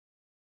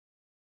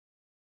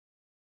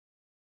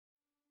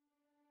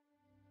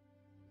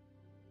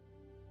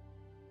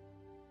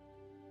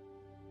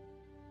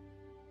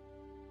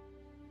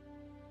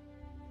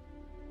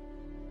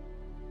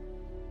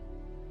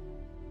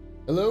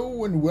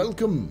Hello and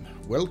welcome.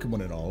 Welcome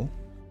one and all.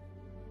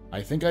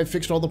 I think I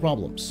fixed all the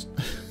problems.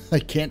 I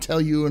can't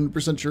tell you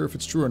 100% sure if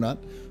it's true or not,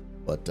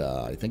 but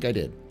I think I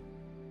did.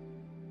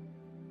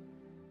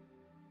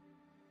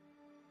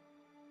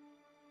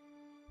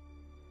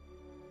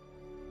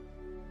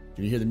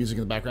 Can you hear the music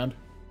in the background?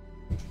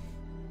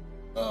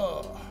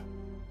 Oh,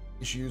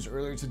 issues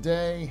earlier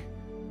today.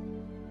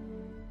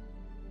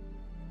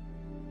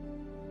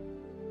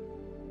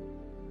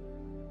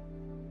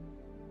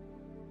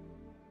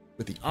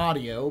 With the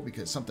audio,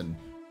 because something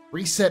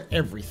reset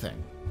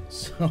everything.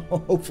 So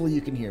hopefully you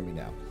can hear me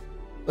now.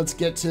 Let's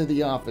get to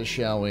the office,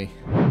 shall we?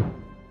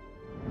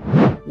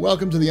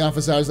 Welcome to the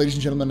office hours, ladies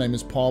and gentlemen. My name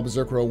is Paul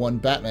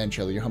Berserker01 Batman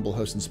Chiller, your humble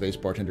host and space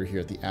bartender here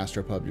at the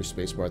AstroPub, your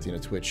space bar at the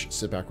end of Twitch.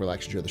 Sit back,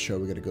 relax, enjoy the show.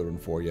 We got a good one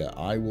for you.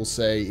 I will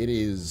say it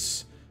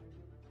is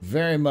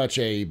very much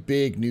a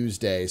big news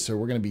day, so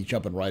we're going to be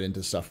jumping right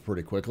into stuff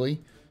pretty quickly.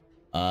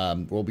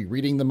 We'll be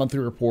reading the monthly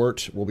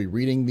report. We'll be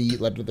reading the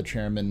letter to the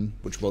chairman,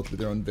 which both with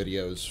their own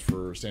videos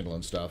for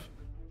standalone stuff.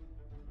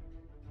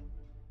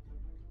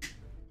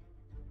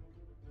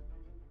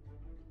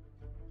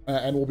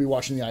 And we'll be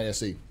watching the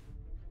ISE.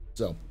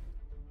 So,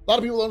 a lot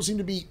of people don't seem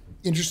to be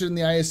interested in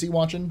the ISE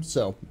watching,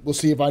 so we'll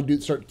see if I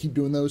keep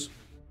doing those.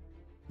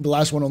 The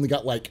last one only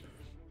got like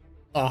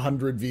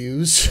 100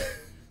 views.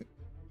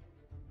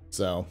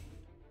 So.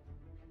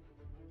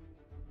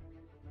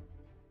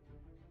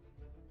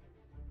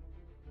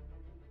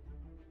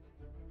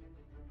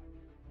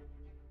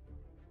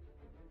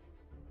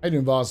 How you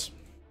doing, Voz?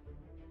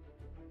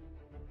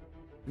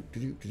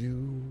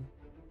 I'm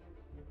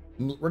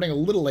running a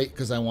little late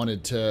because I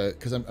wanted to,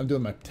 because I'm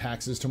doing my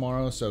taxes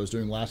tomorrow, so I was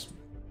doing last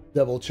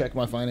double check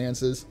my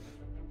finances.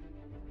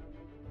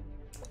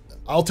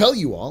 I'll tell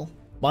you all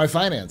my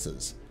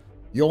finances.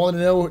 You all want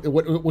to know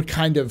what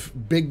kind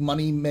of big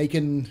money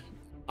making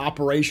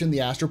operation the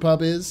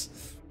AstroPub is?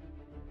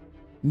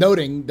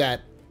 Noting that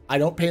I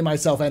don't pay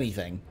myself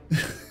anything.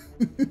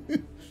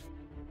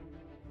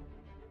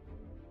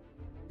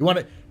 You want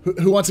to?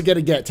 Who wants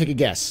to take a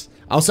guess?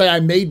 I'll say I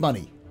made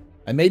money.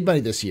 I made money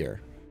this year.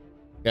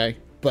 Okay?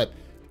 But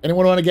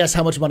anyone want to guess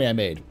how much money I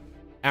made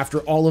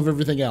after all of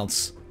everything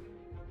else?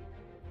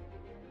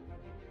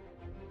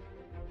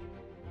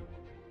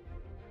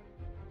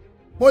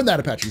 More than that,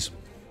 Apaches.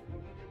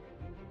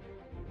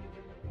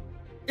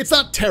 It's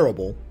not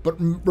terrible, but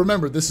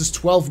remember, this is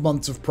 12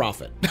 months of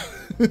profit.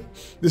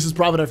 This is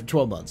profit after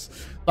 12 months.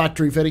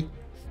 Battery Fitty.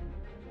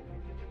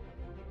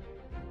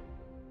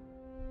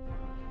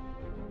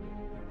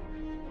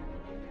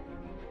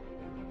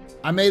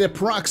 I made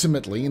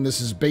approximately, and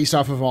this is based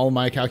off of all of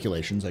my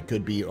calculations. I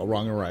could be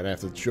wrong or right. I have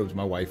to show it to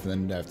my wife,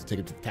 and then I have to take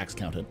it to the tax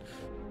accountant.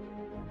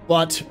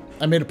 But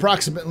I made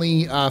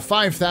approximately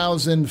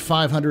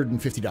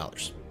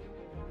 $5,550.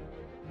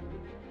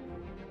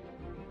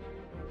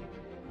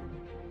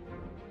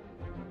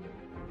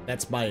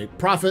 That's my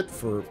profit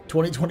for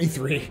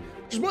 2023, which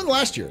is more than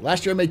last year.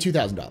 Last year I made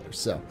 $2,000,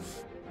 so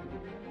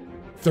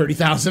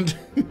 $30,000.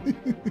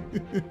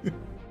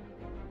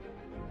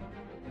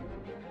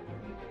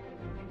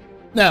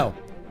 Now,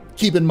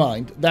 keep in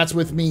mind, that's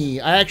with me.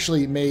 I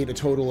actually made a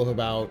total of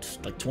about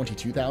like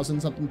 22,000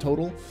 something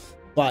total,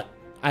 but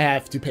I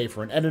have to pay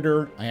for an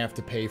editor. I have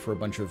to pay for a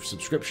bunch of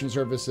subscription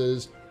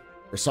services,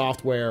 for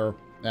software,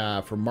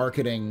 for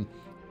marketing.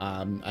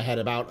 I had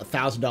about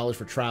 $1,000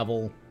 for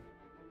travel.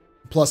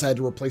 Plus, I had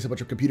to replace a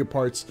bunch of computer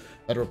parts. I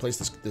had to replace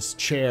this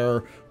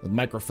chair, the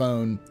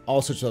microphone,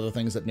 all sorts of other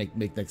things that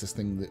make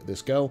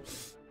this go.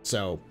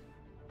 So,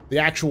 the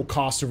actual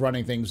cost of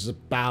running things was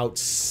about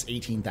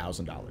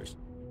 $18,000.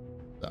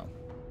 So,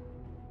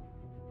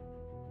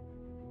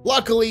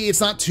 luckily, it's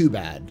not too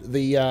bad.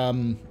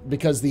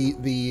 Because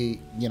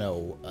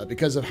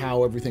because of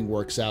how everything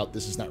works out,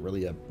 this is not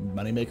really a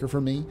moneymaker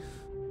for me.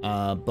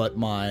 But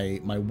my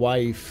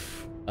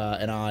wife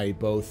and I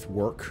both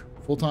work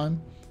full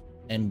time,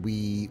 and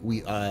we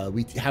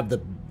have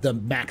the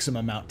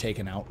maximum amount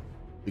taken out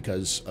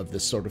because of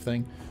this sort of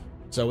thing.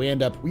 So we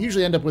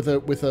usually end up with a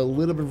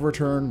little bit of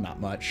return, not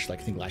much. Like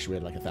I think last year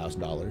we had like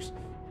 $1,000,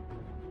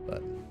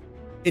 but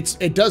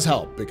it does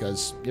help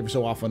because every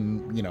so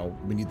often, we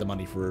need the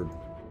money for,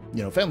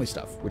 family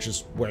stuff, which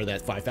is where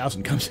that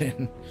 5,000 comes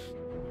in.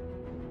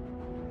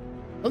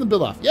 On the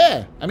bill off,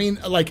 yeah. I mean,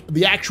 like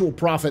the actual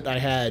profit I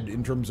had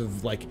in terms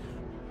of like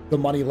the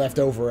money left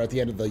over at the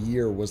end of the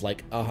year was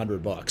like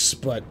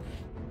 $100, but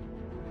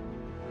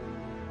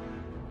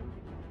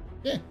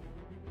yeah.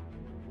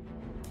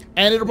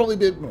 And it'll probably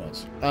be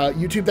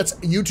YouTube. That's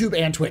YouTube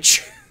and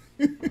Twitch.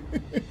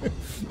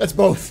 That's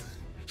both.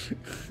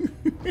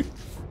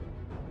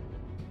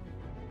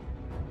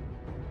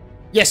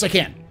 Yes, I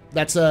can.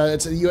 That's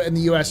in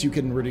the US. You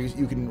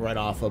can write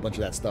off a bunch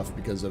of that stuff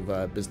because of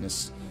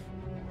business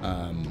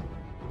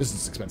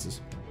expenses.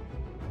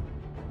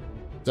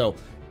 So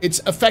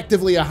it's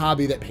effectively a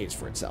hobby that pays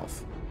for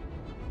itself.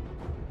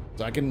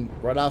 So I can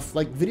write off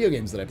like video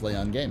games that I play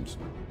on games.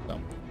 So.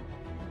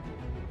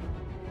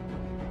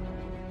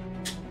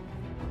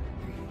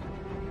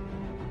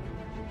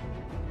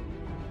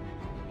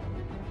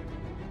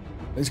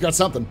 He's got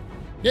something.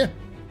 Yeah.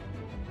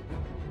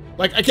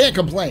 Like, I can't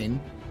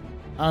complain.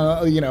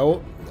 You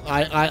know,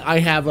 I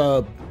have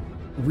a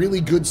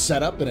really good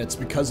setup, and it's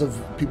because of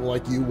people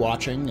like you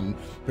watching and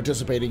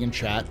participating in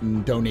chat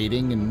and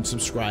donating and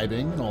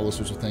subscribing and all those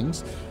sorts of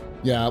things.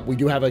 Yeah, we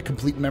do have a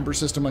complete member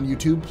system on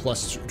YouTube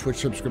plus Twitch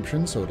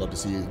subscription, so I'd love to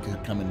see you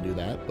come and do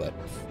that. But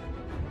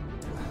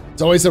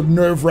it's always a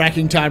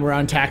nerve-wracking time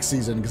around tax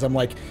season because I'm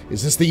like,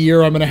 is this the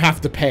year I'm going to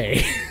have to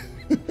pay?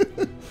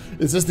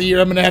 Is this the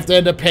year I'm going to have to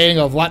end up paying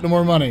a lot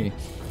more money?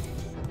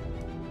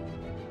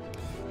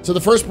 So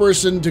the first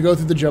person to go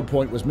through the jump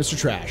point was Mr.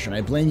 Trash, and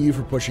I blame you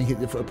for pushing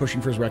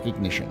for his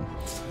recognition.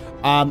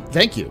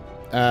 Thank you,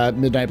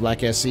 Midnight Black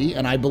SC,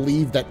 and I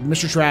believe that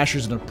Mr. Trash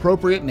is an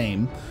appropriate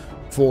name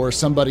for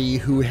somebody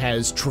who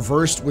has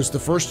traversed, was the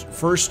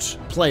first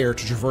player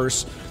to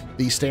traverse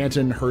the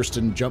Stanton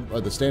Hurston jump,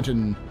 the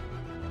Stanton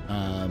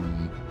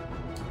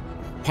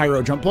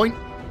Pyro jump point,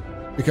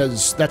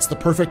 because that's the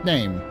perfect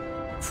name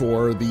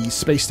for the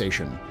space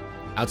station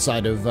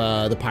outside of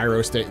the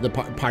Pyro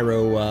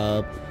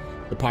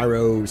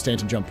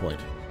Stanton jump point.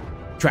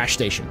 Trash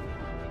station.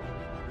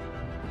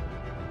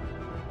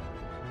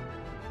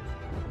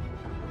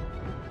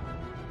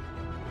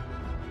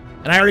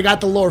 And I already got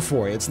the lore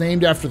for it. It's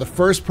named after the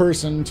first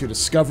person to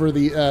discover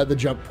the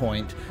jump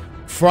point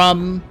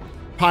from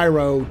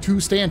Pyro to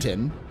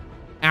Stanton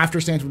after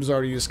Stanton was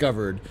already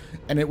discovered.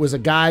 And it was a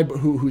guy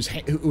who was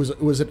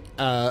an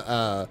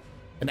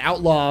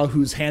outlaw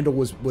whose handle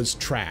was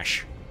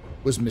Trash,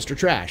 was Mr.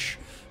 Trash,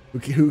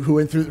 who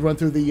went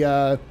through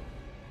the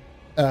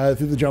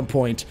jump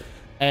point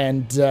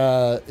and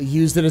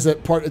used it as a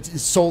part.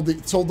 Sold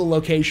the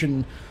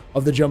location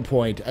of the jump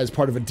point as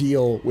part of a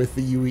deal with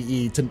the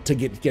UEE to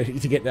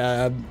get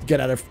out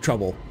of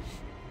trouble.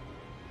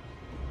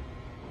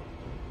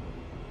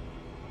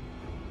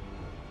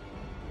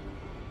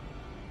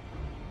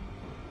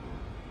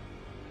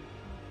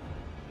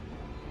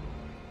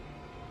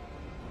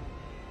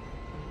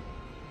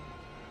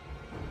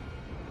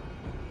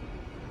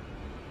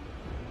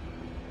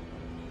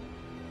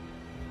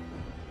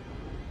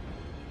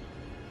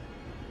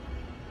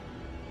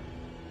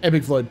 Hey,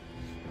 Big Floyd.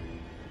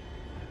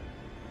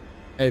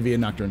 Hey, Via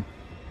Nocturne.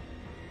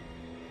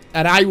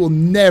 And I will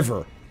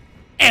never,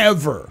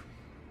 ever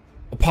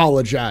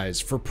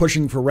apologize for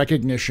pushing for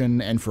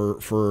recognition and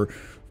for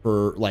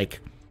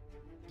like,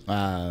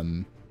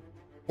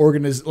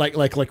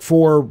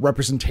 for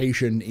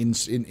representation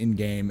in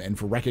game and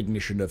for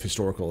recognition of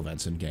historical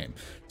events in game.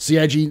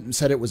 CIG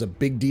said it was a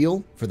big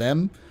deal for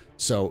them,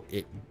 so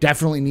it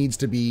definitely needs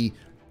to be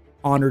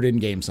honored in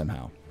game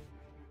somehow.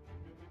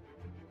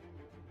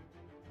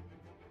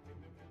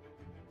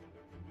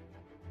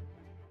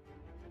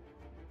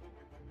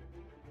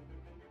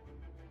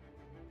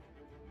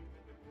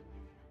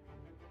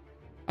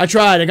 I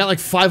tried. I got like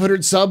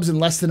 500 subs in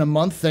less than a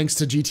month thanks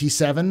to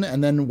GT7,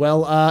 and then,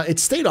 well, it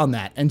stayed on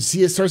that. And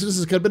Star Citizen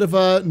has got a bit of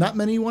not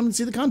many want to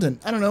see the content.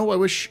 I don't know. I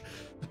wish...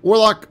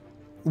 Warlock,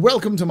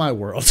 welcome to my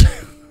world.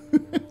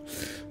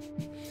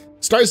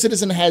 Star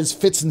Citizen has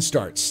fits and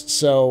starts.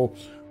 So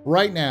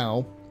right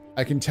now,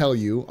 I can tell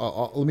you...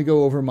 let me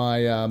go over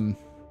my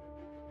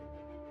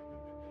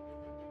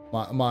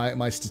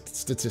my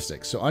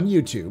statistics. So on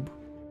YouTube,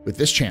 with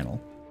this channel,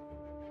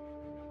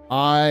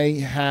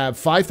 I have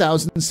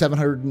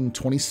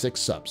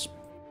 5,726 subs.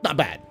 Not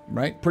bad,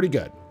 right? Pretty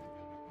good.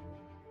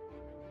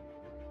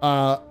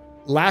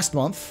 Last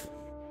month,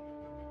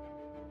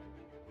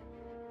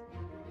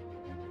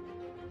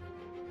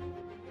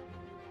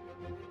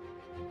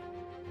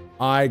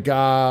 I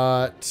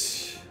got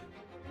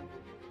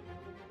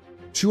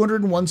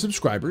 201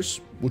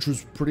 subscribers, which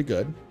was pretty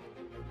good.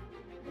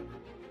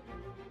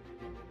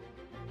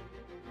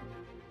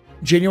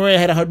 January, I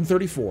had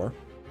 134.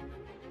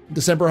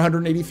 December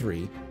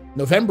 183,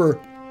 November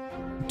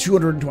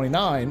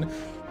 229,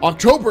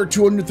 October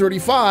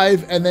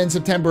 235, and then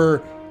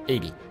September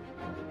 80,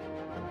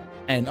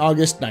 and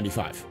August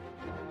 95,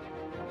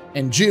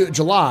 and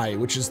July,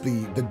 which is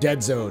the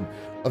dead zone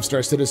of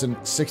Star Citizen,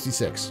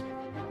 66.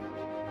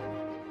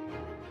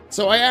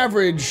 So I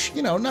average,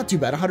 you know, not too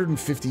bad,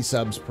 150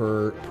 subs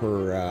per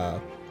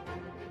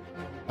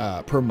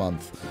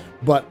month,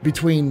 but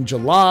between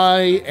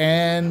July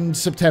and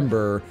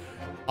September,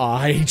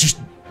 I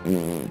just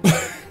I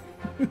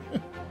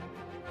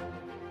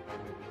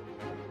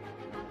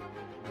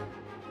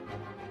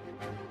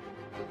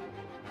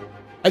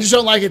just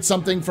don't like it.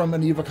 Something from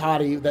an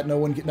Evocati that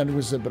none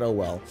was said, but oh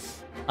well.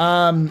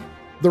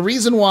 The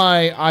reason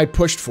why I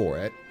pushed for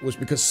it was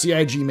because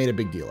CIG made a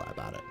big deal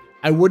about it.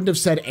 I wouldn't have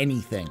said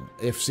anything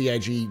if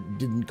CIG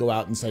didn't go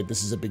out and say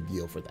this is a big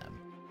deal for them.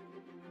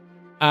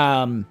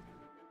 And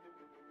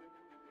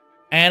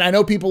I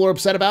know people are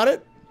upset about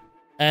it,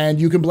 and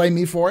you can blame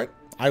me for it.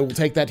 I will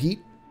take that heat,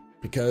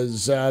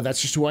 because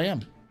that's just who I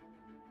am.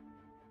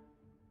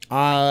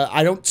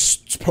 I don't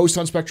post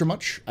on Spectrum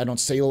much. I don't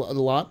say a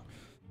lot.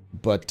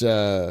 But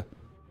I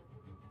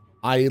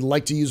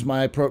like to use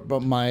my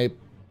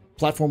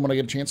platform when I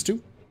get a chance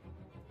to.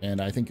 And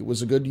I think it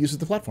was a good use of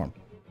the platform.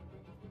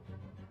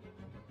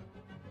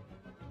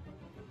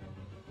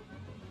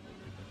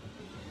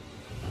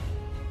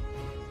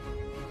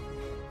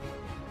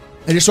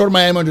 I just sorted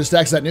my ammo into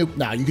stacks that nuke.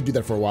 Nah, you could do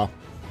that for a while.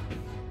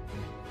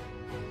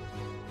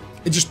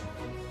 It just...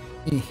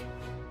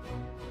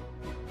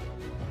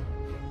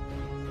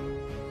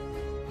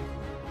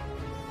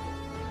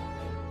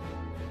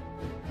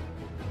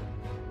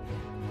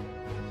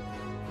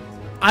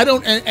 I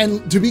don't,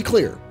 and to be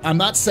clear, I'm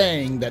not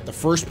saying that the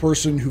first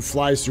person who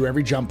flies through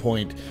every jump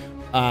point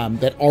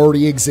that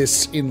already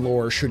exists in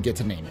lore should get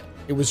to name it.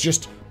 It was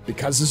just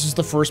because this is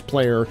the first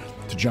player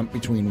to jump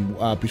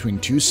between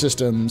two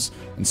systems,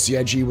 and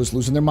CIG was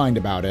losing their mind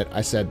about it.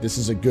 I said this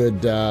is a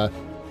good,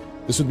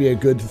 this would be a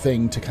good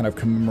thing to kind of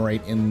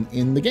commemorate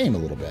in the game a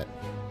little bit.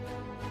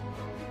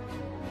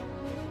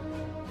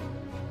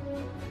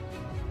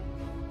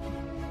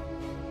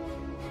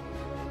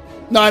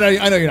 No,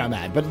 I know you're not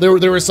mad, but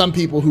there were some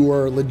people who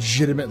were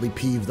legitimately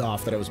peeved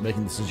off that I was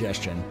making the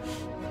suggestion.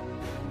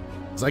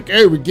 It's like,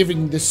 oh, we're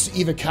giving this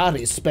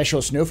Evocati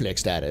special snowflake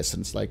status,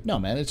 and it's like, no,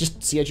 man, it's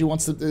just CIG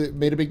wants to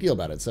made a big deal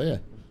about it, so yeah.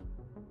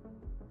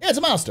 Yeah, it's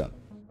a milestone.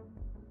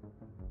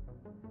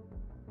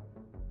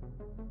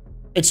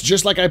 It's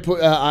just like I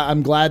put.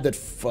 I'm glad that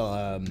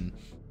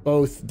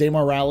both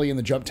Daymar Rally and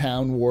the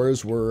Jumptown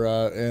Wars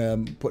were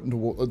put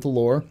into the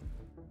lore.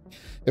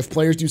 If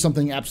players do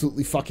something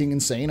absolutely fucking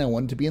insane, I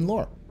want it to be in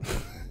lore.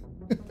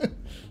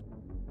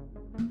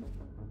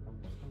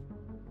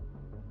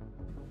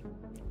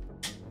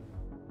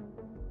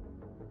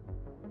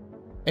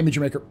 Image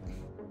Maker.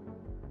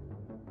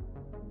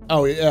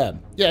 Oh, yeah.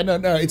 Yeah,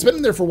 no. It's been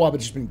in there for a while,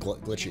 but it's just been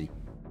glitchy.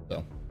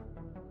 So.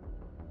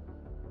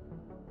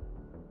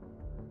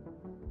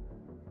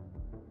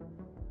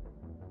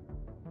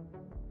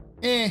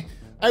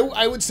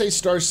 I would say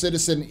Star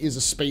Citizen is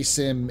a space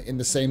sim in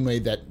the same way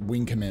that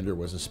Wing Commander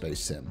was a space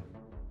sim.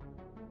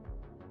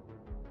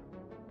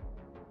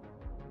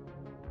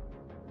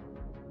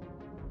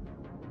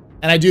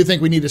 And I do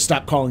think we need to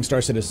stop calling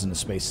Star Citizen a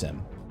space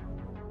sim,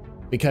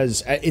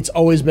 because it's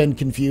always been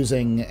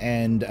confusing,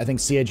 and I think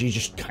CIG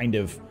just kind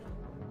of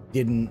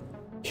didn't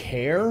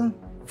care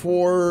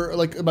for,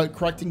 like, about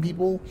correcting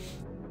people.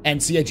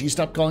 And CIG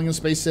stopped calling it a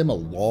space sim a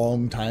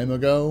long time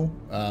ago,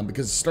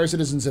 because Star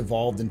Citizen's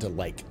evolved into,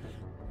 like,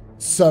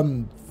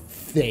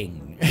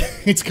 something.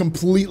 It's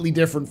completely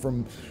different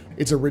from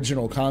its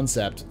original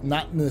concept.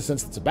 Not in the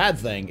sense that it's a bad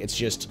thing, it's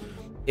just,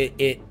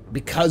 it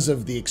because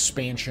of the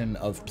expansion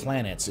of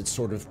planets, it's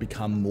sort of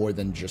become more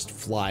than just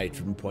fly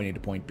from point A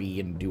to point B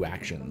and do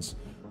actions.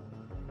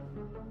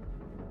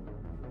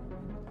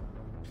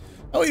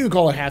 I don't even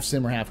call it half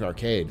sim or half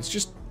arcade. It's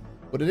just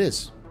what it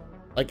is.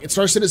 Like,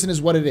 Star Citizen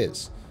is what it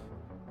is.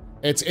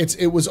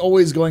 It was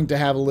always going to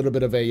have a little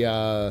bit of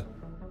a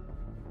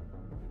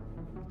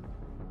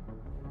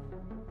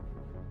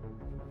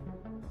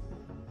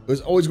it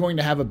was always going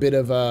to have a bit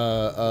of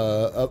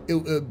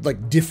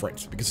like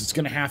different, because it's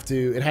going to have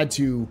to, it had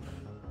to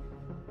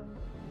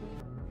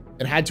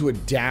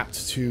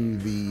adapt to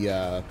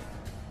the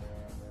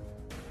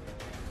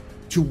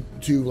to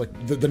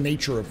like the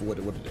nature of what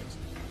it is.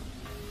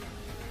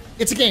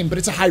 It's a game, but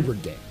it's a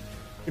hybrid game.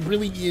 It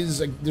really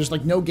is. There's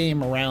like no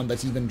game around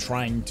that's even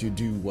trying to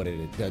do what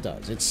it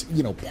does. It's,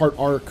 you know, part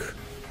Ark,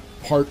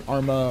 part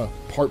Arma,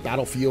 part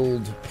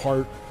Battlefield,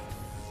 part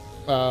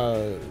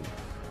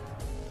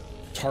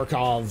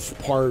Tarkov,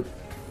 part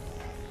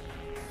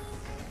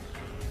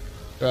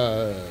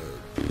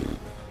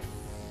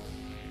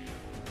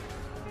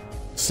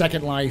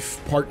Second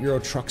Life, part Euro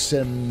Truck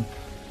Sim,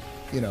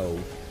 you know,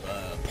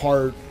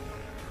 part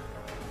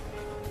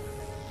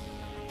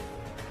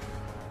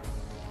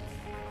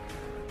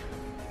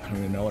I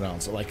don't even know what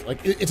else.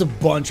 Like it's a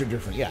bunch of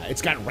different, yeah,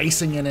 it's got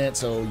racing in it,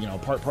 so, you know,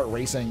 part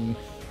racing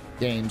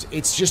games.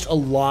 It's just a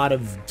lot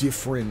of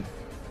different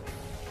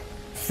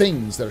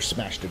things that are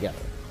smashed together.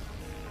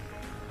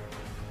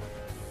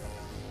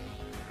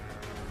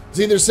 It's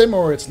either sim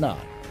or it's not.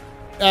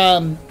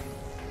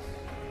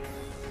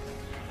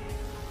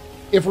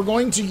 If we're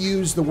going to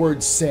use the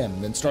word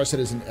sim, then Star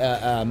Citizen,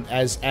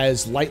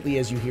 as lightly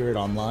as you hear it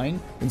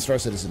online, then Star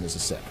Citizen is a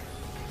sim.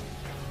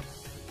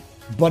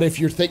 But if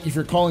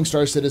you're calling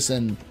Star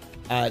Citizen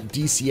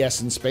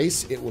DCS in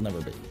space, it will never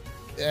be.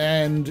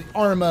 And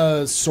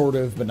Arma, sort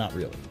of, but not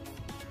really.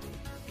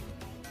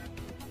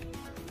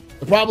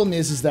 The problem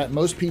is that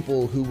most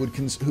people who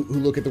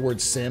look at the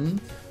word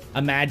sim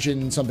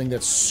imagine something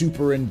that's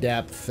super in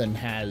depth and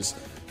has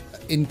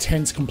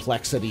intense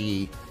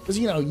complexity. Because,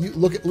 you know, you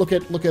look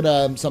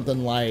at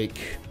something like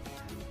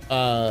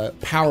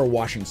Power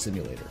Washing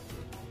Simulator.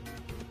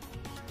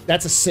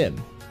 That's a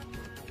sim,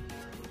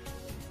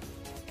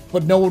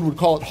 but no one would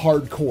call it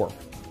hardcore.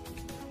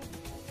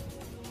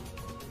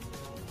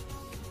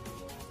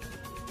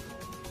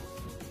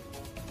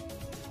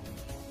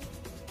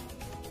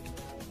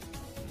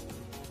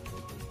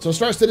 So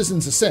Star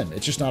Citizen's a sim.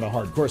 It's just not a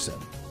hardcore sim.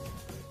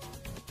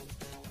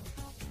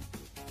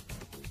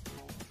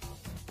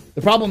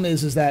 The problem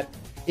is that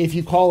if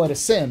you call it a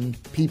sim,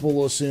 people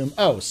will assume,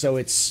 oh, so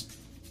it's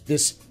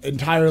this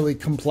entirely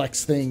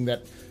complex thing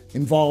that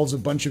involves a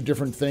bunch of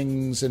different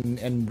things and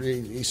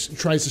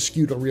tries to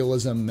skew to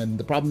realism. And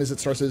the problem is that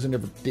Star Citizen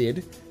never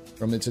did.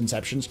 from its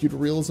inception, skewed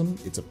realism.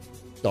 It's a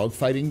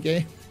dogfighting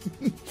game.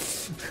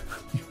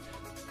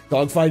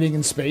 Dogfighting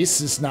in space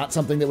is not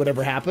something that would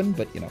ever happen,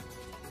 but, you know.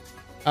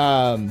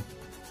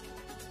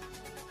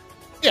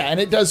 Yeah, and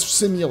it does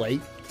simulate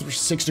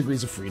 6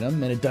 degrees of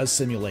freedom, and it does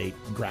simulate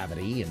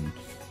gravity, and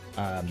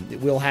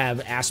it will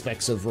have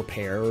aspects of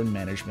repair and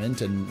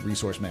management and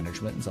resource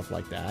management and stuff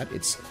like that.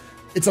 It's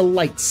a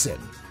light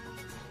sim.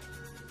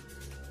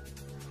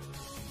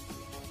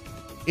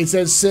 It's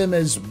as sim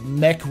as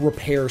mech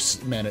repair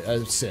sim,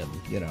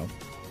 you know.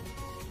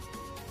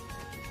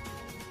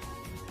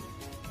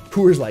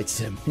 Coors Light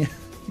sim.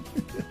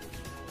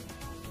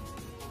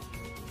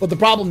 But the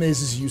problem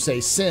is you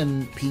say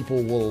sim,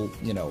 people will,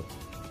 you know,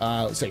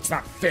 say it's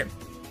not sim.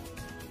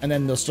 And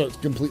then they'll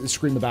start completely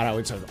scream about how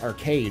it's an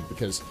arcade,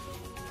 because,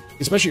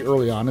 especially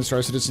early on in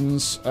Star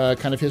Citizen's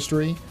kind of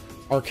history,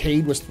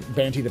 arcade was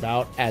bandied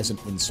about as an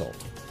insult.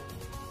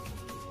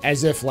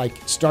 As if, like,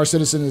 Star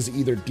Citizen is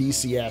either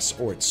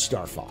DCS or it's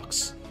Star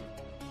Fox.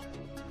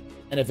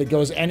 And if it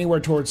goes anywhere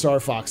towards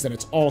Star Fox, then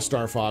it's all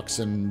Star Fox,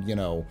 and, you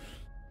know,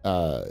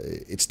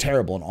 it's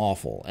terrible and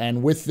awful.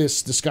 And with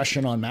this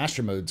discussion on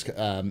master modes,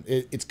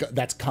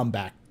 that's come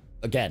back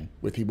again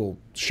with people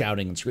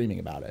shouting and screaming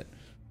about it.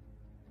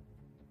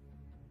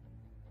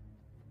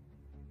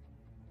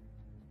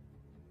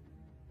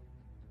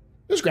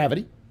 There's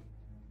gravity.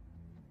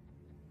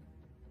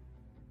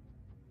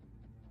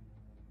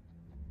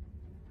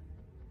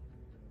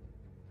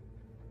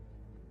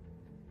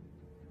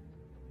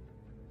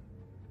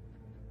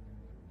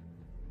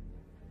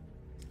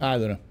 I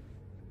don't know.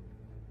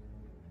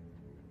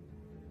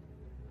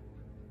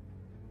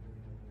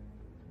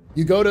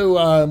 You go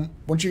to,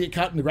 once you get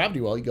caught in the gravity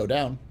well, you go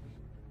down.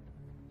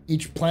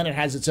 Each planet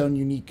has its own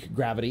unique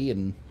gravity,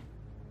 and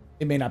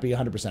it may not be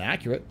 100%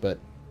 accurate, but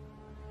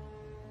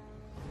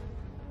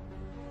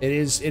it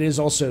is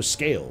also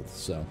scaled,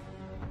 so.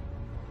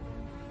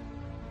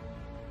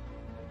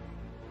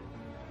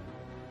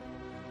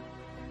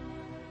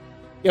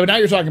 Yeah, but now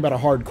you're talking about a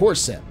hardcore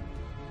sim.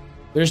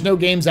 There's no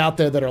games out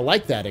there that are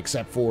like that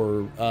except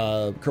for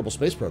Kerbal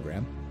Space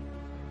Program.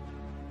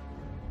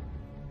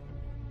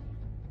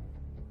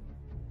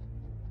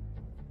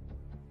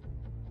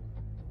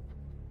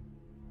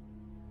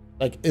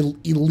 Like,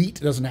 Elite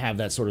doesn't have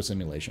that sort of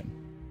simulation.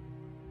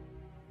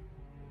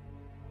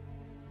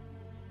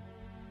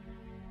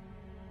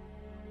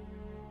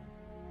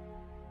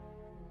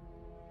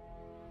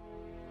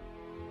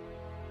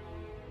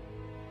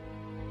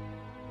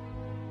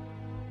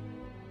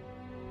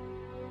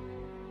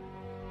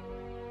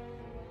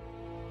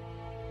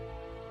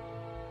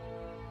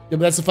 Yeah, but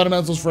that's the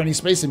fundamentals for any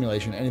space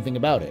simulation, anything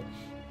about it.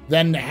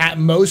 Then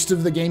most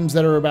of the games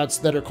that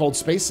are called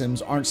space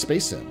sims aren't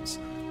space sims.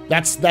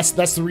 That's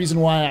the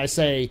reason why I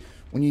say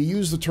when you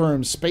use the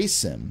term space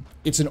sim,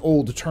 it's an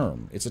old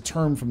term. It's a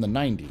term from the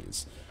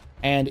 90s,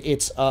 and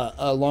it's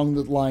along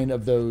the line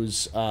of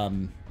those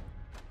oh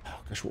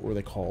gosh, what were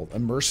they called?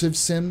 Immersive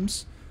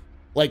sims.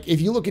 Like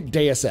if you look at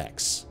Deus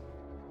Ex,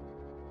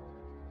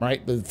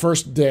 right, the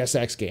first Deus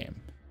Ex game,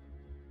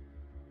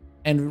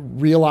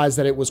 and realize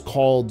that it was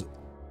called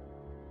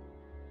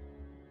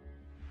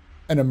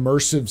an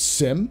immersive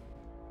sim,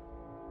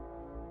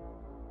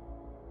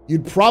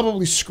 you'd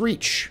probably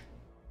screech,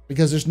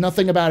 because there's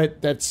nothing about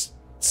it that's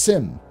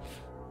sim.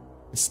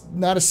 It's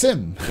not a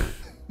sim.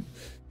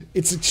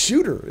 It's a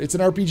shooter. It's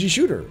an RPG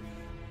shooter.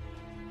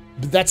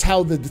 But that's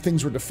how the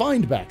things were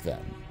defined back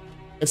then.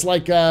 It's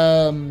like,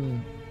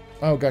 oh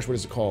gosh, what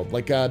is it called?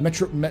 Like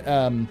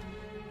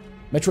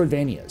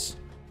Metroidvanias.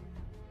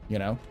 You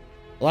know?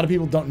 A lot of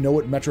people don't know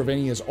what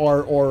Metroidvanias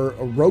are, or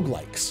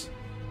roguelikes.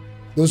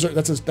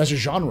 That's a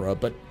genre,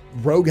 but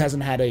Rogue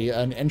hasn't had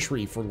an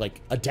entry for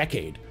like a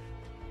decade.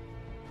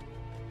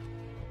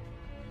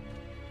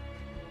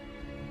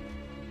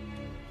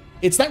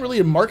 It's not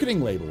really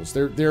marketing labels.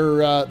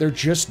 They're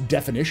just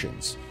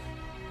definitions.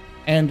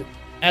 And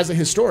as a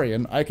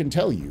historian, I can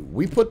tell you,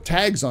 we put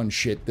tags on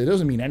shit that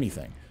doesn't mean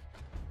anything.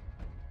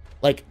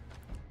 Like,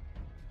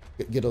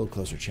 get a little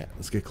closer, chat.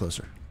 Let's get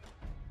closer.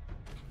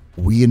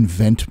 We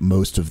invent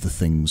most of the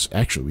things.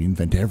 Actually, we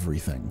invent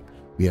everything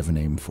we have a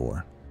name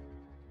for.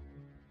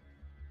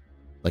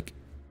 Like,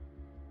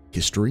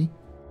 history,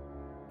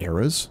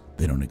 eras,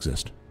 they don't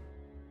exist.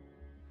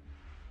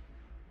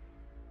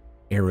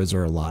 Eras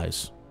are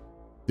lies.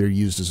 They're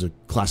used as a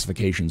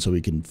classification so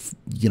we can,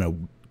 you know,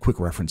 quick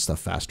reference stuff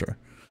faster.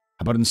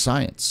 How about in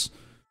science?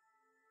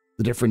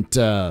 The different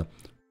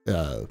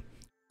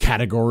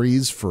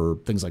categories for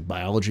things like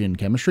biology and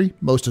chemistry,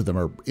 most of them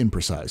are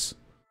imprecise.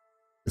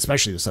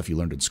 Especially the stuff you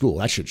learned in school.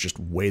 That shit's just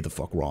way the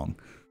fuck wrong.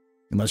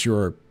 Unless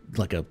you're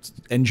like an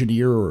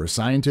engineer or a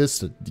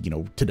scientist, you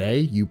know, today,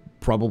 you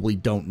probably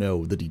don't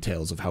know the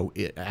details of how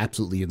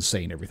absolutely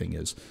insane everything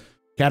is.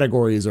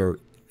 Categories are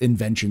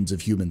inventions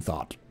of human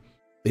thought.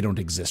 They don't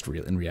exist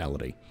in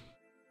reality.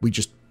 We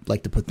just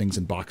like to put things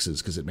in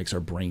boxes because it makes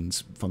our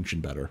brains function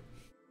better.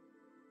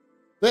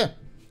 Yeah.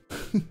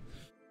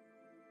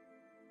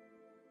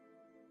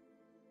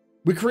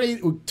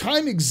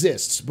 Time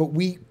exists, but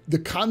the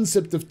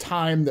concept of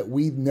time that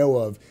we know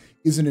of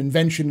is an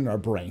invention in our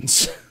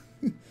brains.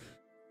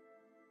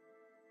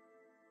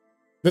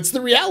 That's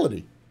the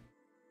reality.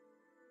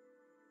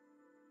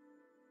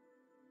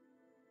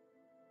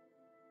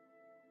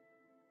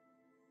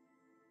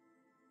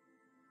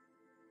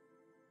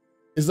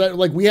 Is that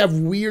like we have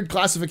weird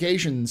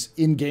classifications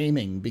in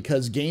gaming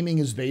because gaming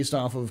is based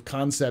off of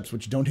concepts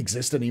which don't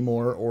exist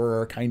anymore or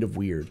are kind of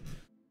weird.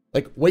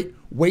 Like wait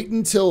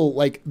until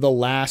like the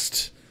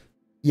last,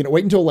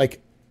 wait until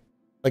like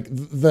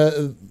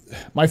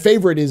my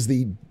favorite is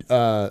the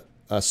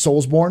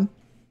Soulsborne.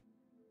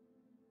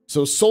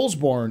 So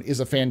Soulsborne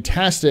is a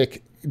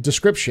fantastic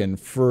description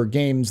for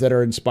games that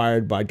are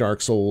inspired by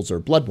Dark Souls or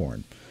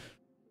Bloodborne.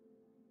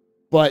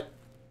 But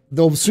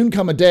there'll soon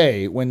come a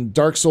day when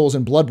Dark Souls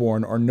and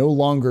Bloodborne are no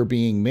longer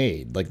being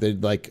made. Like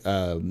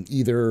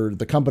either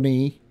the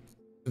company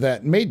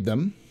that made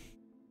them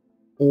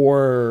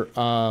or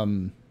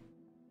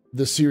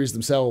the series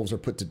themselves are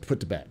put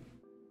to bed.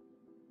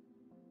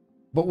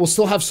 But we'll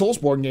still have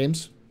Soulsborne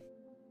games.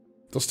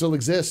 They'll still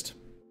exist.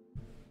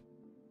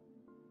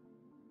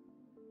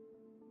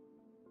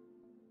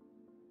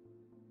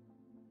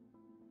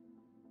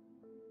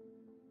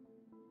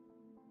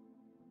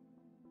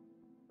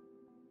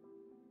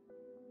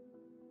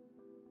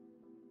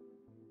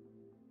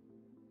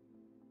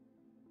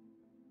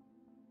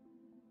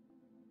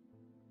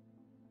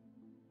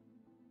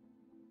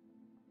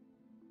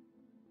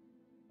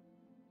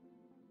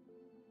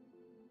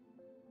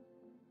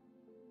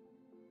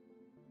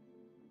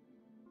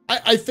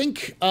 I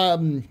think,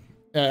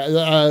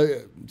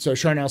 so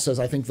Charnel says,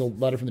 I think the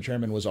letter from the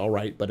chairman was all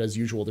right, but as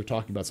usual, they're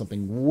talking about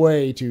something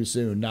way too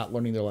soon, not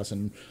learning their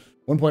lesson.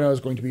 1.0 is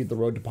going to be the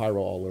road to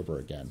Pyro all over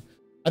again.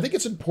 I think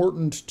it's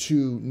important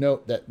to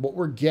note that what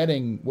we're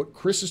getting, what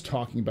Chris is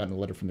talking about in the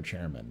letter from the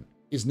chairman,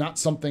 is not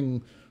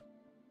something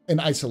in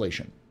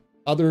isolation.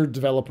 Other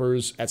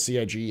developers at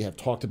CIG have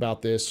talked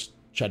about this.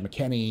 Chad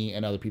McKenney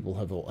and other people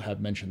have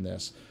mentioned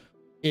this.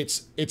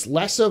 It's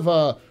less of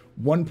a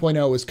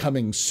 1.0 is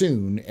coming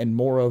soon and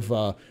more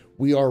of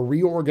we are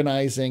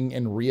reorganizing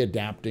and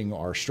readapting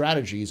our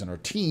strategies and our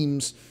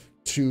teams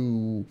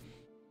to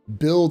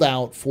build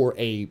out for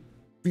a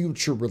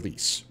future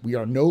release. We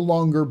are no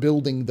longer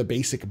building the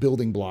basic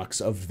building blocks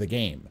of the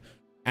game.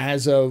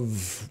 As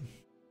of,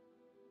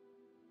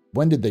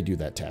 when did they do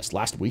that test?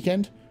 Last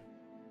weekend?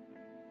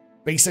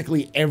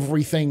 Basically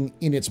everything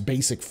in its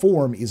basic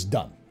form is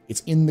done.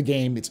 It's in the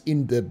game, it's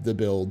in the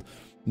build.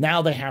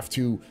 Now they have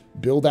to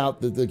build out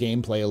the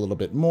gameplay a little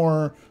bit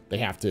more. They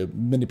have to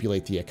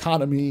manipulate the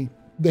economy.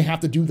 They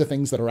have to do the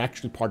things that are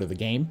actually part of the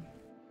game.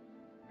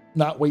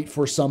 Not wait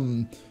for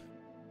some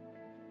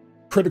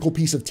critical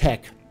piece of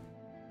tech,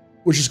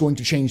 which is going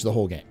to change the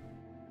whole game.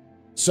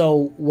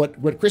 So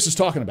what Chris is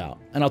talking about,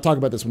 and I'll talk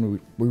about this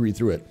when we read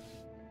through it,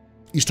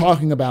 he's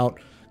talking about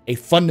a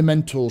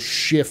fundamental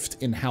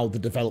shift in how the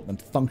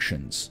development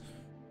functions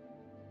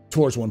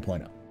towards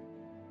 1.0.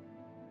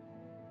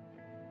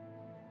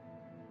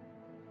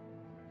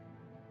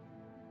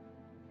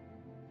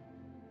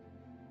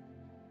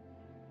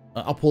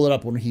 I'll pull it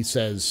up when he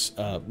says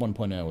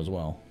 1.0 as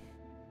well.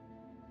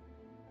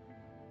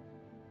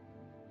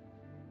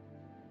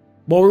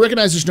 While we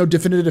recognize there's no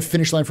definitive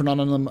finish line for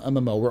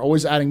non-MMO, we're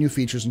always adding new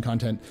features and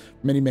content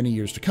for many, many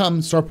years to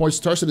come. Star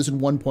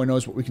Citizen 1.0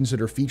 is what we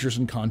consider features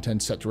and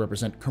content set to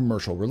represent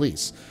commercial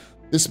release.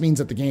 This means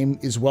that the game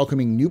is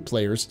welcoming new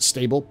players,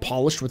 stable,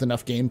 polished with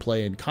enough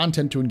gameplay and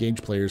content to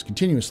engage players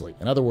continuously.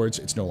 In other words,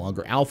 it's no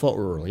longer alpha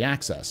or early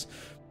access.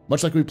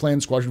 Much like we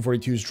planned Squadron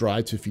 42's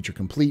drive to feature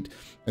complete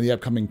and the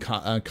upcoming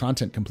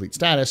content complete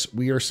status,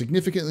 we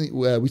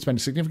spend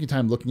significant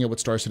time looking at what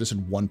Star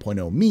Citizen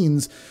 1.0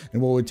 means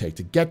and what it would take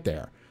to get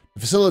there. To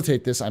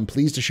facilitate this, I'm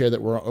pleased to share that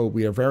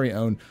we are very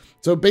own.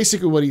 So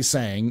basically what he's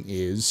saying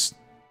is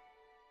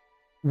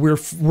we're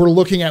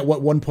looking at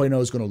what 1.0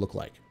 is going to look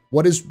like.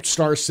 What is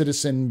Star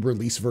Citizen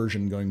release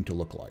version going to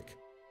look like?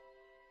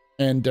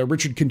 And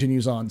Richard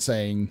continues on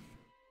saying,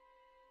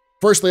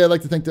 firstly, I'd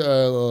like to thank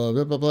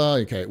blah, blah, blah.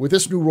 Okay, with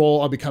this new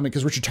role, I'll be coming,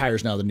 because Richard Tyre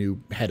is now the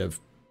new head of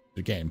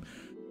the game.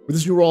 With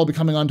this new role, I'll be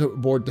coming on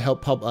board to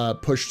help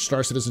push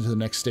Star Citizen to the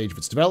next stage of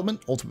its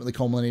development, ultimately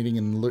culminating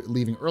in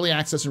leaving early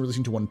access and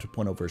releasing to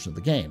 1.0 version of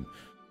the game.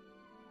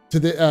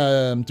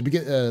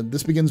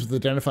 This begins with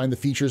identifying the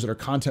features that are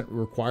content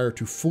required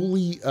to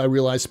fully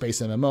realize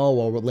Space MMO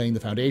while laying the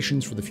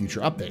foundations for the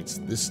future updates.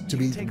 This, to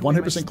be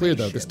 100% clear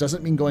though, this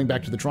doesn't mean going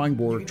back to the drawing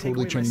board,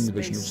 totally changing the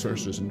vision of Star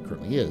Citizen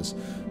currently is.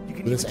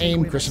 With its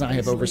aim, Chris and I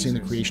have overseen the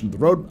creation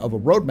of a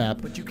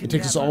roadmap. It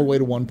takes us all the way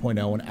to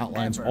 1.0 and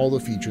outlines all the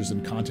features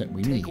and content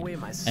we need.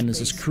 And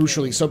this is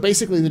crucially, so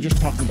basically they're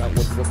just talking about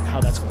how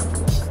that's going to work.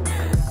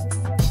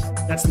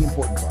 That's the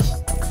important part.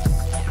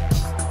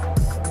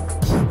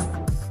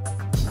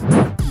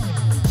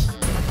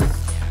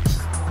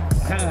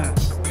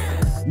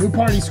 New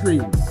party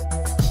screen.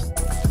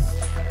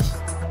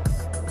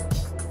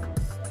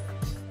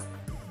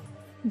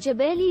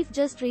 Jabeleaf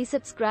just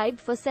resubscribed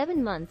for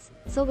 7 months.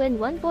 So when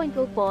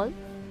 1.0 fall?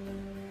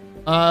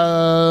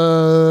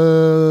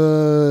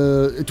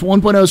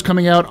 1.0 is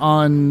coming out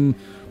on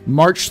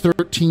March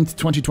 13th,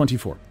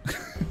 2024.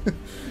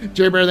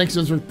 Jerry Bear, thanks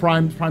so much for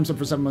Prime sub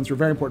for 7 months. You're a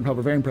very important pub.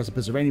 We're very impressive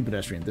Pennsylvania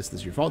pedestrian. This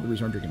is your fault. The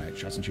reason I'm drinking tonight.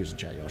 Shots and cheers in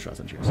chat, y'all. Shots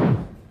and cheers.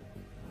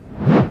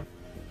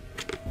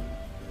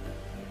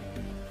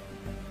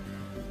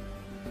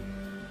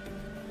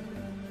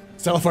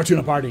 Stella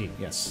Fortuna party.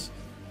 Yes.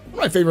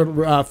 One of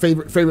my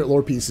favorite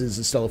lore pieces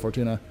is Stella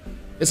Fortuna.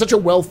 It's such a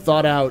well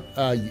thought out.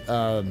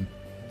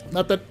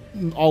 Not that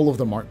all of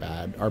them are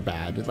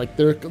bad. Like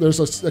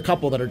there's a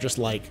couple that are just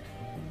like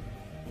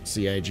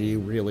CIG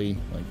really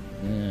like.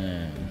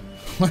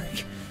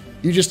 Like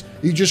you just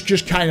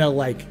kind of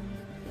like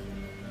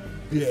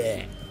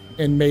yeah,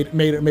 and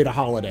made a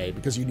holiday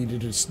because you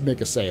needed to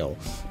make a sale.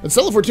 But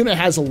Stella Fortuna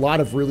has a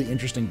lot of really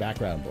interesting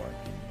background lore.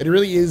 It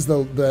really is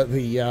the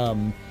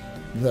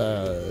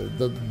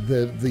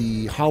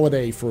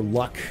holiday for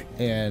luck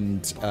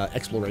and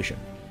exploration.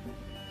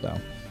 So,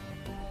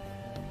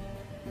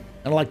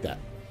 and I like that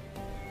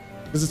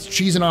because it's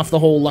cheesing off the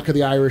whole luck of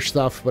the Irish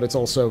stuff, but it's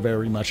also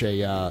very much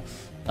a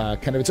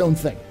kind of its own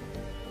thing.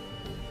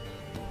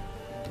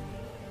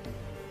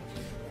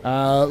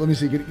 Let me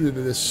see. Get either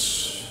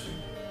this.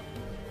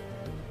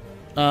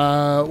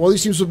 While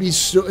these teams will be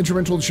still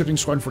instrumental in shifting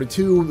Squadron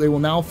 42, they will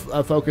now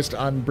focus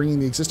on bringing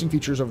the existing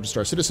features over to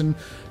Star Citizen,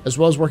 as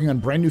well as working on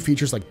brand new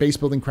features like base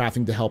building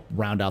crafting to help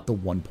round out the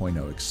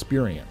 1.0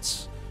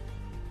 experience.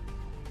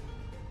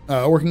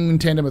 Working in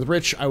tandem with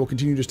Rich, I will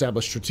continue to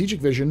establish strategic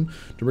vision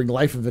to bring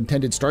life of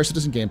intended Star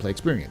Citizen gameplay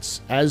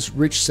experience. As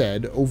Rich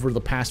said, over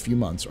the past few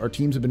months, our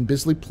teams have been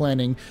busily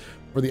planning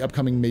for the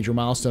upcoming major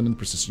milestone in the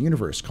persistent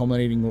universe,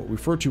 culminating in what we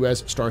refer to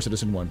as Star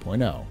Citizen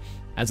 1.0.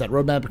 As that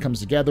roadmap comes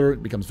together,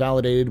 it becomes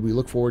validated, we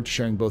look forward to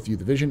sharing both you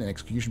the vision and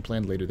execution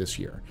plan later this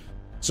year.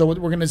 So what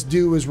we're going to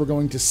do is we're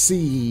going to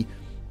see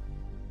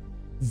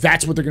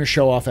that's what they're going to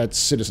show off at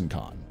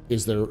CitizenCon,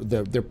 is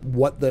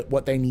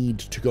what they need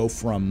to go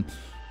from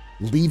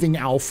leaving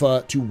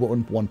alpha to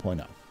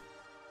 1.0.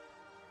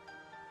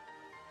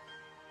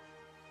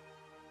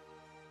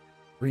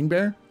 Green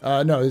Bear?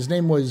 No, his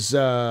name was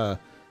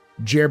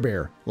Jer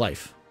Bear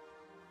Life.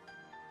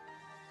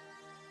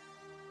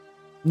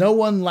 So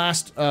one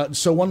last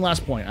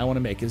point I want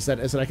to make is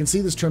that I can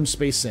see this term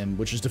space sim,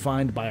 which is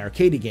defined by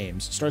arcade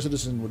games. Star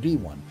Citizen would be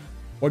one.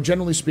 Or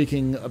generally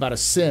speaking, about a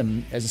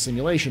sim as a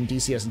simulation,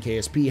 DCS and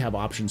KSP have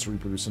options to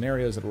reproduce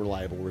scenarios that are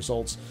reliable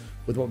results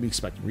with what we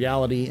expect in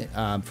reality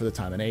for the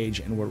time and age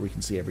and what we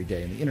can see every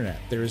day in the internet.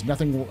 There is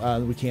nothing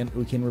we can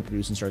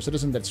reproduce in Star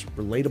Citizen that's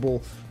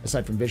relatable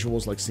aside from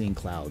visuals like seeing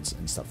clouds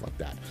and stuff like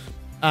that.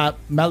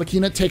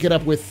 Malakina, take it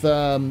up with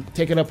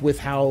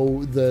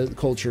how the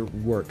culture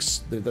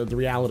works. The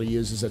reality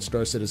is that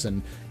Star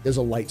Citizen is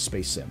a light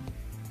space sim.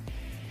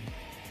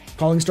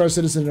 Calling Star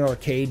Citizen an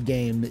arcade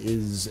game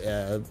is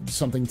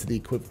something to the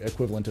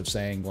equivalent of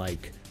saying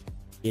like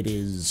it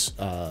is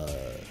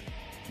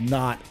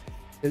not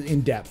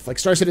in depth. Like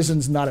Star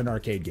Citizen's not an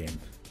arcade game.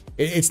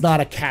 It's not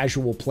a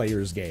casual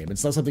player's game.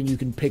 It's not something you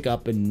can pick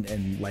up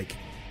and like.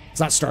 It's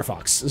not Star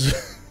Fox.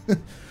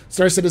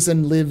 Star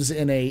Citizen lives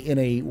in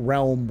a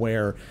realm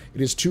where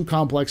it is too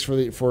complex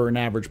for an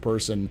average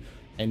person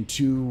and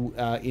too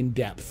in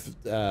depth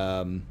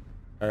and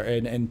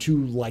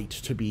too light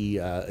to be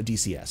a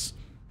DCS.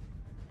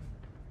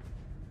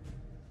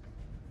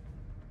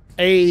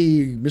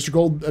 Hey, Mr.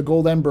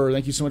 Gold Ember,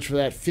 thank you so much for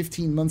that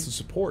 15 months of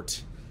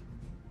support.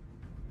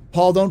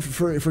 Paul, don't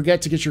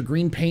forget to get your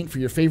green paint for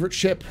your favorite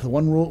ship. The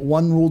one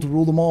rule to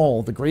rule them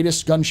all. The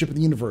greatest gunship in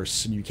the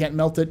universe. And you can't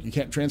melt it. You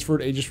can't transfer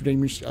it. Aegis for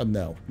dangerous.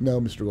 No,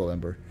 Mr.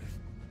 Goldember.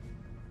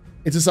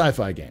 It's a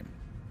sci-fi game.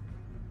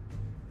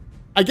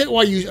 I get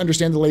why you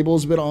understand the label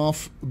is a bit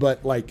off,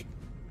 but like,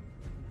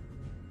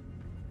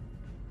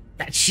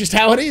 that's just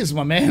how it is,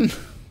 my man.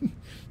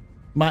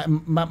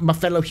 my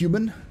fellow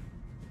human.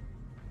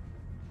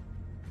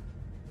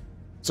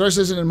 Star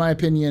Citizen, in my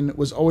opinion,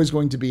 was always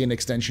going to be an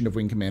extension of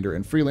Wing Commander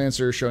and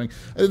Freelancer, showing...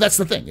 That's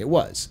the thing, it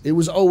was. It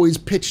was always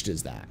pitched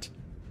as that.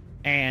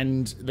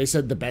 And they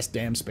said the best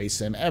damn space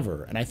sim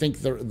ever. And I think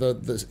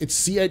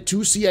it's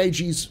to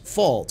CIG's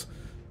fault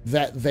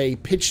that they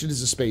pitched it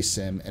as a space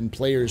sim, and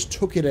players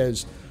took it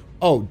as,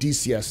 oh,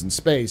 DCS in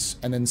space,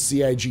 and then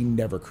CIG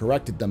never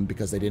corrected them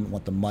because they didn't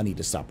want the money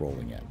to stop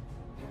rolling in.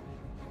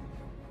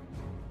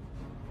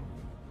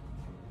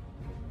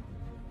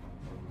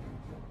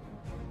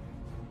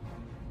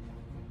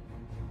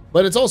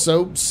 But it's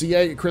also,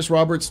 Chris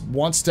Roberts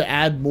wants to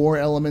add more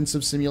elements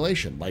of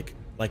simulation, like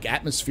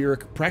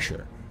atmospheric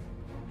pressure.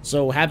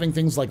 So having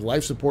things like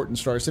life support in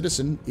Star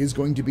Citizen is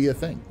going to be a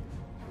thing.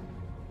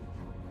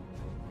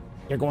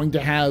 You're going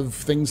to have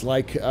things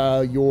like you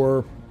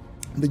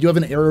have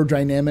an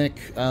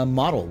aerodynamic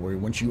model where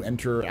once you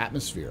enter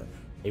atmosphere,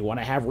 they want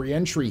to have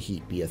re-entry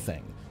heat be a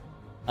thing.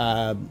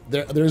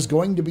 There's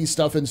going to be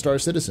stuff in Star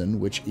Citizen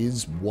which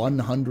is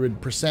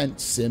 100%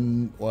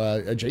 sim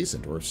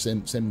adjacent or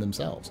sim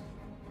themselves.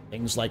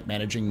 Things like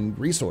managing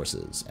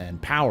resources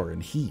and power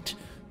and heat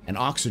and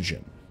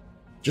oxygen.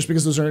 Just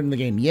because those aren't in the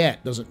game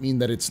yet doesn't mean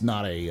that it's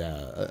not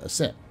a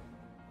sim.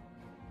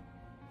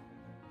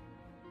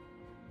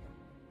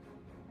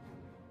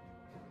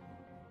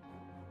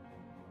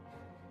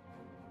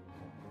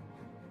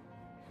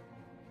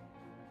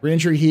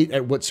 Reentry heat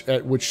at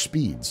which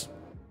speeds?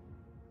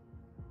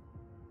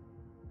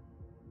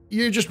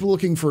 You're just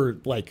looking for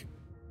like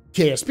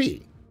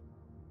KSP.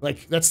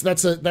 Like that's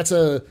a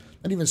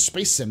not even a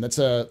space sim. That's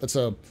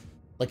a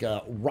like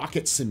a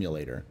rocket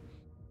simulator.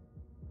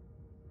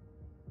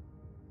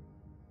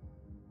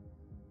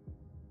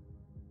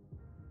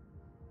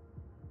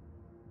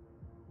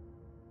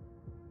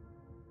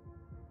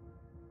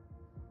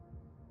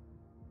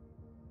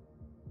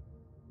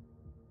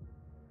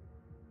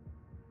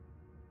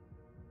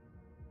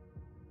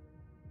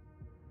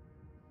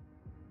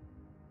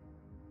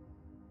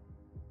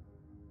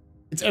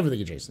 It's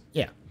everything adjacent.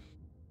 Yeah.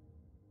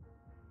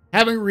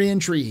 Having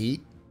reentry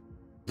heat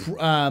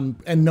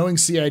and knowing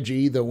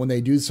CIG, though, when they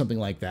do something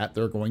like that,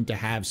 they're going to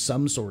have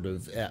some sort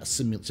of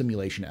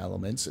simulation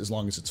elements as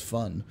long as it's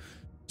fun.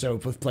 So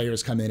if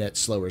players come in at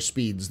slower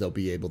speeds, they'll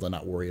be able to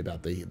not worry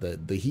about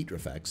the heat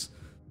effects.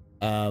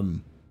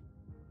 And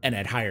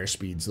at higher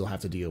speeds, they'll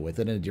have to deal with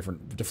it in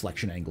different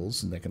deflection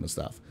angles and that kind of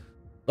stuff.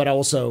 But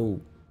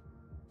also,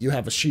 you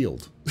have a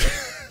shield.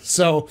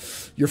 So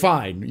you're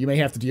fine. You may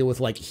have to deal with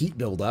like heat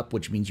buildup,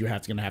 which means you're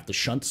going to have to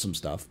shunt some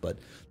stuff. But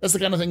that's the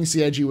kind of thing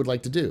CIG would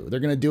like to do. They're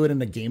going to do it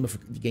in a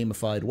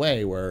gamified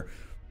way where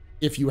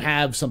if you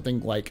have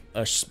something like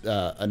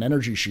an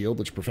energy shield,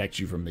 which protects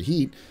you from the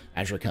heat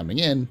as you're coming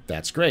in,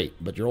 that's great.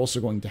 But you're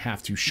also going to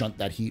have to shunt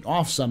that heat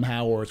off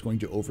somehow, or it's going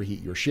to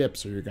overheat your ship.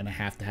 So you're going to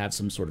have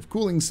some sort of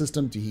cooling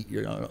system to heat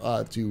your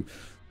to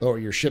lower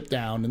your ship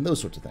down and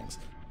those sorts of things.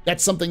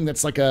 That's something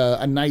that's like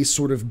a nice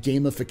sort of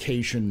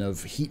gamification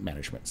of heat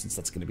management, since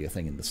that's going to be a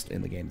thing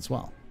in the game as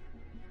well.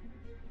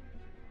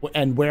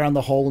 And wear on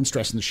the hull and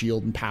stress in the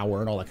shield and power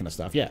and all that kind of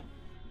stuff. Yeah.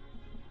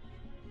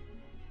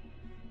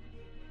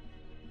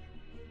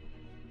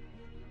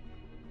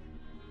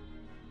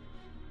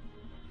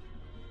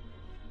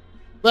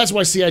 That's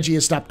why CIG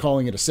has stopped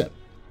calling it a sim.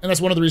 And that's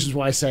one of the reasons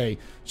why I say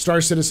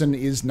Star Citizen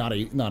is not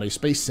a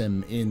space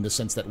sim in the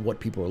sense that what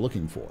people are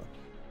looking for.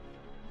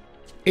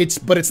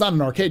 But it's not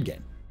an arcade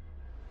game.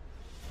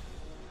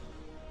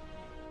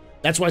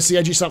 That's why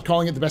CIG stopped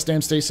calling it the best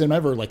damn space sim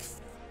ever like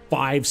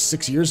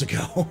 5-6 years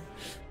ago.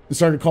 They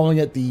started calling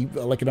it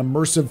like an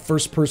immersive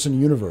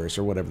first-person universe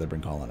or whatever they've been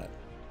calling it.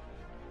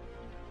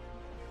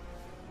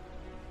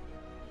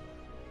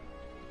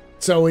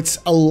 So it's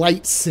a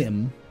light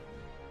sim,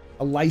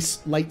 a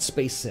light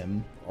space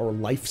sim, or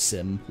life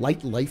sim,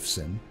 light life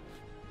sim.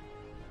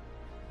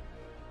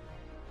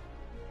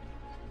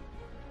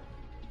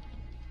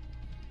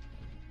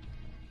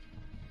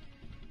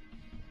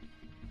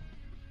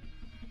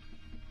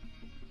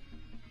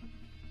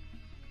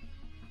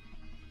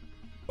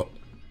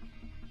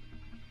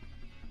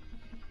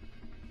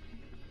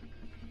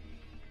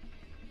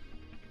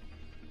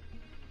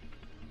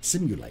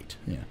 Simulate,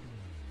 yeah.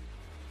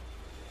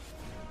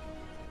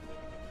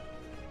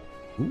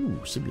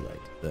 Ooh, simulate.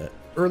 The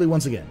early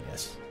ones again,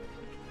 yes.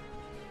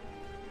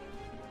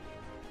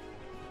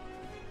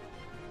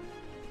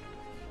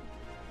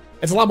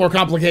 It's a lot more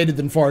complicated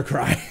than Far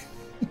Cry.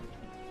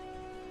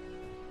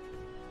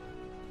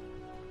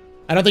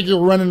 I don't think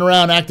you're running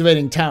around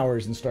activating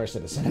towers in Star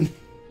Citizen.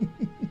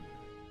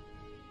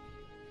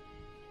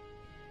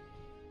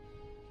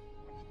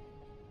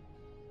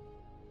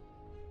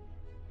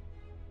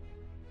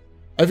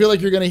 I feel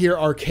like you're going to hear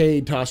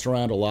arcade tossed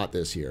around a lot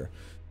this year.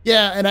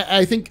 Yeah, and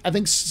I think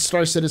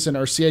Star Citizen,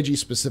 or CIG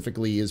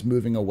specifically, is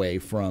moving away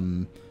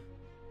from,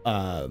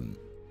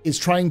 is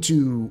trying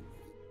to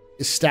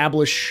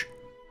establish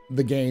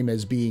the game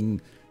as being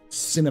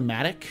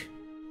cinematic,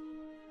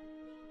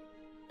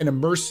 an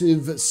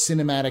immersive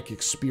cinematic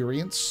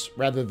experience,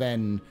 rather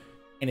than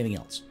anything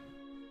else.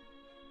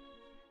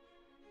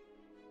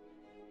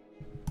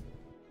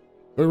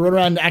 We run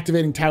around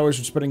activating towers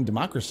and spreading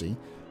democracy.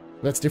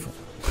 That's different.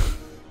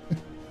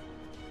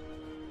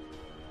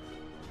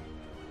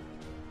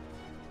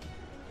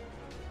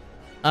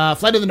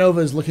 Flight of the Nova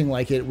is looking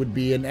like it would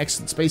be an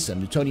excellent space sim.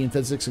 Newtonian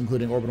physics,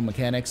 including orbital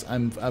mechanics.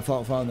 I'm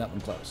following that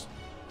one close.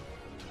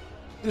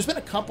 There's been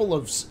a couple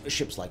of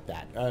ships like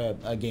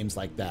that, games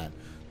like that,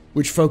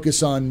 which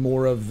focus on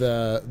more of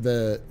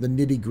the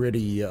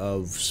nitty-gritty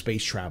of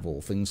space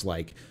travel. Things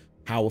like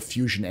how a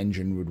fusion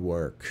engine would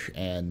work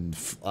and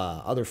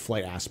other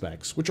flight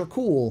aspects, which are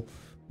cool.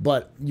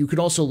 But you could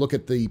also look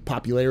at the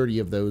popularity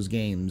of those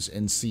games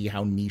and see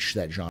how niche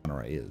that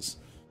genre is.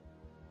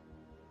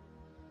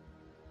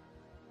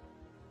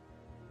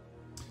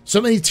 So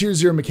many Tier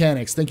 0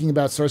 mechanics. Thinking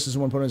about Star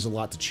Citizen 1.0 is a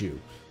lot to chew.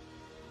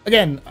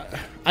 Again,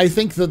 I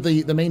think that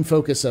the main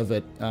focus of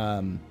it,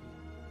 I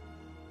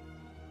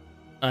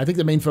think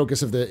the main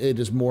focus of it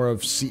is more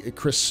of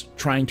Chris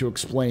trying to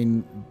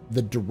explain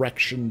the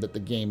direction that the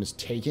game is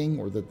taking,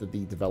 or that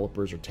the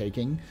developers are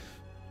taking,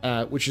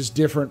 which is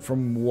different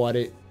from what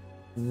it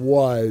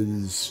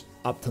was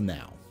up to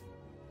now.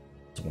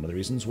 It's one of the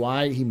reasons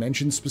why he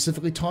mentioned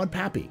specifically Todd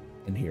Pappy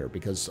in here,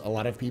 because a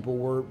lot of people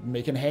were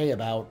making hay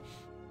about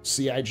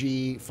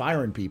CIG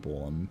firing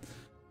people, and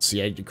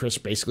CIG Chris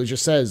basically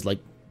just says, like,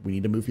 we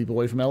need to move people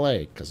away from LA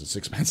because it's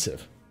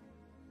expensive.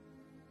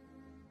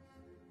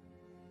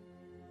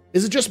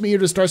 Is it just me, or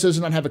does Star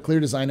Citizen not have a clear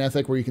design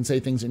ethic where you can say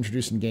things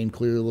introduced in game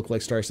clearly look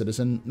like Star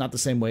Citizen? Not the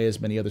same way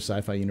as many other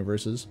sci-fi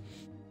universes.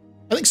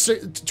 I think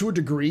to a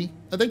degree.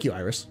 Thank you,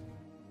 Iris.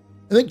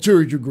 I think to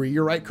a degree,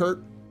 you're right,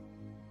 Kurt.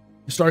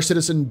 Star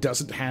Citizen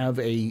doesn't have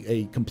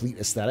a complete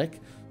aesthetic,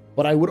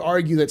 but I would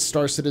argue that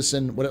Star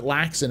Citizen, what it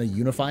lacks in a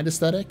unified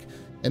aesthetic,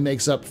 it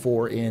makes up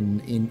for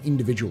in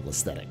individual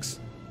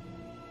aesthetics.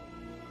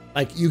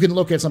 Like, you can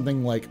look at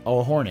something like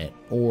a Hornet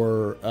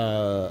or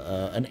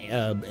a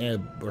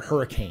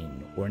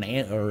Hurricane or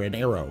an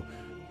Arrow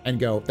and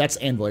go, that's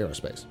Anvil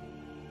Aerospace.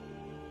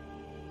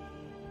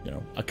 You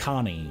know, a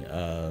Connie,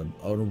 an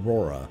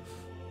Aurora,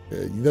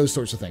 those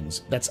sorts of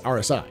things. That's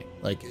RSI.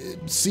 Like,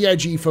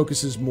 CIG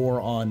focuses more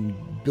on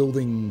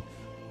building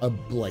an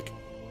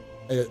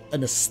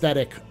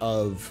aesthetic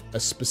of a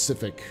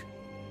specific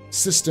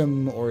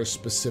system or a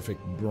specific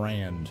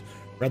brand,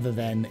 rather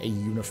than a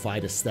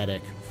unified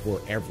aesthetic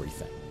for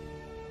everything.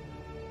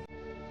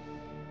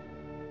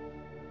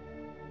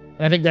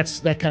 And I think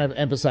that kind of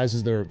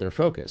emphasizes their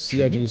focus.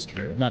 CIG's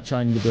not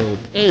trying to build.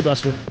 Hey,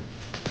 Buster.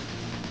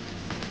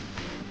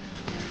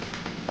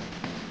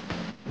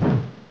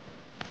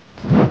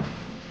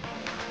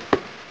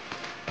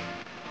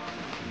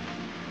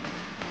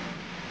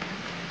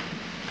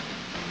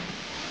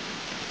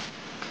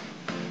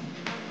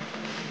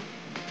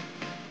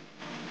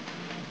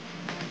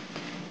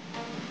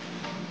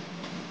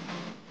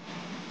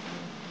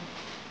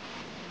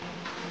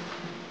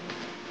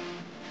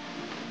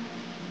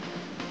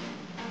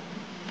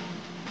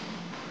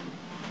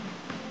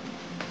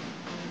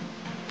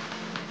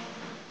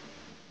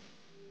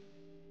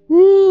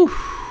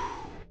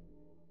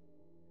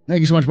 Thank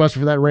you so much, Buster,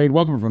 for that raid.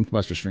 Welcome from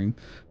Buster Stream.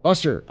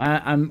 Buster,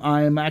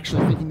 I'm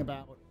actually thinking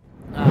about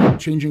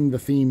changing the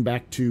theme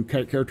back to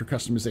character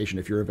customization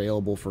if you're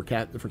available for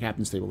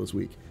Captain's Table this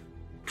week,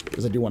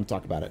 because I do want to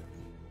talk about it.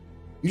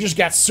 You just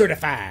got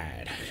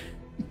certified.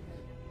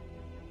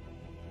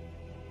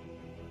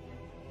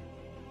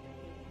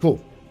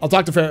 Cool. I'll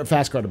talk to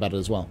Fastcard about it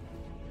as well.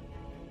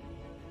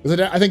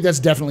 I think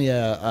that's definitely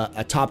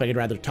a topic I'd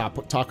rather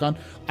talk on.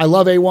 I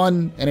love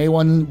A1, and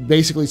A1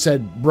 basically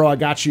said, bro, I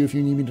got you if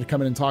you need me to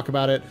come in and talk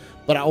about it.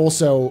 But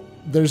also,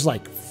 there's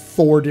like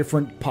 4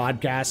 different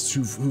podcasts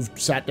who've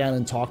sat down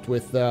and talked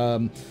with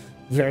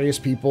various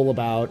people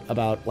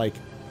about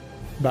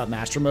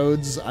master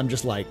modes. I'm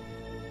just like,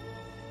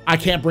 I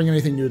can't bring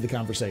anything new to the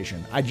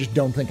conversation. I just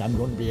don't think I'm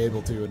going to be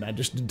able to, and I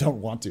just don't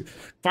want to.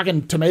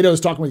 Fucking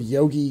Tomatoes talking with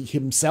Yogi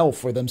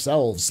himself or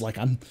themselves. Like,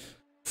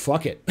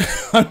 fuck it.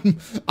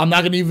 I'm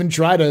not going to even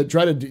try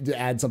to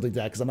add something to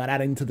that, because I'm not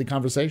adding to the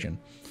conversation.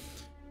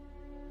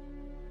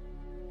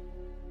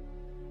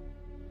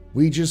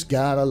 We just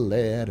got a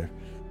letter.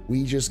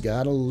 We just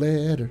got a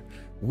letter.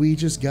 We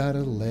just got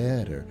a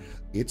letter.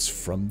 It's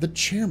from the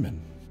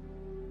chairman.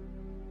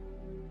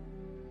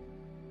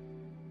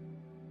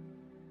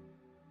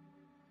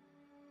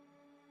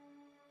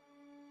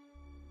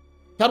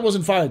 Todd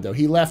wasn't fired, though.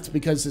 He left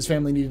because his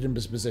family needed him in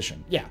his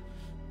position. Yeah.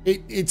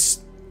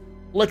 It's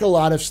like a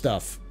lot of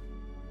stuff.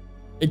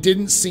 It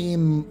didn't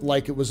seem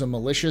like it was a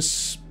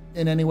malicious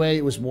in any way.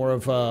 It was more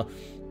of a,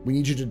 we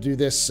need you to do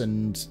this,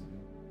 and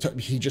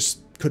he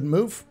just couldn't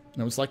move.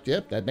 And I was like,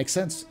 yep, that makes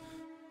sense.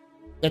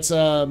 It's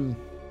not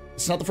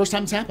the first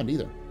time it's happened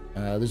either.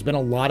 There's been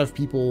a lot of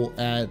people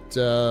at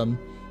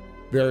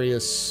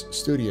various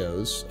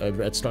studios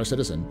at Star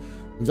Citizen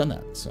who've done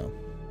that. So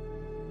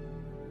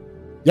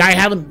yeah, I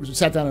haven't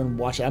sat down and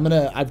watched it.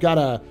 I've got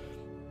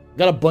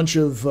a bunch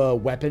of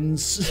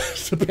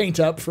weapons to paint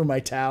up for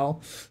my Tau,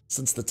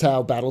 since the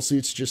Tau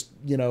battlesuits just,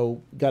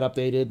 got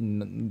updated,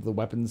 and the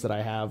weapons that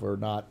I have are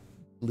not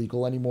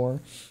legal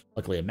anymore.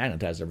 Luckily, I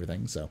magnetized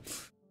everything, so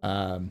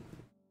I'm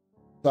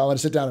going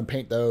to sit down and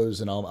paint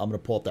those, and I'm going to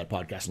pull up that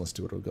podcast and listen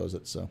to it. It goes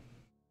it. So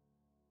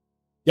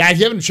yeah, if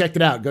you haven't checked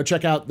it out, go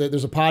check out.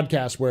 There's a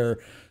podcast where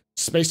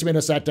Space Tomato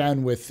sat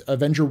down with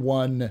Avenger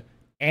 1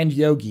 and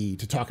Yogi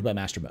to talk about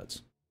master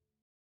modes.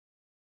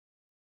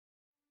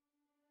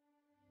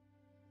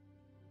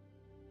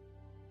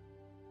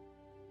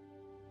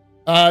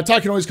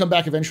 Todd can always come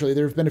back eventually.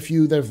 There have been a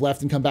few that have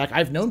left and come back.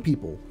 I've known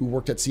people who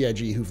worked at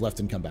CIG who've left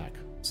and come back.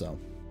 So,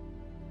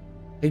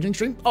 painting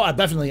stream? Oh, I'm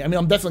definitely going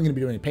to be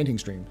doing a painting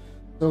stream.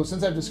 So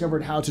since I've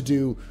discovered how to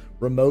do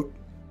remote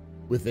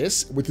with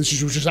this, which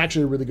is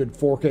actually a really good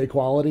 4K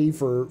quality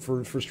for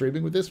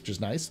streaming with this, which is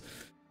nice.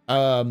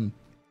 I'm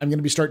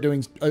going to start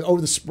doing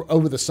over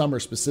the summer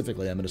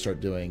specifically. I'm going to start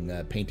doing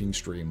painting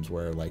streams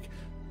where, like,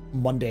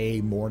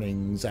 Monday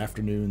mornings,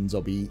 afternoons,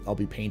 I'll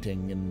be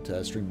painting and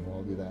streaming while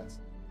I do that.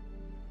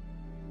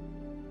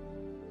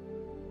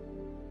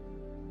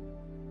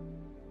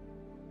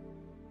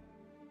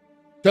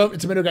 So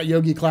Tomato got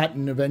Yogi Klatt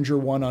and Avenger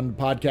 1 on the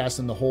podcast,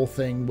 and the whole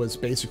thing was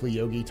basically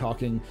Yogi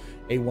talking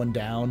A1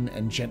 down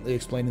and gently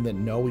explaining that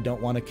no, we don't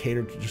want to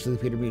cater to just the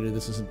Peter Meter.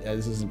 This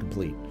isn't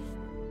complete.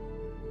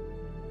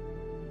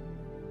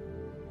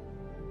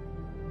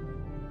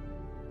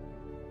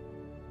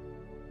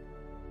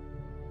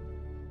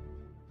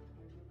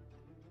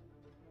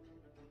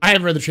 I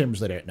haven't read the Chambers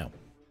Later. No.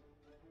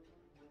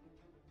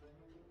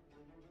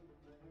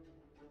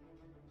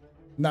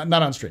 Not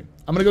on stream.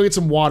 I'm gonna go get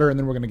some water and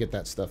then we're gonna get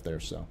that stuff there.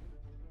 So.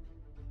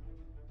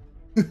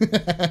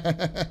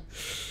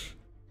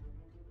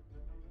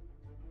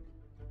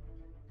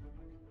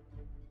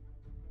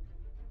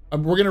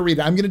 We're going to read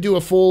it. I'm going to do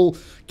a full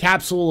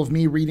capsule of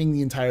me reading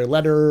the entire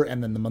letter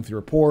and then the monthly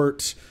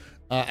report.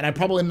 And I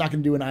probably am not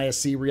going to do an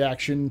ISC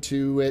reaction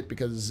to it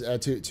because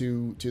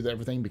to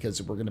everything because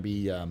we're going to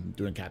be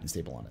doing Captain's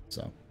Table on it.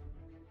 So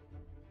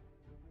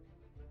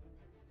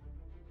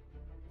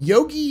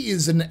Yogi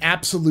is an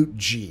absolute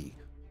G.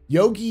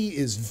 Yogi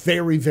is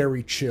very,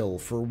 very chill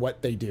for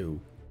what they do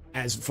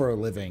as for a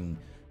living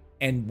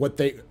and what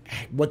they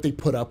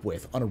put up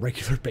with on a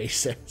regular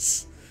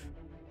basis.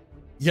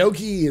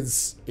 Yogi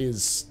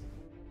is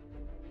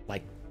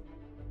like,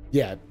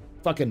 yeah,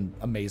 fucking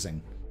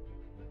amazing.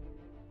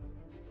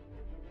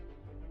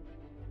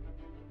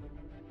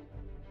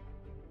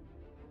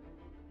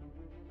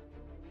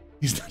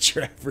 He's not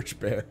your average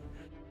bear.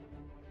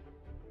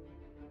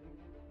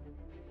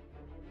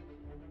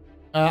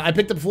 I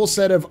picked up a full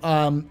set of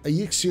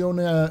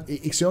Ixionia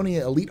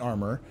Elite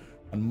Armor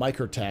on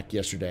Microtech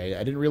yesterday.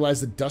 I didn't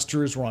realize the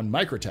Dusters were on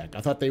Microtech.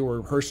 I thought they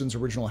were Hurston's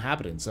original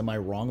inhabitants. Am I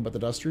wrong about the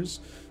Dusters?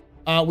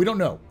 We don't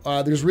know.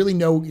 There's really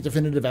no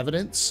definitive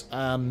evidence,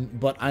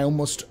 but I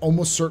almost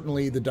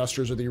certainly the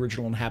Dusters are the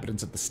original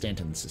inhabitants of the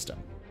Stanton system.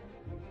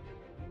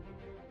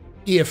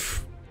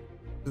 If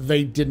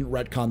they didn't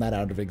retcon that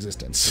out of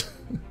existence.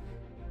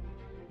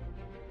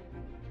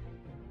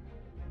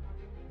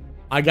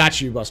 I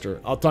got you, Buster.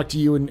 I'll talk to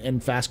you in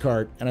Fast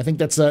Cart, and I think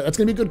that's going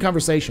to be a good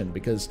conversation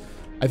because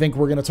I think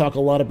we're going to talk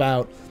a lot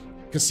about,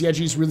 because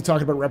CIG's really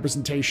talking about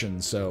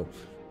representation, so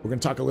we're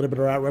going to talk a little bit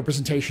about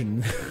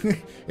representation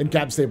in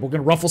Captain's Table. We're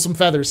going to ruffle some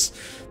feathers.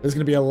 There's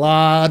going to be a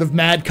lot of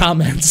mad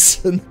comments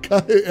for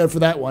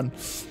that one.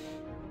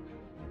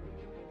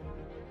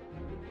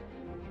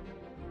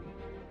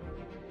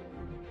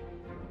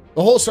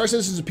 The whole Star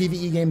Citizen is a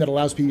PvE game that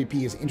allows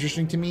PvP is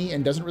interesting to me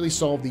and doesn't really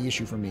solve the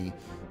issue for me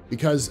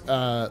because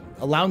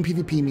allowing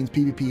PvP means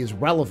PvP is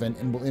relevant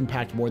and will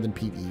impact more than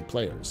PvE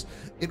players.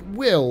 It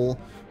will,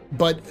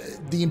 but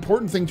the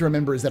important thing to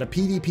remember is that a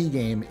PvP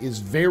game is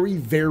very,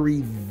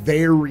 very,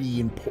 very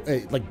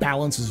important. Like,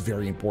 balance is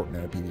very important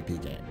in a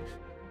PvP game.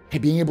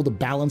 Being able to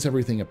balance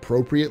everything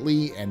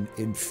appropriately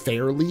and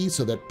fairly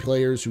so that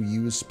players who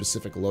use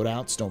specific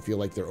loadouts don't feel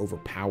like they're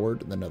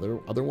overpowered than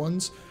other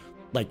ones.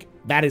 Like,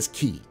 that is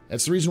key.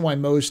 That's the reason why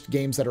most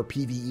games that are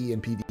PvE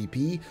and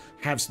PvP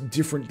have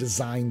different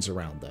designs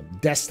around them.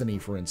 Destiny,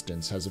 for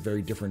instance, has a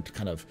very different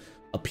kind of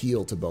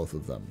appeal to both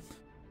of them.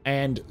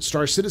 And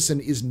Star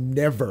Citizen is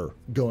never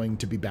going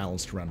to be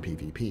balanced around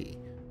PvP.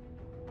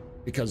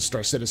 Because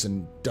Star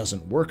Citizen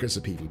doesn't work as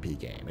a PvP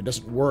game. It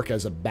doesn't work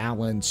as a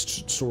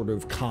balanced sort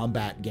of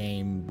combat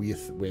game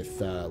with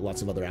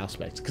lots of other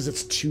aspects. Because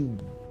it's too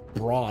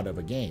broad of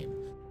a game.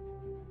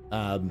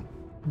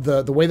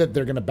 The way that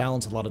they're going to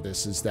balance a lot of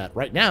this is that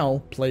right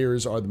now,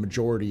 players are the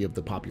majority of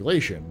the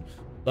population.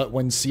 But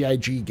when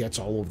CIG gets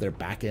all of their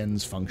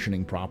backends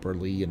functioning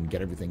properly and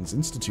get everything's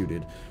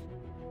instituted,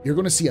 you're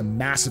going to see a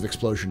massive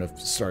explosion of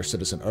Star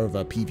Citizen, or of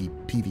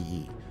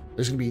PvE.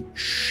 There's going to be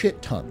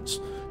shit tons.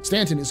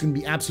 Stanton is going to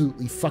be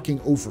absolutely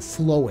fucking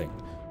overflowing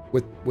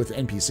with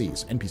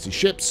NPCs. NPC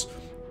ships,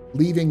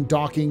 leaving,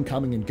 docking,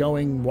 coming and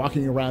going,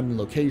 walking around in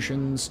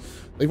locations.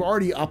 They've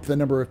already upped the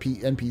number of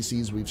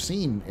NPCs we've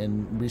seen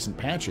in recent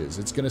patches.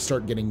 It's going to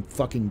start getting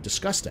fucking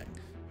disgusting.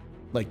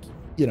 Like,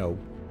 you know,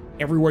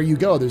 everywhere you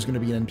go, there's going to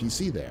be an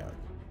NPC there.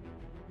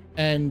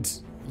 And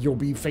you'll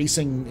be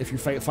facing, if you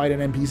fight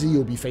an NPC,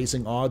 you'll be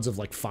facing odds of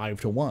like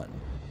 5 to 1.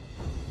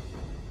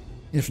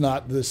 If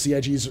not the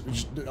CIG's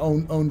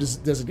own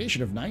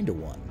designation of 9 to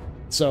 1.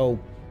 So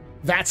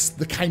that's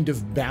the kind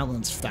of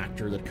balance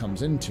factor that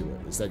comes into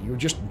it, is that you're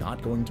just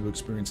not going to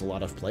experience a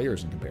lot of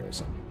players in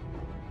comparison.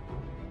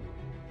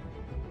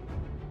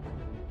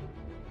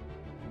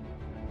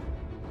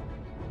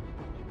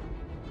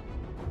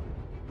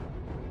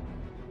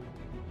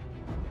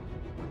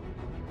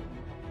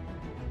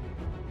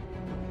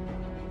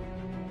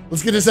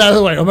 Let's get this out of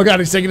the way. Oh my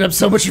god, he's taking up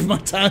so much of my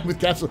time with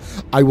Capsule.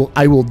 I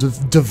will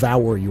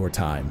devour your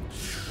time.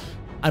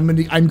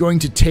 I'm going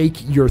to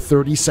take your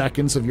 30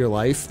 seconds of your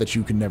life that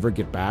you can never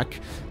get back.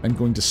 I'm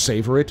going to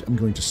savor it. I'm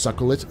going to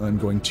suckle it. And I'm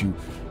going to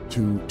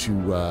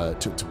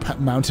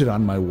mount it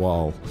on my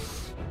wall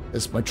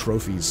as my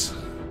trophies.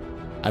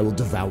 I will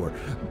devour.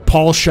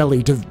 Paul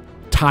Shelley,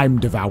 time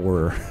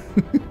devourer.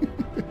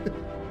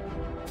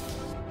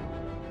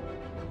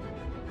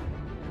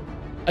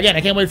 Again,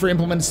 I can't wait for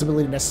implemented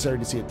stability necessary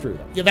to see it through.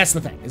 Yeah, that's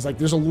the thing. It's like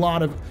there's a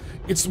lot of...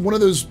 It's one of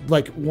those,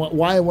 like,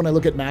 why when I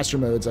look at master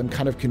modes, I'm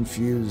kind of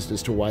confused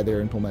as to why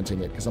they're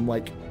implementing it. Because I'm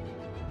like...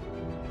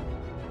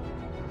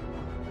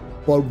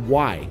 Well,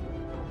 why?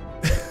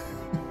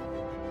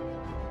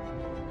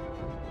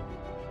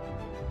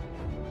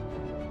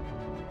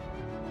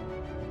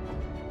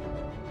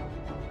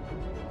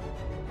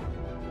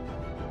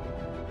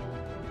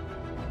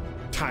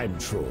 Time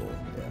troll.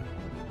 Yeah.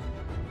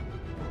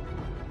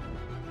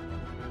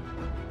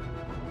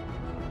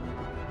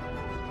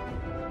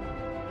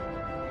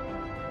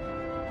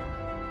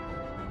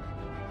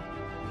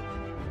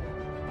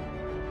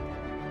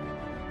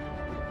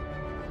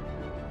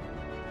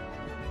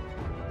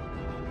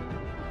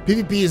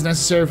 PvP is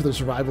necessary for the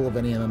survival of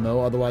any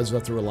MMO. Otherwise, you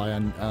have to rely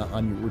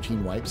on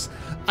routine wipes.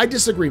 I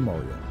disagree,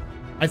 Mario.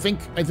 I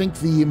think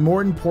the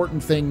more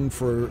important thing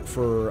for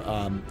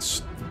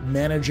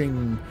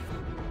managing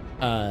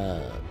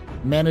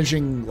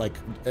like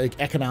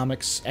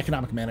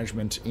economic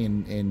management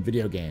in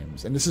video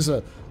games, and this is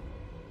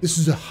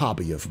a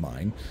hobby of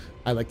mine.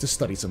 I like to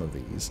study some of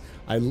these.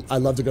 I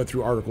love to go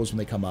through articles when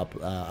they come up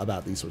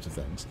about these sorts of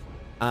things.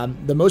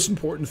 The most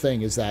important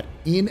thing is that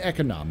in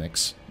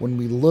economics, when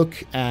we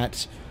look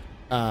at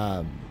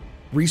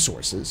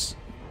resources,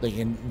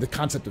 in the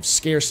concept of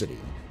scarcity,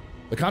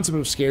 the concept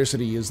of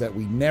scarcity is that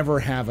we never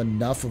have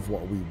enough of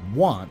what we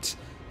want.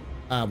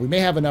 We may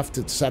have enough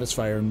to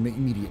satisfy our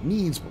immediate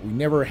needs, but we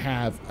never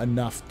have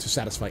enough to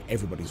satisfy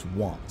everybody's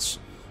wants.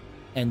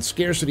 And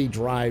scarcity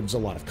drives a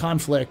lot of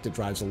conflict. It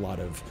drives a lot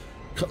of...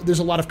 There's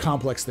a lot of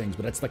complex things,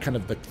 but that's the kind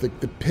of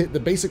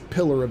the basic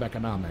pillar of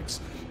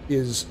economics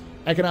is...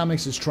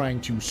 Economics is trying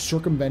to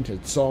circumvent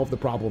and solve the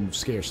problem of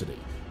scarcity.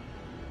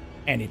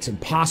 And it's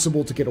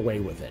impossible to get away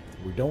with it.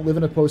 We don't live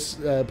in a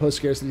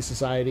post-scarcity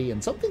society,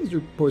 and some things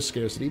are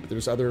post-scarcity, but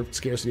there's other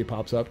scarcity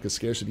pops up because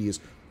scarcity is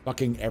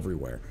fucking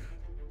everywhere.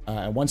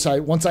 And once I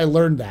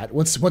learned that,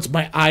 once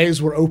my eyes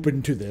were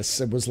open to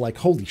this, it was like,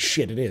 holy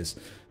shit, it is.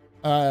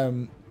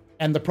 And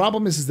the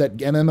problem is that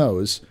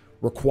MMOs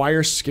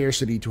require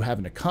scarcity to have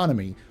an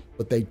economy,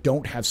 but they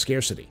don't have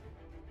scarcity.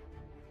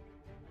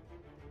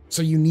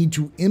 So you need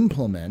to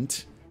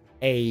implement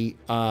a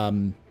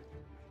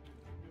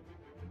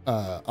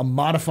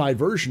modified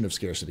version of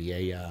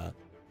scarcity, a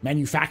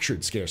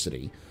manufactured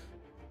scarcity,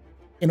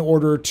 in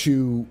order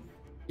to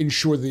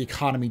ensure the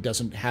economy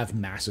doesn't have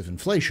massive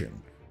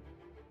inflation.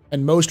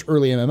 And most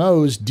early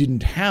MMOs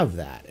didn't have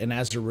that. And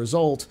as a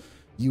result,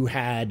 you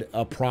had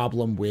a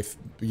problem with,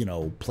 you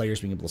know, players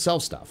being able to sell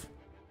stuff.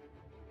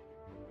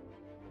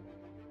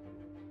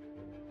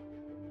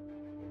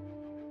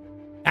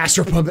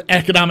 AstroPub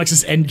economics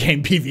is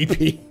endgame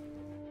PvP.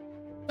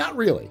 Not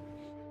really.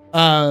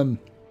 The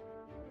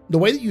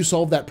way that you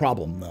solve that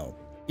problem, though,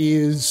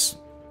 is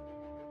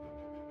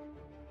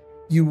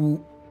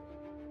you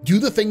do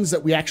the things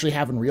that we actually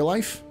have in real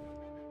life,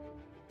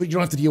 but you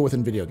don't have to deal with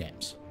in video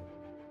games.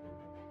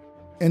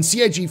 And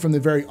CIG, from the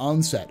very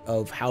onset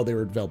of how they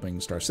were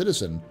developing Star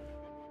Citizen,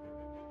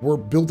 were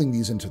building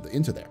these into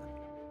there.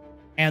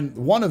 And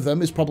one of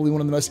them is probably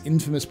one of the most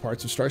infamous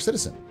parts of Star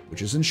Citizen,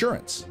 which is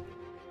insurance.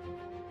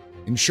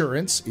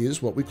 Insurance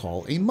is what we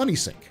call a money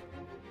sink.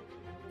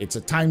 It's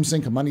a time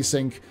sink, a money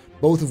sink,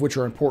 both of which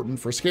are important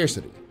for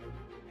scarcity.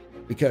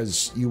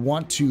 Because you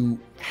want to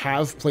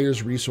have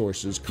players'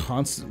 resources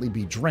constantly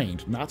be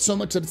drained. Not so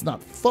much that it's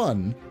not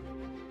fun,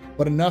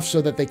 but enough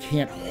so that they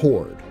can't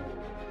hoard.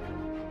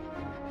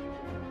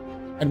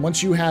 And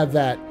once you have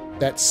that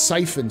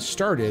siphon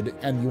started,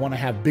 and you want to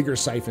have bigger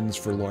siphons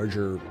for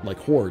larger, like,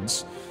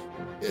 hordes,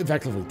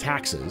 effectively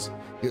taxes,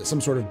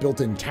 some sort of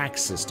built-in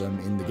tax system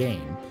in the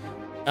game,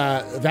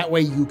 that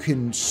way you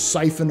can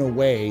siphon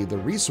away the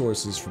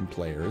resources from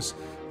players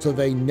so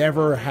they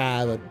never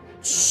have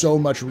so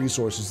much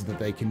resources that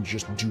they can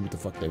just do what the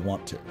fuck they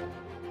want to.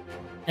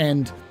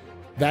 And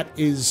that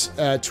is,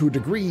 to a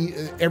degree,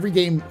 every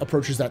game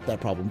approaches that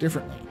problem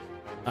differently.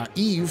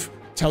 Eve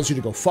tells you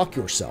to go fuck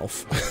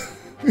yourself.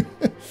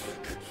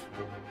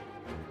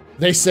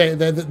 They say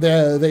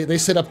they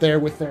sit up there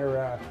with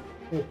their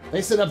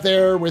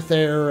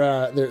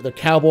their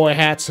cowboy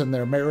hats and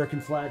their American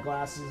flag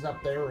glasses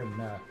up there in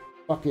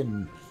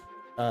fucking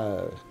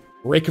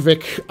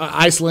Reykjavik,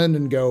 Iceland,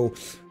 and go,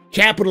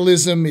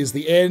 capitalism is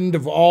the end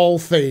of all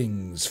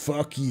things.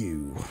 Fuck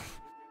you.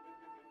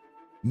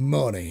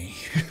 Money.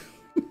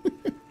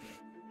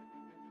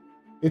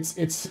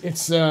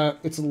 It's a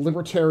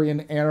libertarian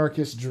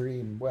anarchist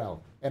dream.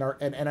 Well, an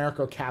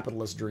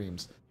anarcho-capitalist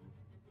dreams.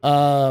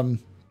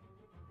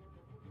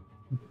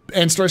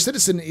 And Star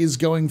Citizen is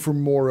going for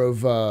more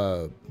of,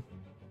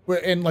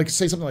 and like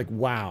say something like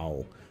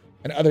WoW,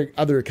 and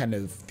other kind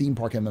of theme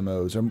park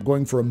MMOs are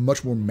going for a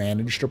much more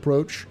managed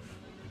approach.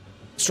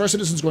 Star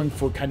Citizen's going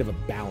for kind of a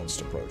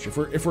balanced approach.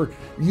 If we're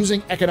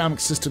using economic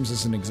systems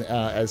as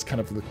as kind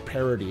of the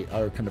parody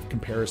or kind of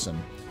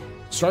comparison,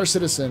 Star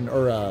Citizen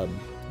or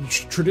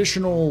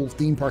traditional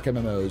theme park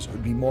MMOs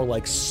would be more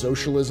like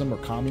socialism or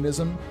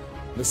communism,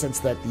 in the sense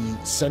that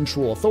the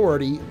central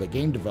authority, the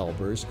game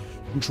developers,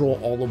 control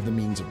all of the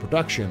means of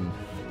production,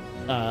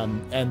 or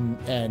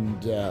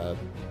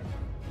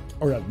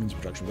not means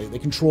of production. They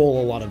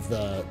control a lot of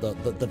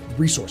the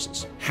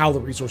resources, how the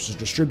resources are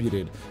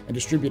distributed, and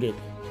distribute it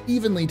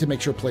evenly to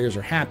make sure players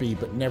are happy,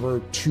 but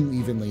never too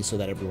evenly so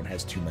that everyone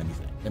has too many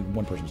things and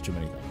one person has too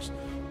many things.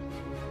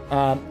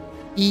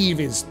 Eve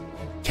is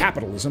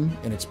capitalism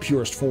in its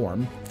purest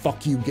form.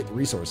 Fuck you, get the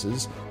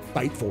resources,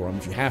 fight for them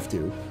if you have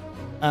to.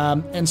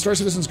 And Star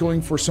Citizen's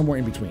going for somewhere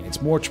in between.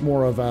 It's much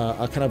more of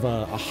a kind of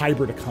a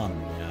hybrid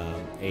economy,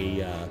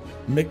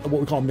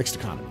 what we call a mixed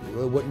economy,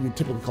 what you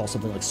typically call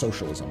something like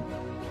socialism,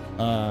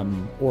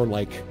 or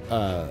like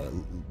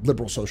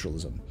liberal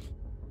socialism,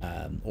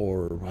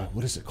 or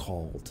what is it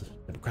called?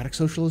 Democratic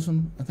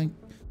socialism, I think.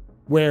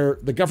 where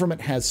the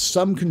government has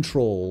some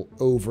control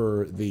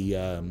over the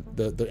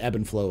ebb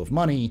and flow of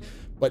money,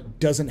 but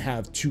doesn't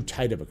have too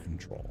tight of a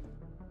control.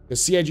 The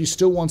CIG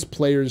still wants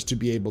players to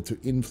be able to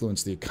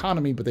influence the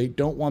economy, but they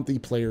don't want the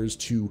players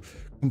to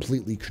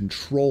completely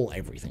control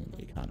everything in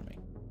the economy.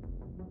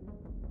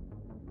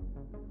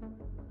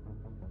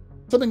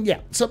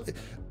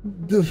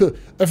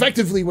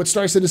 Effectively, what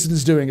Star Citizen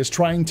is doing is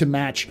trying to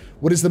match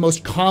what is the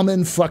most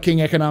common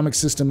fucking economic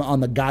system on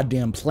the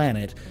goddamn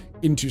planet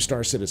into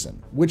Star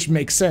Citizen, which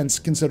makes sense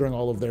considering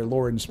all of their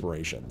lore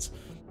inspirations.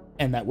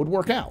 And that would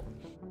work out.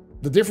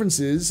 The difference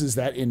is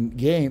that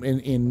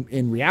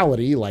in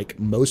reality, like,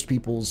 most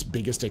people's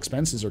biggest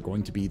expenses are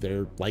going to be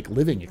their, like,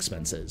 living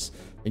expenses.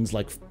 Things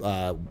like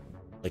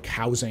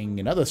housing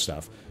and other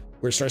stuff,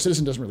 where Star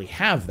Citizen doesn't really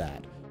have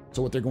that.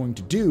 So what they're going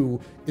to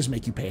do is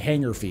make you pay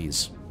hangar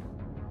fees.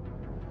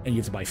 And you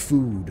have to buy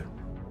food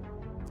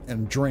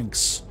and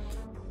drinks.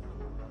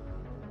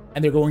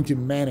 And they're going to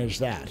manage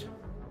that.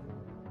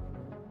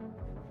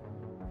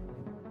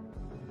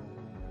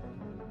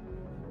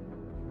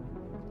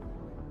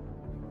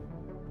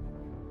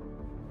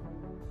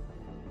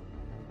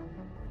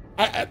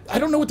 I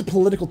don't know what the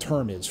political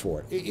term is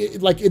for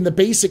it. Like in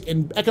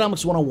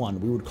Economics 101,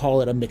 we would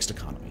call it a mixed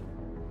economy.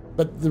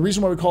 But the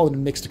reason why we call it a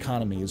mixed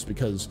economy is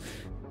because,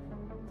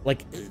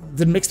 like,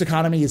 the mixed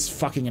economy is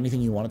fucking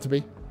anything you want it to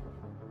be.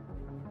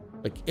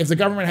 Like, if the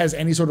government has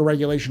any sort of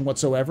regulation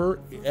whatsoever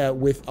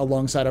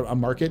alongside a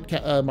market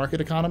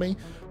economy,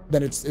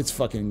 then it's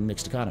fucking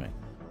mixed economy.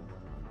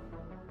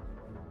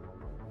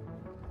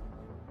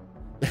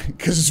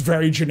 Because it's a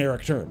very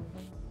generic term.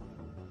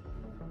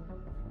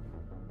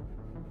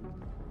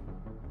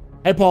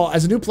 Hey Paul,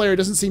 as a new player, it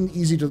doesn't seem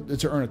easy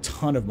to earn a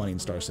ton of money in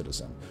Star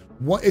Citizen.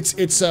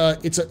 It's a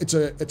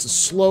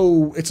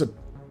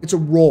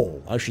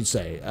roll, I should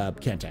say,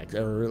 Cantac,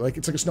 or like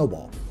it's like a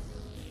snowball.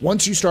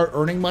 Once you start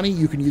earning money,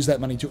 you can use that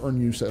money to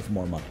earn yourself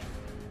more money,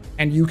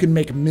 and you can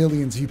make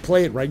millions if you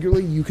play it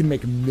regularly. You can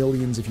make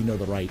millions if you know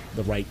the right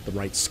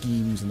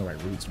schemes and the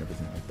right routes and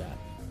everything like that.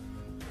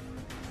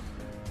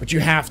 But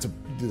you have to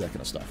do that kind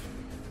of stuff.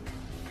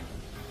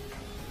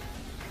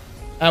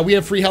 We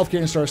have free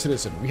healthcare in Star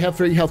Citizen. We have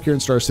free healthcare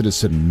in Star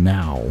Citizen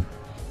now,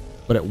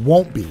 but it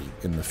won't be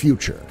in the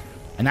future.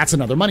 And that's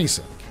another money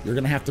sink. You're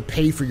going to have to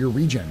pay for your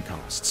regen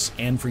costs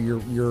and for you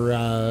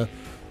have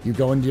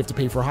to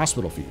pay for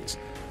hospital fees.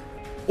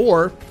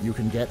 Or you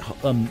can get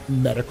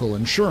medical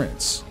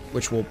insurance,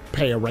 which will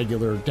pay a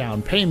regular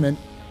down payment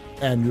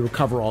and you'll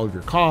cover all of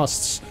your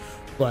costs.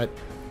 But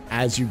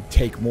as you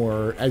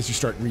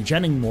start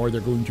regenning more, they're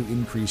going to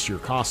increase your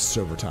costs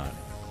over time.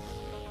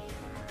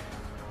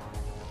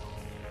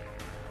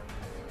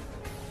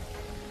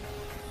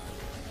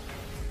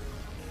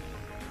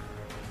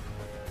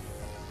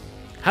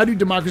 How do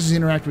democracies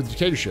interact with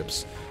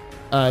dictatorships?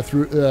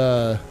 Through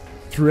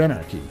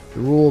anarchy. The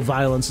rule of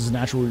violence is a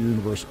natural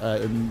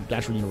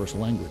universal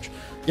language.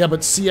 Yeah,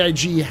 but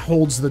CIG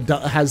holds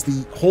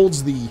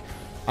the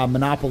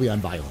monopoly on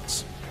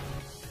violence.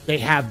 They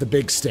have the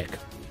big stick,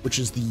 which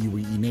is the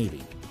UEE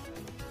Navy.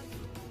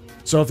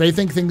 So if they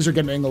think things are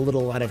getting a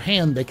little out of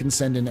hand, they can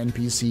send in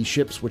NPC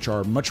ships, which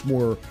are much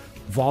more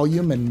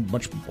volume and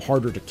much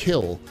harder to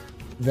kill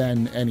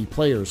than any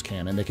players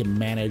can, and they can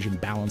manage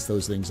and balance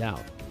those things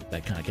out.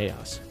 That kind of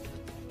chaos.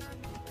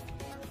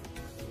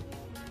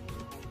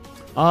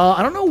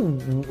 I don't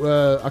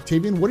know,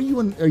 Octavian, what are you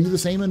in? Are you the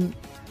same in?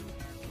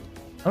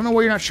 I don't know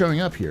why you're not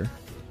showing up here.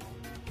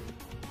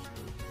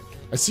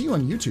 I see you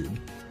on YouTube,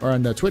 or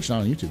on Twitch, not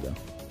on YouTube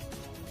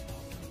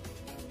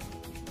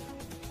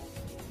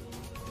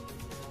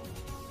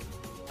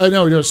though.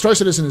 No, Star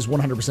Citizen is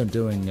 100%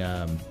 doing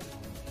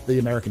the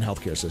American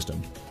healthcare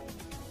system.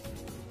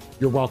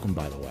 You're welcome,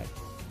 by the way.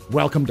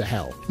 Welcome to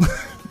hell.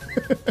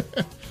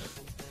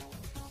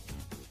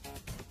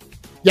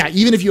 Yeah,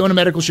 even if you own a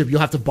medical ship, you'll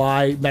have to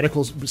buy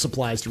medical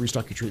supplies to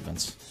restock your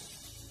treatments.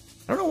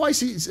 I don't know why.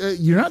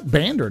 You're not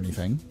banned or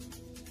anything,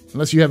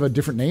 unless you have a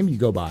different name you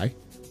go by.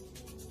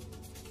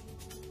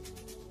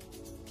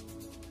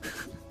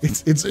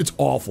 It's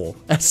awful.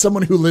 As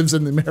someone who lives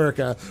in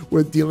America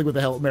with dealing with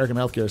the American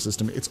healthcare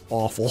system, it's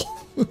awful.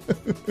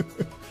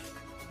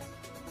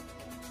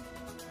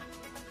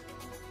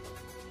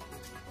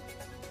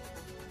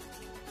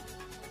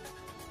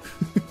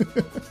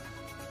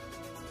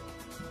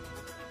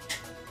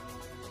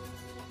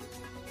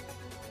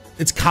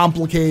 It's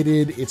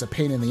complicated. It's a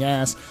pain in the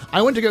ass.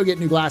 I went to go get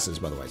new glasses,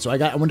 by the way. So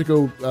I went to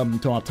go to an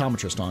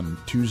optometrist on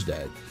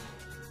Tuesday,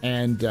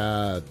 and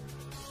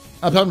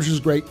optometrist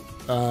is great.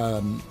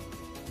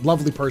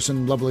 Lovely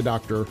person, lovely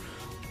doctor.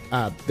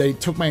 They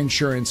took my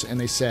insurance and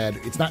they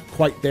said it's not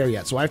quite there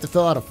yet, so I have to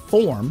fill out a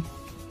form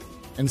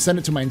and send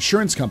it to my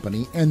insurance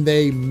company, and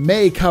they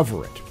may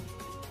cover it.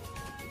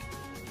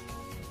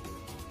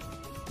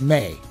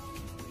 May.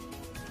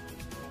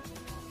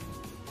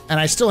 And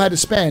I still had to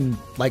spend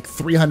like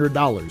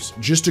 $300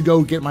 just to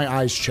go get my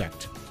eyes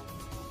checked.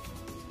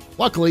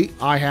 Luckily,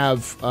 I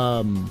have,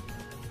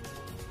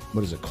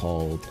 what is it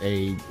called?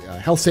 A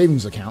health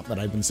savings account that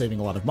I've been saving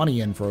a lot of money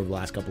in for over the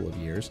last couple of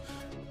years.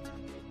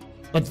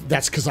 But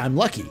that's because I'm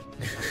lucky.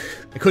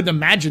 I couldn't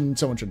imagine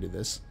someone should do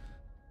this.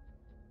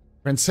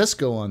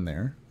 Francesco on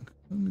there.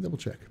 Let me double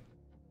check.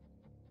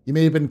 You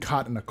may have been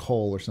caught in a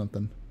coal or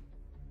something.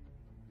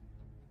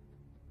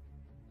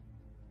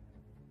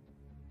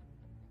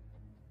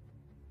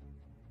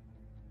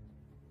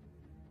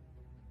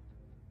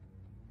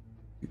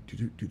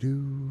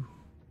 Do.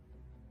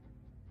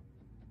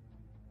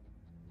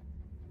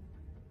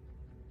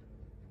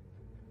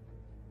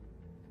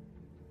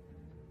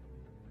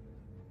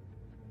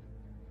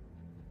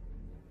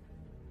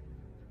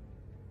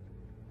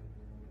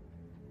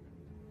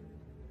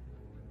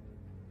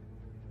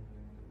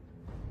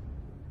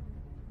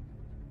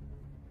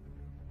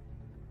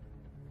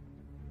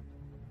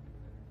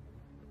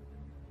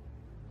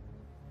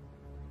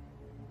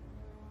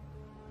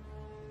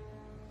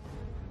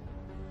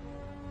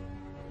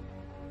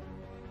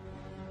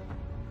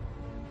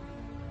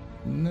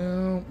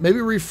 No, maybe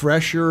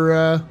refresh your,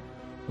 I'm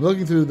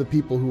looking through the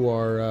people who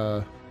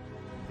are,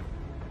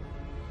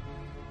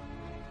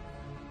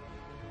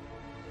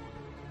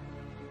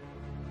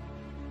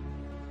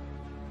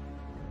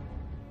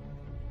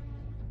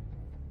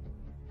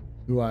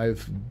 who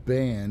I've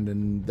banned,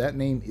 and that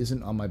name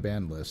isn't on my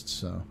banned list,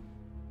 so.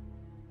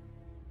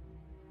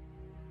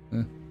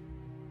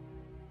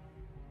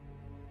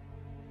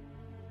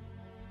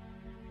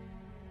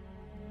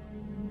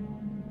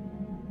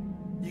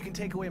 You can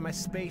take away my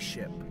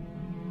spaceship.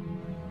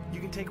 You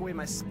can take away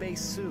my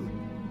space suit.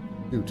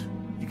 Dude.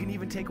 You can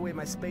even take away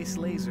my space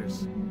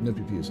lasers. No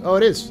PPUs. Oh,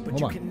 it is. But Hold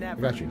you on. can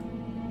never, I got you.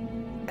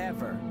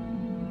 ever.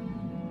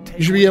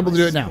 You should be able to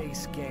do it now.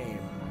 Game.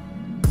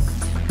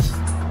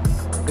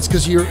 It's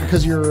because you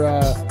have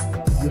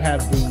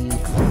the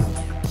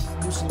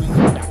Mussolini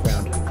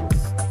background,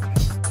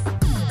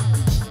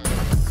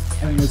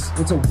 and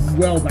it's a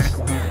well back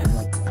behind.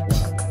 Like,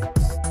 wow.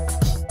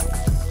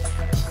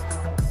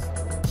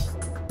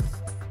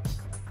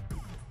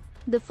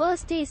 The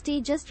First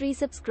Tasty just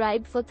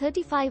resubscribed for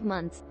 35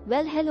 months.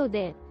 Well, hello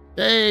there.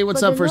 Hey,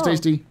 what's For up, the First lore.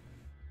 Tasty?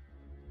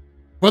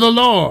 For the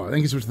lore.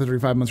 Thank you so much for the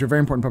 35 months. You're a very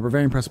important pupper,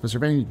 very impressive, you're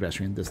very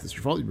pedestrian. This is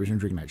your fault. You're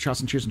drinking night. Shots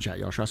and cheers in chat,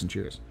 y'all. Shots and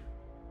cheers.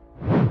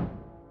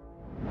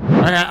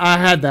 I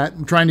had that.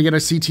 I'm trying to get a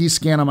CT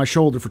scan on my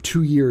shoulder for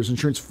 2 years.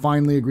 Insurance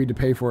finally agreed to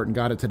pay for it and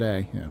got it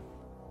today. Yeah.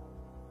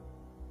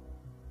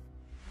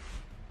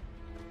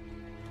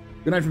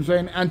 Good night from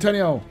Spain.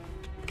 Antonio,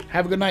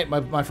 have a good night,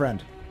 my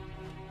friend.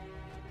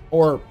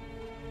 Or,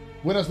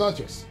 buenas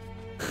noches.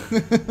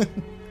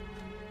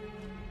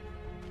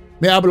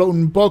 Me hablo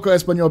un poco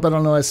español,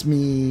 pero no es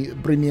mi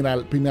primera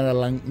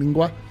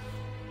lengua.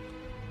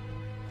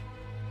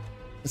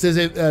 Se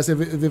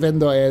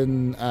viviendo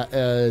en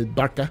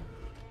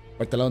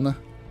Barcelona,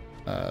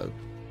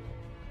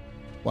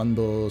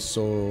 cuando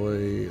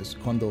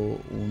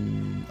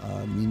un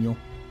niño,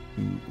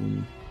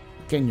 un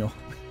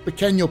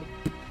pequeño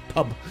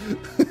pub.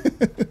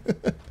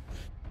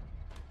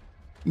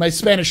 My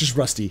Spanish is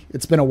rusty.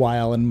 It's been a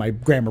while, and my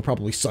grammar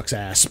probably sucks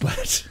ass,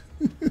 but...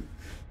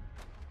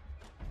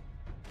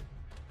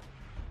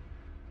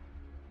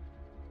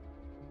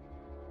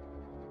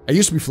 I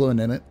used to be fluent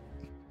in it.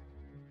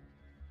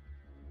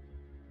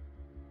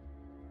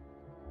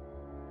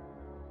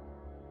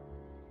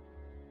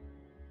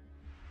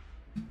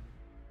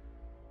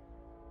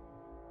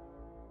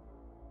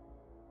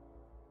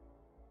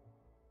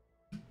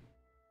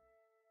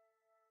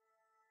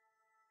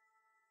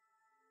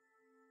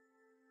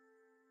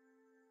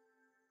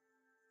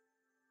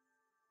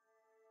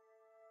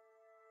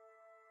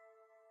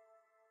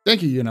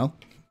 Thank you, you know.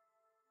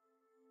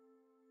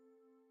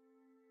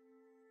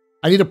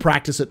 I need to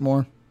practice it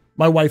more.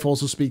 My wife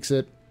also speaks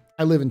it.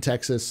 I live in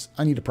Texas.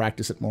 I need to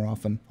practice it more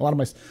often. A lot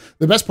of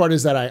the best part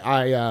is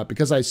that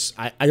because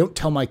I don't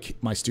tell my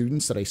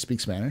students that I speak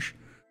Spanish.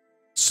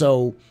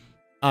 So,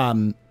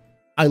 I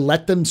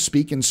let them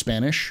speak in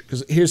Spanish,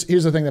 because here's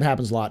the thing that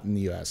happens a lot in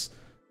the US.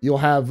 You'll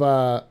have,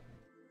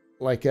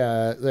 like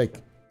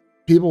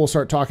people will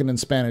start talking in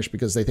Spanish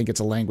because they think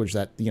it's a language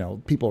that, you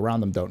know, people around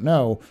them don't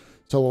know.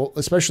 So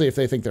especially if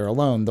they think they're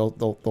alone,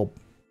 they'll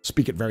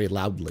speak it very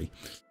loudly.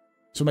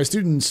 So my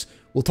students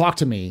will talk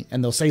to me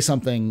and they'll say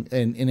something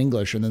in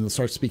English and then they'll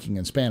start speaking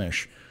in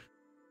Spanish.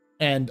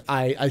 And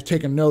I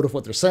take a note of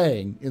what they're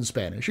saying in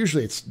Spanish.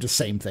 Usually it's the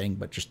same thing,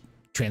 but just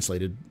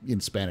translated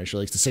in Spanish. They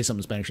like to say something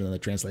in Spanish and then they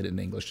translate it in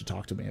English to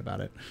talk to me about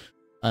it.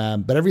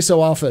 But every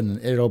so often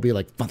it'll be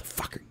like,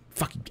 motherfucker,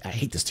 fucking, I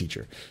hate this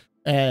teacher.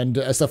 And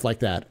stuff like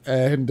that.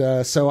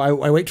 And so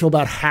I wait till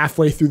about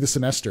halfway through the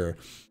semester.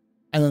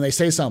 And then they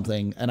say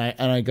something, and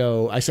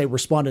I say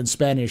respond in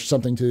Spanish,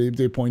 something to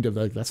the point of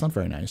like, that's not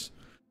very nice.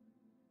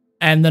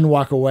 And then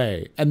walk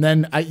away. And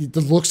then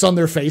the looks on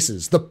their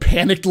faces, the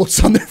panicked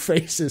looks on their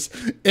faces,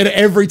 and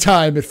every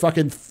time it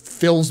fucking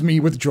fills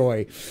me with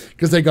joy.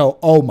 Because they go,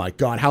 oh my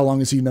God, how long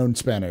has he known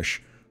Spanish?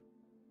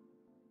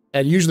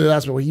 And usually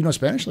that's, well, you know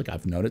Spanish? Like,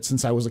 I've known it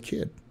since I was a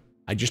kid.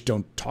 I just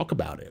don't talk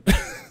about it.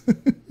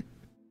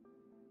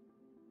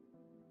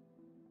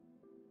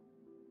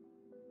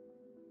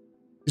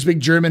 You speak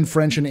German,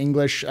 French, and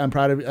English. I'm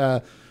proud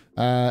of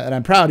And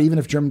I'm proud, even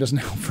if German doesn't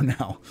help for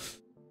now.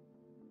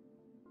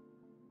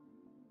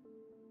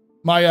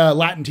 My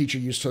Latin teacher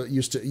used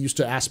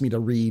to ask me to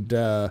read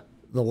the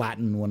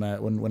Latin when I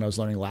was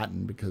learning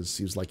Latin, because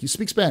he was like, "You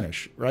speak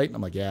Spanish, right?" And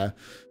I'm like, "Yeah."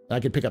 I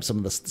could pick up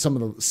some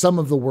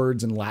of the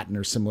words in Latin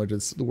are similar to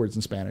the words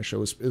in Spanish, so it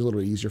was a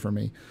little easier for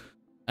me.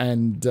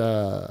 And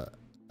the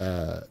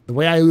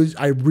way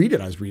I read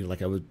it, I was reading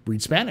like I would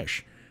read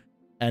Spanish.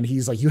 And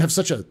he's like, "You have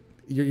such a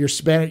your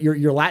Spanish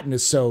your Latin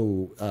is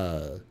so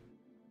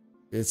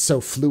it's so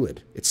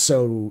fluid. It's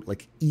so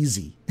like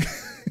easy.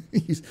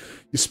 you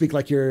speak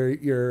like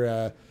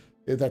that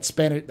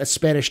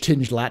Spanish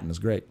tinged Latin is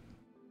great."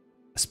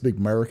 I speak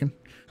American.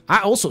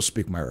 I also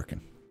speak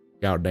American.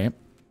 Goddamn.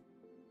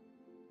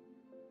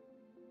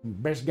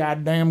 Best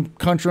goddamn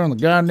country in the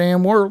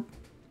goddamn world.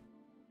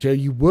 Tell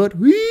you what.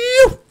 Woo!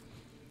 All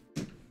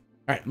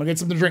right, I'm gonna get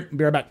something to drink.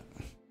 Be right back.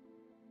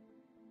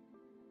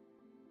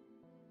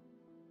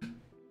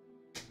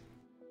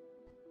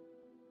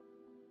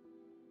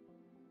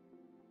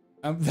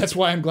 That's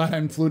why I'm glad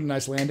I'm fluent in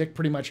Icelandic.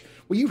 Pretty much.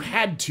 Well, you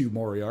had to,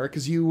 Moriar,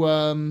 because you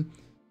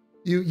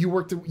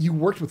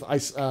worked with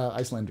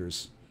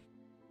Icelanders.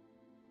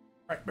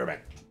 All right, be right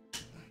back.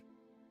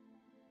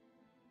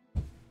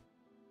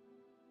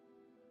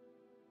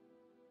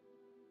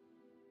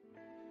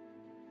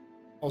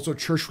 Also,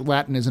 church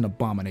Latin is an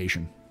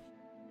abomination.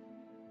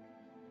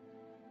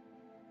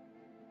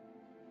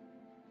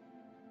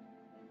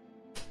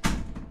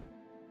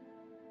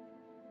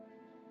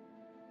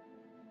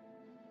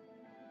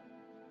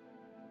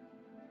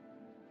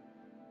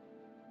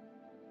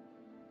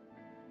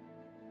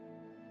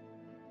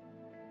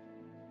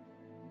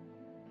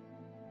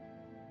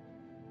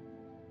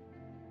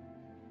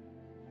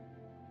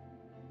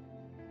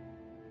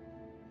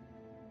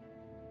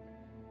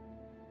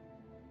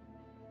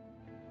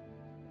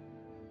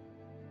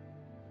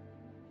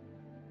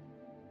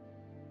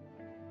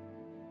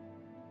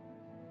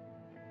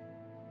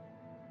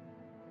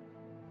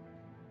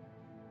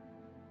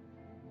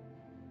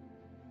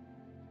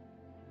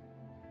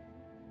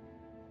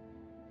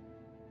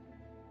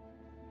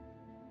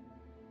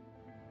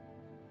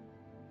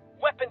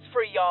 Weapons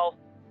free, y'all.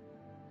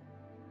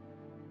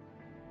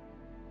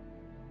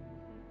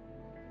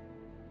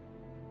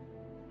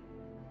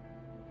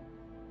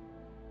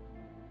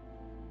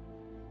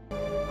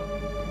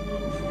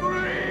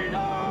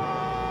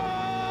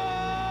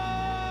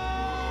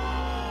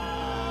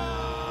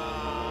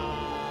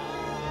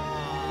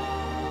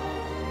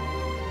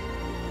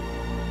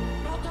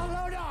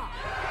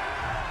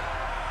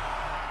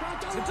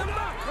 To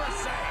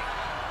democracy!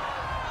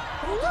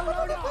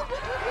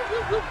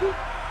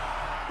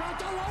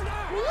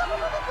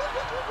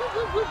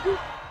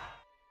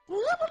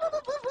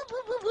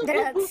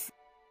 Drugs.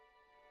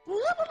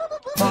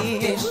 I'm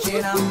flying.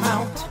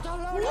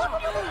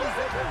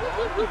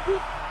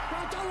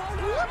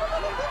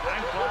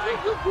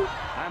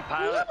 I'm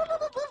pilot.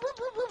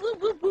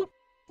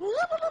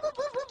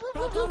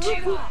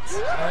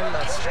 I'm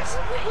mistress.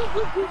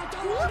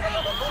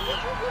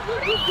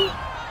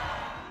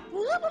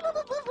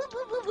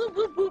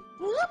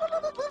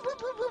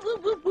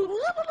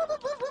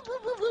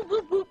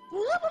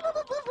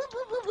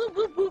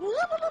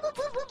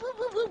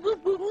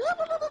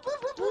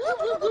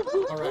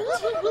 All right.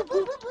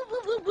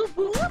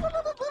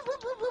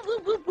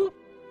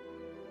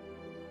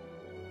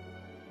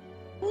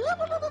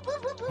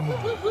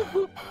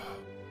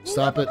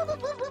 Stop it.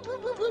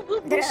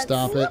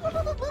 Stop it.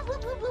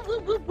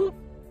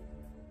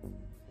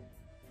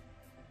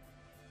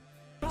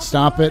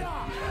 Stop it.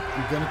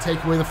 You're going to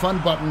take away the fun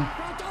button.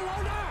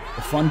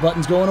 The fun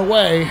button's going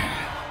away.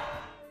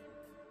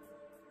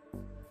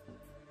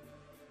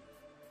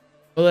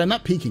 Oh, I'm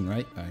not peeking,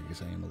 right? I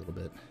guess I am a little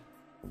bit.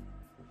 Is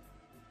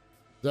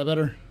that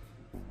better?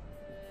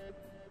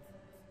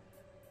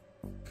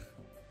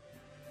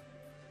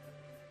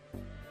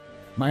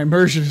 My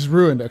immersion is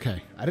ruined.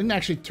 Okay. I didn't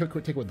actually take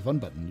away the fun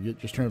button. You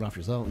just turn it off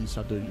yourself. You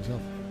stop doing it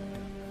yourself.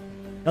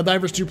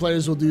 Helldivers 2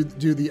 players will do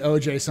the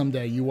OJ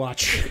someday. You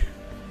watch.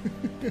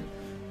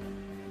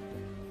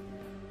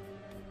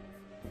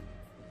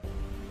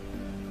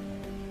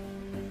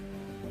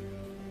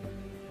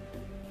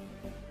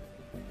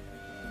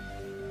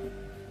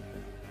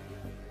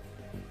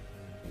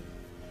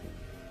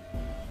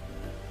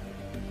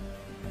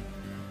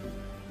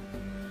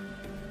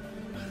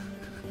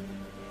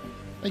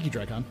 Thank you,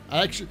 Dracon.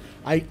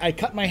 I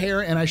cut my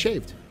hair and I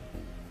shaved.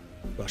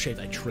 Well,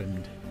 shaved, I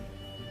trimmed.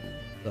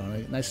 So,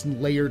 nice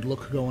and layered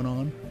look going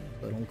on.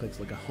 So I don't look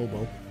like a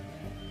hobo.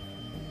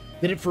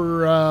 Did it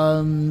for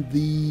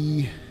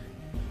the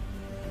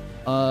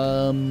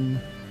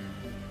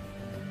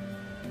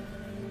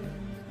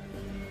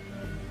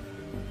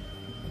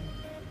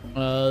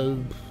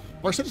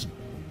starcitizen.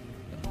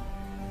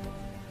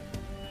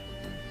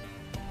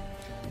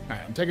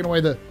 Alright, I'm taking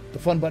away the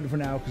fun button for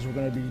now because we're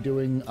going to be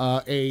doing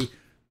a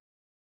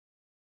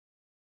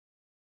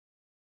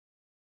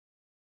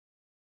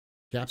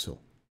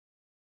capsule.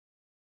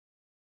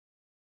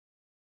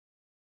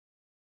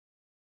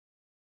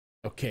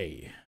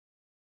 Okay.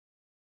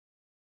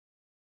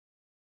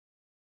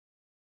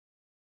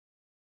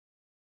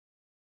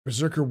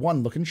 Berserker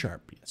 1 looking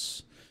sharp,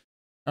 yes.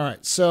 All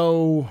right,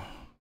 so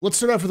let's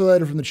start off with a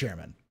letter from the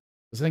chairman.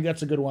 I think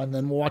that's a good one.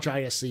 Then we'll watch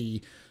ISC,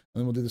 and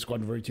then we'll do the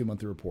Squadron 42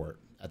 monthly report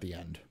at the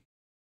end.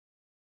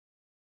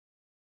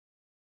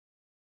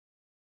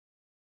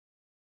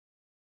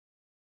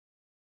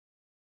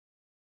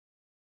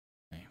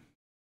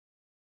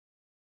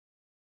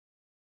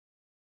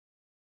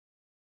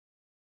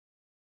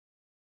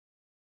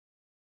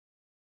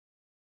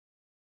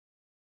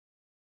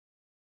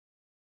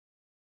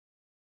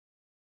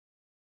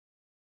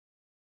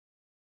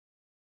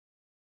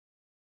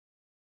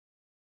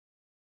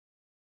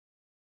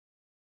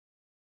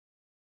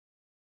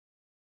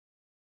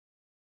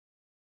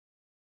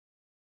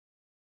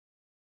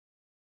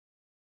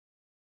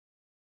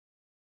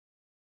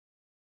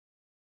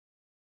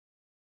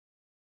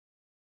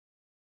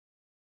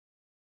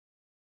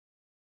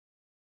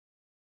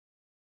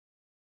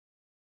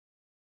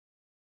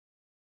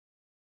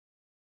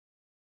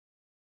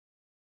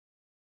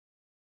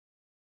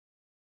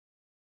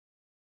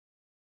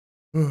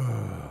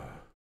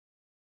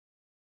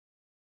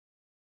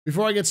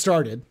 Before I get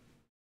started,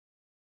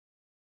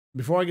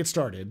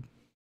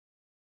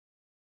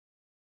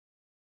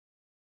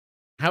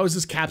 how is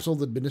this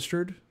capsule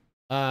administered?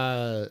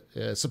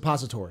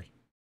 Suppository.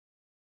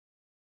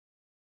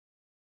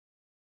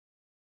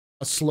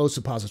 A slow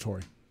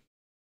suppository.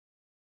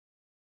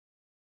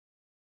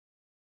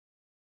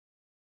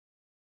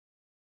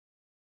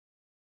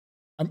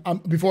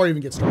 Before I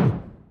even get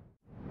started.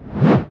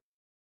 Oh,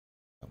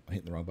 I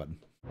hit the wrong button.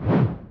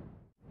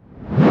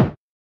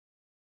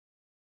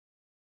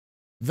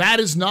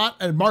 That is not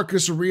a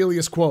Marcus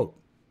Aurelius quote.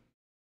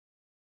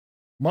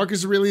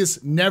 Marcus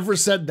Aurelius never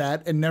said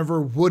that and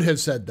never would have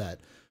said that.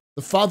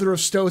 The father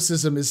of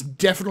Stoicism is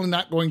definitely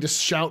not going to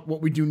shout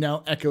what we do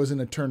now echoes in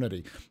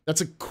eternity.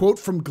 That's a quote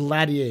from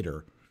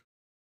Gladiator.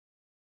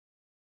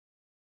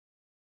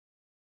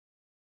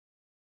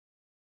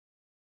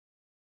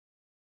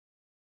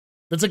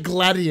 That's a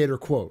Gladiator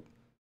quote.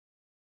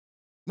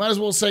 Might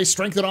as well say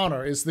strength and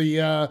honor is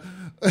the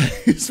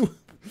is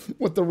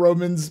what the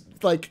Romans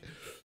like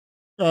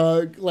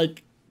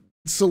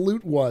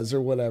salute was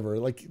or whatever.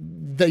 Like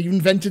they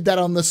invented that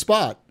on the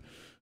spot.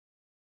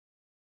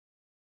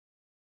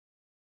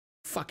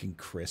 Fucking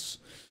Chris.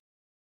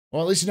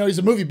 Well, at least you know he's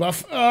a movie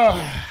buff.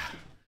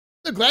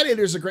 The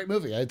Gladiator is a great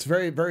movie. It's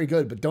very, very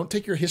good, but don't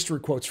take your history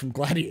quotes from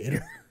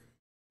Gladiator.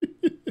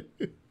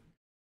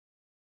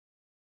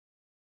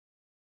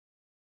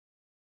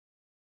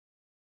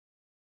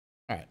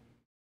 All right.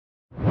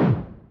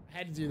 I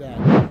had to do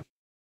that.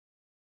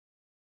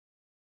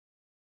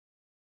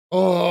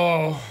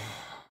 Oh. All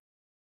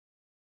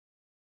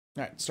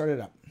right, start it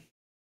up.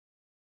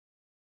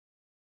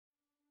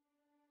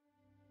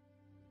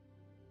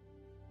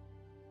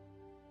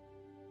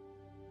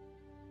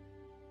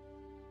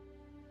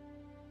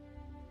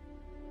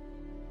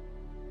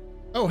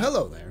 Oh,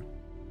 hello there.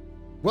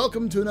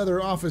 Welcome to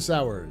another Office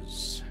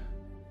Hours.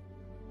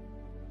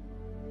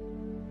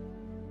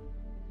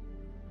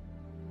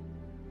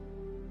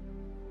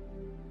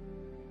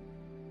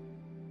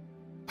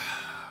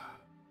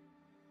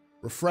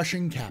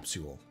 Refreshing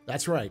capsule.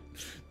 That's right.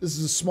 This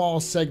is a small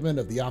segment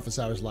of the Office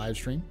Hours live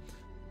stream.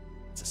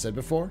 As I said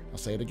before, I'll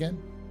say it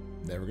again.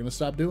 Never going to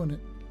stop doing it.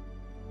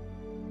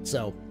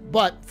 So,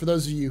 but for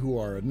those of you who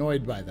are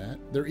annoyed by that,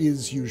 there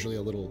is usually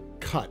a little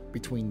cut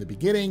between the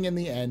beginning and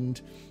the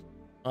end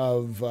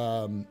of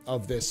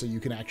this, so you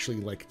can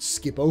actually like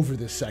skip over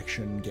this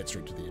section and get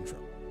straight to the intro.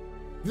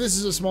 This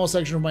is a small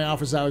section of my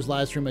Office Hours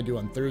live stream I do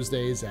on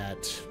Thursdays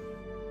at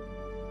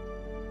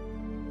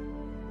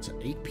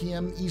 8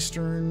 p.m.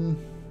 Eastern,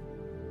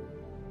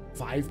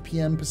 5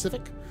 p.m.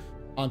 Pacific,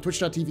 on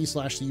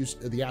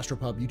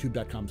twitch.tv/TheAstroPub,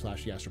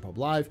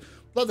 youtube.com/TheAstroPubLive.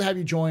 Love to have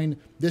you join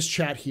this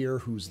chat here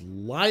who's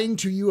lying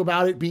to you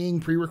about it being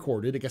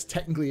pre-recorded. I guess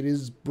technically it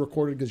is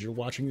recorded because you're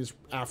watching this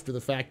after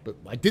the fact, but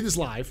I did this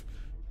live.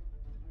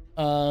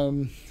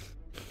 Never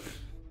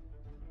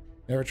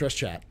trust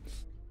chat.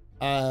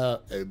 We're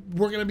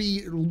going to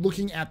be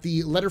looking at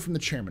the letter from the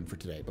chairman for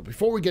today. But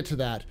before we get to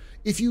that,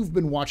 if you've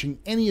been watching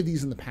any of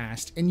these in the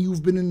past and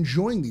you've been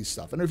enjoying these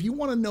stuff, and if you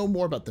want to know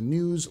more about the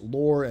news,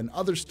 lore, and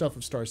other stuff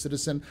of Star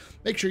Citizen,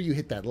 make sure you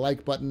hit that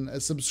like button,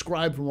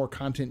 subscribe for more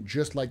content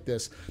just like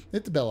this,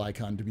 hit the bell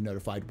icon to be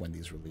notified when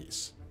these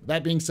release.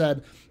 That being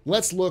said,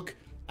 let's look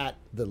at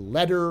the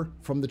letter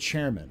from the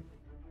chairman.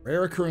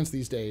 Rare occurrence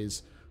these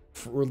days,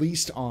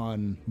 released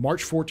on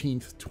March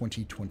 14th,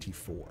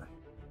 2024.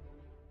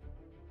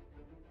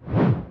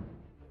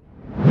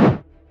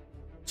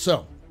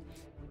 So,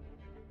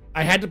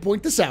 I had to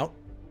point this out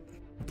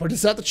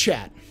the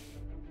chat.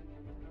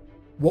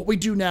 What we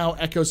do now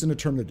echoes in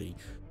eternity.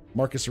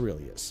 Marcus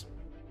Aurelius.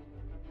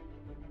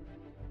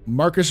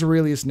 Marcus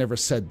Aurelius never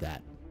said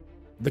that.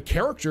 The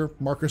character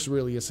Marcus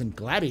Aurelius in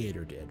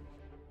Gladiator did,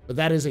 but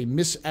that is a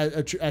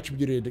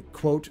misattributed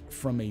quote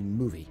from a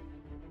movie.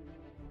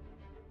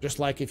 Just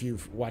like if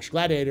you've watched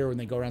Gladiator when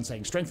they go around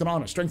saying strength and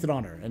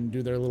honor, and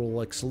do their little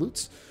like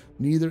salutes.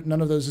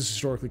 None of those is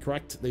historically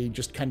correct. They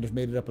just kind of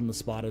made it up on the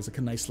spot as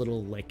a nice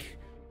little like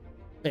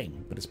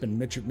thing, but it's been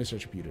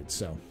misattributed,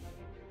 so.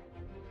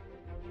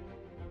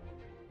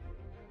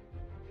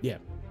 Yeah.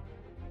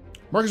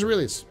 Marcus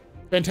Aurelius,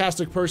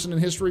 fantastic person in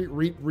history.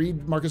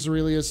 Read Marcus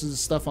Aurelius's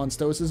stuff on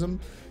Stoicism.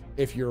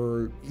 If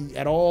you're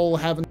at all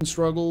having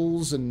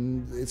struggles,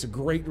 and it's a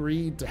great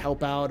read to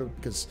help out,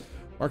 because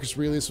Marcus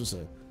Aurelius was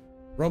a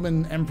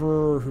Roman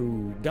emperor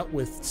who dealt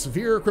with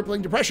severe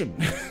crippling depression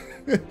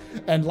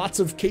and lots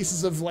of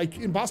cases of like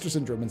imposter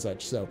syndrome and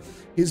such. So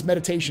his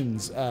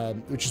meditations,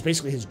 which is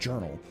basically his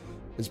journal,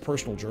 his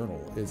personal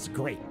journal, is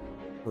great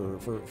for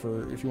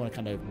if you want to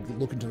kind of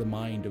look into the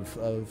mind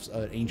of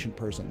an ancient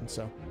person.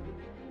 So.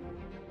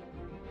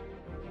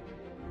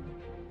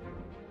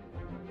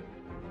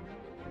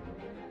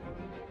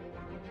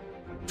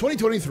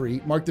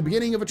 2023 marked the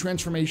beginning of a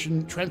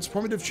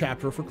transformative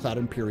chapter for Cloud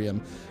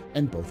Imperium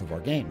and both of our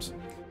games.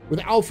 With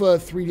Alpha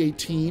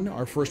 3.18,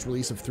 our first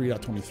release of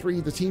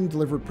 3.23, the team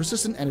delivered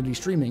persistent entity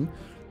streaming,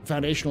 the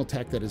foundational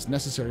tech that is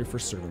necessary for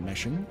server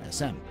meshing,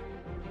 SM.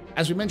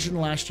 As we mentioned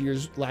in the last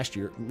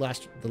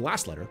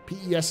letter,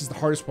 PES is the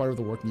hardest part of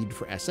the work needed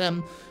for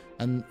SM,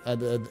 and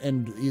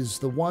is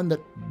the one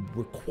that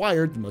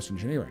required the most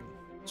engineering.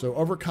 So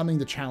overcoming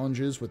the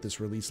challenges with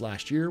this release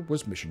last year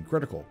was mission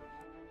critical.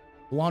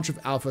 The launch of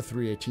Alpha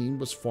 3.18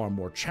 was far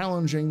more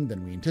challenging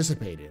than we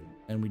anticipated,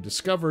 and we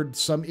discovered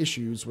some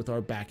issues with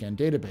our backend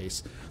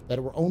database that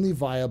were only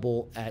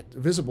visible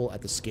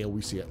at the scale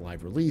we see at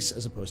live release,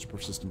 as opposed to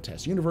Persistent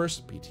Test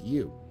Universe,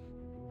 PTU.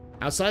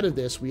 Outside of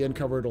this, we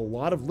uncovered a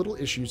lot of little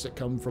issues that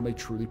come from a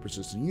truly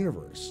persistent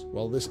universe.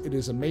 While it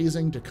is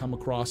amazing to come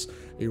across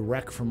a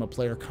wreck from a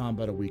player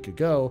combat a week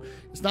ago,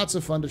 it's not so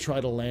fun to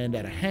try to land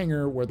at a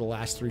hangar where the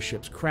last 3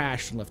 ships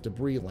crashed and left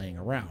debris laying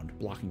around,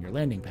 blocking your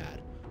landing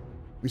pad.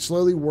 We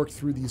slowly worked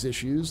through these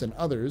issues and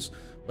others,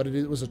 but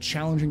it was a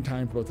challenging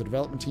time for both the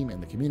development team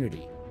and the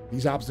community.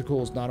 These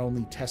obstacles not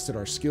only tested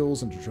our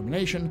skills and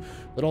determination,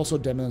 but also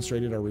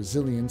demonstrated our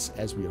resilience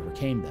as we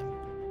overcame them.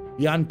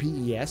 Beyond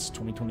PES,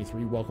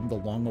 2023 welcomed the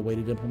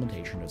long-awaited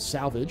implementation of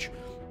salvage,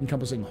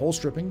 encompassing hull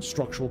stripping,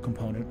 structural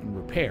component, and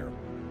repair,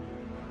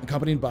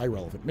 accompanied by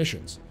relevant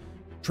missions.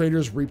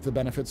 Traders reaped the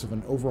benefits of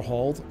an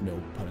overhauled, no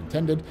pun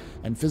intended,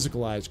 and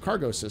physicalized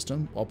cargo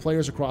system, while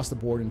players across the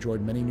board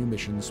enjoyed many new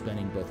missions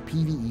spanning both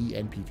PvE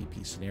and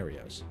PvP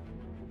scenarios.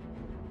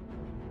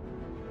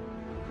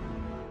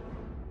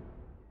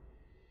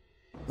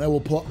 I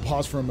will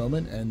pause for a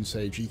moment and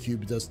say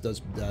GCube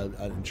does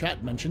in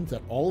chat mentioned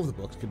that all of the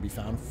books can be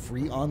found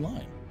free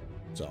online,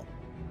 so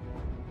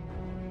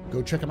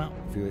go check them out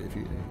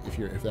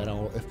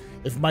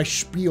if my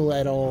spiel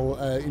at all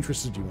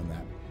interested you in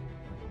that.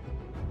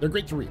 They're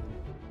great to read.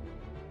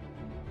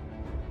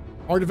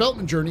 Our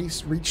development journey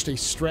reached a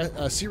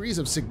series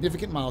of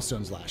significant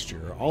milestones last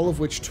year, all of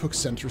which took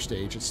center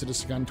stage at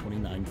CitizenCon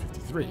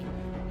 2953.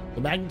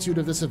 The magnitude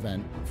of this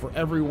event for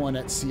everyone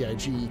at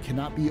CIG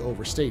cannot be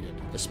overstated,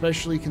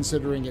 especially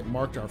considering it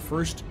marked our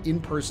first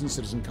in-person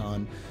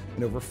CitizenCon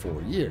in over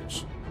 4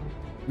 years.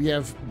 We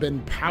have been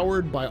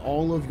powered by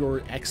all of your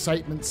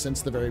excitement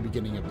since the very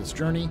beginning of this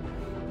journey,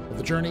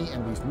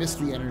 and we've missed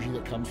the energy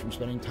that comes from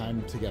spending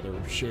time together,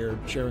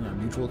 sharing our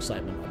mutual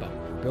excitement about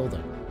what we're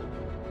building.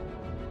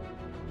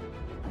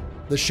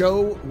 The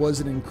show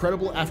was an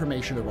incredible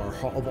affirmation of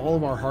all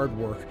of our hard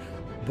work,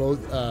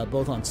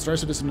 both on Star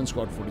Citizen and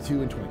Squad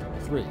 42 in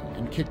 2023,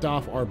 and kicked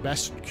off our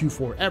best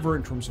Q4 ever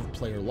in terms of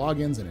player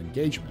logins and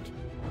engagement.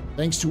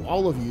 Thanks to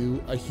all of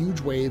you, a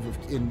huge wave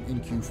in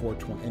Q4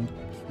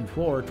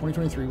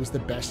 2023 was the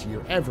best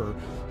year ever,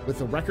 with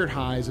the record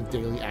highs of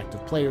daily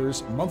active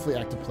players, monthly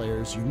active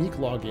players, unique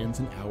logins,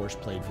 and hours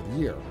played for the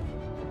year.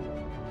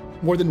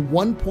 More than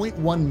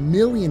 1.1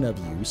 million of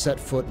you set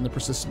foot in the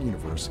persistent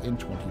universe in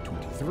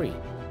 2023.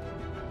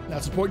 Now,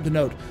 it's important to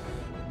note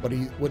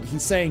what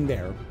he's saying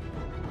there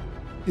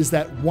is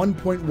that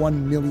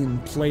 1.1 million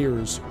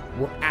players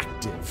were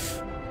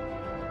active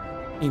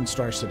in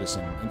Star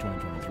Citizen in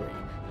 2023.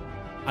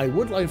 I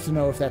would like to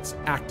know if that's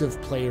active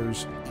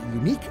players,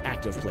 unique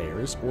active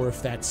players, or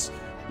if that's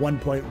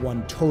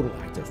 1.1 total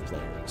active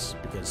players.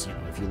 Because,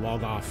 if you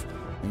log off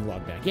and you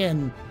log back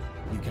in,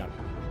 you count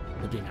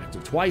it being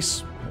active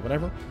twice, or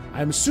whatever.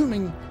 I'm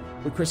assuming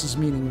what Chris is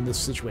meaning in this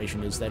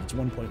situation is that it's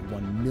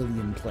 1.1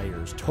 million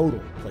players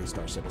total play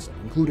Star Citizen,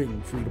 including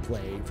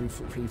free-to-play,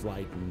 free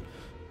flight, and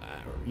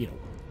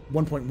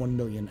 1.1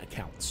 million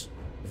accounts,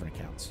 different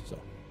accounts. So,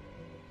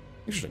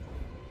 interesting.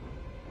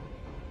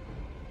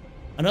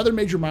 Another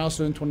major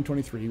milestone in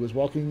 2023 was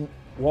welcoming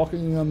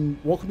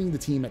the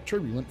team at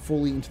Turbulent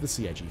fully into the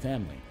CIG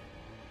family.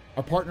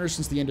 Our partners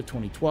since the end of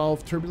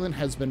 2012, Turbulent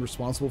has been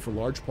responsible for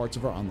large parts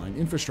of our online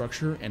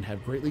infrastructure and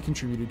have greatly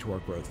contributed to our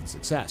growth and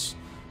success.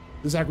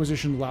 This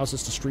acquisition allows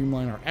us to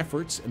streamline our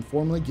efforts and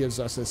formally gives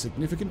us a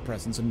significant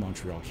presence in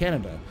Montreal,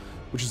 Canada,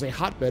 which is a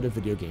hotbed of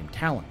video game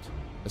talent.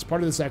 As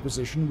part of this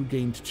acquisition, we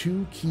gained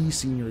 2 key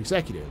senior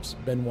executives,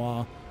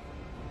 Benoit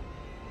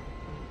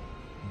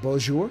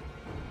Beaujour.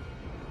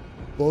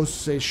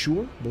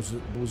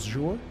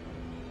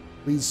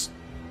 Please,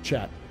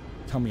 chat,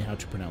 tell me how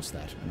to pronounce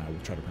that, and I will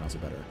try to pronounce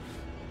it better.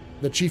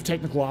 the Chief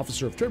Technical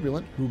Officer of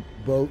Turbulent,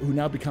 who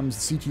now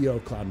becomes the CTO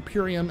of Cloud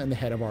Imperium and the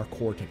head of our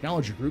core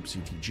technology group,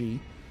 CTG.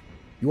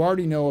 You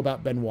already know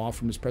about Benoit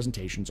from his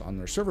presentations on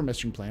their server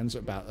messaging plans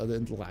about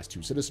the last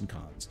 2 Citizen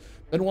Cons.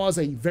 Benoit is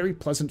a very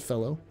pleasant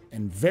fellow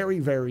and very,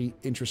 very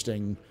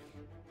interesting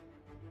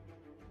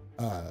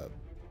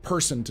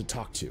person to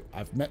talk to.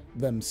 I've met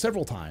them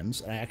several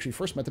times, and I actually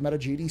first met them at a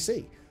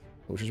GDC,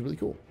 which is really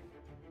cool.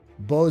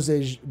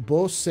 Beausejour.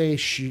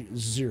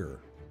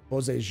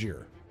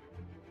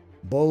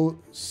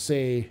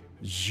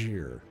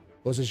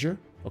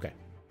 Okay.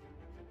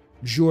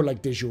 Jour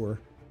like de jour.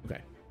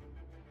 Okay.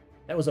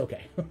 That was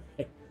okay.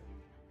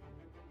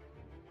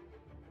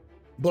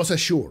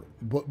 Beausejour.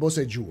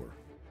 Beausejour.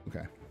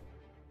 Okay.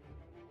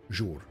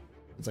 Jour.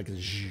 It's like a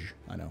zh.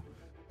 I know.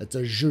 It's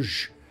a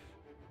zhuzh.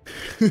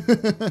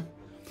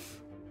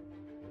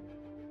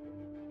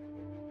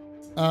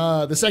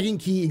 The second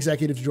key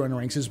executive to join the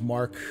ranks is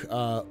Mark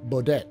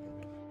Baudet,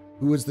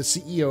 who is the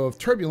CEO of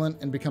Turbulent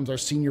and becomes our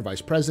senior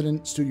vice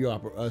president, studio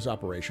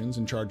operations,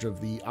 in charge of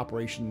the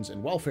operations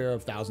and welfare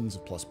of thousands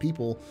plus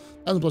people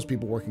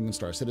working in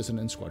Star Citizen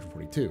and Squadron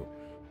 42,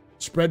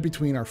 spread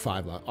between our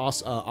 5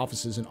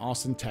 offices in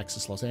Austin,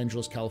 Texas, Los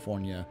Angeles,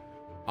 California,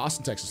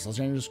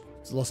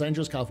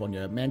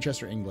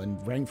 Manchester,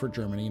 England, Frankfurt,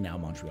 Germany, now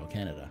Montreal,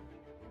 Canada.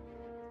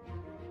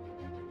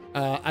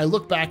 I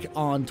look back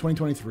on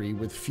 2023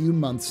 with few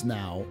months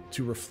now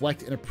to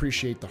reflect and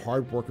appreciate the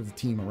hard work of the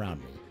team around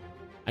me.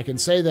 I can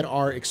say that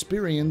our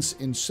experience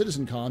in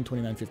CitizenCon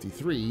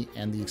 2953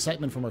 and the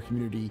excitement from our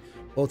community,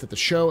 both at the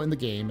show and the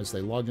game as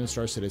they logged into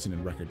Star Citizen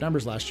in record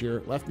numbers last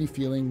year, left me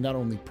feeling not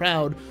only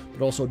proud,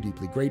 but also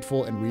deeply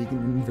grateful and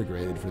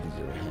reinvigorated for the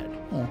year ahead.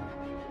 Oh,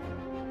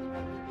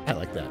 I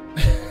like that.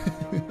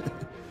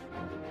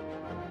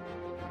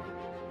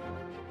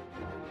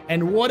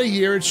 And what a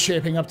year it's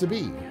shaping up to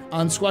be.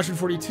 On Squadron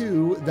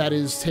 42, that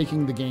is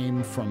taking the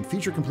game from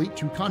feature complete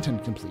to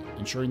content complete,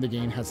 ensuring the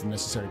game has the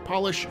necessary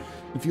polish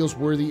and feels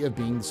worthy of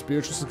being the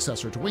spiritual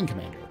successor to Wing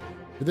Commander.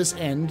 To this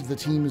end, the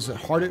team is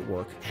hard at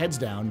work, heads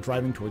down,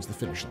 driving towards the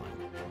finish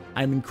line.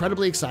 I'm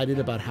incredibly excited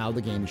about how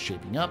the game is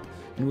shaping up,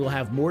 and we'll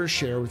have more to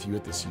share with you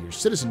at this year's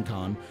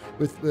CitizenCon,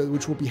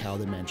 which will be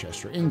held in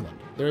Manchester, England.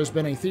 There has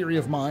been a theory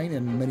of mine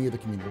and many of the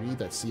community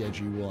that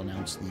CIG will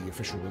announce the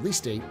official release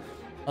date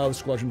of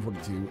Squadron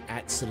 42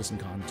 at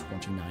CitizenCon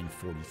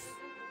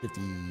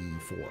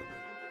 2954.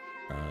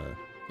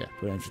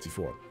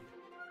 2954.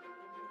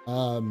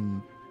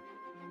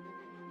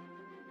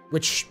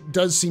 Which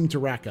does seem to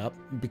rack up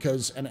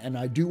because, and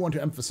I do want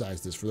to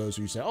emphasize this for those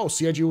who say, oh,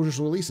 CIG will just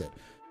release it.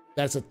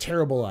 That's a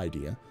terrible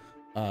idea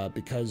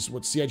because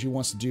what CIG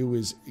wants to do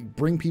is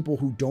bring people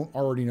who don't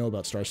already know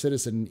about Star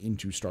Citizen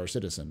into Star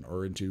Citizen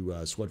or into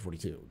Squad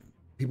 42.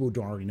 People who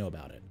don't already know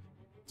about it.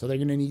 So they're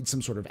going to need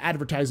some sort of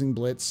advertising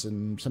blitz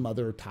and some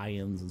other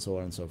tie-ins and so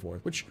on and so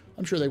forth, which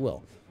I'm sure they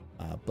will.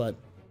 But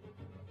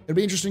it'll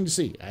be interesting to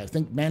see. I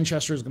think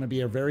Manchester is going to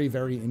be a very,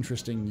 very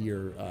interesting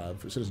year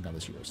for CitizenCon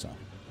this year. So,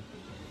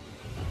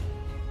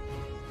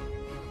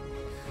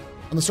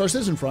 on the Star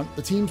Citizen front,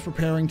 the team's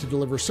preparing to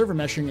deliver server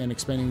meshing and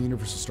expanding the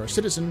universe of Star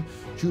Citizen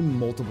to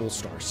multiple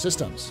star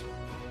systems.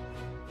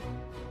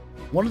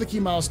 One of the key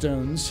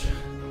milestones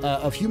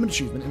of human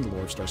achievement in the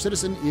lore of Star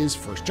Citizen is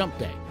First Jump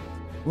Day.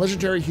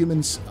 Legendary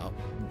humans...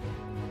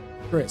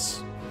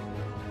 Chris.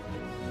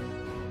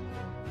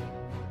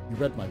 You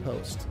read my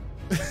post.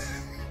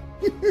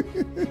 For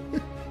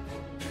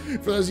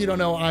those of you who don't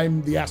know,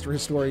 I'm the Astro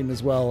historian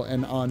as well,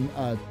 and on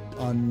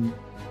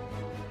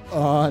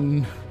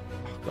oh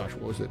gosh,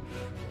 what was it?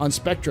 On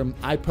Spectrum,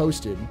 I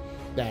posted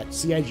that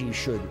CIG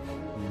should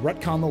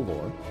retcon the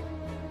lore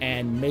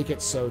and make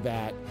it so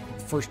that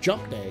First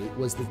Jump Day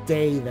was the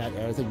day that,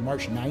 I think,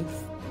 March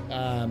 9th,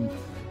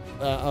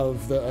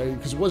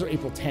 because it was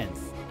April 10th,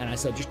 and I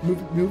said just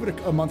move it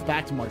a month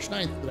back to March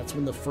 9th. That's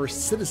when the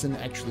first citizen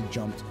actually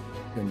jumped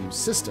to a new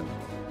system,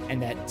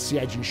 and that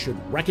CIG should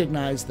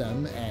recognize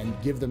them and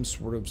give them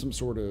some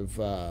sort of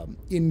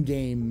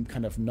in-game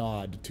kind of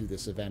nod to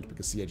this event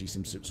because CIG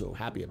seems so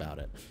happy about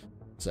it.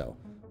 So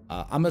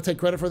I'm gonna take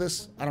credit for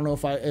this. I don't know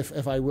if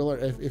I will or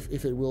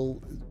if it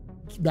will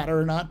matter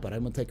or not, but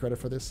I'm gonna take credit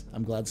for this.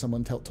 I'm glad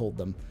someone told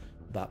them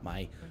about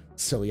my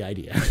silly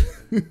idea.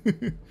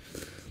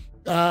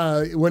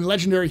 When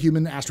legendary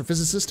human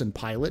astrophysicist and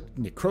pilot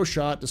Nick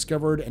Croshaw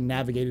discovered and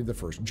navigated the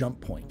first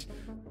jump point,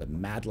 the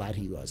mad lad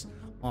he was,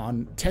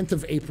 on 10th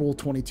of April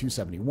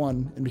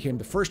 2271, and became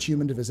the first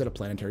human to visit a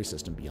planetary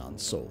system beyond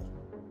Sol.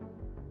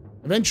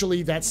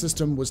 Eventually, that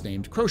system was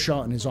named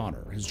Croshaw in his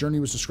honor. His journey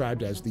was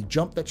described as the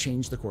jump that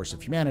changed the course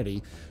of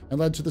humanity and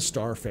led to the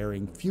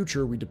star-faring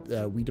future we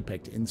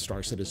depict in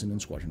Star Citizen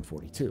and Squadron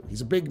 42.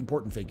 He's a big,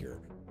 important figure.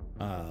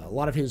 A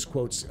lot of his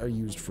quotes are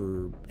used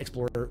for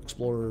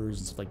explorers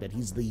and stuff like that.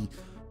 He's the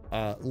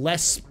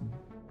less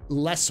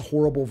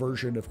horrible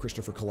version of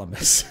Christopher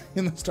Columbus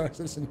in the Star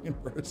Citizen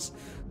universe.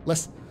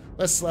 Less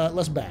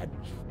bad.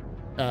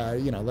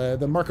 You know,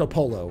 the Marco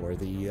Polo or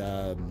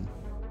the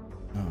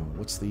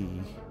what's the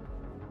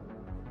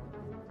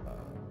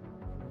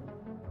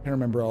can't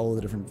remember all of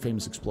the different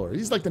famous explorers.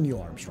 He's like the Neil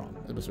Armstrong,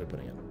 the best way of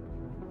putting it.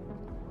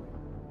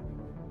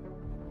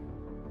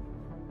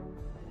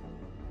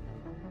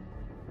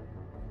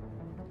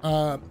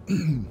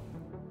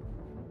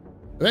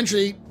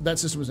 Eventually, that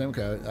system was named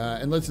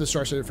and led to the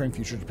Star Citizen frame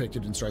future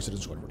depicted in Star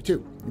Citizen 2042.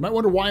 You might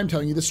wonder why I'm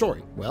telling you this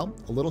story. Well,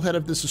 a little ahead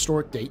of this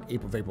historic date,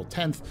 April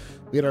 10th,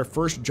 we had our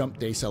first Jump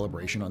Day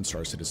celebration on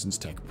Star Citizen's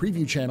Tech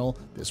Preview channel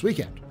this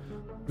weekend.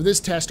 For this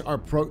test, our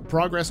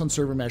progress on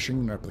server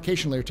meshing and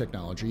replication layer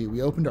technology,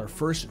 we opened our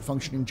first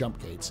functioning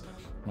jump gates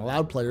and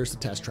allowed players to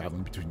test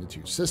traveling between the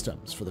two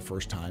systems for the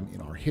first time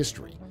in our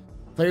history.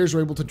 Players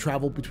were able to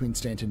travel between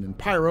Stanton and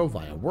Pyro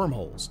via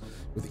wormholes,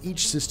 with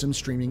each system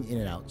streaming in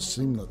and out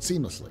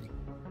seamlessly.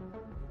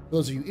 For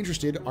those of you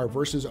interested, our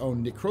Versus'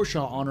 own Nick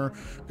Croshaw honor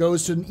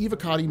goes to an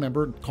Evocati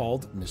member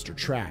called Mr.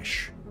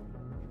 Trash.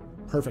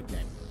 Perfect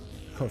name.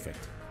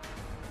 Perfect.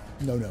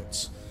 No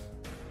notes.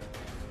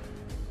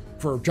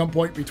 For jump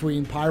point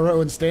between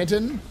Pyro and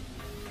Stanton,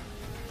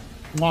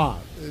 mwah,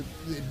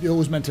 it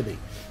was meant to be.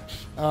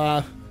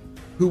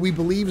 Who we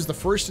believe is the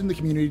first in the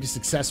community to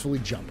successfully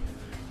jump.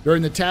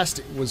 During the test,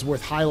 it was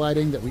worth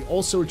highlighting that we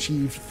also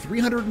achieved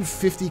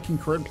 350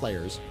 concurrent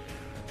players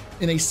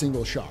in a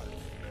single shard,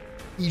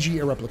 e.g.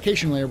 a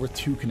replication layer with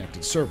 2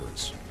 connected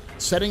servers,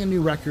 setting a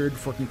new record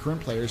for concurrent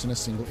players in a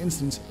single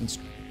instance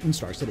in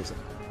Star Citizen.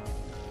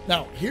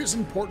 Now, here's an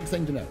important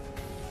thing to note.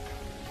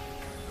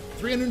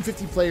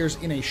 350 players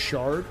in a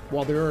shard,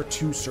 while there are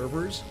 2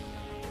 servers,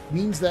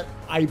 means that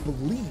I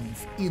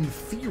believe, in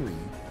theory,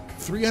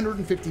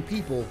 350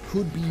 people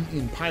could be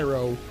in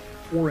Pyro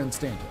or in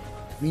Stanton,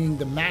 meaning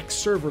the max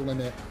server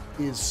limit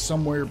is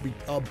somewhere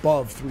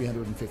above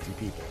 350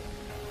 people,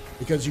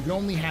 because you can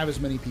only have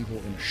as many people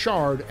in a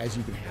shard as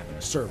you can have in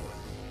a server.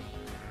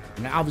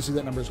 And obviously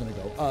that number is going to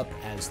go up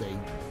as they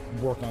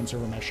work on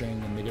server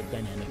meshing and they get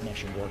dynamic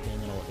meshing working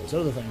and all of those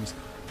other things,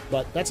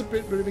 but that's a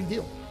bit of a big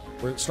deal,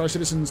 where Star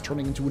Citizen is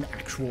turning into an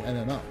actual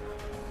MMO,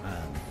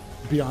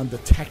 beyond the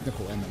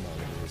technical MMO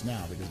that it is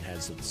now, because it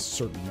has a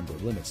certain number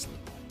of limits.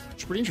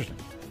 It's pretty interesting.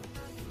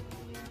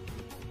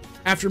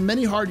 After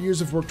many hard years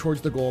of work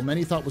towards the goal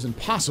many thought was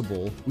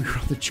impossible, we were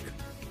on the...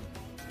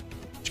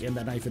 Jam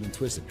that knife in and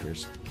twist it,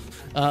 Chris.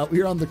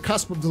 We are on the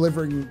cusp of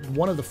delivering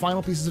one of the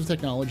final pieces of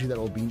technology that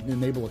will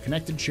enable a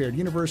connected, shared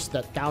universe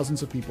that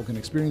thousands of people can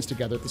experience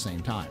together at the same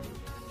time.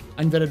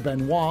 I invited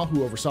Benoit,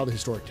 who oversaw the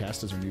historic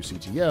test as our new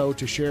CTO,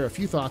 to share a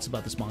few thoughts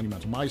about this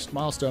monumental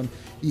milestone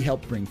he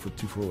helped bring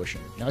to fruition.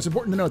 Now, it's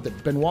important to note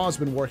that Benoit has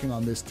been working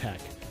on this tech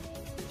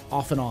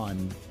off and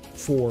on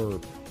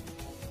for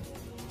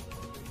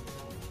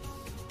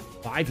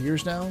 5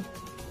 years now?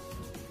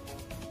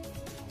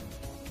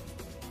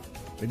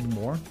 Maybe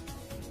more?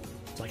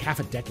 It's like half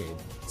a decade.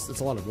 It's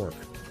a lot of work.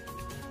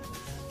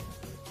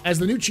 As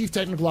the new Chief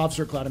Technical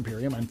Officer at Cloud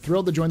Imperium, I'm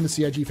thrilled to join the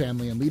CIG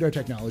family and lead our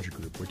technology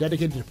group. We're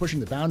dedicated to pushing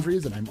the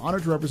boundaries, and I'm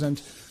honored to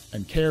represent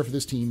and care for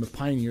this team of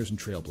pioneers and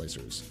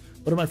trailblazers.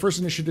 One of my first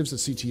initiatives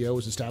as CTO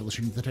is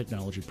establishing the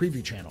Technology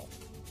Preview Channel.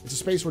 It's a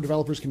space where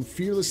developers can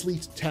fearlessly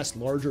test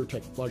large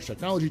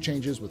technology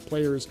changes with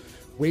players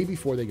way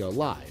before they go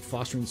live,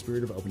 fostering the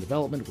spirit of open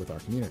development with our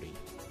community.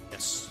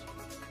 Yes.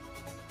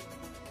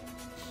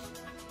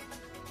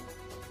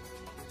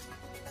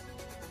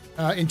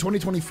 In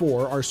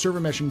 2024, our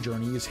server meshing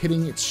journey is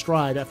hitting its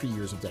stride after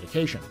years of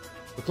dedication.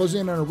 We're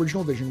closing in on our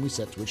original vision we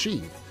set to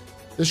achieve.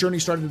 This journey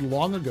started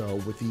long ago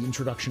with the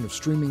introduction of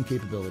streaming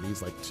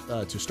capabilities like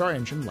to Star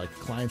Engine, like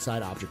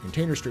client-side object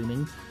container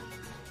streaming.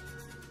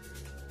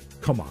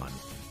 Come on.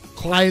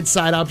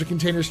 Client-side object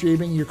container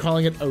streaming, you're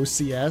calling it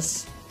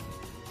OCS?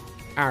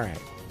 All right.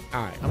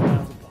 I'm gonna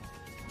have to ball.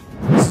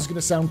 This is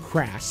gonna sound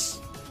crass,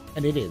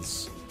 and it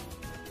is,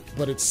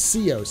 but it's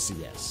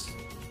COCS.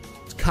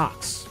 It's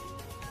Cox.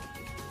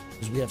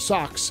 Because we have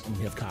socks and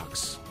we have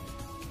cocks.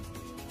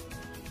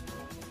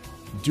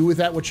 Do with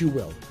that what you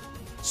will.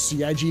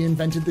 CIG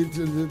invented the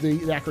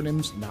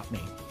acronyms, not me.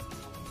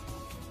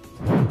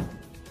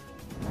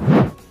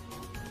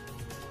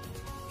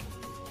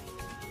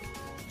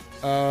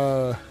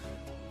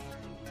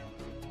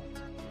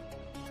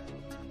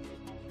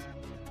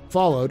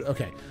 Followed,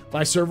 okay,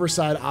 by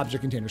server-side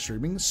object container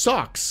streaming,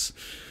 socks,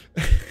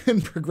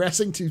 and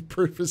progressing to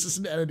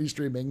persistent entity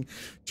streaming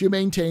to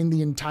maintain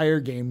the entire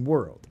game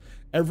world.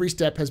 Every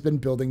step has been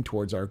building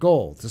towards our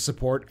goal, to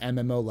support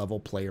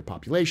MMO-level player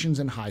populations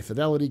and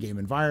high-fidelity game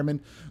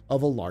environment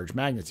of a large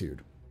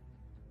magnitude.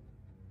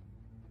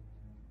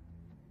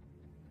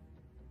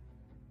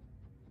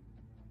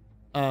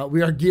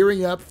 We are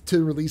gearing up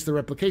to release the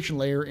replication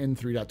layer in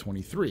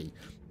 3.23.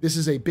 This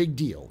is a big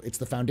deal. It's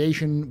the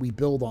foundation we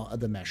build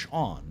the mesh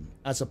on.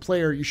 As a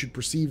player, you should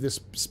perceive this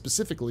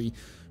specifically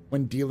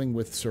when dealing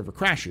with server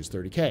crashes,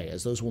 30K,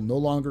 as those will no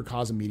longer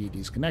cause immediate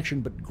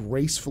disconnection, but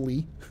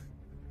gracefully,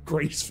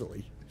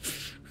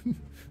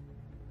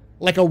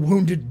 like a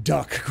wounded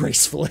duck,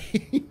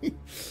 gracefully,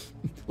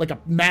 like a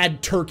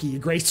mad turkey,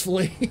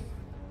 gracefully.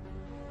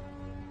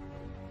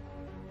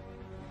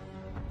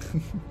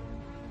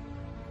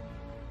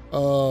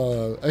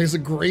 I guess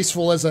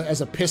graceful as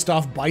a pissed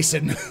off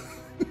bison.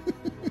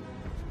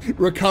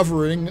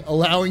 recovering,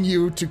 allowing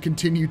you to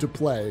continue to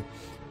play.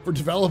 For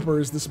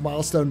developers, this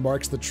milestone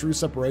marks the true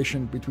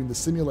separation between the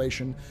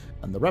simulation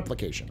and the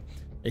replication,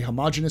 a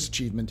homogeneous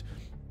achievement,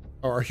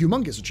 or a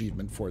humongous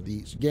achievement for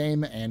the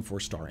game and for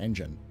Star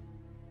Engine.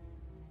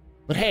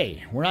 But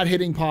hey, we're not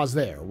hitting pause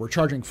there. We're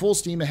charging full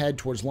steam ahead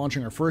towards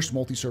launching our first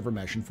multi-server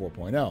mesh in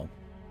 4.0.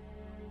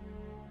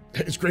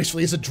 As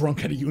gracefully as a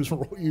drunk at a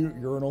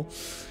urinal.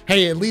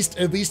 Hey, at least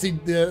the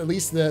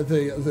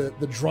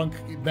drunk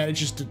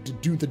manages to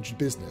do the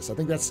business. I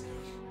think that's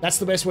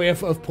the best way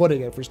of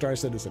putting it for Star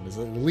Citizen. Is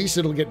at least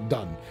it'll get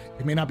done.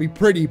 It may not be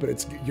pretty,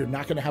 but you're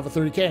not going to have a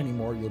 30K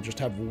anymore. You'll just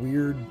have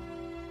weird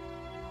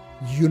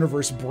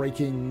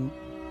universe-breaking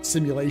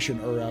simulation,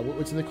 or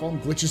what do they call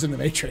them? Glitches in the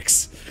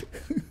Matrix.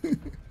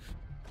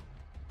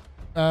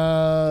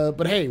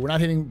 But hey, we're not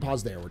hitting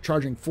pause there. We're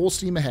charging full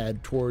steam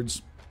ahead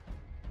towards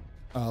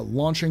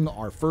launching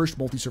our first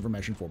multi-server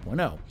mesh in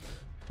 4.0.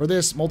 For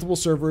this, multiple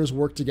servers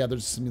work together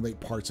to simulate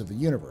parts of the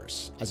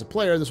universe. As a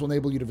player, this will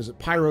enable you to visit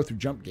Pyro through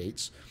jump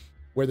gates,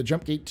 where the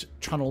jump gate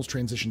tunnels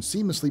transition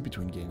seamlessly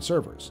between game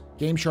servers.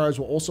 Game shards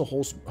will also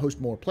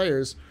host more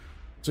players,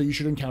 so you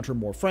should encounter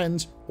more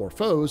friends or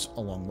foes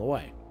along the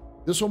way.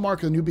 This will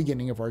mark the new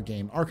beginning of our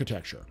game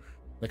architecture.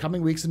 In the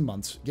coming weeks and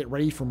months, get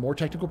ready for more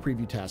technical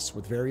preview tests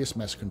with various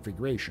mesh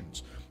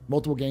configurations,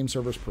 multiple game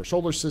servers per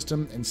solar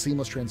system, and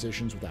seamless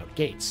transitions without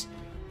gates.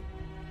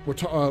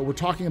 We're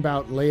talking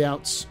about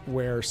layouts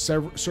where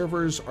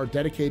servers are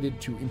dedicated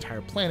to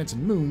entire planets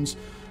and moons,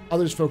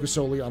 others focus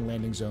solely on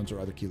landing zones or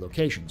other key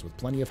locations, with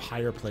plenty of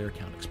higher player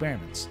count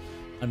experiments.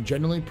 I'm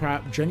genuinely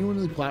proud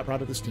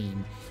of this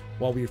team.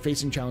 While we are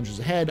facing challenges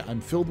ahead,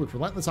 I'm filled with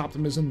relentless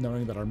optimism,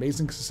 knowing that our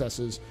amazing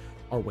successes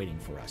are waiting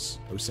for us.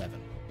 07.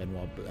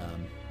 Benoit,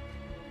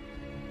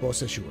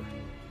 Beausejour.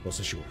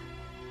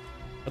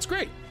 That's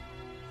great.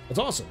 That's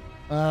awesome.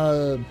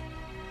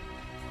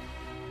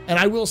 And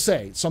I will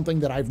say, something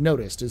that I've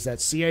noticed is that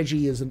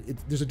CIG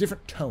there's a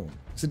different tone.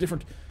 There's a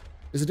different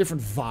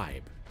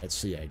vibe at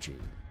CIG.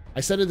 I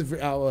said at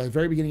the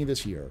very beginning of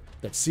this year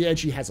that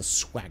CIG has a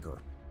swagger.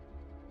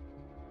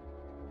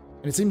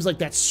 And it seems like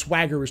that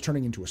swagger is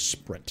turning into a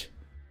sprint,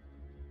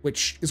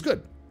 which is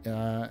good.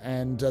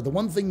 And the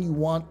one thing you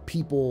want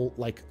people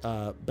like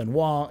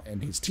Benoit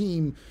and his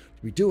team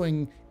to be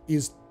doing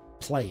is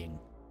playing,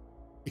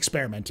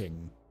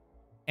 experimenting,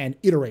 and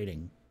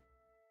iterating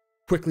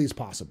quickly as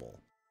possible.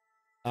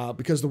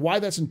 Because why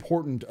that's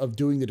important of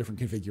doing the different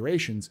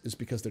configurations is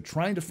because they're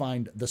trying to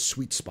find the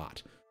sweet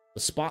spot, the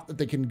spot that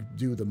they can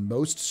do the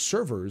most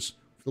servers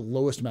for the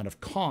lowest amount of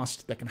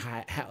cost that can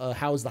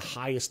house the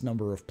highest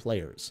number of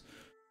players.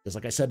 Because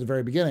like I said at the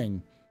very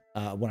beginning,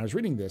 when I was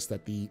reading this,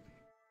 that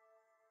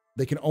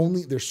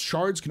their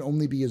shards can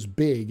only be as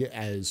big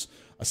as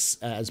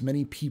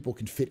many people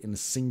can fit in a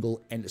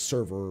single end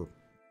server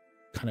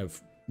kind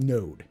of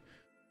node.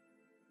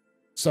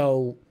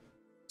 So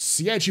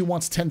CIG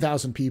wants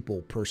 10,000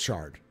 people per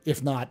shard,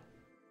 if not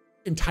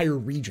entire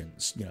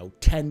regions,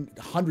 10,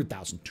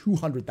 100,000,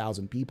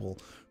 200,000 people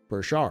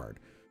per shard.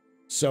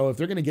 So if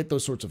they're going to get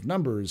those sorts of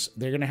numbers,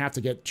 they're going to have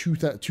to get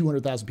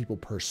 200,000 people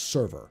per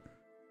server.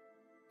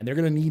 And they're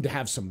going to need to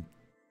have some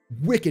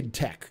wicked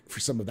tech for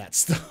some of that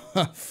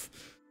stuff.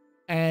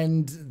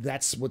 And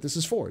that's what this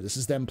is for. This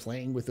is them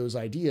playing with those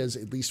ideas,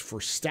 at least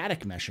for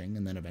static meshing,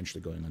 and then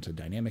eventually going on to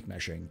dynamic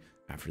meshing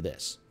after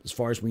this, as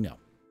far as we know.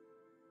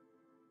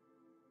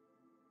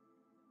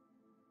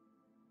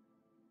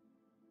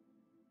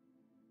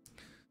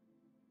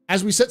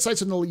 As we set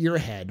sights on the year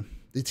ahead,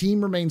 the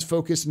team remains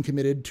focused and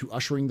committed to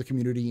ushering the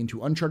community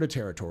into uncharted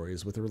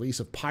territories with the release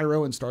of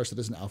Pyro and Star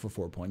Citizen Alpha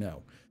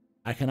 4.0.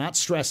 I cannot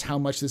stress how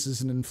much this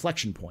is an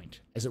inflection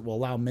point, as it will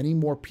allow many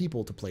more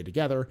people to play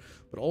together,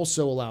 but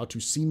also allow to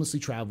seamlessly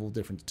travel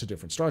to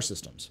different star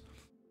systems.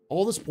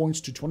 All this points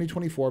to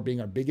 2024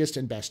 being our biggest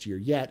and best year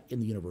yet in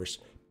the universe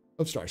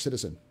of Star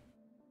Citizen.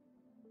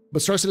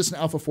 But Star Citizen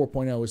Alpha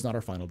 4.0 is not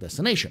our final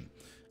destination,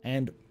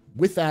 and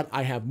with that,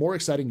 I have more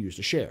exciting news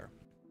to share.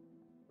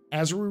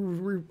 As we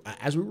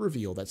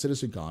reveal that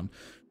CitizenCon,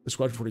 with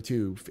Squadron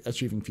 42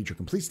 achieving feature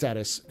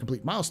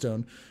complete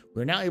milestone,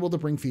 we're now able to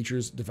bring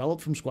features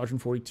developed from Squadron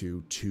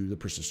 42 to the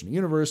persistent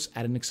universe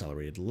at an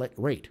accelerated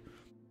rate.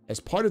 As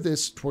part of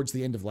this, towards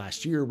the end of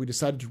last year, we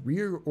decided to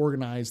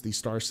reorganize the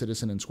Star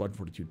Citizen and Squadron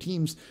 42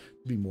 teams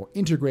to be more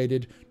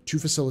integrated to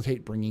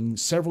facilitate bringing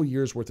several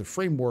years' worth of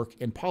framework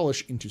and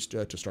polish to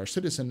Star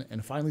Citizen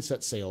and finally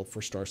set sail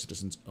for Star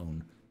Citizen's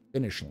own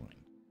finish line.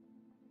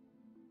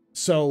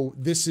 So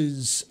this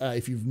is,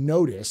 if you've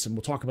noticed, and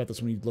we'll talk about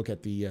this when you look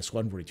at the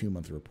Squadron 42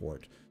 monthly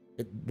report,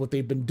 what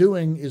they've been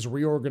doing is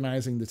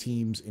reorganizing the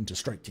teams into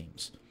strike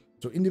teams.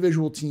 So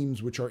individual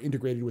teams which are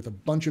integrated with a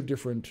bunch of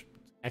different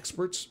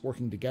experts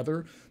working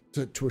together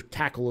to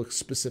tackle a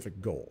specific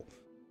goal.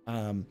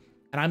 And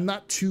I'm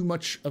not too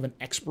much of an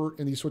expert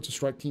in these sorts of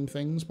strike team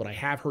things, but I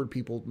have heard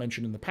people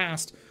mention in the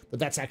past that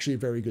that's actually a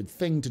very good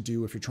thing to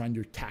do if you're trying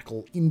to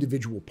tackle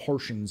individual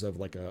portions of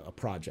like a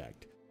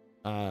project.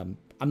 I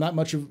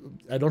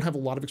don't have a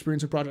lot of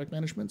experience in project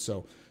management,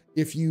 so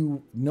If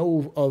you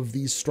know of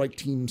these strike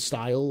team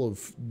style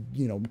of,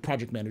 you know,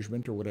 project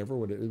management or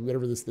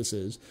whatever this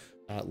is,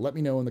 let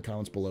me know in the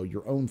comments below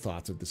your own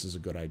thoughts if this is a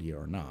good idea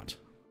or not.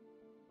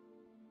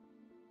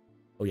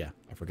 Oh yeah,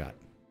 I forgot.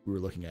 We were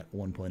looking at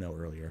 1.0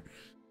 earlier.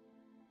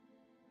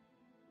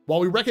 While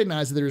we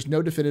recognize that there is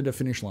no definitive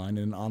finish line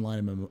in an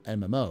online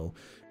MMO,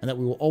 and that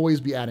we will always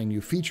be adding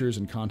new features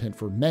and content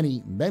for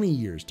many, many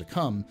years to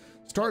come,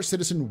 Star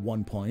Citizen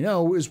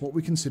 1.0 is what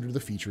we consider the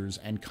features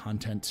and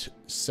content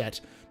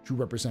set to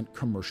represent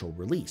commercial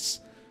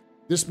release.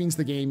 This means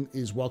the game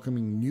is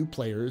welcoming new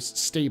players,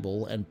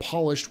 stable, and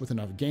polished with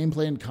enough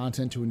gameplay and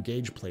content to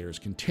engage players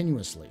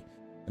continuously.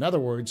 In other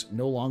words,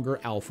 no longer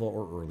alpha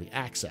or early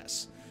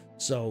access.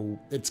 So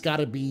it's got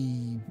to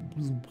be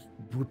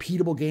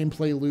repeatable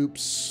gameplay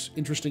loops,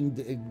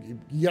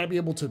 interesting. You got to be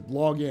able to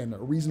log in, a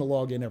reason to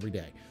log in every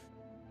day.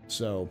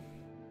 So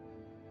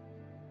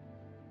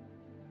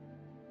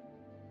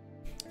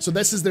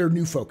this is their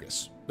new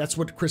focus. That's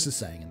what Chris is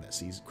saying in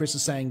this. Chris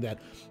is saying that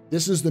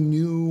this is the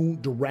new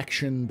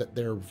direction that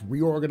they're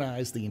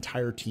reorganized the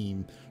entire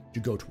team to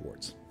go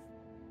towards.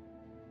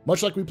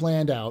 Much like we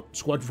planned out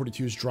Squadron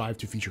 42's drive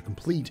to feature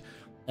complete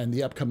and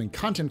the upcoming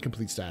content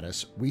complete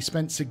status, we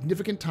spent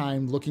significant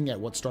time looking at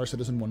what Star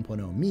Citizen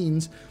 1.0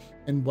 means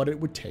and what it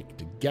would take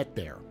to get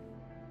there.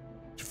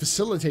 To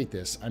facilitate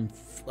this, I'm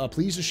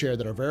pleased to share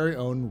that our very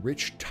own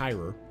Rich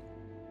Tyrer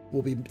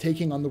will be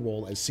taking on the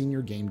role as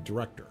Senior Game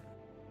Director,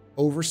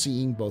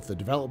 overseeing both the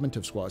development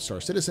of Star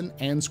Citizen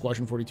and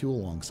Squadron 42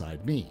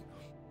 alongside me.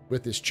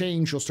 With this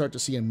change, you'll start to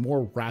see a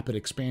more rapid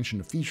expansion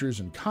of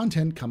features and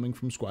content coming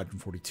from Squadron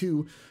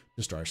 42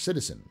 to Star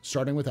Citizen,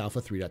 starting with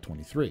Alpha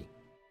 3.23.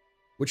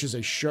 Which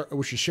is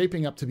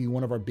shaping up to be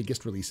one of our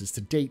biggest releases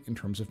to date in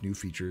terms of new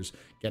features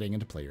getting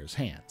into players'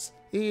 hands.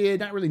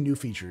 Not really new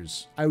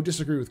features. I would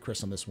disagree with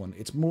Chris on this one.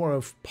 It's more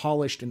of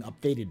polished and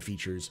updated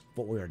features of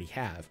what we already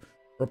have.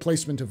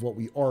 Replacement of what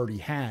we already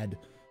had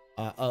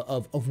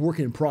of work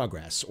in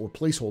progress or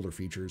placeholder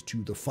features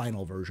to the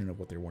final version of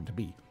what they want to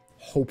be.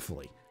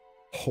 Hopefully.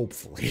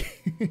 Hopefully.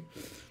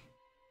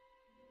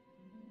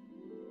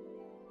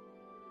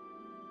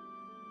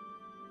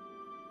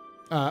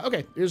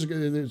 Okay,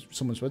 there's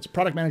someone's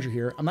product manager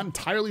here. I'm not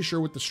entirely sure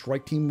what the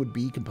strike team would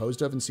be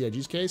composed of in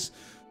CIG's case.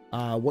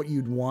 What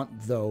you'd want,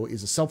 though,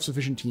 is a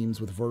self-sufficient teams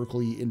with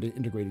vertically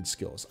integrated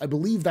skills. I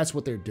believe that's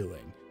what they're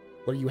doing,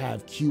 where you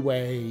have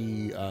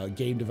QA,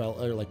 game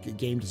developer, like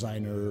game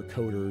designer,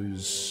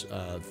 coders,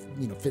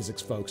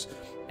 physics folks,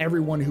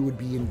 everyone who would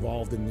be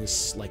involved in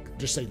this, like,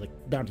 just say,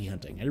 like, bounty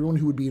hunting. Everyone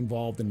who would be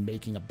involved in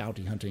making a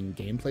bounty hunting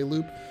gameplay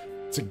loop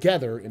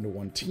together into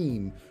one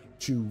team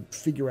to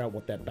figure out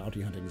what that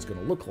bounty hunting is going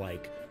to look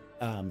like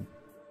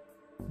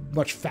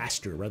much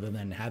faster, rather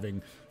than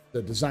having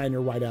the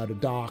designer write out a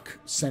doc,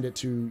 send it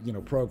to,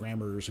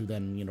 programmers who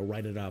then,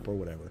 write it up or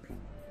whatever.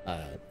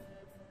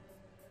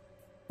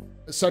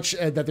 Such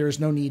that there is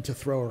no need to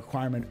throw a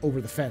requirement over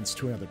the fence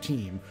to another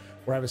team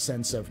or have a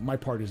sense of my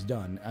part is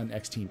done on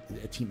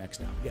team X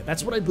now. Yeah,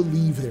 that's what I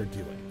believe they're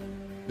doing.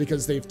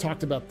 Because they've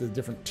talked about the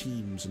different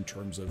teams in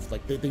terms of,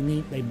 like, they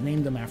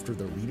named them after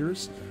their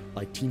leaders,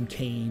 like Team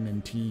Kane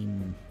and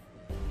Team,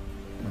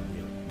 I don't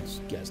know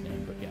this guy's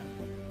name, but yeah.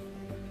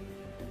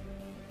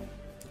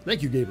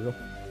 Thank you, Gabriel.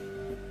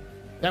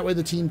 That way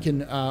the team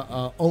can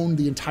own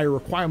the entire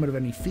requirement of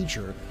any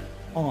feature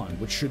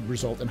which should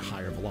result in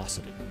higher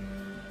velocity.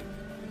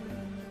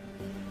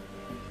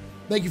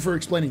 Thank you for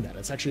explaining that.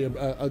 It's actually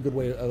a good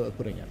way of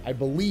putting it. I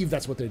believe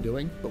that's what they're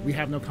doing, but we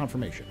have no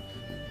confirmation.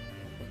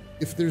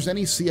 If there's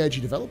any CIG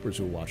developers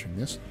who are watching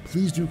this,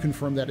 please do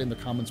confirm that in the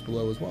comments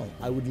below as well.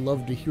 I would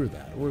love to hear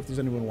that. Or if there's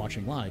anyone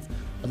watching live,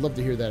 I'd love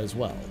to hear that as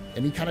well.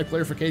 Any kind of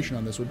clarification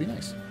on this would be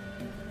nice.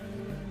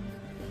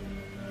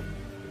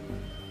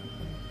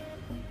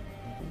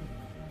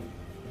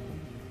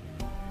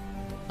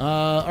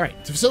 All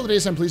right, to facilitate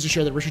this, I'm pleased to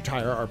share that Richard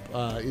Tyrer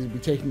will be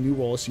taking a new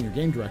role as Senior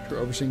Game Director,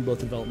 overseeing both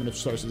the development of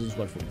Star Citizen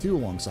Squadron 42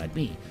 alongside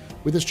me.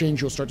 With this change,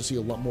 you'll start to see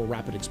a lot more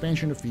rapid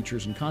expansion of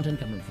features and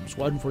content coming from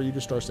Squadron 42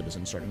 to Star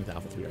Citizen, starting with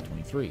Alpha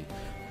 3.23,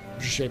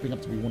 which is shaping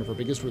up to be one of our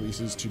biggest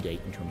releases to date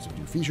in terms of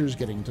new features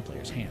getting into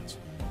players' hands.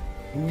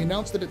 When we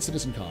announced at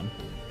CitizenCon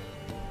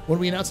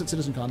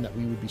that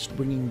we would be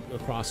bringing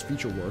across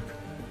feature work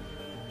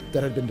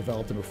that had been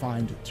developed and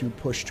refined to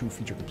push to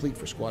feature complete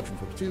for Squadron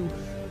 42,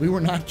 we were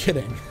not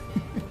kidding.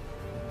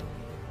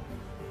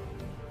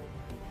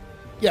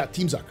 Yeah,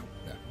 Team Zuck.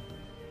 Yeah.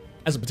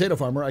 As a potato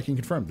farmer, I can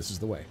confirm this is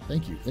the way.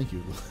 Thank you.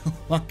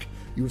 Luck,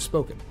 you have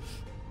spoken.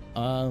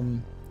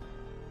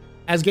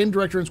 As game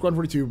director in Squadron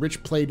 42,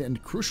 Rich played a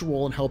crucial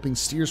role in helping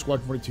steer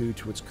Squadron 42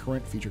 to its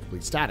current feature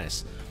complete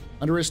status.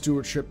 Under his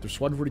stewardship, the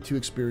Squadron 42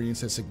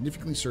 experience has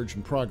significantly surged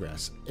in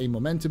progress, a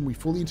momentum we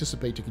fully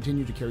anticipate to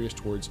continue to carry us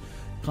towards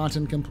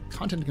content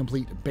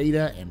complete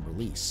beta and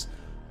release.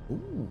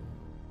 Ooh.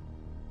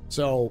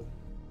 So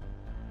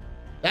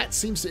that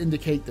seems to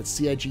indicate that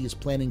CIG is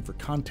planning for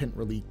content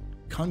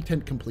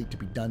complete to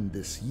be done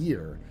this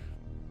year,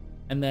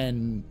 and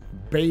then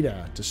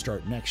beta to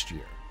start next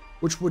year,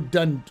 which would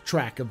done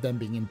track of them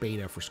being in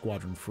beta for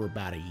Squadron for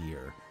about a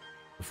year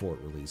before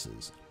it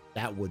releases.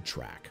 That would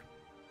track.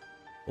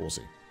 But we'll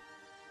see.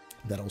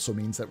 That also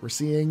means that we're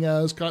seeing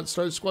start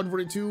Squadron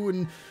 42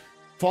 in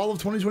fall of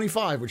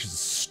 2025, which is a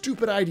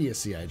stupid idea,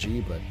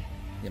 CIG, but,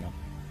 you know.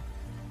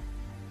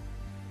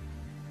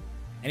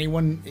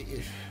 Anyone,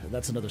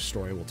 that's another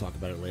story, we'll talk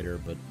about it later,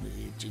 but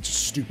it's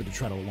just stupid to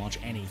try to launch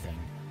anything,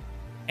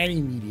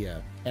 any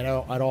media at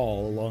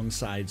all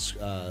alongside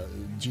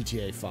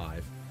GTA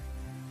 5.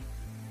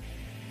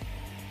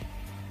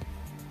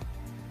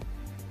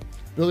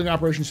 Building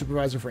operations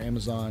supervisor for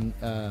Amazon,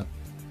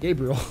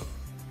 Gabriel,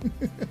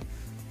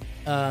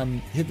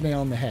 hit the nail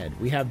on the head.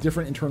 We have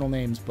different internal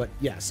names, but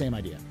yeah, same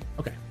idea.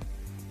 Okay.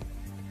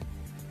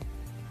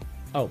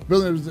 Oh,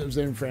 building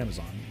representative for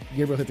Amazon.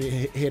 Gabriel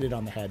hit it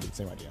on the head.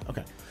 Same idea.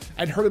 Okay.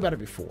 I'd heard about it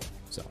before,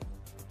 so.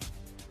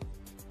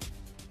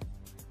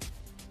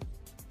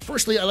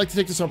 Firstly, I'd like to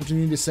take this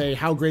opportunity to say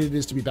how great it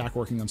is to be back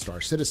working on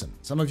Star Citizen.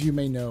 Some of you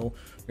may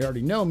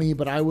already know me,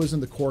 but I was in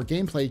the core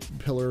gameplay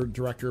pillar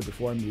director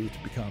before I moved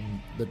to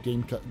become the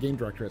game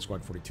director at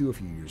Squad 42 a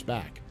few years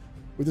back.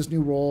 With this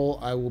new role,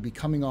 I will be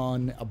coming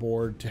on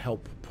aboard to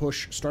help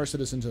push Star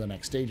Citizen to the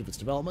next stage of its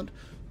development,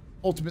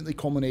 ultimately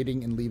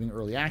culminating in leaving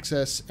early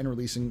access and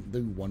releasing the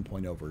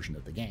 1.0 version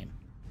of the game.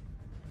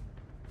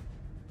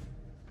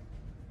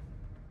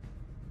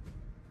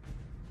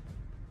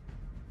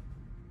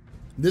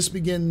 This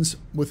begins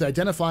with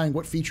identifying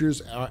what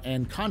features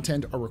and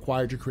content are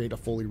required to create a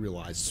fully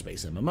realized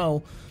space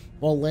MMO,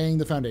 while laying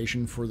the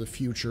foundation for the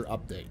future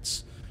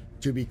updates.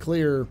 To be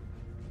clear,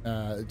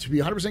 to be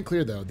 100%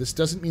 clear though, this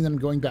doesn't mean that I'm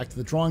going back to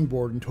the drawing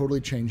board and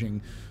totally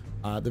changing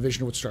the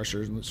vision of what Star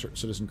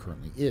Citizen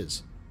currently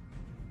is.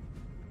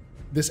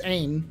 This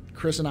aim,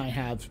 Chris and I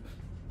have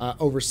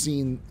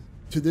overseen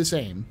to this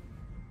aim,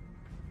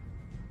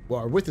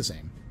 well, with this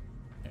aim,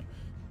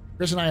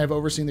 Chris and I have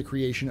overseen the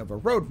creation of a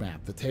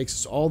roadmap that takes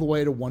us all the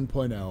way to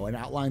 1.0 and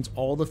outlines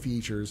all the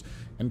features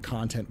and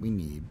content we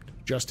need,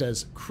 just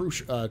as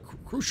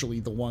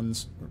crucially the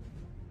ones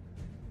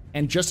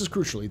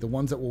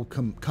that will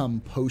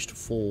come post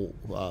full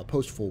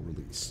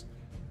release.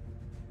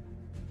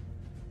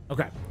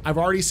 Okay, I've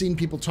already seen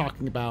people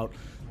talking about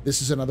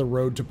this is another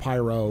road to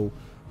Pyro,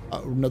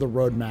 another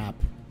roadmap.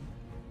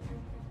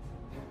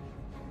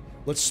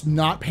 Let's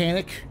not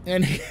panic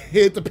and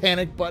hit the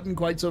panic button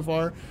quite so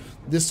far.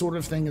 This sort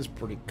of thing is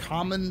pretty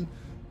common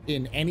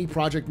in any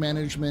project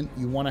management.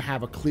 You want to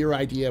have a clear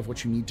idea of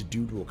what you need to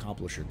do to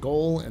accomplish your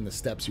goal and the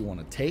steps you want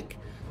to take,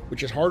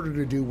 which is harder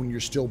to do when you're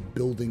still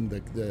building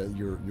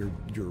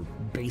your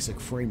basic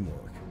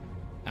framework.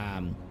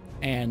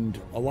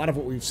 And a lot of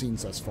what we've seen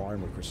thus far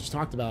and what Chris has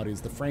talked about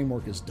is the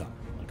framework is done.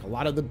 Like a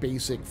lot of the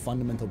basic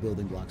fundamental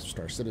building blocks of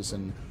Star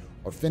Citizen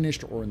are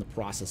finished or in the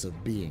process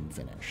of being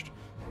finished.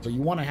 So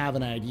you want to have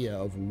an idea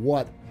of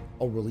what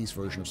a release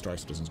version of Star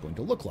Citizen is going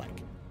to look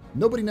like.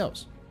 Nobody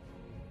knows.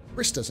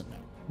 Chris doesn't know.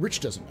 Rich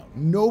doesn't know.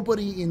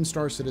 Nobody in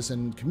Star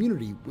Citizen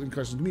community,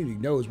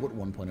 knows what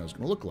 1.0 is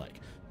going to look like,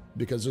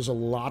 because there's a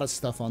lot of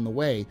stuff on the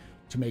way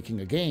to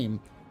making a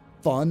game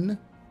fun,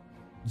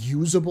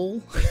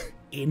 usable,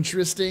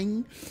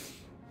 interesting,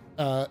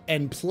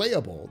 and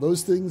playable.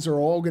 Those things are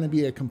all going to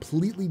be a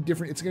completely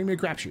different, it's going to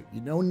be a crapshoot.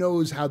 No one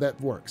knows how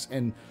that works.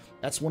 And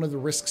that's one of the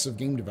risks of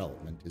game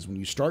development, is when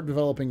you start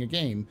developing a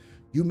game,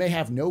 you may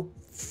have no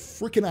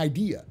freaking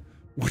idea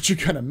what you're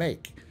going to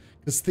make,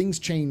 because things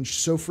change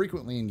so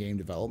frequently in game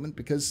development,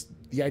 because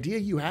the idea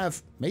you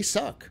have may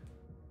suck.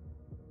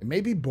 It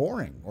may be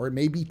boring, or it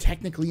may be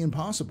technically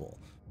impossible,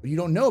 but you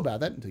don't know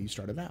about that until you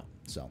start it out.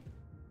 So,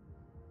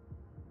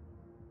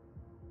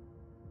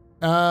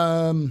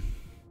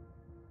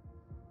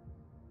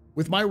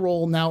 with my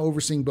role now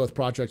overseeing both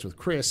projects with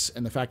Chris,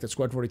 and the fact that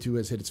Squad 42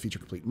 has hit its feature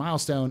complete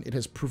milestone, it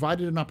has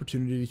provided an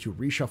opportunity to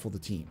reshuffle the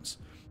teams.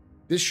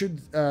 This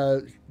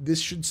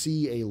should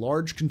see a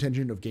large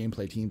contingent of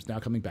gameplay teams now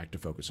coming back to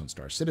focus on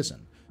Star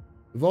Citizen.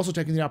 We've also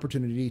taken the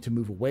opportunity to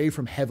move away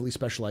from heavily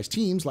specialized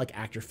teams like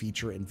actor,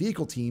 feature, and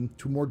vehicle team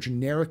to more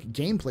generic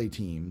gameplay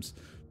teams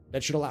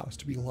that should allow us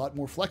to be a lot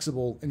more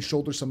flexible and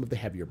shoulder some of the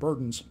heavier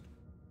burdens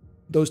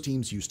those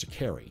teams used to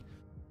carry.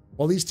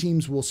 While these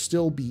teams will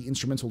still be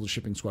instrumental to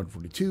shipping Squadron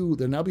 42,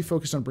 they'll now be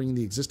focused on bringing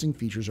the existing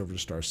features over to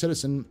Star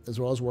Citizen, as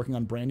well as working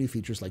on brand new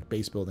features like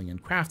base building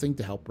and crafting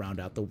to help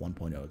round out the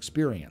 1.0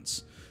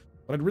 experience.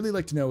 What I'd really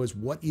like to know is,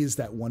 what is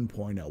that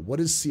 1.0? What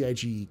does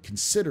CIG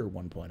consider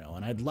 1.0?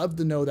 And I'd love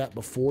to know that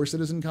before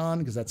CitizenCon,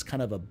 because that's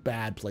kind of a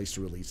bad place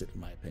to release it,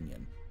 in my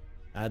opinion.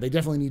 They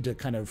definitely need to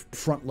kind of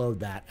front load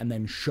that and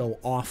then show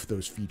off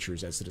those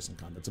features at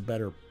CitizenCon. That's a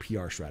better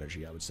PR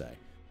strategy, I would say.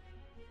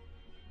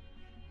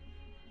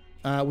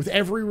 With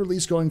every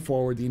release going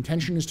forward, the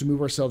intention is to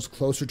move ourselves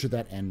closer to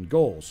that end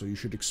goal, so you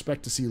should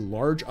expect to see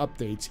large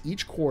updates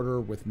each quarter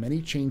with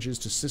many changes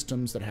to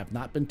systems that have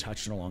not been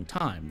touched in a long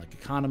time, like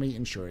economy,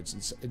 insurance,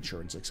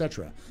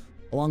 etc.,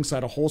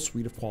 alongside a whole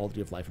suite of quality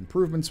of life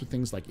improvements with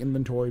things like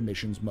inventory,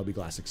 missions,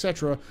 mobiGlass,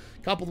 etc.,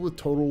 coupled with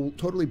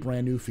totally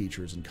brand new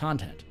features and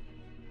content.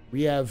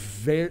 We have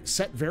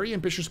set very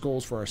ambitious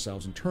goals for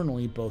ourselves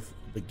internally, both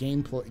the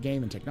game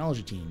and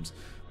technology teams,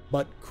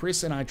 But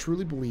Chris and I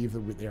truly believe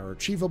that they are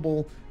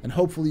achievable, and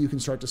hopefully you can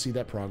start to see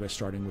that progress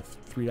starting with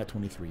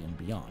 3.23 and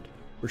beyond.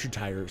 Richard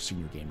Tyler,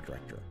 Senior Game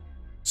Director.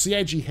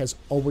 CIG has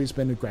always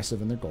been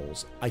aggressive in their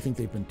goals. I think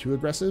they've been too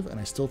aggressive, and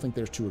I still think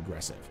they're too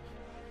aggressive.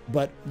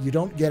 But you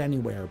don't get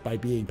anywhere by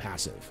being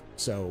passive.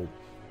 So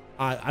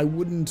I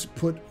wouldn't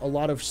put a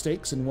lot of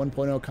stakes in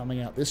 1.0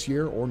 coming out this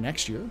year or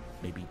next year,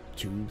 maybe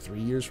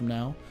 2-3 years from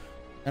now.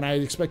 And I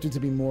expect it to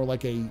be more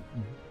like a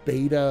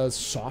beta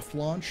soft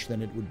launch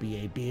than it would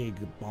be a big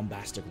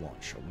bombastic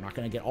launch. We're not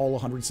going to get all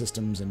 100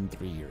 systems in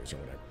 3 years or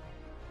whatever.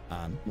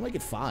 We might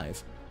get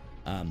 5.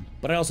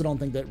 But I also don't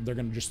think that they're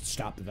going to just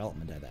stop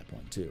development at that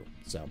point too.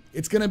 So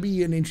it's going to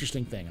be an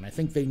interesting thing. And I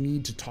think they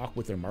need to talk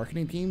with their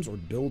marketing teams or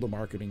build a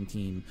marketing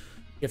team.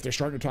 If they're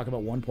starting to talk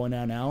about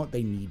 1.0 now,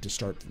 they need to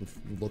start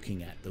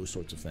looking at those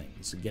sorts of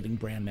things, getting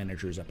brand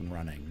managers up and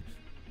running,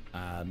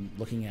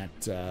 looking at,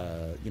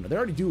 they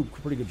already do a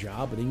pretty good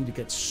job, but they need to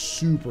get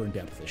super in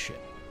depth with this shit.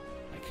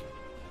 Like,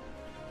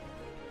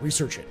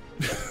 research it.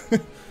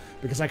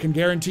 Because I can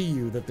guarantee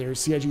you that their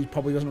CIG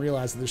probably doesn't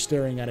realize that they're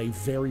staring at a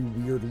very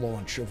weird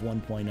launch of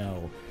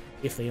 1.0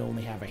 if they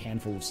only have a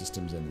handful of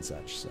systems in and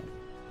such, so.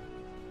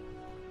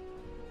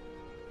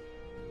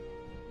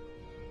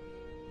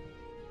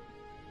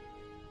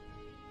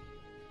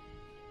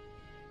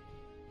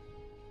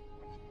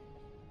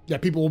 Yeah,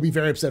 people will be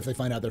very upset if they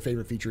find out their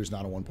favorite feature is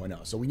not a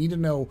 1.0. So we need to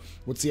know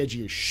what CIG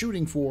is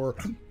shooting for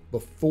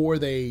before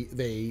they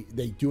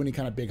do any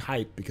kind of big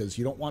hype, because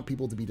you don't want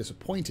people to be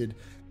disappointed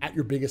at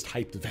your biggest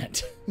hyped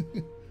event.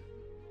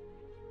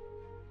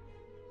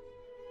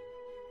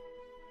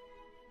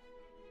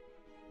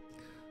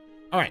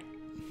 All right.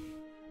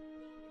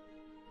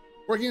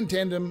 Working in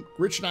tandem,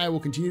 Rich and I will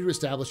continue to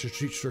establish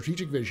a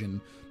strategic vision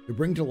to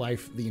bring to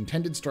life the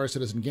intended Star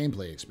Citizen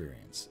gameplay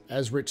experience.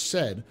 As Rich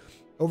said,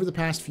 over the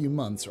past few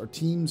months, our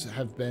teams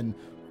have been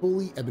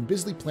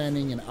busily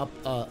planning and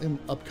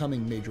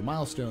upcoming major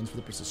milestones for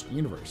the persistent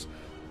universe,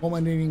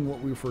 culminating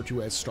what we refer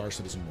to as Star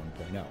Citizen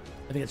 1.0. I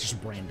think that's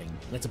just branding.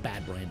 That's a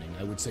bad branding.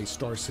 I would say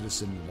Star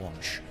Citizen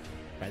launch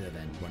rather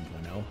than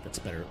 1.0. That's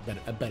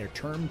a better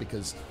term,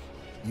 because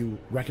you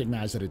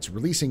recognize that it's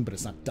releasing, but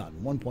it's not done.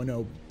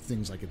 1.0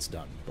 things like it's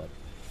done, but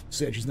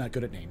CIG's not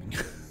good at naming.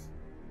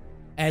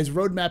 As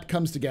roadmap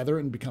comes together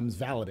and becomes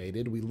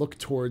validated, we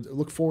look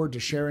forward to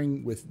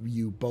sharing with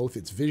you both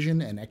its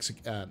vision and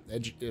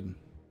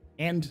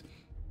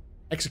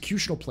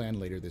executional plan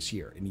later this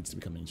year. It needs to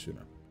be coming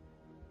sooner.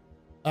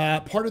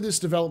 Part of this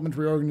development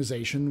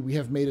reorganization, we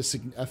have made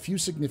a few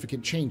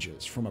significant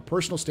changes. From a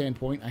personal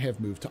standpoint, I have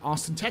moved to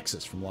Austin,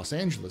 Texas from Los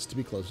Angeles to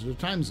be closer to the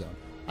time zone.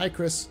 Hi,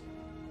 Chris.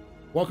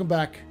 Welcome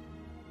back.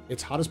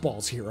 It's hot as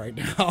balls here right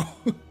now.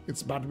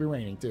 It's about to be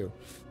raining, too.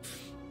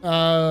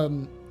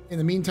 In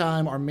the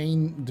meantime, our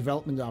main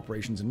development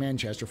operations in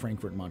Manchester,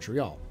 Frankfurt, and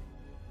Montreal.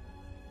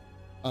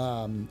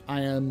 I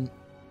am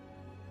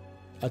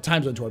a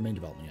time zone to our main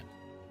development yet.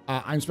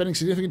 I'm spending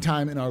significant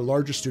time in our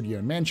largest studio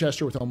in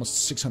Manchester with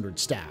almost 600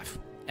 staff,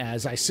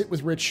 as I sit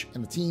with Rich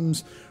and the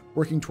teams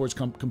working towards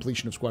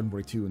completion of Squadron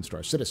 42 and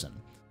Star Citizen.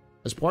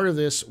 As part of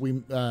this, we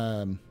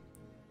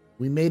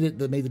made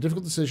the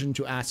difficult decision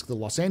to ask the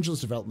Los Angeles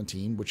development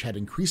team, which had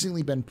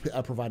increasingly been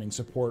providing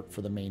support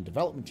for the main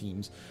development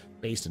teams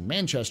based in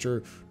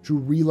Manchester, to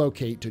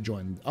relocate to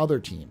join other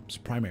teams,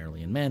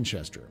 primarily in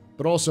Manchester,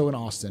 but also in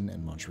Austin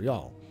and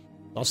Montreal.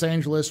 Los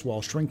Angeles,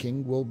 while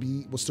shrinking, will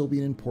still be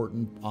an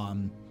important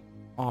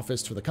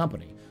office for the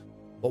company,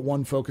 but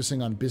one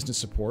focusing on business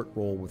support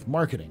role with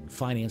marketing,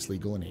 finance,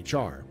 legal, and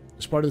HR.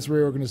 As part of this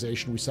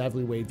reorganization, we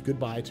sadly waved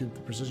goodbye to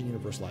the Precision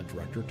Universe Live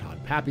director, Todd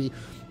Pappy,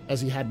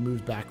 as he had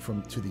moved back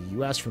to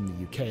the US from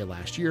the UK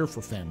last year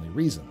for family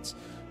reasons.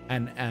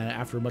 And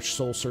after much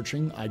soul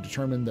searching, I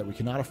determined that we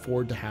cannot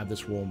afford to have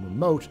this role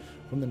remote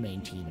from the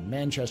main team in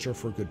Manchester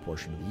for a good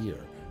portion of the year.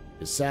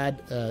 It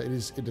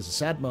is a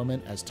sad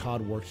moment, as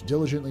Todd worked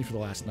diligently for the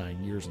last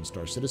 9 years in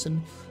Star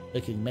Citizen,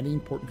 making many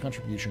important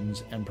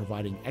contributions and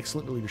providing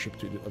excellent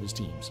leadership of his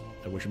teams.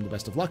 I wish him the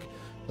best of luck.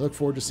 I look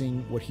forward to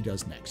seeing what he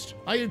does next.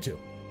 I do too.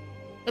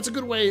 That's a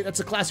good way. That's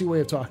a classy way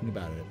of talking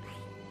about it.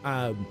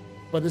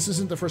 But this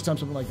isn't the first time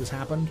something like this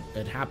happened.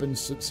 It happened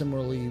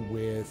similarly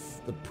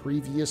with the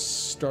previous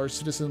Star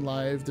Citizen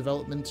Live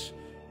development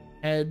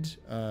head.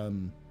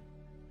 It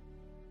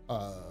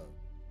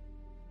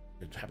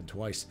happened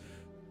twice.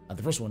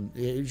 The first one,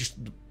 it just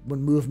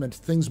when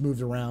things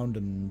moved around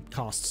and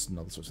costs and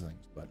other sorts of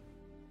things. But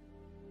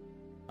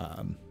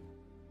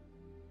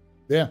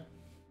yeah,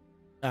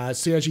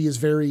 CIG is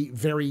very,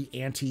 very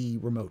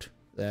anti-remote.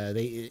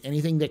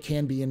 Anything that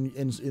can be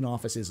in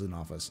office is in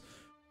office.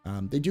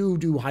 They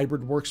do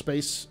hybrid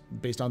workspace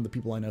based on the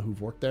people I know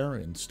who've worked there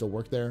and still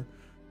work there,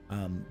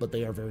 but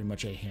they are very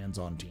much a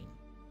hands-on team.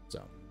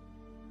 So.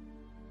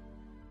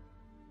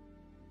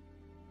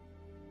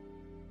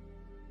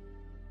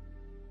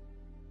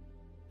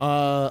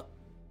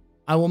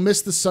 I will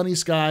miss the sunny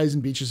skies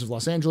and beaches of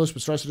Los Angeles,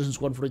 but Star Citizen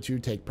Squadron 42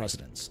 take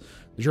precedence.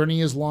 The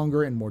journey is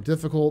longer and more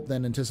difficult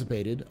than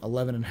anticipated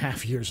 11 and a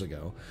half years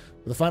ago,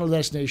 but the final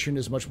destination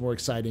is much more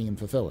exciting and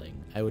fulfilling.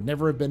 I would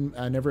never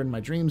in my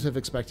dreams have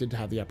expected to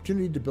have the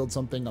opportunity to build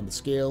something on the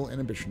scale and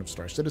ambition of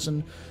Star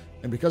Citizen,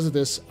 and because of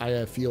this,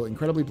 I feel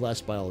incredibly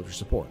blessed by all of your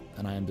support,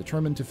 and I am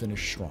determined to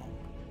finish strong.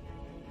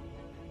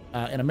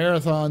 In a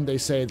marathon, they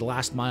say the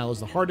last mile is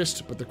the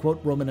hardest, but the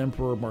quote Roman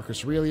Emperor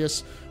Marcus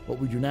Aurelius, what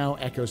we do now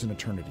echoes in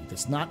eternity.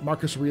 That's not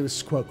Marcus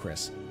Aurelius' quote,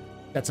 Chris.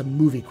 That's a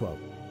movie quote.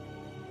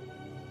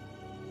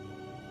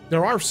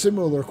 There are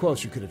similar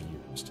quotes you could have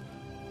used.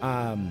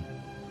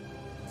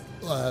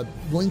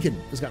 Lincoln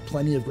has got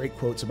plenty of great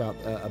quotes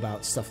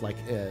about stuff like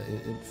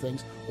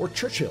things. Or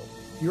Churchill.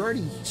 You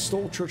already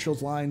stole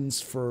Churchill's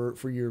lines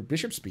for your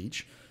bishop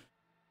speech.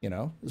 You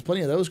know, there's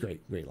plenty of those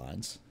great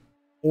lines.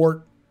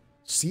 Or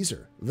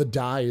Caesar, the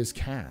die is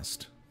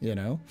cast, you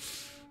know?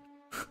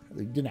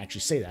 They didn't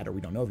actually say that, or we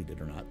don't know if he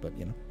did or not, but,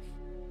 you know.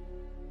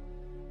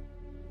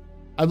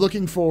 I'm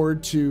looking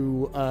forward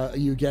to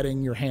you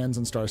getting your hands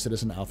on Star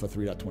Citizen Alpha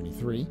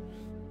 3.23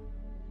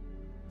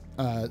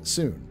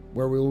 soon,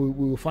 where we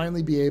will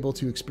finally be able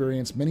to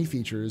experience many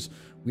features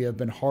we have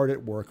been hard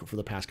at work for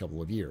the past couple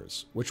of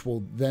years, which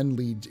will then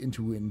lead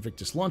into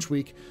Invictus launch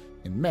week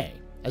in May.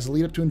 As a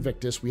lead up to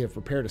Invictus, we have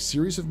prepared a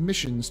series of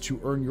missions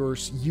to earn your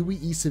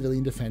UEE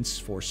Civilian Defense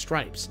Force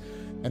stripes,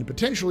 and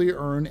potentially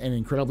earn an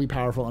incredibly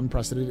powerful,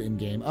 unprecedented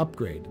in-game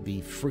upgrade, the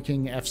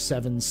freaking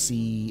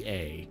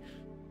F7CA,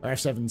 or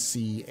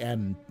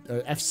F7C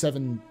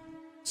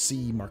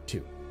Mark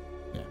II.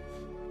 Yeah.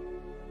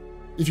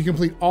 If you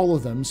complete all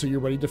of them, so you're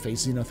ready to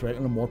face Xeno threat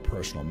in a more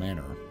personal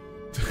manner.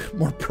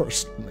 More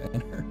personal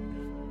manner.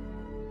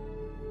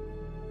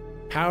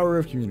 Power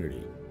of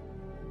community.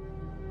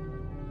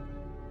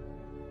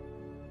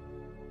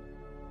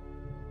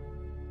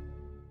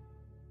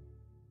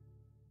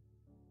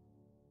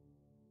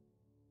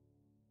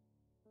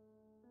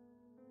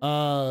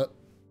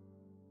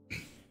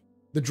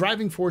 The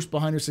driving force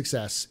behind our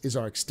success is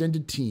our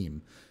extended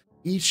team.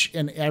 Each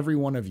and every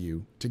one of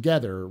you,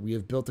 together, we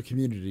have built a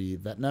community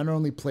that not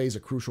only plays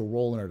a crucial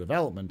role in our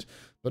development,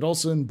 but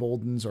also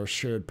emboldens our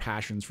shared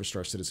passions for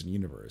Star Citizen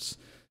universe.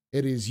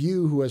 It is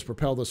you who has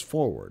propelled us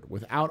forward.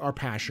 Without our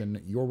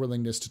passion, your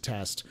willingness to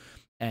test,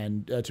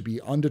 and to be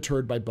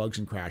undeterred by bugs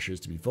and crashes,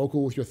 to be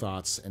vocal with your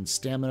thoughts, and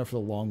stamina for the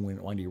long,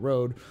 windy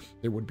road,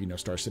 there would be no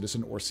Star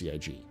Citizen or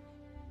CIG.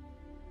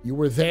 You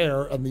were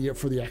there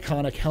for the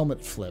iconic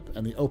helmet flip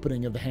and the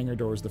opening of the hangar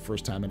doors the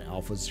first time in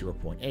Alpha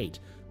 0.8.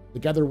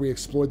 Together, we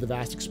explored the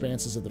vast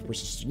expanses of the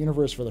persistent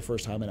universe for the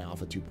first time in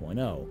Alpha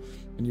 2.0,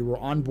 and you were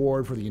on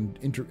board for the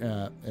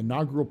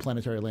inaugural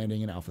planetary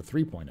landing in Alpha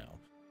 3.0.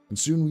 And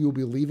soon we will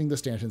be leaving the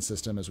Stanton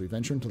system as we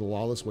venture into the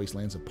lawless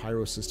wastelands of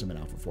Pyro system in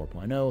Alpha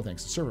 4.0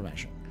 thanks to server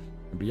meshing.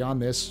 And beyond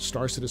this,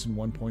 Star Citizen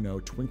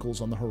 1.0 twinkles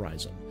on the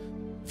horizon.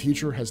 The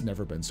future has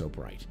never been so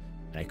bright,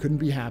 and I couldn't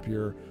be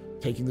happier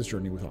taking this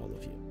journey with all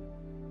of you.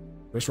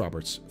 Chris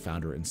Roberts,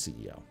 founder and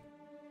CEO.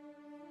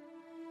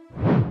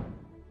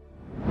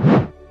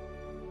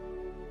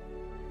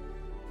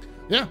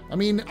 Yeah, I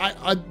mean,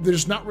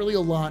 there's not really a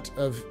lot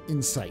of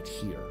insight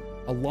here.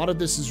 A lot of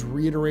this is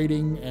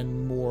reiterating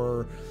and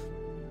more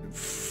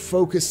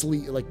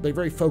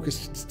very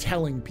focused,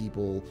 telling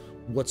people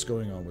what's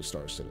going on with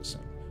Star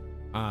Citizen.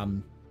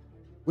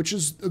 Which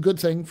is a good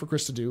thing for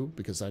Chris to do,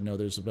 because I know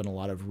there's been a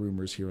lot of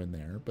rumors here and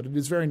there, but it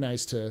is very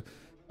nice to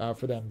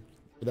for them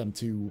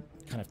to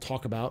kind of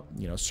talk about,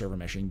 server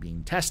meshing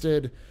being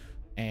tested,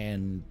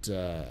 and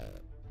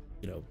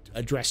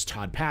address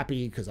Todd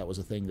Pappy, because that was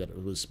a thing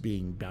that was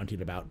being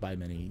bountied about by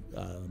many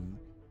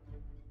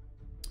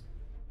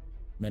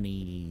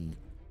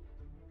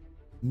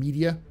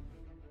media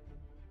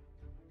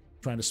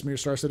trying to smear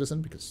Star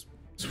Citizen, because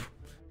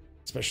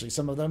especially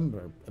some of them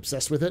are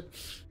obsessed with it.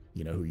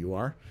 You know who you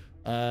are.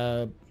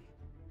 And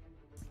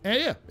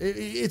yeah,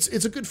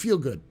 it's a good feel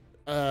good.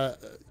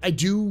 I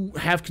do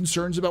have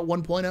concerns about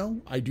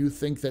 1.0. I do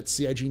think that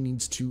CIG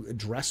needs to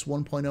address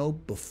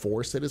 1.0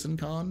 before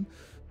CitizenCon,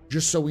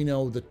 just so we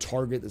know the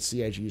target that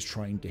CIG is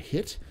trying to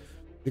hit.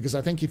 Because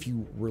I think if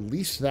you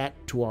release that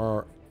to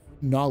our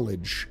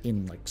knowledge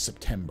in like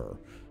September,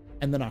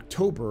 and then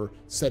October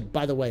said,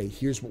 by the way,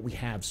 here's what we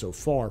have so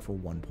far for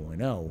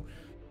 1.0,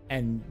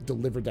 and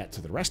delivered that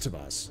to the rest of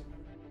us,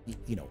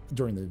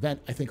 during the event,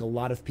 I think a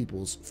lot of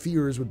people's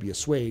fears would be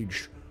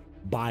assuaged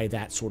by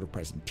that sort of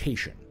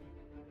presentation.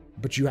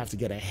 But you have to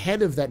get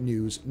ahead of that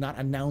news, not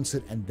announce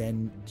it and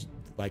then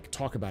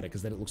talk about it,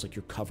 because then it looks like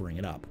you're covering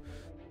it up.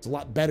 It's a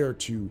lot better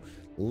to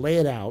lay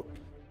it out,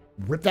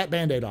 rip that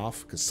Band-Aid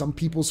off, because some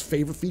people's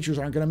favorite features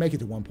aren't going to make it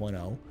to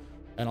 1.0.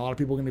 And a lot of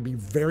people are going to be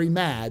very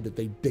mad that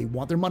they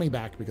want their money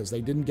back, because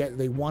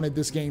they wanted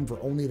this game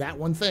for only that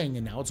one thing,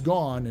 and now it's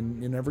gone,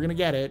 and you're never going to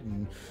get it.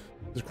 And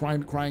the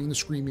crying and the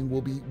screaming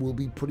will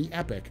be pretty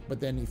epic. But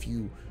then if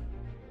you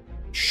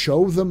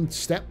show them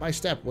step by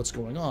step what's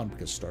going on,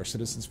 because Star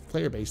Citizen's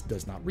player base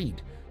does not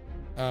read.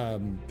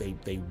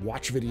 They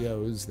watch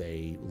videos,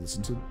 they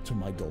listen to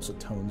my dulcet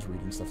tones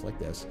reading stuff like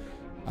this.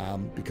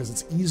 because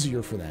it's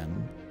easier for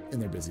them in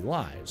their busy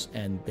lives,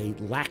 and they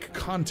lack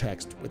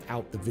context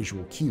without the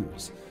visual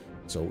cues.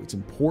 So it's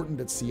important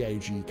that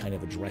CIG kind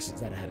of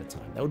addresses that ahead of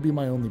time. That would be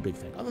my only big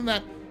thing. Other than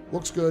that,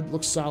 looks good,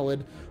 looks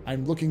solid.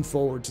 I'm looking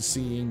forward to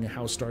seeing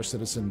how Star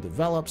Citizen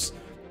develops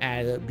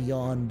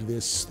beyond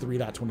this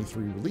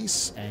 3.23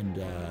 release,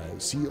 and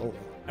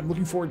I'm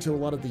looking forward to a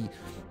lot of the,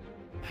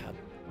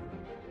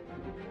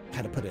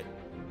 how to put it,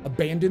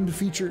 abandoned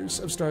features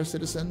of Star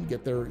Citizen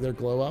get their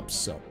glow ups.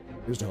 So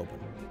here's to hoping.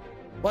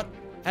 But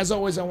as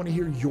always, I want to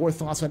hear your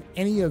thoughts on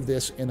any of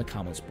this in the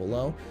comments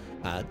below.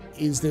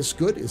 Is this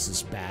good? Is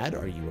this bad?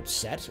 Are you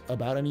upset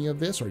about any of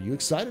this? Are you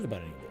excited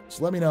about any of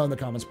this? Let me know in the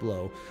comments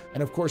below.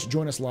 And of course,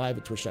 join us live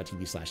at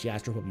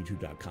twitch.tv/TheAstroPub,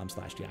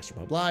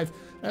 youtube.com/TheAstroPubLive.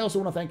 I also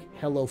want to thank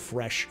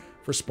HelloFresh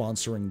for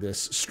sponsoring this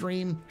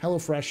stream.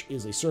 HelloFresh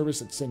is a service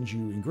that sends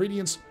you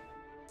ingredients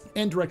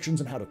and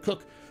directions on how to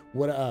cook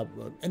one of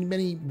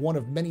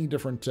many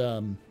different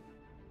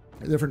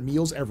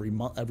meals every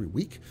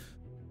week.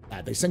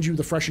 They send you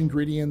the fresh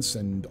ingredients,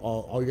 and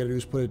all you gotta do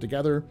is put it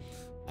together.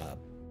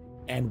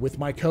 And with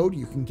my code,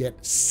 you can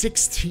get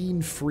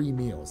 16 free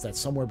meals. That's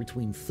somewhere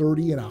between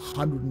 $30 and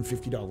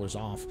 $150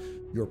 off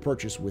your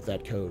purchase with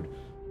that code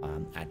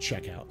at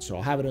checkout. So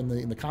I'll have it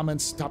in the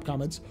comments, top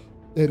comments,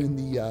 and in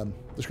the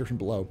description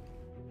below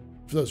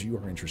for those of you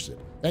who are interested.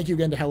 Thank you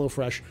again to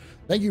HelloFresh.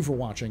 Thank you for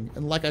watching.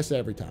 And like I say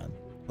every time,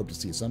 hope to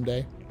see you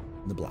someday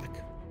in the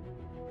black.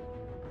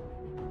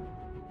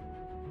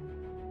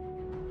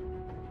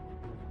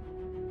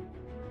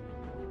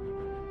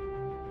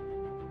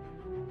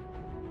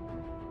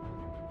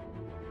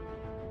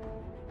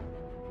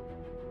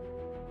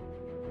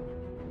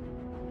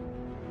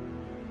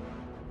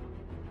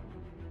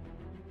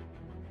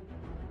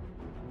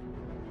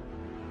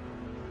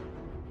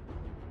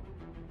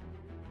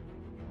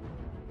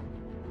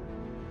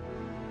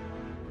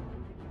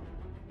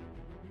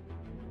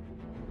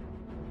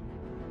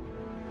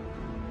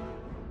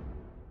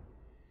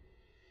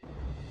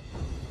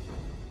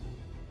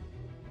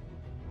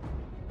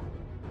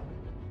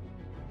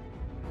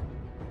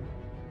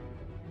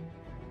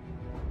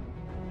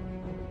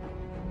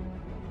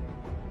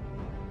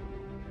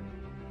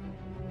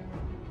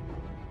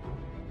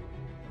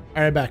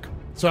 All right, back.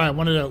 Sorry, I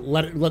wanted to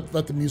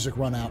let the music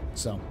run out.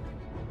 So,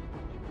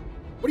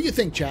 what do you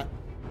think, chat?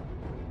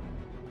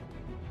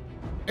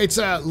 It's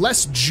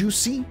less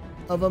juicy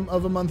of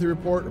a monthly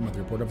report, of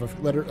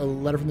a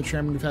letter from the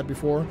chairman we've had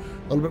before.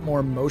 A little bit more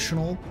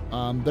emotional,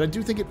 but I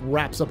do think it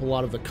wraps up a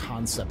lot of the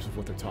concepts of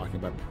what they're talking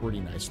about pretty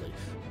nicely.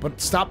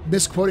 But stop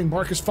misquoting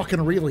Marcus fucking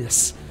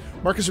Aurelius.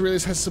 Marcus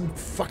Aurelius has some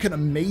fucking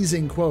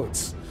amazing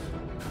quotes.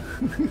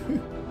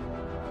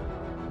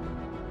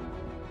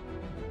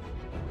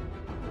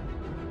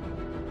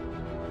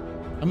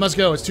 I must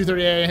go. It's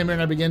 2:30 a.m. here,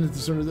 and I begin at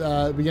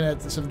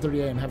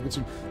 7:30 a.m. Have a good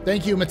stream.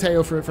 Thank you,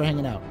 Mateo, for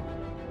hanging out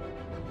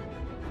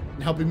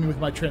and helping me with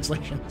my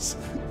translations.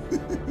 It's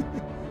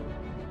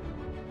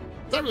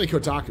not really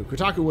Kotaku.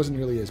 Kotaku wasn't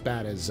really as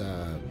bad as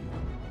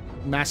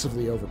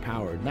Massively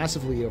Overpowered.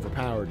 Massively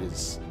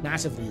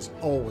has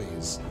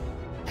always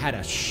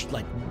had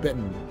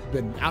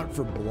been out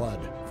for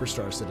blood for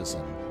Star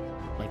Citizen.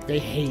 Like, they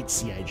hate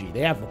CIG. They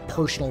have a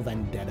personal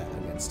vendetta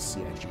against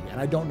CIG, and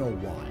I don't know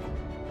why.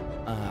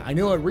 I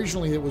know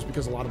originally it was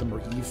because a lot of them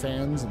were Eve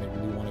fans, and they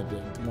really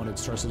wanted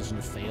Star Citizen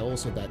to fail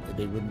so that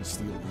they wouldn't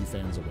steal Eve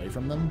fans away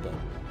from them. But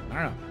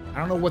I don't know. I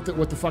don't know what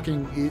the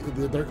fucking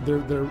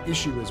their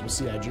issue is with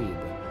CIG.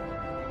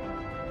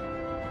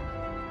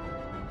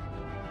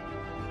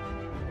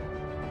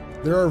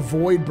 But there are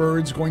Void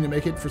birds going to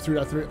make it for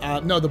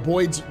 3.3. No, the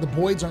Boids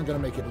aren't going to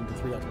make it into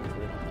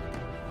 3.23.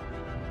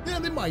 Yeah,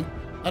 they might.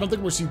 I don't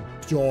think we'll see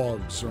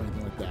dogs or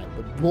anything like that.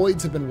 But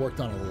Voids have been worked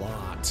on a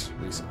lot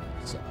recently.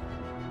 So.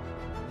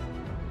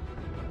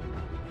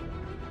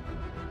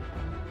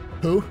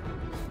 Who?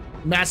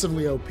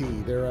 Massively OP.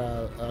 They're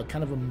a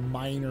kind of a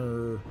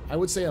minor, I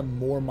would say a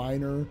more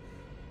minor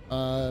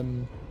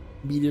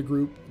media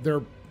group.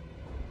 They're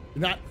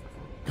not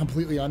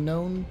completely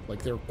unknown,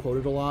 like they're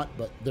quoted a lot,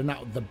 but they're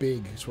not the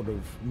big sort of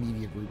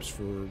media groups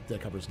for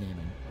that covers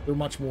gaming. They're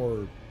much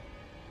more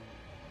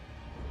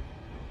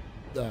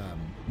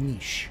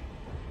niche.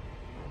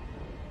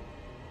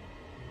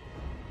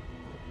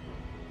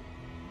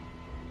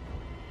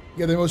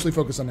 Yeah, they mostly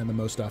focus on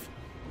MMO stuff.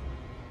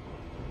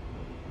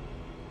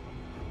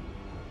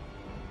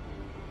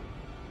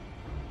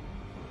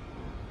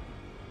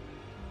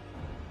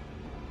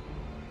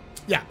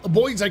 Yeah,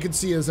 Boids I could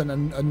see as not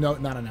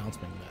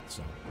announcement yet.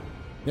 So,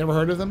 you ever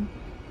heard of them?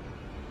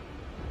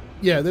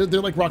 Yeah,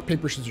 they're like rock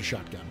paper scissors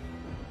shotgun.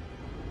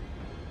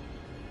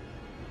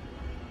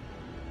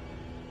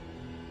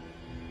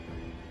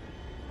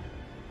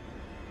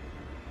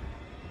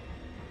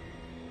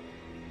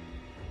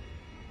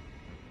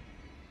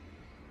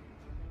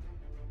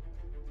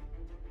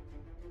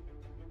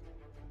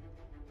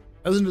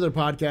 I listened to their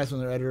podcast when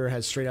their editor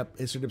has straight up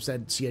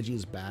said CIG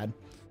is bad.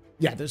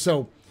 Yeah,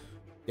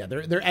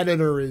 their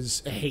editor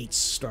hates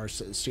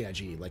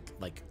CIG,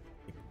 like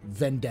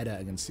vendetta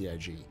against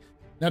CIG.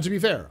 Now, to be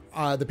fair,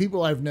 the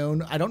people I've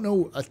known, I don't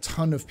know a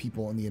ton of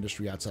people in the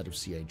industry outside of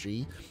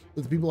CIG,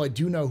 but the people I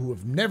do know who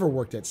have never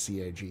worked at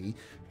CIG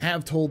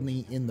have told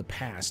me in the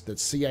past that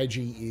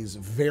CIG is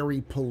very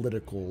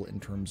political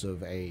in terms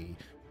of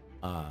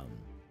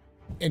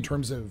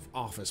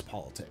office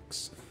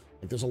politics.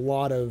 Like, there's a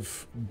lot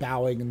of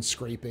bowing and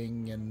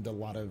scraping and a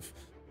lot of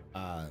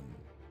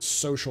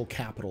social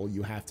capital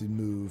you have to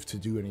move to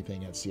do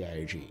anything at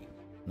CIG.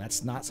 And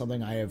that's not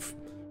something I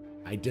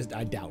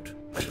doubt.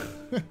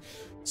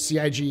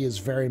 CIG is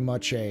very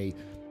much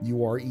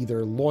you are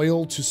either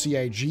loyal to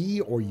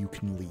CIG or you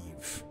can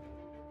leave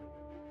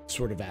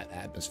sort of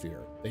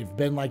atmosphere. They've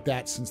been like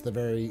that since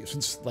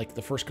like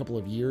the first couple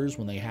of years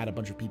when they had a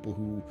bunch of people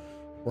who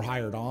were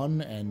hired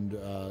on and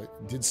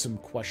did some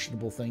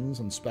questionable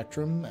things on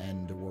Spectrum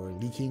and were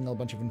leaking a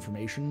bunch of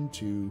information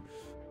to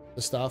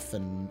the stuff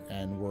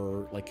and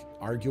were like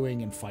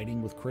arguing and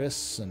fighting with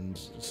Chris. And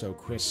so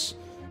Chris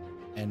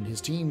and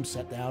his team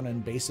sat down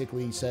and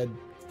basically said,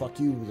 fuck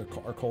you,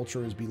 our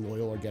culture is be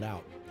loyal or get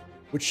out,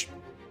 which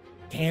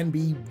can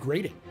be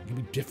grating. It can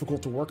be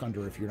difficult to work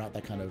under if you're not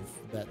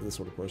this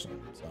sort of person.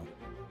 So.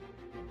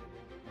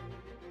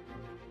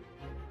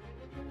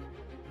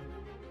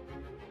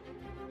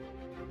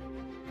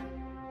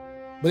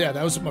 But yeah,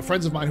 that was my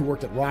friends of mine who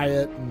worked at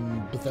Riot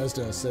and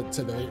Bethesda said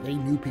that they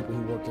knew people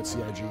who worked at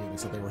CIG and they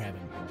said they were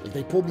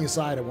they pulled me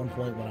aside at one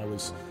point when I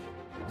was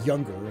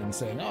younger and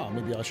saying, oh,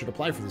 maybe I should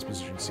apply for this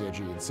position at CIG,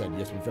 and said you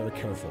have to be very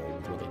careful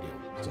with what they do.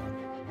 So.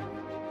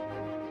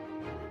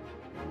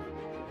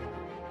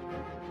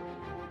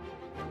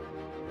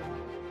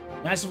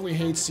 Massively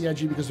hates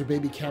CIG because their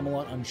baby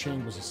Camelot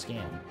Unchained was a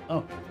scam.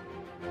 Oh.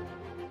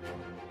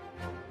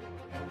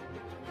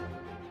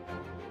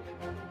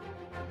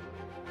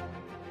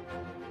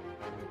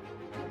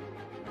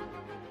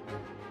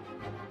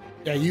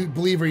 Yeah, you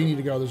believe or you need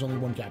to go. There's only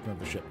one captain of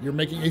the ship.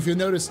 If you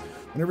notice,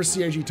 whenever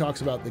CIG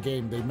talks about the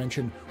game, they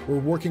mention we're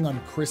working on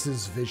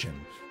Chris's vision.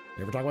 They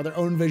never talk about their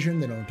own vision.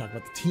 They don't talk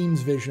about the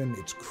team's vision.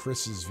 It's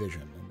Chris's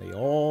vision. And they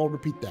all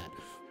repeat that.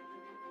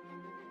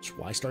 That's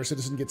why Star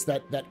Citizen gets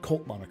that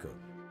cult moniker.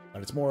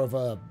 But it's more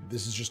of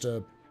this is just I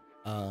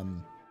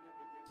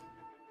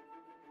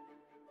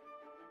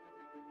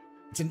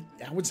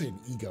wouldn't say an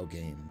ego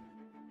game,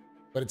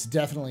 but it's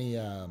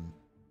definitely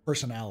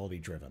personality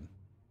driven.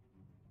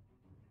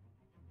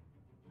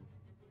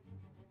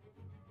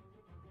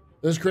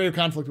 There's creative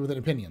conflict within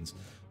opinions.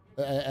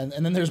 And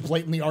then there's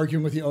blatantly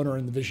arguing with the owner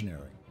and the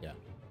visionary. Yeah.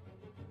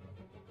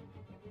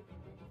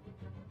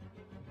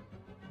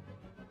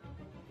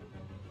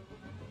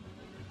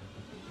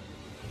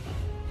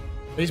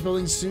 Base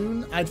building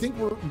soon. I think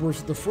we're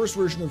the first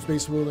version of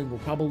base building will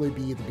probably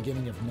be at the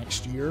beginning of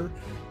next year.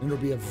 And it'll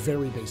be a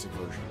very basic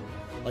version.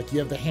 Like you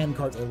have the hand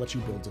cart that lets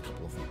you build a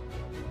couple of things.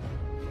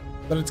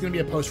 But it's going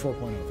to be a post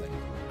 4.0 thing.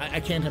 I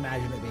can't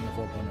imagine it being a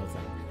 4.0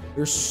 thing.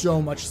 There's so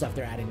much stuff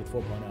they're adding with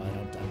 4.0, I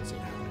don't see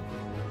it happening.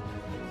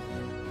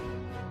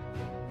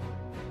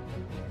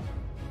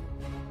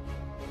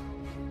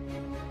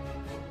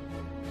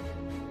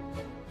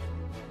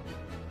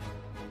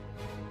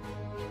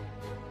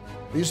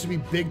 They used to be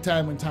big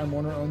time when Time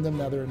Warner owned them,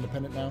 now they're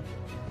independent now.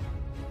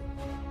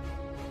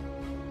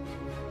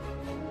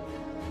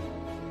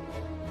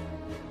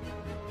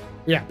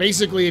 Yeah,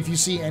 basically if you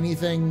see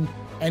anything,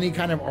 any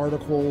kind of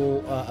article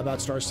about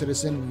Star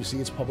Citizen and you see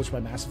it's published by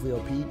Massively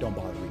OP, don't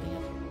bother reading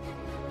it.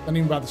 Don't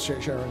even bother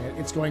sharing it.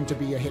 It's going to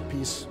be a hit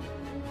piece.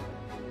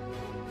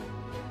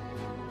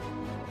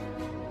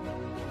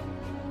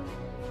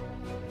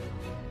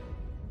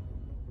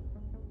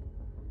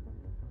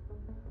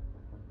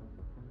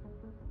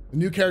 The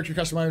new character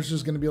customizer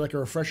is going to be like a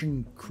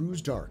refreshing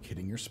cruise dark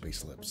hitting your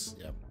space lips.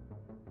 Yep.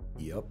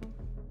 Yep.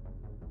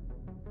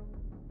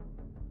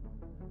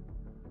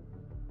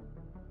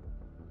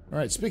 All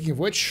right, speaking of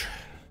which,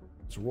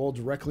 let's roll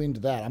directly into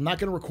that. I'm not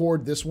going to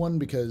record this one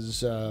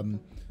because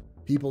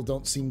people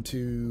don't seem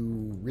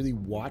to really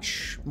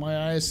watch my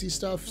ISC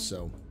stuff,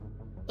 so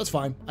that's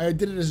fine. I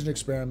did it as an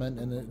experiment,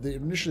 and it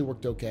initially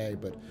worked okay,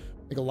 but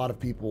I think a lot of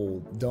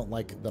people don't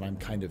like that I'm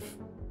kind of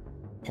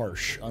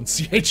harsh on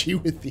CIG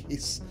with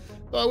these.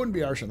 Well, I wouldn't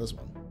be harsh on this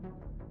one.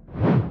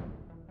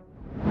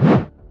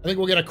 I think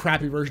we'll get a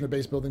crappy version of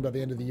base building by the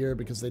end of the year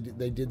because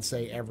they did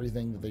say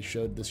everything that they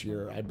showed this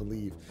year, I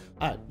believe.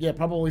 Yeah,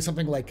 probably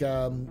something like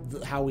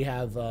how we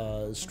have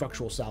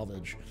structural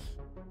salvage.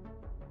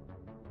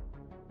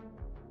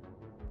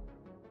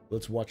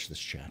 Let's watch this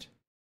chat.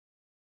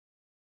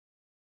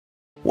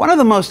 One of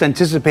the most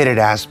anticipated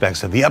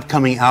aspects of the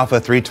upcoming Alpha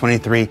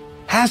 323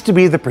 has to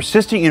be the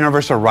persistent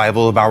universe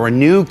arrival of our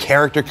new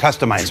character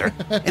customizer,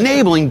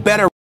 enabling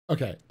better...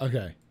 Okay.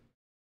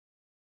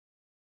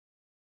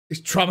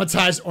 He's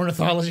traumatized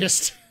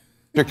ornithologist.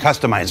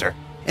 Customizer,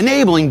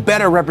 enabling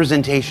better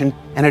representation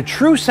and a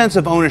true sense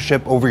of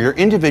ownership over your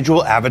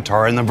individual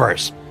avatar in the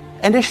verse.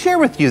 And to share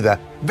with you the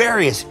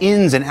various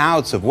ins and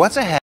outs of what's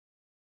ahead.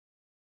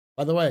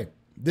 By the way,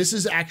 this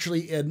is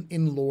actually an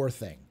in-lore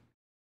thing.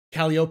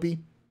 Calliope,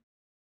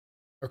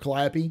 or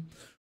Calliope.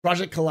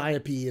 Project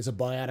Calliope is a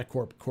Biotic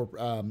Corp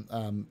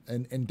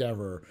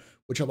endeavor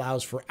which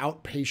allows for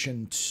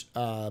outpatient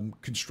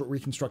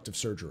reconstructive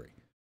surgery.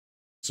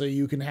 So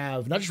you can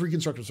have not just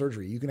reconstructive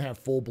surgery, you can have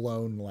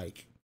full-blown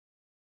like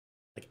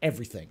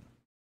everything.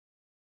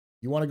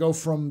 You want to go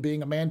from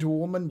being a man to a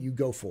woman, you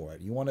go for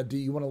it. You want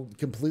to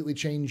completely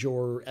change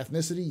your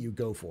ethnicity, you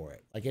go for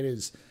it. Like it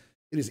is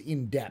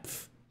in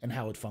depth in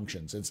how it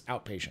functions. It's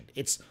outpatient.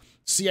 It's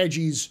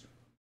CIG's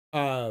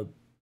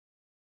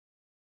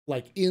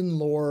like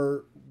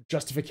in-lore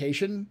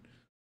justification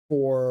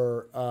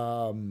for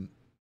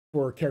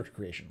character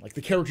creation. Like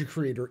the character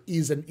creator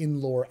is an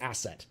in-lore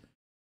asset.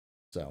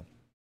 So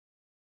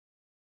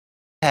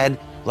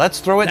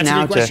let's throw it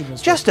now to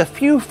just a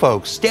few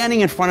folks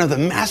standing in front of the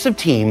massive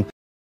team.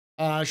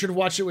 I should have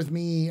watched it with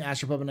me,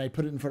 AstroPub, and I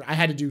put it in front. I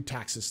had to do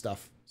taxes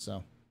stuff,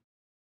 so.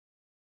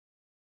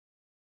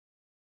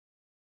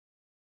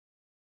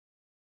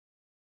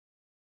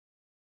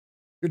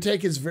 Your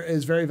take is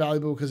very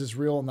valuable because it's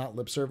real and not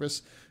lip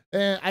service.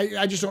 And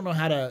I just don't know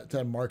how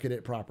to market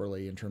it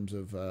properly in terms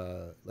of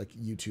like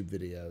YouTube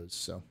videos.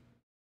 So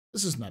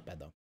this is not bad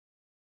though.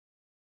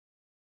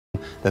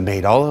 That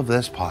made all of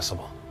this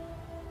possible.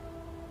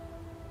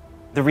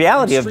 The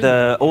reality of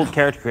the old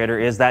character creator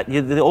is that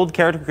the old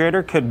character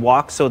creator could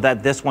walk so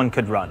that this one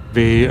could run.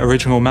 The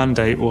original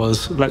mandate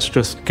was, let's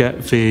just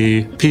get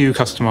the PU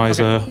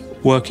customizer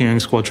working in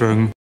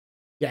Squadron.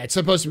 Yeah, it's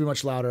supposed to be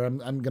much louder.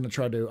 I'm going to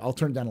try to, I'll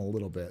turn it down a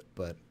little bit,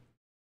 but.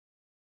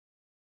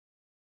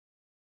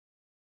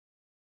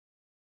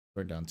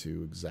 Turn down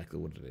to exactly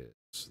what it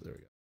is. There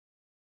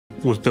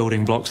we go. With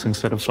building blocks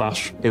instead of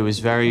Flash. It was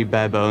very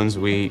bare bones.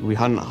 We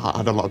hadn't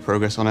had a lot of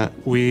progress on it.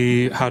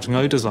 We had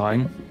no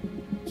design.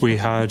 We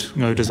had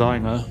no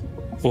designer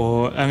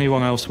or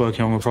anyone else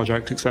working on the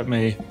project except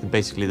me.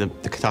 Basically, the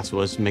task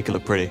was make it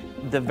look pretty.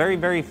 The very,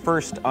 very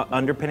first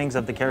underpinnings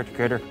of the character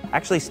creator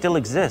actually still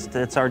exist.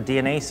 It's our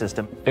DNA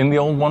system. In the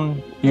old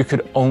one, you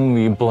could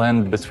only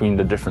blend between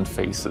the different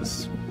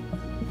faces.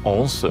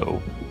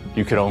 Also,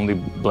 you could only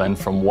blend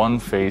from one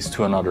face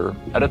to another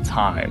at a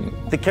time.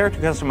 The character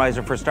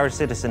customizer for Star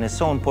Citizen is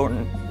so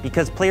important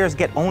because players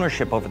get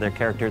ownership over their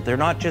character. They're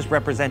not just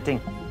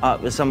representing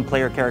some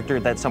player character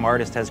that some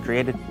artist has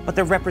created, but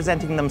they're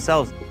representing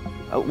themselves.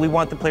 We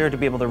want the player to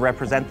be able to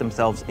represent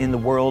themselves in the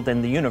world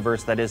and the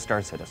universe that is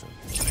Star Citizen.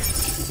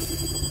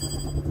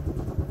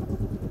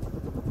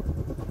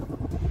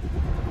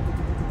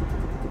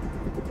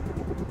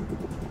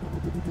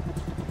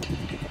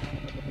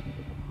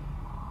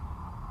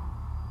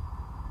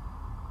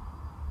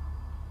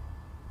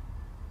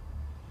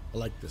 I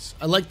like this.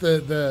 I like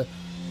the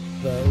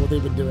what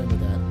they've been doing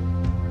with that.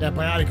 Yeah,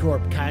 Biotic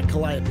Corp,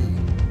 Calliope.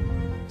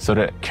 So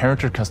the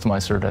character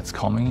customizer that's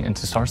coming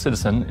into Star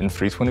Citizen in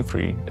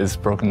 323 is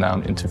broken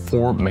down into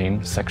 4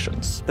 main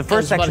sections. The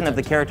first section of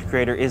the character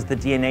creator is the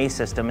DNA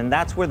system, and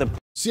that's where the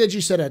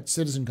CIG said at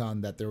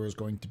CitizenCon that there was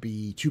going to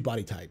be 2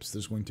 body types.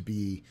 There's going to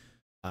be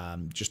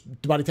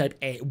just body type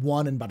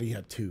A1 and body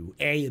type 2,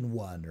 A and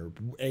 1, or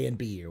A and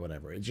B, or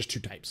whatever. It's just 2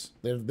 types.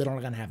 They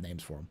don't gonna have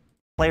names for them.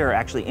 Player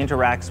actually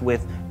interacts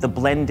with the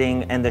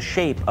blending and the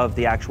shape of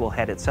the actual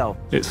head itself.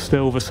 It's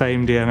still the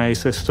same DNA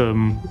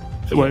system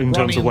in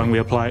terms of when we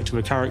apply it to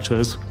the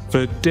characters.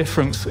 The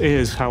difference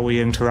is how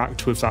we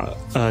interact with that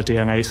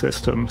DNA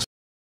system.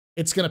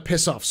 It's going to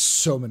piss off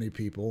so many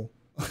people.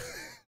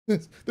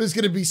 There's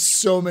going to be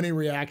so many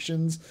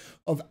reactions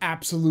of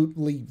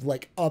absolutely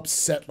like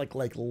upset,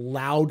 like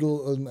loud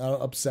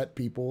upset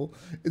people.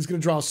 It's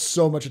going to draw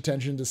so much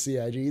attention to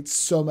CIG. It's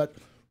so much...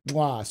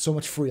 Wow, so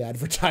much free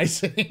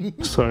advertising.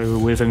 So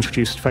we've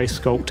introduced face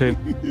sculpting.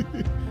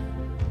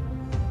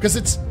 Because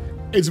it's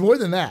more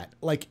than that.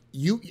 Like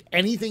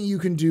anything you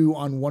can do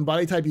on one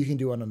body type, you can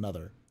do on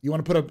another. You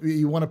want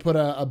to put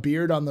a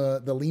beard on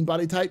the lean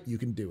body type, you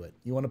can do it.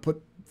 You want to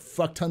put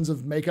fuck tons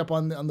of makeup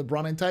on the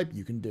brawny type,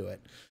 you can do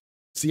it.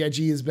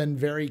 CIG has been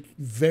very,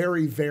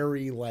 very,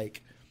 very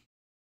like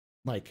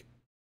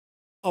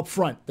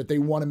upfront that they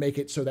want to make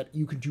it so that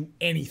you can do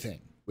anything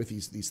with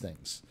these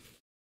things.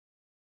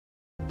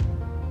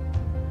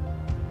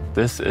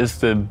 This is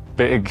the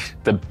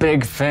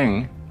big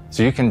thing.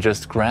 So you can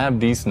just grab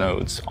these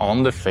nodes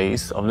on the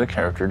face of the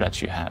character that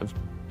you have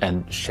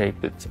and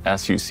shape it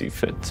as you see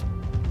fit.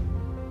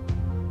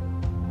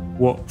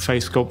 What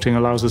face sculpting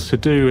allows us to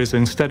do is,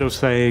 instead of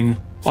saying,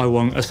 I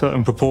want a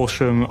certain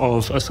proportion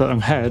of a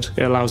certain head,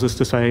 it allows us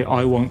to say,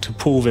 I want to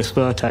pull this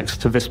vertex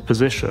to this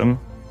position,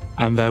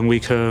 and then we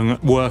can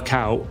work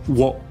out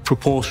what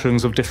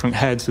proportions of different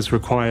heads is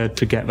required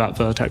to get that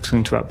vertex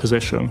into that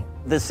position.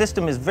 The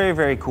system is very,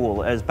 very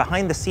cool, as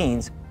behind the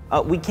scenes,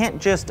 we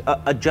can't just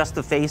adjust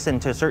the face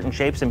into certain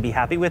shapes and be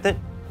happy with it.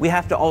 We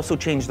have to also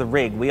change the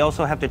rig. We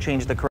also have to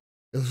change the...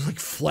 It was like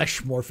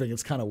flesh morphing.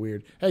 It's kind of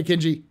weird. Hey,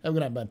 Kenji, have a good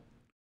night, man.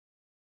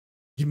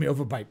 Give me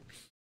overbite.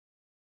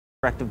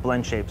 Corrective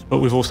blend shapes. But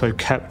we've also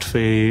kept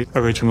the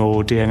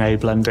original DNA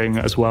blending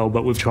as well,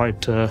 but we've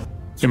tried to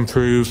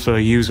improve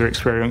the user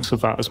experience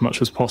of that as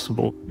much as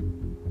possible.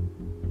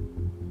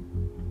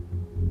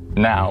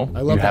 Now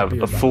you have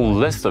a full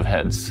list of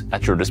heads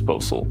at your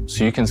disposal,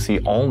 so you can see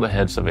all the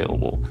heads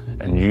available,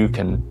 and you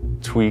can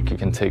tweak, you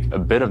can take a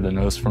bit of the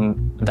nose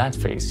from that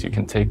face. You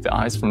can take the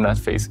eyes from that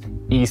face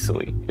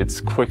easily. It's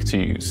quick to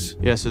use.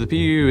 Yeah, so the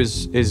PU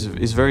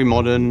is very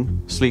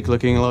modern, sleek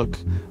looking look.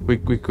 We're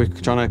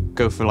trying to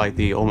go for like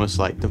the almost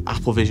like the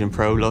Apple Vision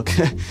Pro look.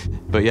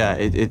 But yeah,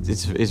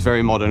 it's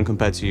very modern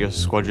compared to your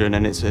Squadron,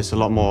 and it's a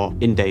lot more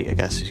in date, I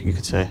guess you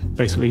could say.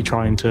 Basically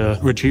trying to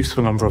reduce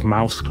the number of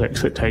mouse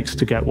clicks it takes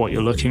to get what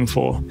you're looking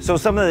for. So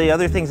some of the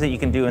other things that you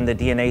can do in the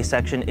DNA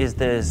section is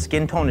the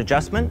skin tone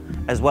adjustment,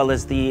 as well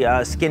as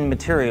the skin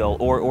material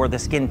or the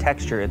skin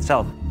texture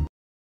itself.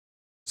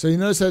 So you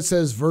notice that it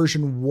says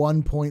version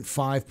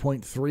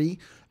 1.5.3.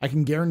 I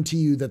can guarantee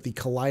you that the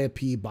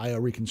Calliope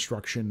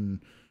bioreconstruction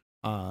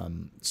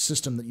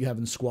system that you have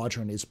in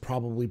Squadron is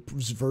probably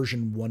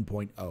version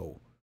 1.0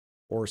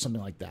 or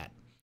something like that.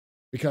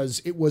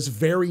 Because it was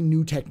very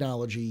new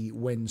technology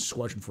when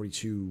Squadron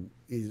 42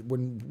 is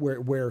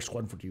where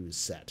Squadron 42 is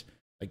set.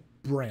 Like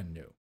brand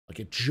new. Like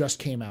it just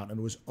came out and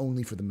it was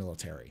only for the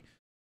military.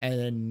 And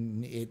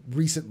then it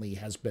recently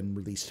has been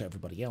released to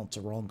everybody else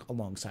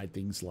alongside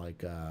things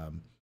like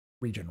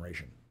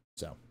regeneration.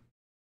 So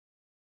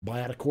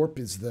Biotic Corp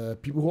is the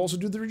people who also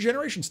do the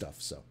regeneration stuff.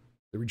 So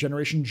the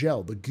regeneration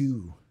gel, the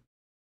goo.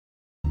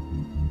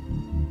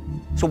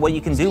 So what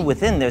you can do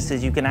within this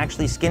is you can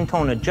actually skin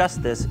tone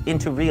adjust this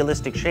into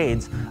realistic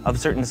shades of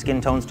certain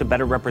skin tones to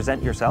better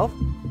represent yourself.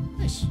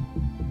 Nice.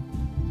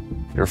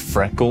 Your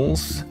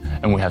freckles,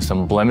 and we have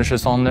some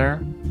blemishes on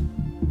there.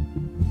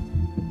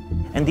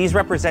 And these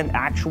represent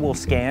actual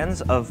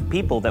scans of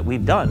people that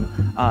we've done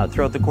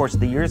throughout the course of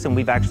the years, and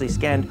we've actually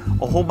scanned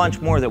a whole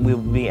bunch more that we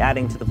will be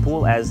adding to the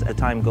pool as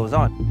time goes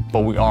on.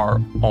 But we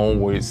are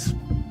always...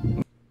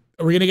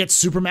 Are we gonna get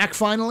Super Mac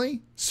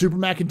finally? Super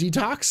Mac and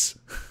Detox?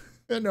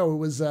 No, it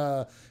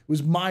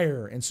was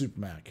Meyer and Super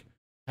Mac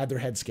had their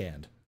head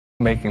scanned.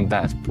 making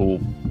that pool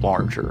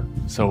larger.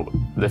 So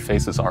the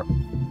faces are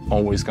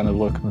always going to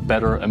look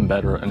better and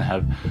better and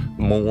have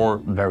more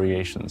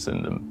variations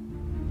in them.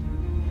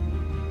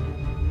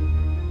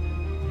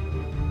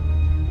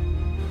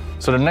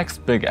 So the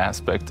next big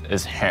aspect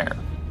is hair.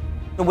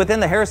 So within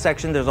the hair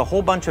section, there's a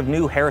whole bunch of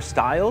new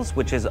hairstyles,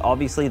 which is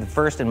obviously the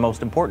first and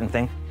most important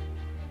thing.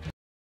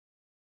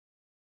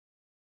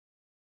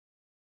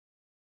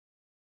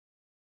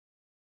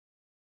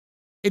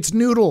 It's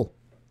Noodle.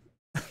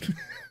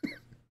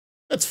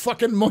 That's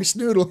fucking Moist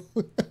Noodle.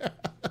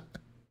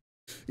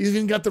 He's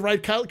even got the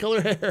right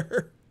color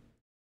hair.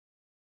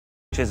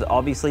 Which is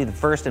obviously the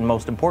first and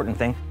most important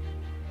thing.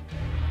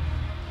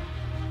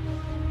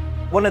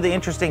 One of the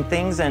interesting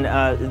things, and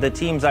the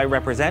teams I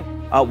represent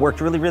worked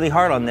really, really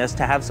hard on this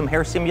to have some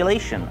hair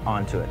simulation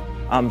onto it.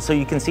 So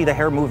you can see the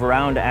hair move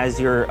around as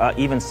you're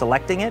even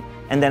selecting it,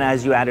 and then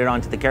as you add it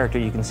onto the character,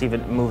 you can see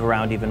it move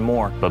around even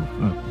more. But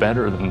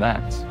better than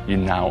that, you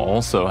now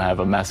also have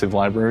a massive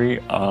library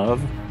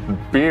of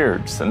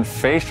beards and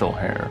facial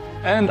hair,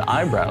 and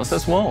eyebrows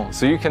as well.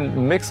 So you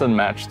can mix and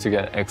match to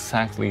get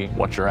exactly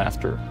what you're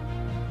after.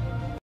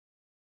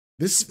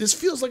 This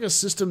feels like a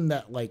system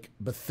that like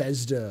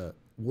Bethesda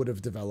would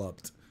have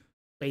developed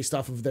based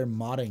off of their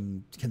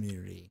modding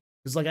community.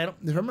 Because like if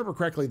I remember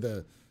correctly,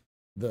 the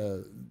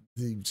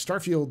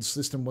Starfield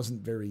system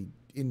wasn't very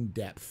in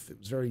depth. It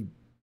was very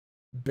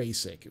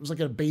basic. It was like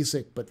a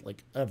basic but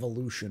like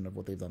evolution of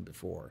what they've done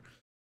before.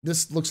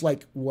 This looks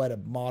like what a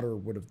modder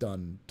would have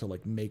done to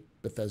like make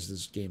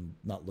Bethesda's game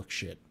not look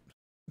shit.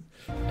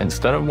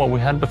 Instead of what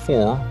we had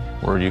before,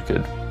 where you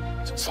could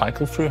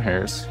cycle through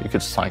hairs, you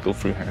could cycle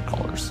through hair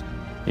colors.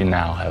 You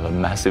now have a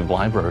massive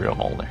library of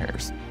all the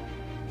hairs.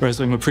 Whereas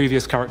in the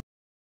previous character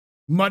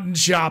Mutton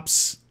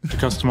chops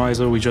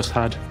customizer, we just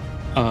had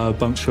a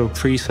bunch of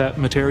preset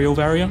material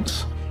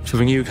variants. For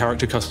the new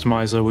character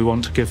customizer, we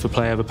want to give the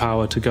player the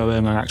power to go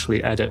in and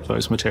actually edit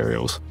those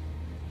materials.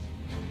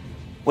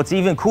 What's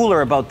even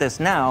cooler about this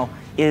now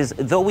is,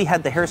 though we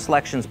had the hair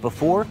selections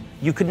before,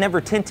 you could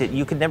never tint it.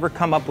 You could never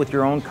come up with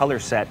your own color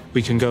set.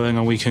 We can go in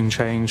and we can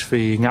change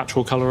the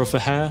natural color of the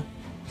hair.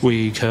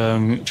 We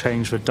can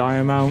change the dye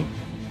amount.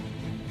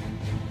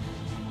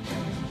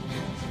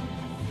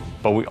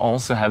 But we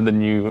also have the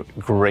new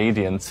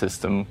gradient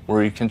system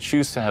where you can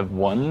choose to have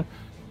one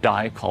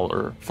dye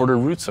color for the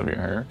roots of your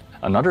hair,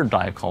 another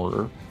dye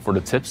color for the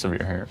tips of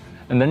your hair,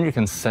 and then you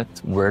can set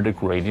where the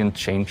gradient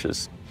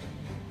changes.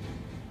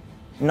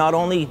 Not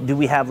only do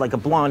we have like a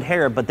blonde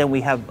hair, but then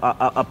we have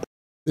a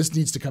This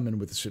needs to come in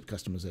with the ship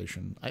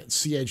customization.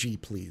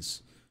 CIG,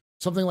 please.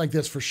 Something like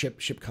this for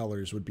ship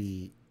colors would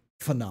be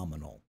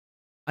phenomenal.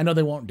 I know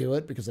they won't do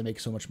it because they make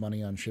so much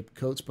money on ship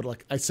coats, but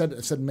like I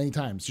said many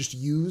times, just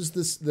use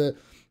the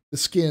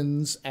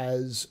skins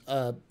as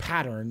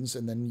patterns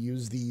and then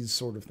use these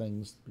sort of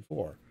things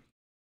before.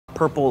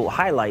 purple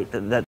highlight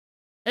that.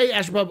 Hey,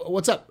 AstroPub,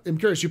 what's up? I'm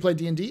curious, you play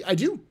D&D? I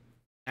do,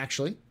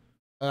 actually.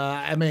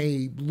 I'm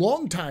a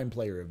longtime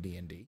player of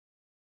D&D.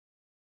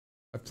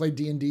 I've played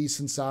D&D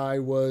since I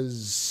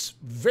was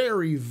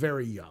very,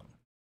 very young.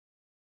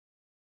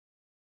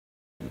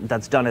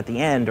 That's done at the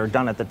end or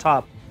done at the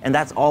top, and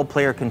that's all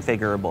player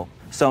configurable.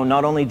 So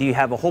not only do you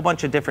have a whole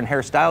bunch of different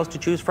hairstyles to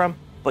choose from,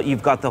 but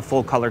you've got the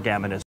full color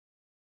gamut as well.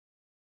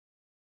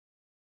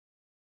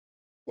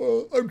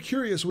 I'm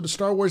curious, would a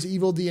Star Wars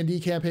Evil D&D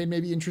campaign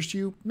maybe interest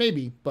you?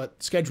 Maybe, but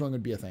scheduling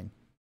would be a thing.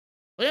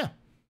 But yeah.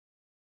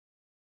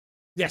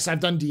 Yes, I've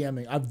done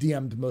DMing. I've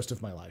DM'd most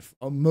of my life.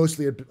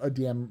 Mostly a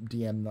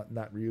DM,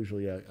 not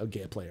usually a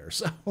gay player,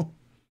 so.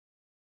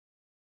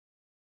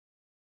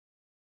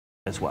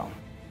 As well.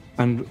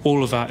 And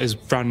all of that is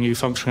brand new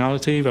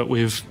functionality that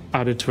we've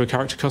added to a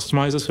character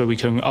customizer, so we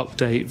can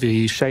update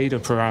the shader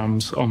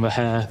params on the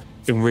hair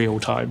in real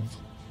time.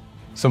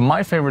 So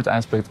my favorite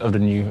aspect of the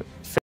new...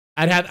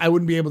 I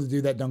wouldn't be able to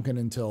do that, Duncan,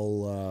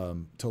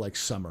 until like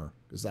summer,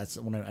 because that's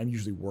when I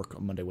usually work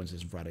on Monday,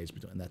 Wednesdays, and Fridays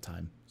between that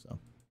time, so.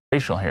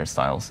 Facial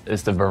hairstyles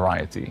is the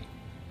variety.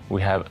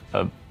 We have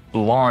a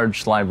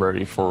large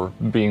library for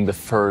being the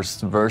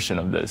first version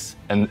of this,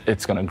 and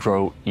it's going to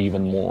grow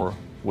even more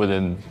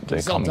within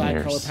the coming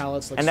years.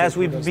 And as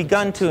we've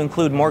begun to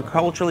include more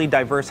culturally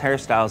diverse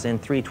hairstyles in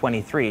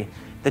 3.23,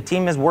 the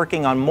team is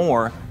working on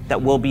more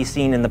that will be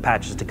seen in the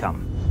patches to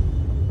come.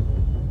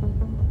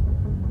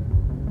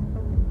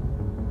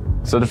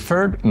 So the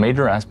third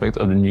major aspect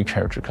of the new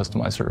character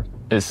customizer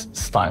is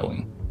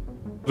styling.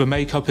 The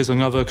makeup is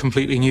another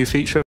completely new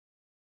feature.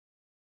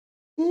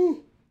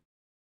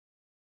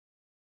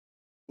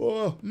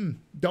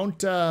 Don't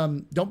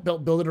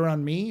build it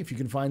around me if you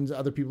can find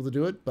other people to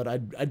do it, but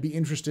I'd be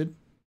interested,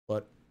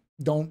 but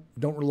don't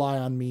rely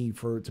on me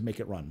to make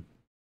it run.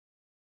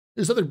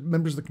 There's other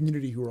members of the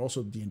community who are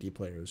also D&D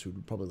players who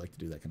would probably like to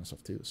do that kind of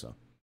stuff too, so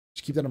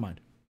just keep that in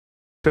mind.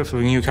 For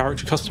the new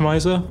character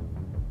customizer,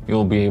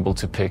 you'll be able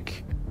to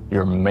pick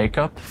your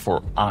makeup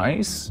for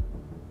eyes,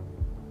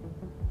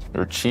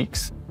 your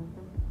cheeks,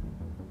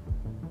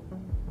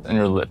 and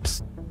your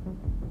lips.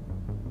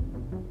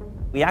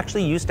 We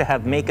actually used to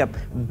have makeup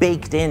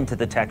baked into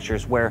the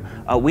textures where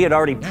we had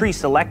already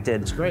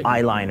pre-selected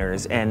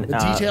eyeliners and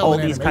all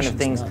these kind of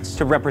things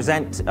to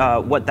represent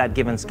what that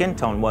given skin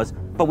tone was.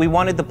 But we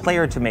wanted the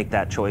player to make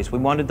that choice. We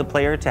wanted the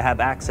player to have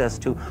access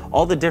to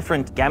all the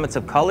different gamuts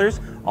of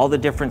colors, all the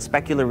different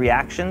specular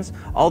reactions,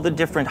 all the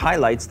different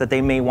highlights that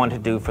they may want to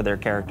do for their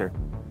character.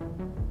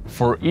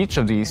 For each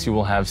of these, you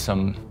will have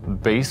some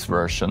base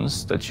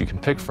versions that you can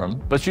pick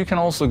from, but you can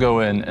also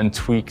go in and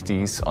tweak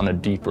these on a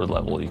deeper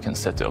level. You can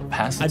set the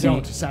opacity,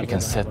 you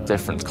can set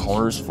different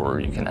colors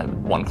you can have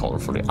one color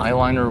for the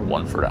eyeliner,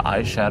 one for the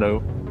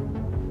eyeshadow.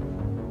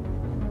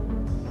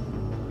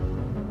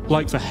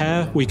 Like the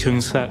hair, we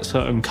can set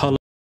certain colors.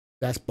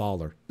 That's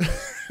baller.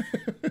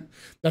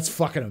 That's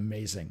fucking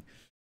amazing.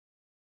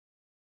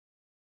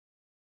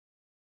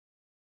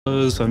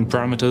 And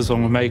parameters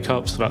on the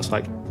makeup, so that's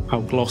like how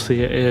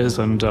glossy it is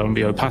and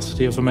the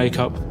opacity of the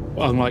makeup.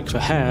 Unlike the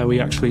hair, we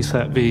actually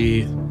set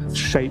the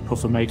shape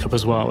of the makeup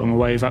as well, and the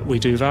way that we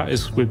do that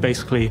is we're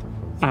basically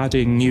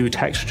adding new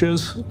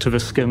textures to the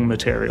skin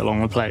material on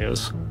the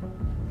players.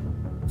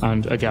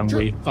 And again,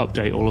 we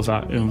update all of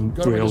that in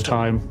real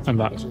time, and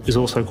that is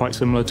also quite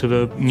similar to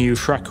the new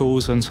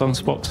freckles and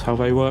sunspots, how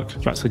they work.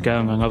 That's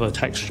again another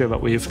texture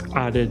that we've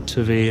added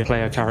to the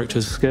player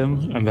character's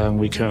skin, and then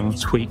we can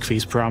tweak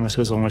these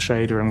parameters on the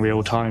shader in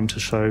real time to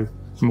show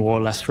more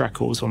or less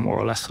freckles or more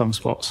or less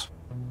sunspots.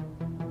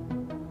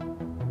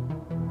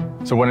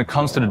 So when it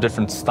comes to the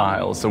different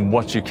styles and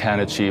what you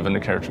can achieve in the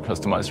character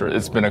customizer,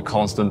 it's been a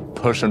constant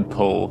push and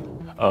pull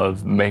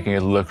of making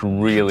it look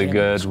really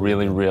good,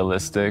 really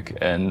realistic,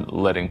 and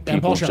letting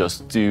people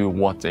just do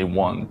what they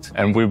want.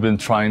 And we've been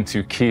trying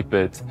to keep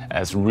it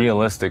as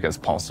realistic as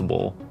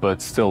possible,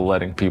 but still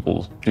letting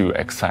people do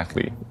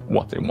exactly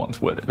what they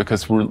want with it,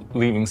 because we're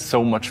leaving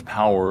so much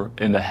power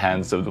in the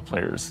hands of the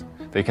players.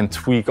 They can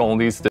tweak all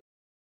these.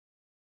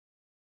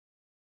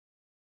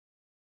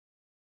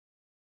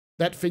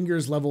 That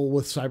fingers level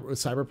with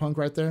Cyberpunk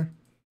right there.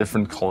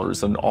 Different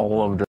colors and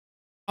all of the.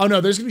 Oh no,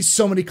 there's gonna be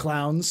so many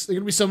clowns. There's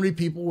gonna be so many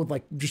people with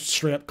like just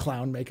straight up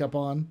clown makeup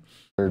on.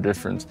 They're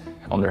different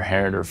on their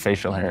hair, their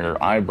facial hair,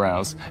 their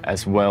eyebrows,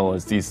 as well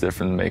as these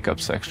different makeup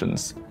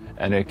sections.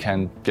 And it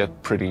can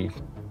get pretty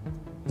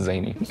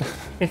zany.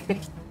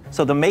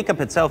 So the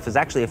makeup itself is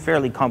actually a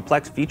fairly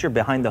complex feature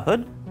behind the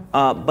hood.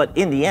 But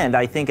in the end,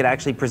 I think it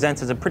actually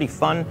presents as a pretty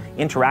fun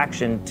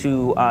interaction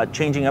to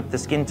changing up the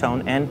skin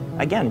tone and,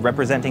 again,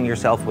 representing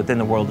yourself within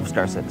the world of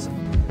Star Citizen.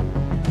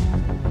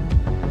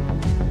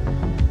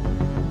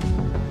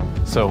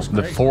 So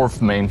the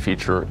fourth main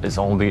feature is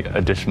all the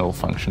additional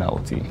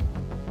functionality.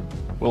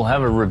 We'll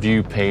have a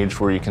review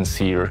page where you can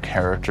see your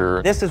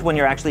character. This is when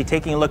you're actually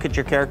taking a look at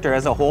your character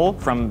as a whole,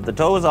 from the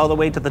toes all the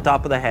way to the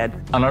top of the head.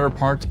 Another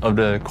part of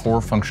the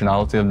core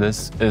functionality of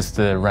this is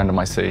the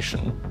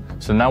randomization.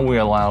 So now we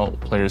allow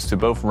players to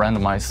both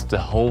randomize the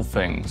whole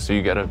thing, so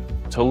you get a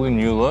totally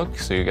new look,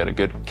 so you get a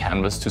good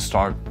canvas to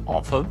start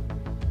off of.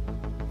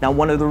 Now,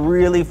 one of the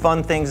really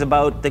fun things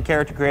about the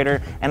character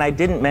creator, and I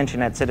didn't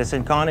mention at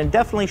CitizenCon and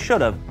definitely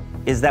should have,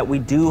 is that we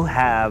do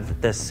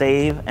have the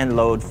save and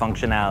load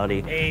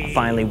functionality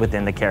finally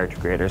within the character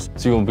creators.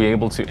 So you'll be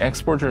able to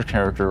export your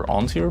character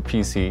onto your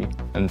PC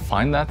and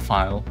find that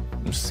file,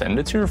 send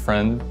it to your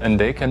friend, and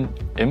they can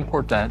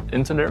import that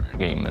into their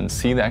game and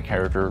see that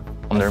character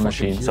on their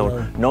machine.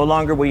 So no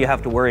longer will you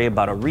have to worry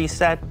about a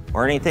reset.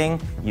 or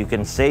anything, you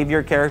can save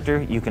your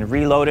character, you can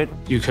reload it.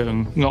 You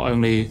can not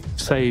only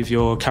save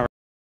your character.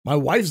 My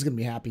wife's gonna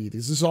be happy.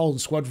 This is all in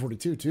Squad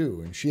 42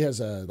 too, and she has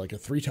a like a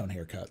 3-tone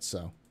haircut,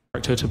 so.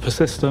 To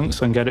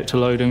persistence and get it to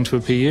load into a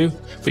PU,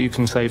 but you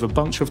can save a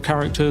bunch of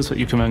characters that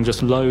you can then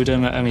just load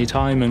in at any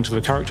time into the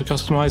character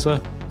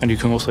customizer, and you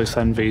can also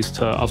send these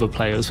to other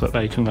players that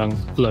they can then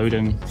load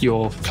in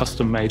your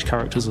custom-made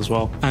characters as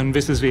well. And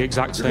this is the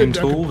exact same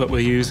tool that we're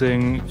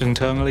using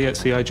internally at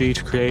CIG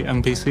to create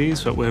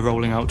NPCs that we're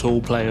rolling out to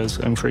all players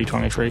in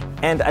 3.23.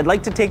 And I'd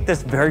like to take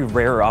this very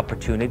rare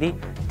opportunity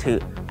to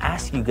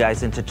ask you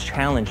guys and to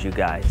challenge you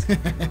guys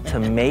to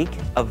make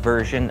a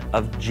version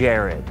of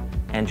Jared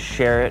and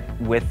share it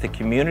with the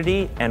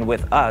community and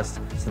with us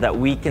so that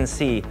we can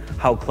see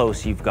how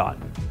close you've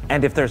gotten.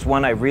 And if there's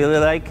one I really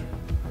like,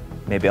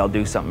 maybe I'll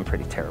do something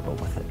pretty terrible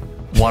with it.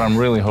 What I'm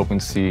really hoping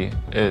to see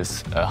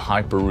is a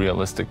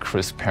hyper-realistic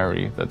Chris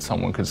Perry that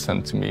someone could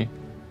send to me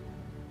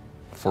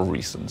for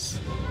reasons.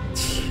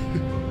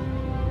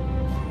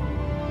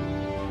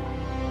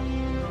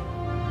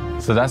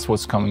 So that's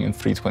what's coming in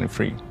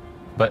 3.23.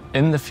 But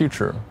in the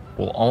future,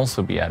 we'll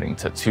also be adding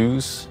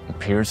tattoos,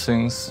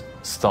 piercings,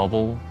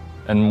 stubble,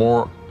 and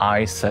more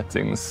eye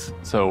settings.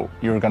 So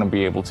you're gonna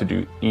be able to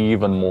do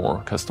even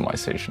more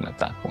customization at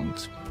that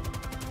point.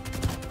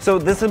 So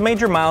this is a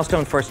major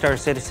milestone for Star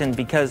Citizen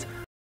because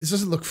this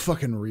doesn't look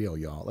fucking real,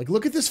 y'all. Like,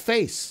 look at this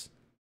face.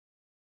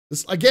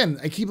 This, again,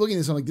 I keep looking at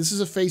this, I'm like, this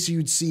is a face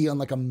you'd see on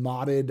like a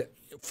modded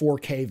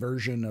 4K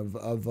version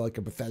of like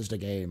a Bethesda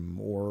game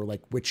or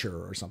like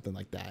Witcher or something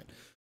like that.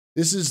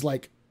 This is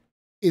like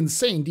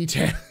insane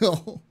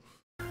detail.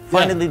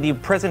 Finally, the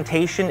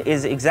presentation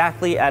is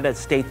exactly at a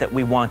state that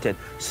we wanted.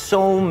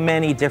 So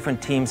many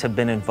different teams have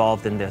been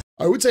involved in this.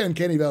 I would say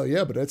Uncanny Valley,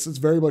 yeah, but it's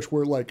very much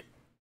where like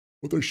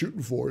what they're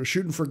shooting for. They're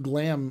shooting for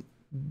glam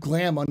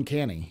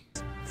uncanny.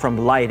 From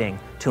lighting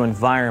to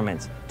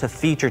environments to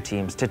feature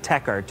teams to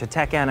tech art to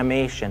tech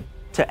animation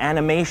to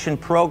animation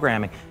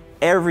programming.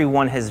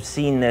 Everyone has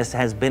seen this,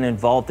 has been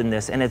involved in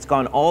this, and it's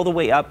gone all the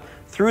way up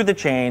through the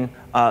chain,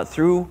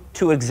 through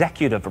to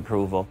executive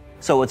approval.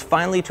 So it's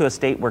finally to a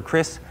state where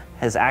Chris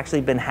has actually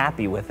been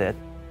happy with it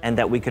and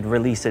that we could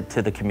release it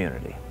to the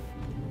community.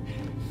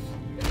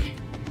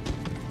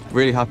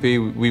 Really happy.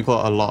 We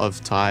put a lot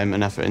of time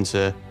and effort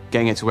into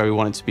getting it to where we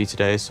want it to be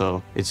today,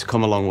 so it's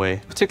come a long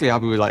way. Particularly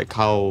happy with like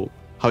how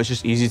it's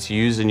just easy to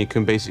use and you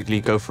can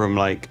basically go from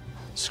like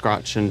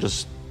scratch and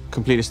just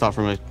completely start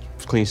from a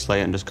clean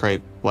slate and just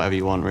create whatever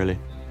you want, really.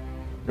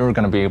 You're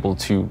gonna be able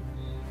to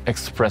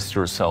express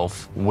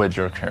yourself with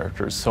your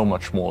characters so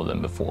much more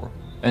than before.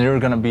 And you're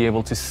gonna be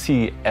able to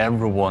see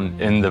everyone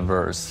in the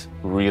verse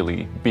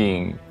really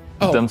being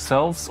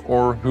themselves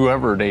or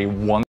whoever they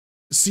want.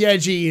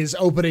 CIG is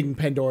opening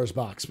Pandora's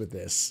box with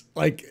this,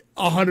 like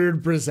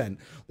 100%.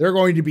 There are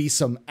going to be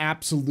some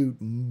absolute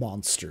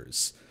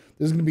monsters.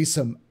 There's going to be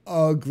some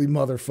ugly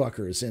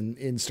motherfuckers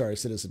in Star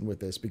Citizen with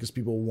this because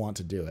people want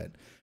to do it.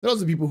 Those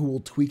are the people who will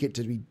tweak it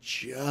to be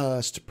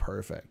just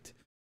perfect.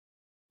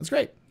 That's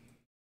great.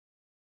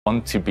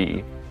 Want to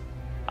be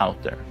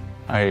out there.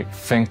 I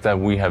think that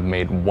we have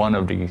made one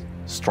of the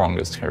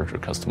strongest character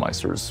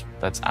customizers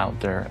that's out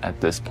there at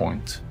this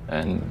point,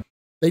 and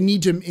they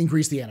need to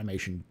increase the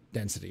animation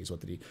density is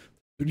what they need.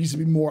 There needs to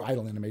be more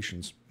idle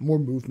animations, more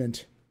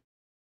movement,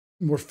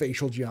 more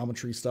facial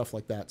geometry, stuff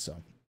like that.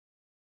 So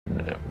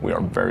we are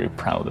very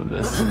proud of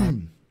this.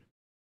 In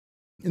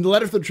the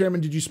letter from the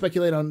chairman, did you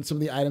speculate on some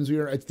of the items?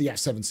 It's the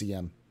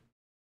F7CM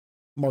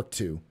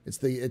Mark II. It's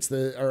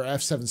the or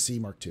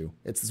F7C Mark II.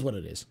 It's what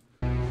it is.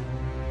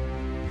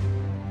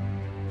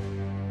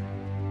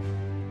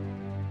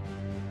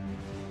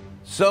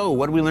 So,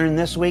 what did we learn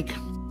this week?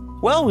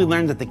 Well, we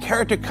learned that the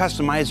character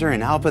customizer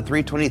in Alpha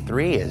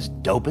 3.23 is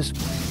dope as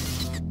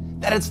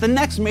that it's the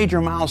next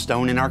major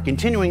milestone in our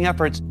continuing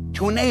efforts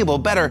to enable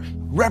better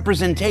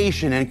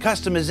representation and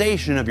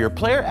customization of your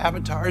player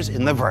avatars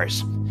in the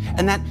verse.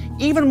 And that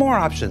even more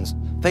options,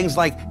 things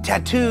like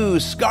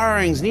tattoos,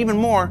 scarrings, and even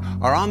more,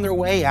 are on their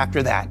way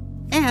after that.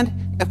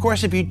 And, of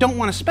course, if you don't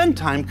want to spend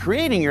time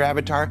creating your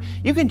avatar,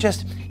 you can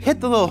just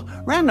hit the little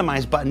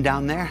randomize button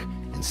down there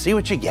and see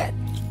what you get.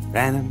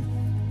 Random.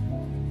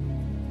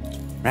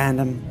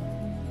 Random,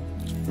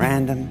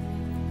 random,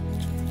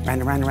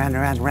 random, random, random,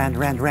 random,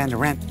 random, random, random,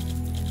 random.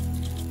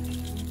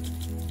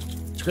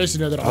 It's crazy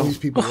to know that all these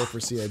people work for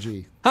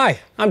CIG. Hi,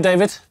 I'm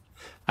David.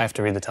 I have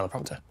to read the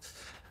teleprompter.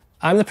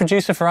 I'm the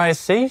producer for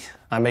ISC.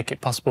 I make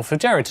it possible for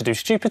Jared to do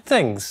stupid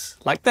things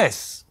like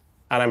this.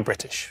 And I'm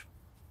British.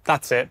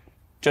 That's it,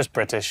 just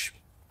British.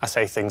 I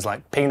say things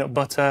like peanut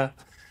butter,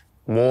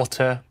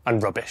 water,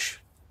 and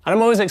rubbish. And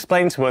I'm always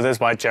explaining to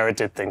others why Jared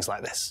did things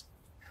like this.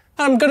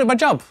 And I'm good at my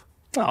job.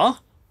 Aw.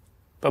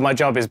 But my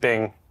job is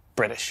being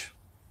British.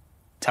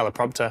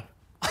 Teleprompter.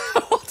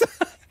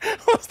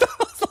 What's that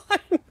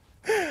line?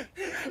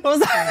 What was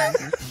that?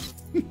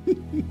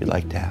 We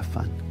like to have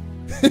fun.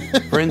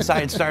 For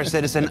Inside Star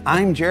Citizen,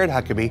 I'm Jared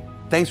Huckabee.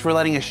 Thanks for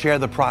letting us share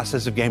the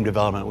process of game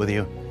development with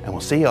you, and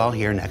we'll see you all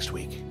here next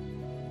week.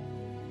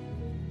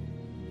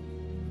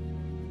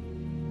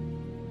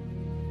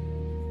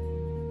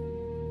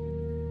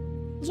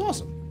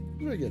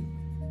 very good.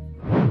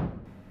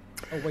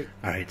 Oh, wait.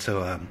 All right,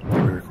 so are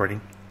we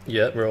recording?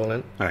 Yeah,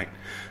 rolling. All right.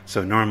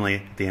 So normally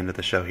at the end of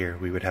the show here,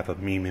 we would have a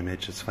meme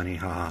image. It's funny,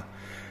 haha.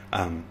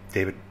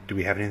 David, do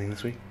we have anything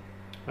this week?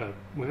 We're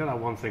going to have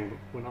one thing, but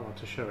we're not allowed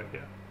to show it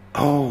yet.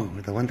 Oh,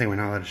 the one thing we're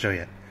not allowed to show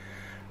yet.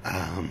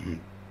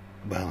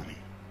 Well, I mean,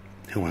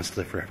 who wants to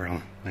live forever?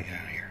 Hold on. Let me get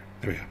out of here.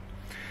 There we go.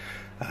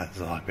 There's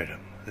a lot better.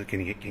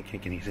 Can you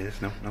see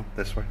this? No,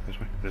 this way.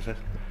 What is this?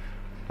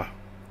 Wow.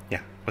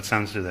 Yeah. What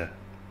sounds do the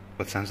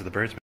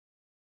birds make?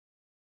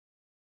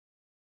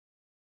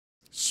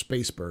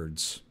 Space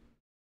birds.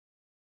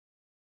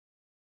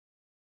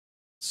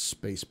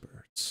 Space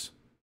birds.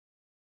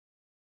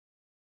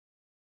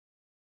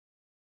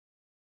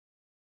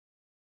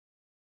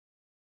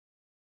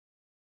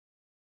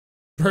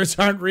 Birds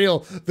aren't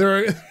real.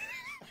 They're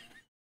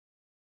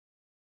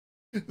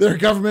a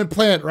government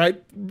plant,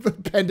 right?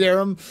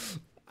 Pandarum.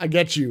 I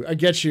get you.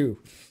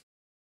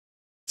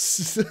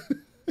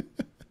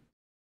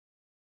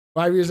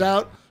 5 years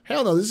out?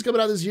 Hell no, this is coming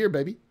out this year,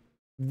 baby.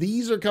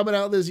 These are coming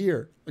out this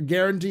year. I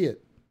guarantee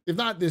it. If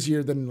not this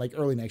year, then like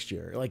early next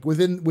year. Like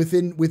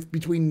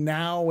between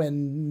now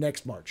and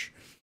next March.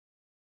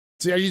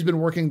 See, I've just been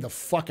working the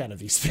fuck out of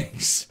these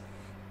things.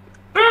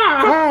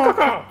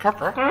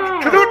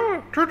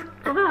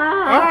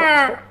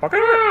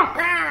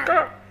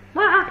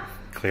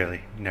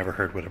 Clearly, never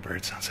heard what a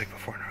bird sounds like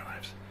before in our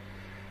lives.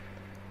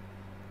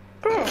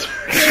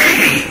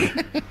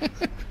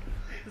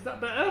 Is that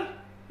better?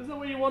 Is that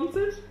what you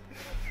wanted?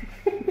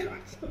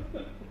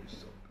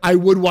 I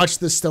would watch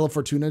the Stella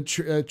Fortuna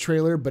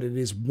trailer, but it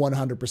is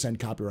 100%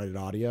 copyrighted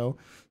audio.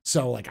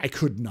 So, like, I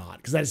could not,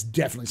 because that is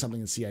definitely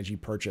something that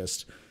CIG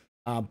purchased.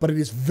 But it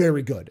is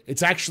very good.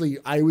 It's actually,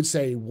 I would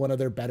say, one of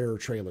their better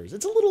trailers.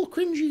 It's a little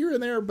cringy here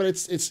and there, but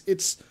it's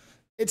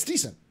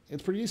decent.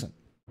 It's pretty decent.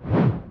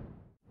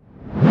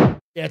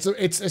 Yeah,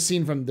 it's a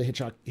scene from the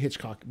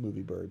Hitchcock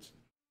movie Birds.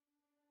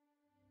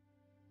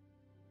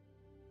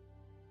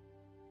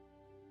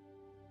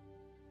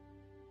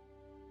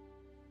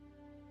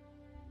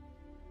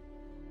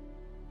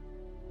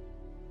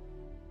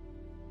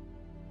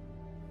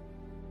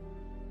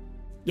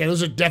 Yeah,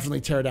 those are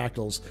definitely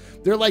pterodactyls.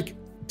 They're like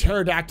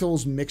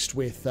pterodactyls mixed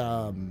with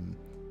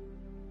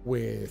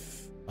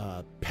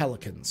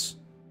pelicans,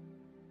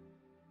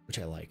 which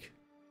I like.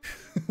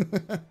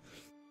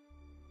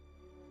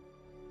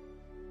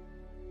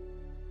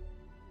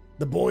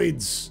 The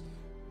Boyds.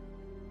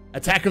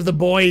 Attack of the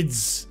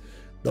Boyds.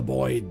 The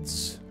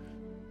Boyds.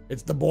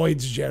 It's the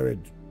Boyds, Jared.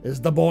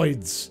 It's the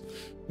Boyds.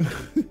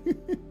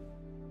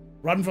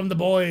 Run from the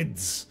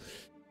Boyds.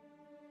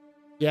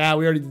 Yeah,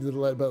 we already did the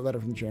letter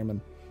from the chairman.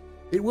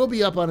 It will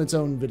be up on its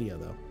own video,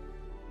 though.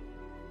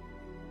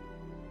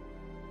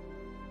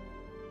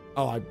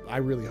 Oh, I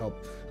really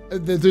hope.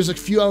 There's a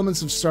few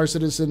elements of Star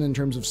Citizen in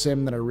terms of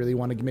sim that I really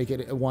want to make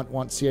it.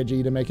 Want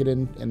CIG to make it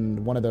in,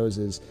 and one of those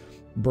is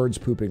birds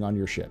pooping on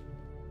your ship.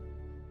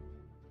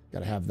 Got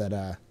to have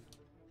that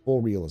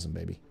full realism,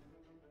 baby.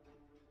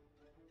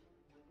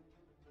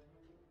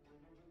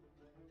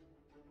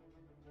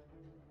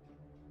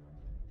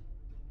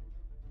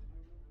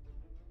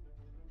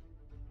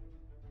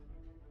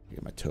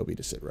 Get my Toby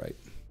to sit right.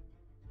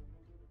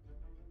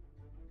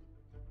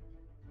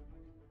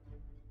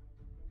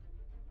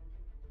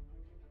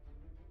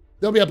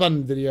 They'll be up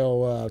on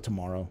video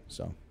tomorrow,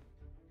 so.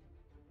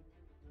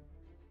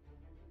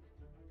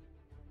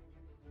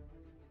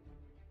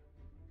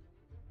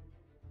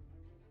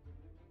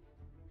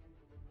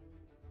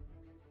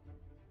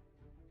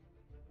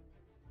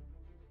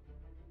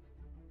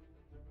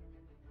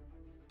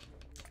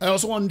 I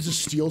also wanted to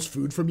steal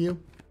food from you.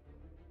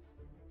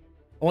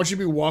 I want you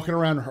to be walking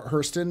around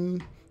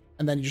Hurston,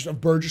 and then a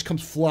bird just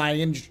comes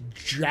flying and just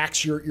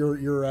jacks your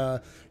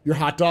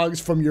hot dogs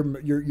from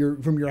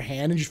your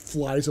hand and just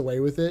flies away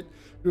with it.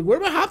 You're like,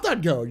 where'd my hot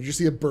dog go? You just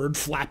see a bird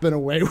flapping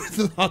away with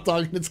the hot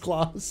dog in its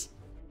claws.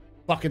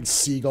 Fucking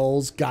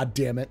seagulls, god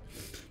damn it.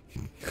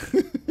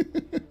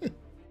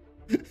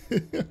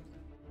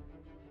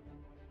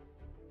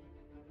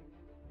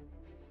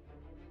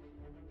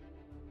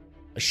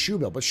 A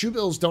shoebill, but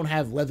shoebills don't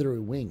have leathery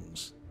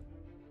wings.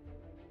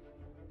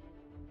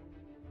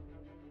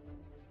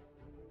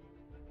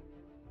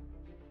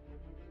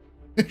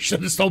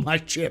 Should have stole my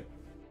chip.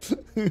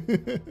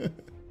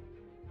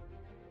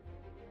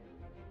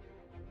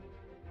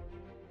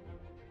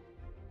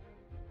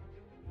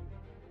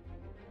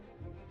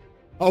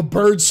 Oh,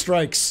 bird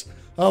strikes.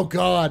 Oh,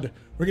 God.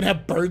 We're going to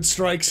have bird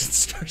strikes in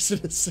Star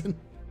Citizen.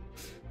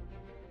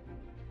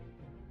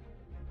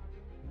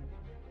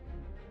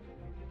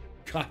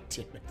 God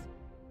damn it.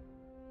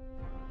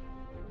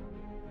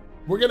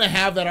 We're going to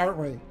have that, aren't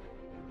we?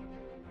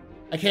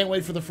 I can't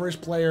wait for the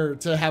first player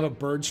to have a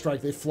bird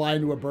strike. They fly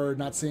into a bird,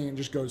 not seeing it, and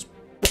just goes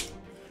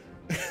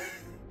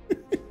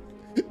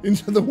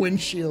into the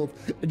windshield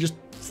and just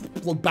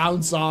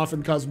bounce off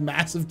and cause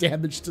massive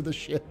damage to the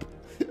ship.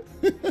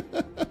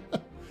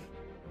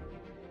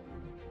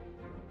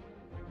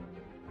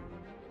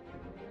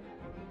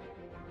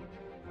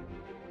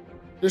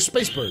 They're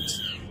space birds.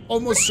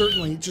 almost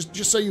certainly, just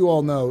so you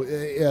all know,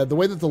 the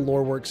way that the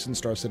lore works in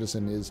Star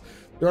Citizen is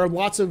there are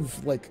lots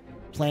of like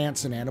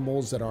plants and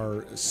animals that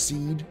are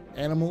seed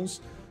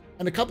animals,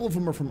 and a couple of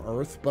them are from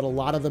Earth, but a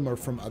lot of them are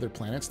from other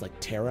planets like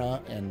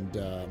Terra, and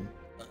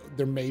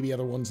there may be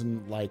other ones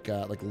in like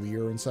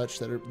Lear and such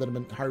that have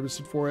been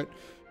harvested for it.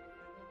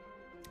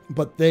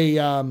 But they,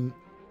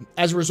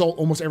 as a result,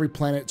 almost every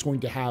planet is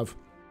going to have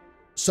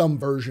some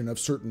version of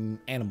certain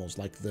animals,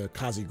 like the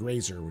Kazi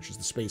Grazer, which is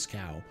the space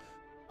cow,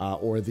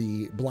 or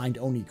the blind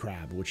Oni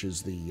crab, which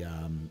is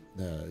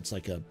it's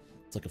like a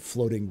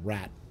floating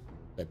rat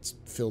that's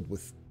filled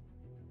with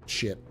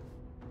shit.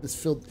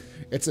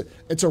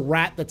 It's a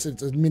rat that's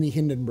it's a mini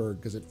Hindenburg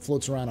because it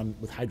floats around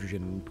with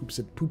hydrogen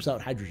and poops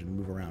out hydrogen and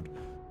move around.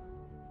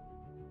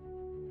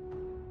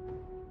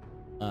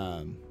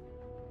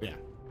 Yeah.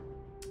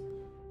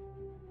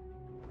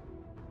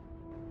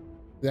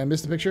 Did I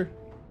miss the picture?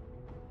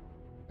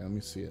 Yeah, let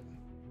me see it.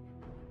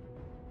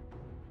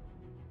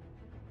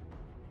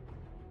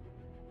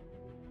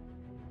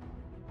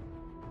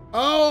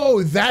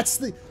 Oh, that's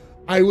the...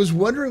 I was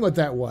wondering what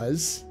that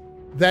was.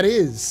 That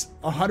is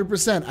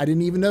 100%. I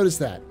didn't even notice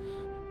that.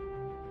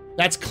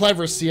 That's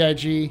clever,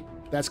 CIG.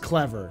 That's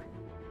clever.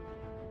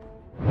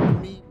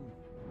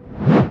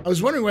 I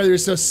was wondering why they were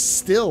so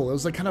still. It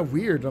was like kind of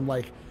weird. I'm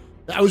like,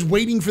 I was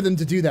waiting for them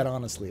to do that,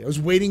 honestly. I was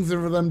waiting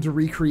for them to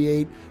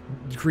create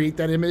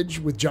that image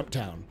with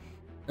Jumptown.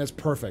 That's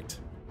perfect.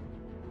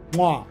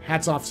 Mwah.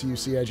 Hats off to you,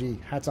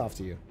 CIG. Hats off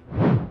to you.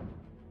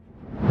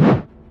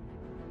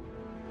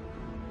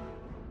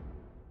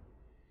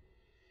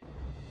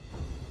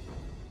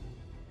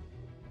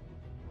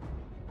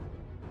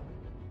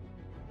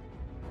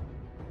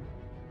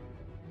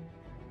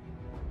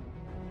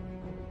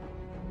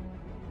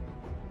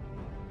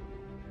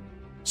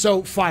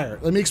 So, Fire,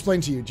 let me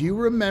explain to you. Do you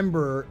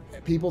remember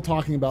people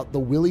talking about the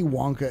Willy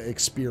Wonka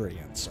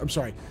experience? I'm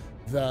sorry,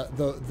 the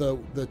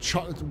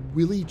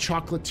Willy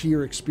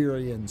Chocolatier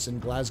experience in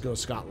Glasgow,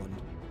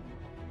 Scotland.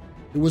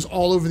 It was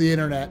all over the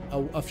internet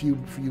a few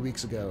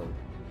weeks ago.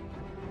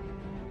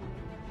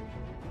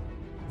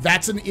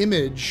 That's an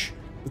image,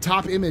 the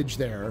top image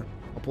there.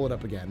 I'll pull it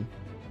up again.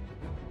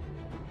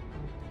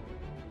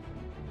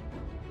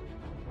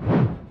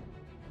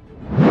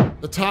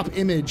 The top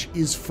image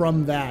is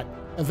from that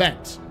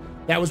event.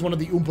 That was one of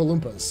the Oompa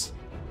Loompas.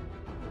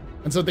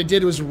 And so what they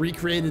did was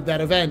recreated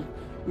that event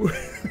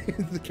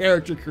with the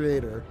character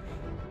creator.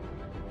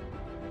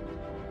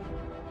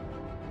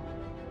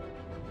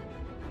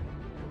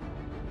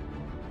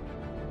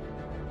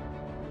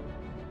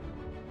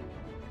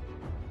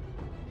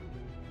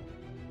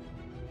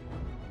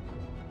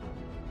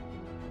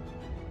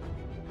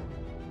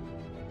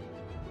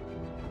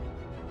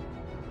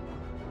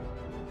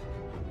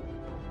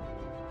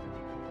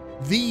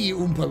 The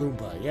Oompa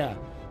Loompa, yeah.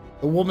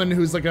 The woman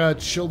who's like a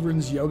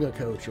children's yoga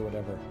coach or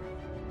whatever.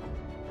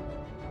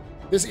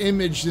 This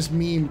image, this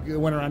meme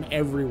went around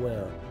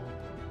everywhere.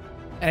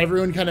 And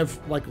everyone kind of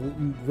like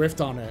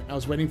riffed on it. I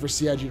was waiting for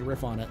CIG to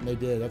riff on it, and they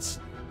did. That's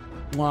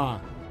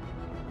mwah.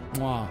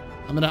 Mwah.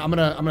 I'm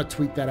gonna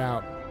tweet that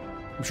out.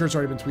 I'm sure it's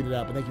already been tweeted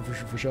out, but thank you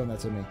for showing that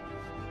to me.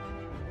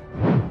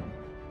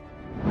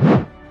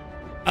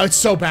 Oh, it's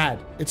so bad.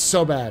 It's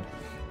so bad.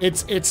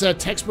 It's a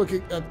textbook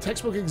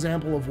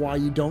example of why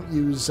you don't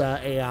use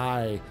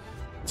AI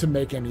to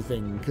make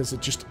anything, because it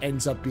just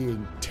ends up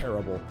being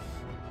terrible.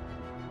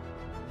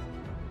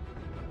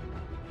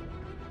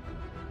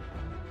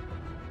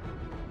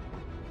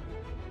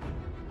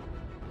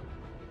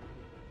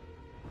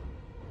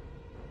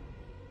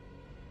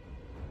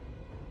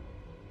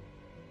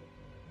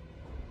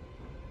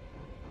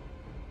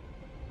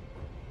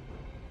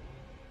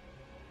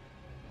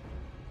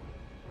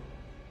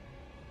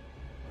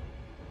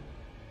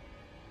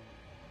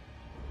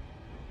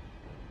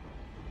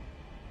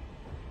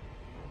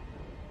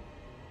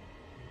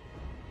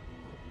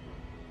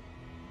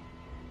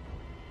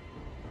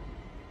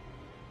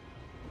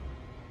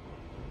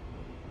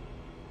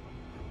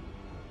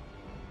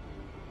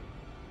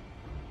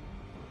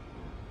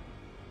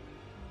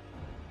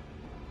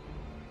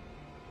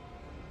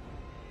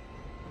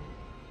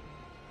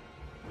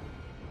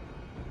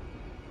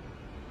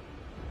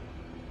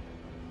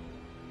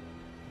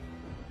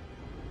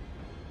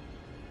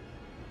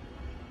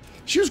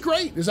 She was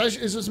great.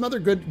 There's some other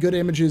good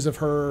images of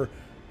her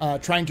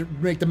trying to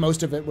make the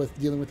most of it with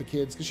dealing with the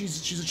kids, because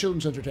she's a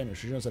children's entertainer.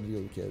 She knows how to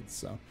deal with kids.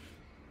 So,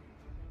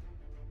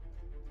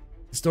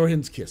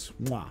 historian's kiss.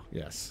 Mwah.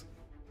 Yes.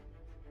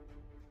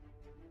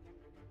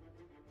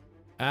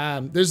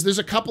 There's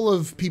a couple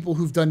of people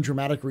who've done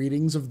dramatic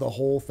readings of the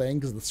whole thing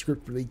because the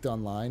script leaked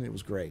online. It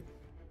was great.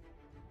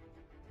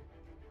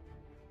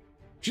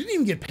 She didn't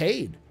even get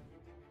paid,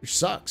 which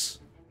sucks.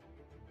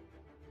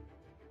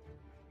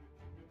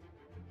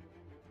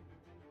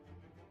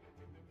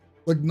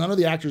 Like, none of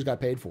the actors got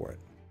paid for it.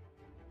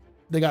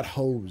 They got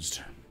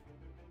hosed.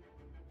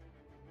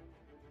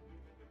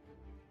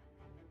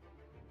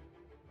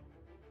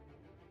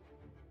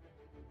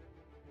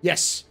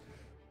 Yes.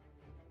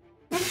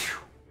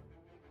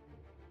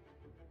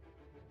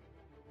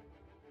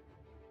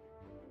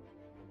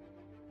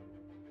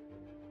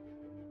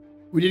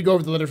 we need to go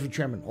over the letter from the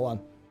chairman. Hold on.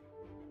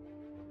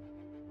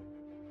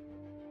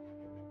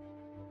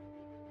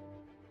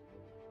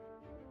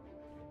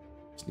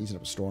 Sneezing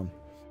up a storm.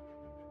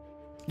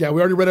 Yeah,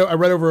 we already read. I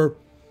read over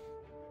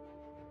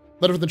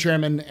letter from the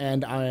chairman,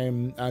 and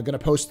I'm gonna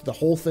post the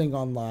whole thing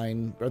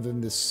online rather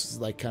than this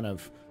like kind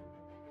of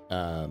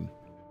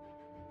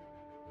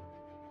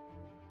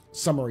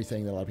summary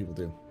thing that a lot of people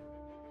do.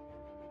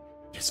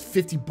 It's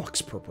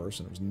 $50 per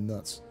person. It was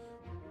nuts.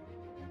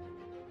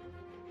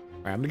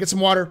 All right, I'm gonna get some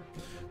water.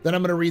 Then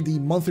I'm gonna read the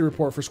monthly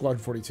report for Squadron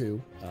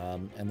 42,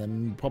 and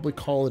then probably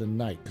call it a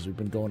night because we're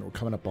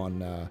coming up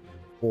on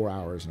 4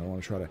 hours, and I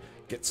want to try to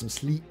get some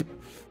sleep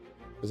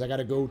because I got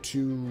to go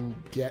to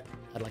get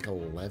at like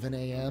 11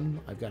 a.m.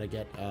 I've got to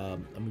get.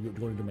 I'm going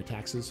to do my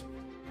taxes,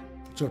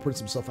 so I print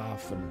some stuff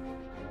off and.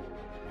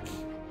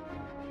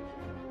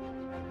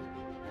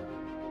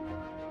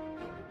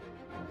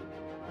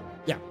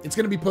 Yeah, it's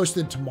going to be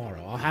posted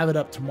tomorrow. I'll have it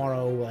up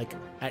tomorrow, like,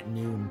 at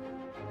noon.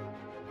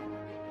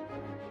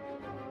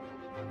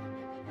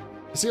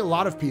 I see a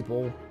lot of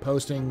people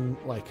posting,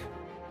 like,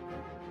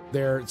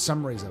 their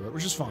summaries of it,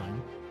 which is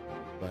fine.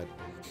 But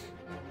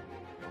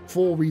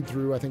full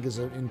read-through, I think, is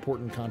an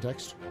important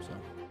context, so...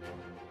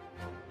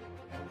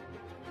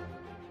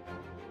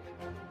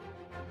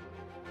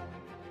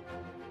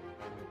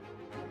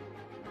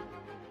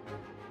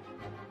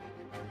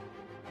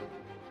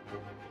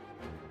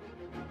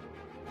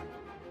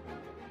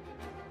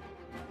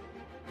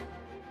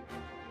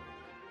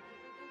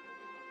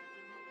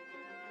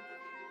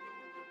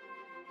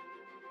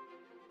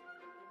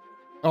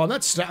 Oh, I'm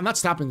not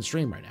stopping the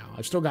stream right now.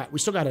 We still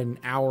got an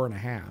hour and a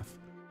half.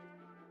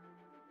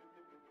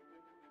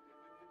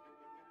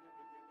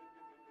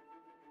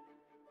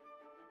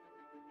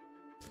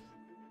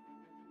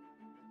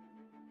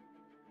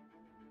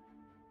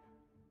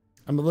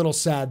 I'm a little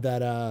sad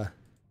that I'm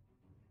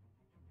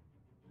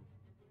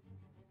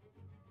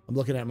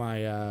looking at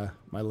my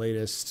my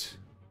latest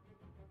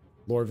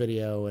lore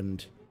video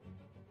and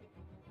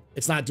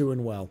it's not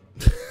doing well.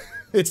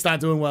 It's not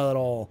doing well at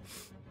all.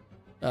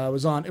 It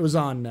was on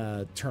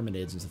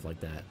Terminids and stuff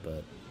like that,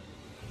 but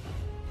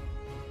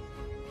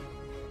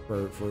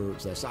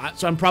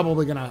so I'm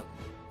probably gonna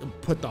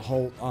put the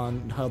halt on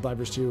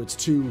Helldivers 2. It's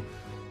too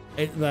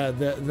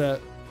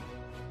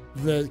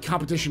the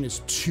competition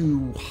is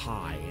too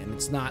high, and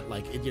it's not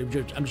like I'm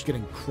just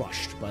getting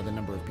crushed by the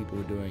number of people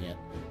who are doing it,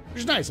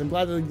 which is nice. I'm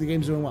glad that the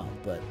game's doing well,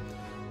 but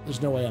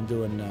there's no way I'm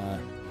doing.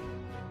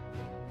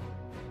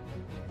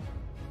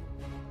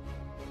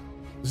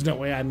 There's no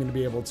way I'm going to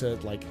be able to,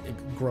 like,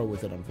 grow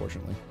with it,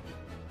 unfortunately.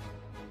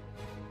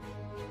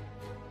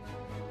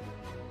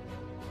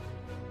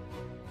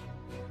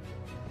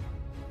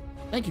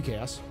 Thank you,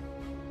 Chaos.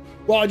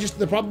 Well,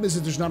 the problem is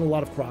that there's not a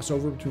lot of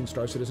crossover between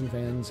Star Citizen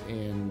fans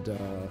and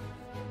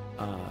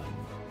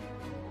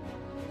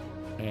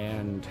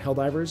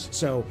Helldivers.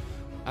 So,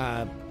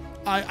 I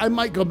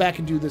might go back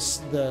and do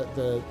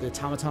the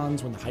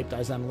automatons when the hype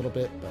dies down a little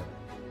bit, but...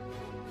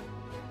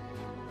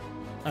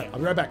 Alright, I'll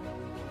be right back.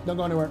 Don't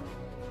go anywhere.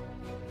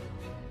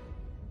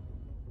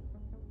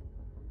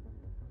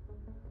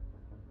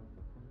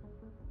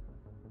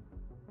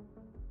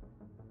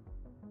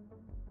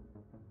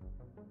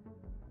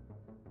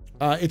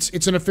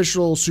 It's an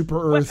official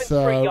Super Earth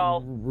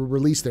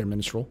release there,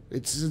 Minstrel.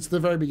 It's the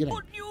very beginning.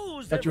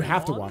 But you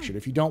have to watch it.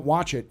 If you don't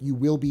watch it, you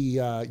will be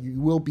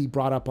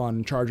brought up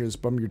on charges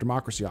from your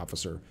democracy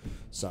officer.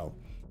 So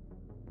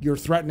you're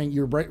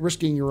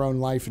risking your own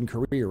life and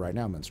career right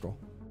now, Minstrel.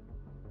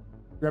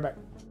 Be right back.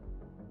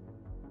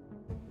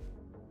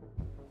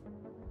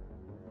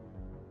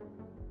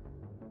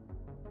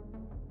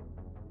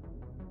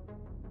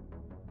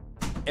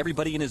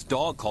 Everybody and his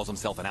dog calls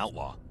himself an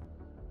outlaw.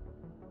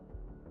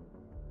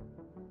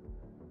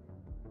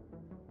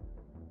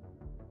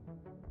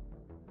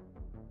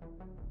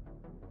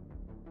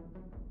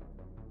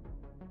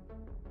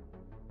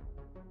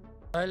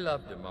 I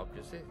love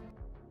democracy.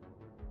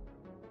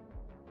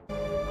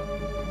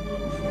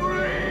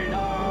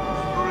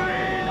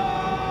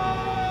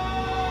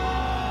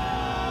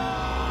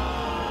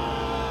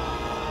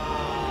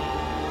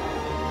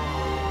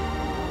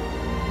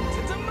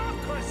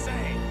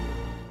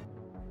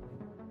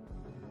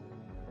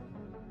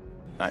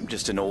 I'm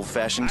just an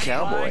old-fashioned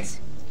cowboy.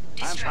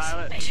 Distress,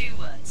 2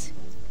 words.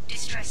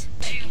 Distress,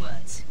 2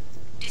 words.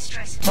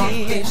 Distress, 2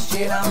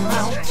 words.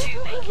 Distress,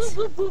 2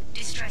 bacon.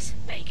 Distress,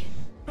 bacon.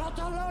 2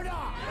 words.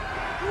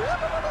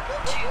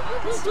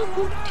 Distress, 2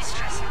 words.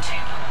 Distress,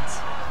 2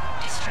 words.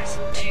 Distress,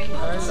 2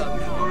 words.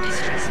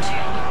 Distress, 2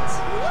 words.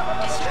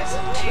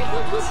 Distress, 2 words.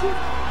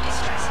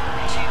 Distress, 2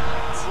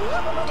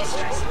 words. Distress,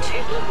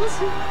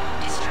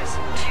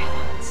 2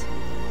 words.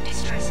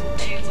 Distress, 2 words.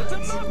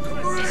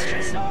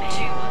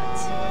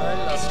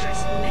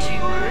 Distress,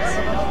 2 words.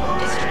 Distress, 2 words.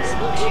 Distress,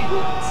 2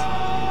 words.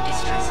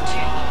 Distress,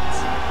 2 words.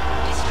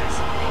 Distress,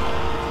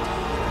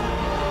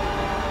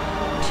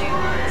 2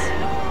 words.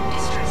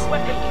 Distress,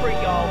 weapon free,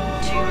 y'all.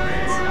 2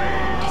 words.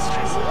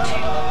 Distress,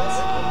 2 words.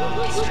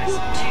 Distress,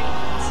 2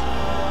 words.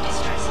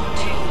 Distress,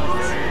 2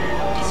 words.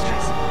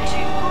 Distress,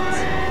 2 words.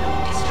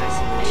 Distress,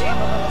 2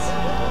 words.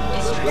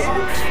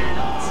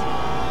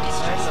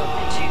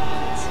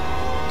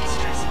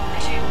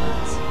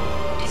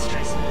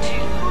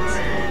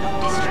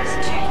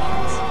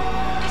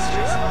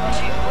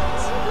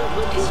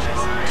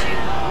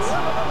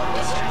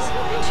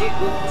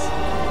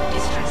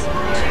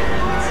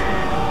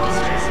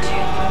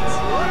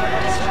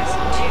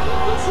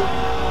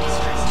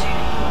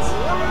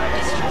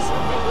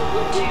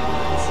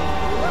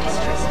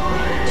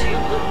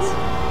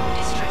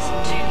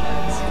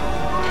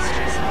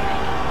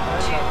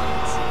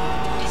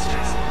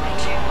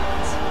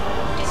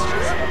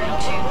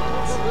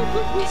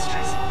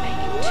 Distress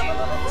making 2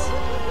 months.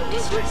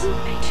 Distress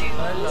make 2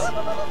 months.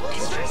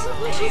 Distress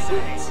 2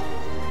 months.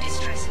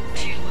 Distress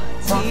 2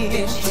 months. Fuck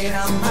this shit,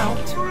 I'm out.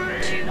 2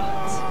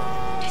 months.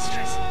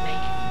 Distress making.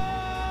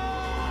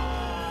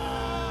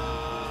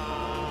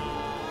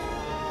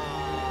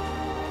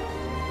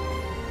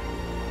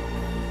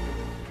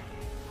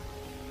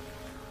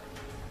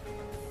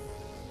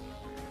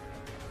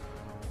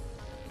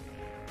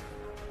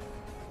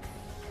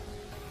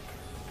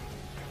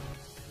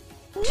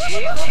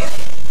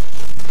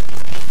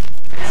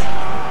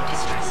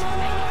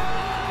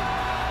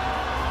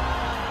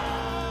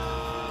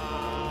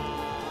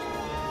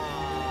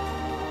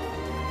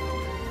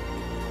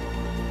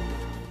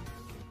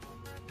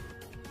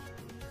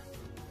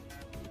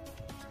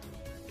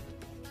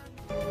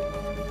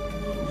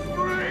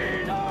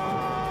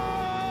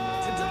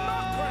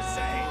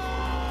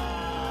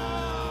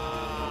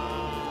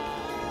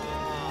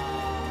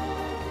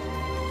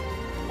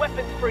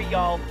 Weapons free,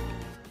 y'all.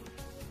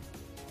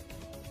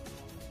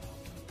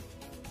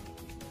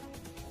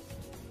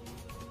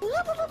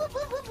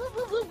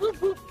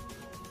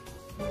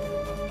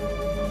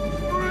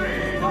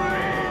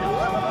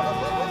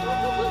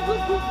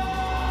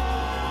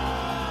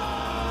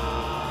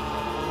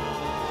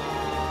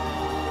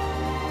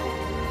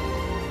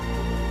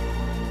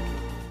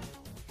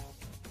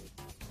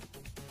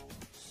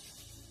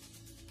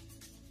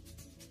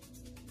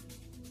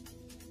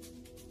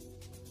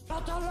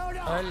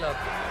 I love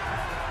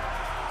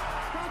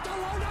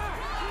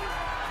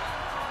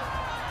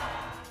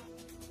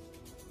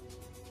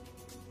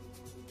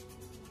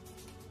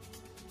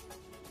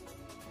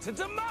To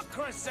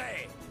democracy!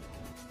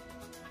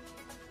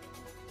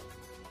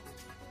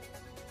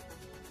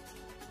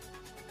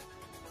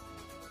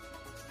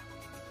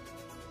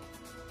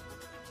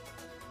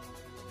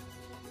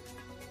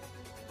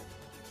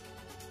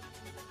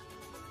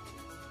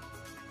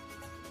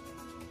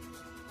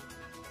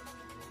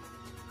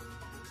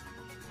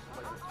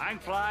 I'm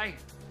Fly.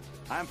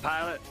 I'm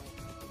Pilot.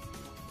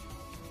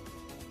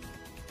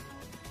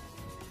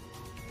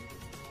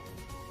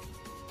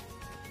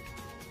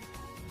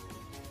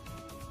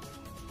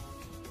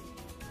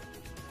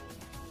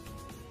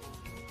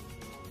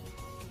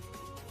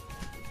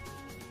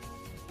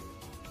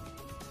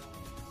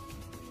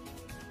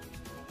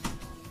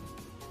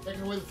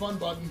 Taking away the fun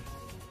button.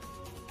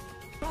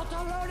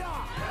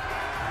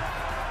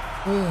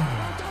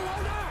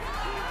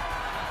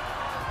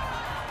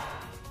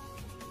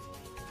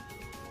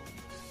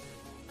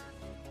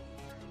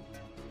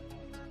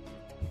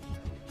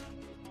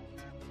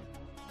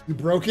 You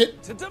broke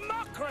it? To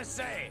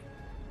democracy!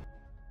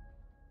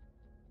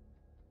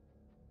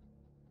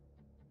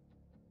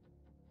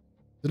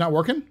 Is it not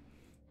working?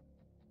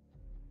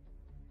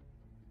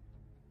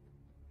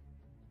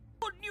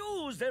 Good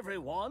news,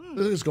 everyone!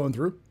 This is going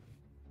through.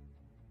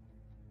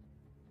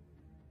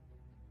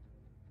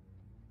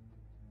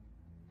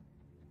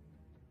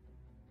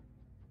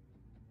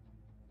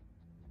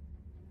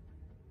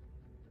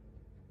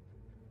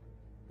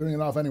 Turning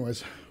it off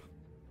anyways.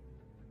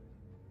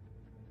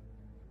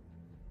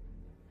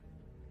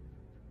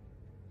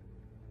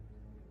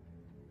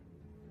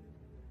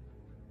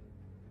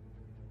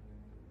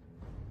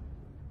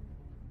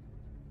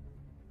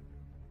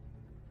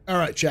 All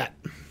right, chat.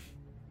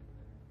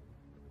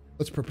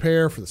 Let's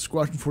prepare for the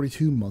Squadron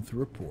 42 monthly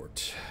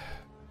report.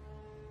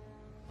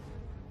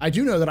 I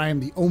do know that I am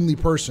the only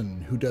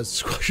person who does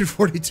Squadron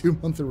 42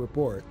 monthly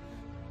report.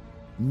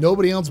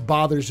 Nobody else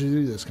bothers to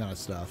do this kind of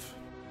stuff.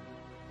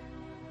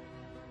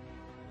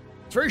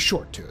 It's very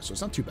short too, so it's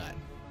not too bad.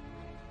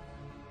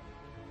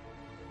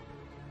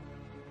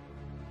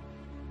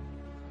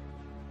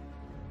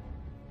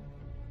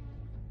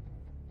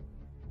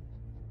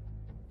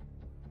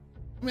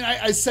 I mean,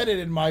 I said it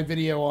in my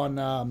video on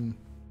that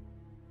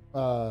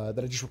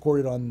I just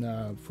recorded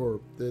on for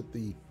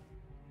the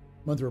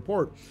monthly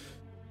report,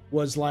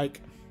 was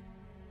like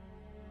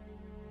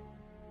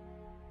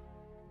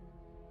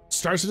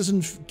Star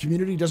Citizen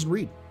community doesn't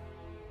read,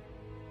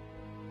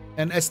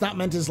 and it's not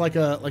meant as like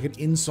an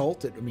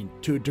insult. I mean,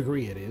 to a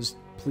degree, it is.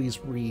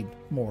 Please read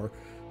more,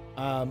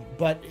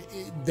 but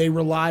they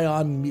rely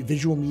on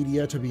visual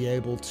media to be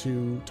able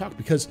to talk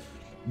because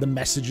the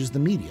message is the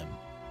medium.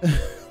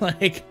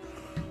 Like.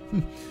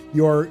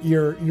 You're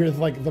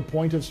like the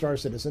point of Star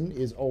Citizen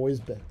is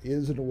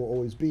and will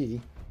always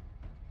be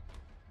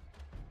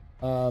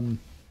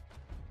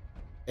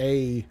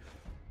a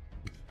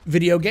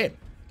video game,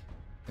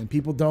 and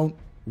people don't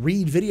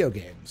read video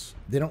games.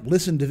 They don't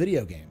listen to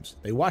video games.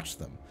 They watch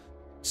them.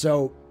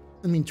 So,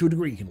 I mean, to a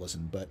degree you can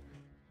listen, but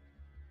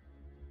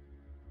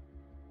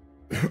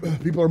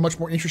people are much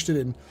more interested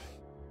in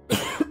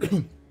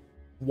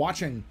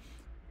watching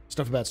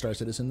stuff about Star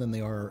Citizen than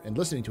they are, and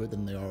listening to it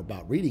than they are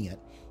about reading it.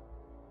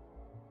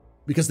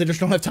 Because they just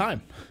don't have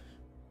time.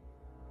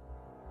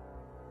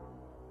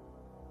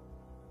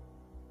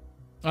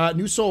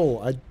 New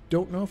Soul, I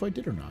don't know if I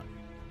did or not.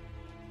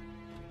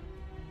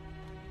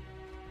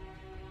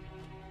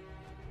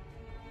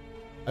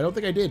 I don't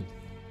think I did.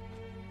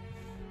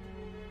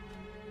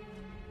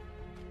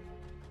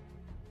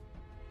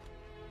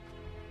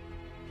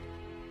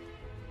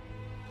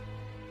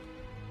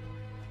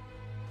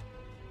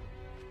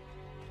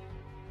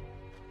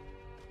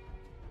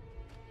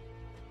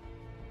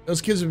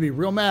 Those kids would be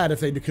real mad if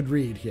they could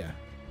read, yeah.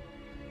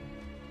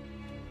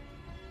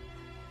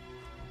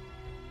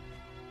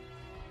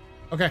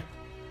 Okay.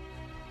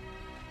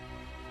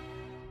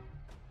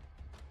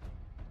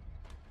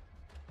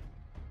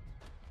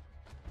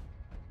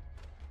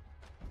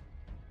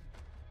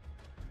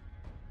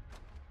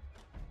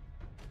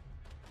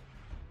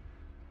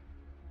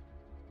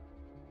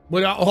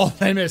 What all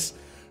famous?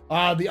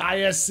 The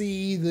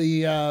ISC,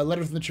 the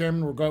letter from the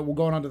chairman. We're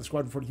going on to the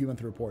Squadron 42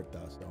 monthly report,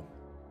 though. So,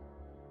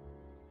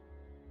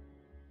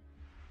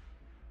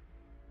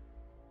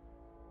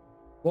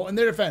 well, in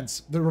their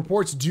defense, the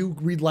reports do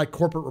read like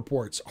corporate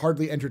reports,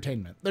 hardly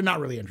entertainment. They're not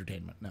really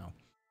entertainment, no.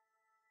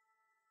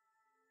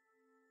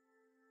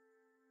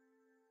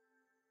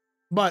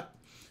 But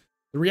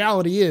the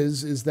reality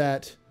is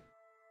that,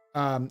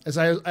 as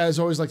I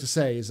always like to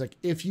say, is like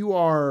if you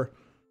are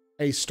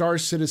a Star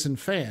Citizen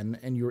fan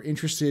and you're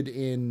interested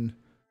in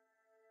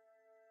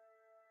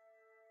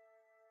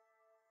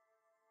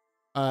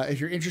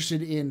if you're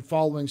interested in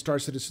following Star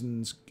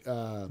Citizen's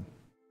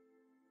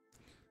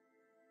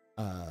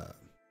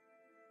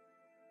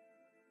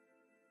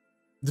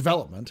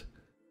development,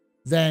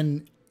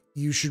 then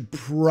you should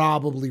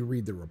probably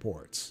read the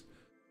reports.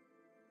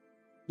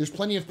 There's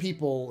plenty of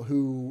people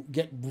who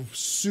get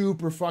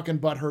super fucking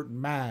butthurt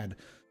and mad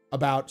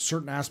about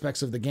certain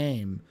aspects of the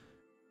game.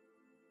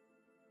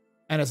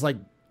 And it's like,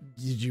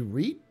 did you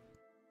read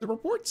the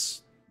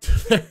reports?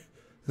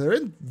 They're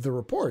in the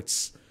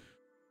reports.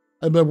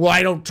 But, well,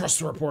 I don't trust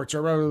the reports.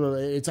 Or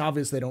it's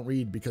obvious they don't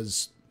read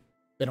because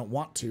they don't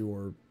want to,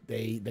 or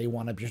they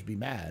want to just be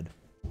mad.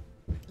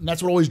 And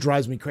that's what always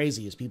drives me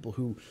crazy is people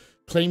who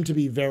claim to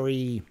be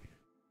very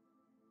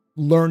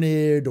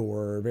learned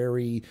or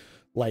very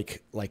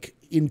like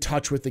in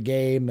touch with the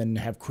game and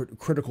have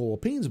critical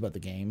opinions about the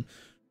game,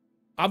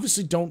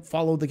 obviously don't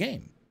follow the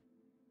game.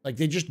 Like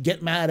they just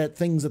get mad at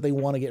things that they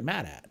want to get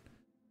mad at.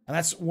 And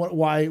that's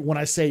why when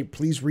I say,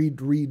 please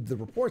read the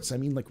reports, I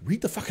mean, like,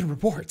 read the fucking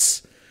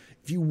reports.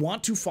 If you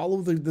want to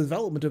follow the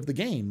development of the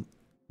game,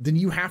 then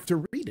you have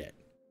to read it.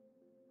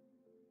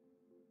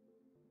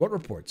 What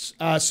reports?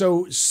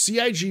 So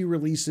CIG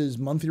releases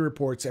monthly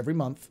reports every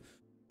month,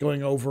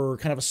 going over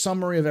kind of a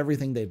summary of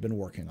everything they've been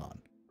working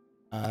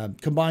on.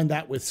 Combine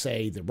that with,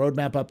 say, the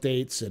roadmap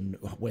updates and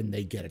when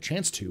they get a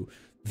chance to,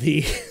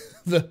 the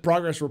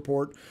progress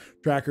report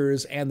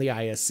trackers and the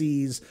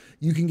ISCs,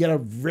 you can get a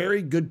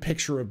very good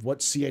picture of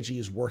what CIG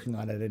is working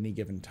on at any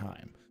given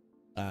time.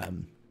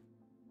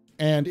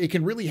 And it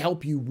can really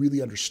help you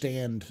really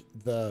understand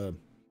the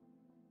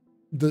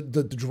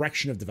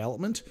direction of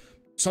development,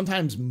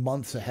 sometimes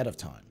months ahead of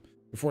time,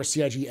 before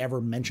CIG ever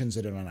mentions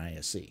it in an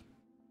ISC.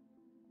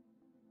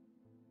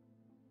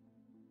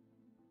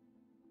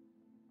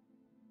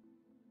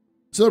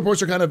 Some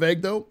reports are kind of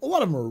vague, though. A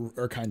lot of them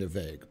are kind of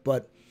vague.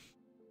 But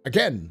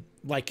again,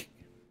 like,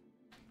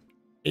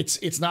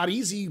 it's not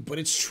easy, but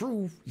it's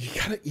true.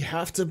 You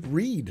have to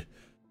read,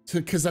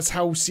 because that's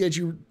how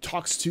CIG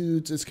talks to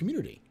its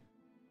community.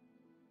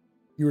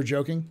 You were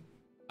joking?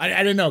 I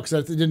didn't know, because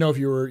I didn't know if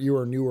you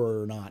were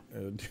newer or not,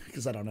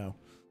 because I don't know.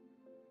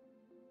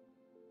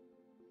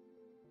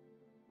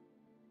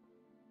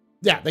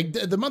 Yeah,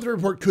 the monthly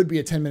report could be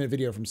a 10-minute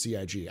video from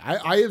CIG.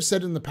 I have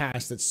said in the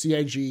past that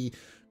CIG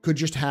could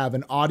just have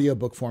an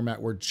audiobook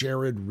format where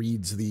Jared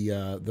reads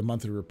the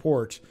monthly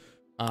report,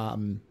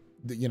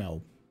 you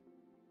know,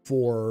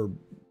 for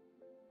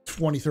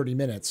 20, 30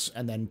 minutes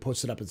and then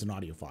puts it up as an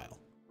audio file.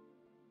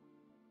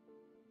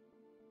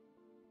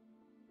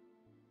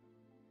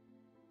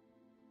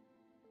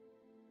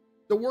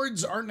 The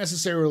words aren't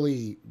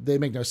necessarily, they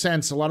make no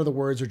sense. A lot of the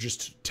words are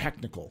just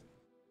technical.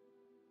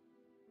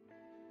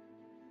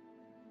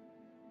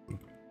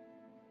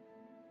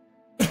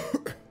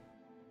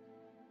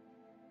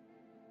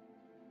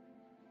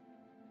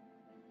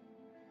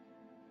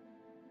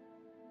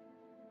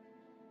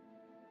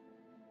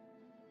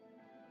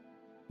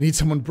 Need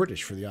someone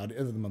British for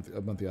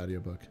the monthly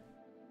audiobook.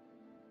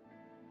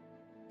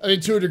 I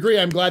mean, to a degree,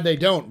 I'm glad they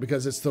don't,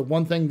 because it's the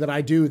one thing that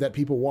I do that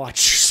people watch,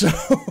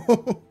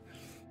 so...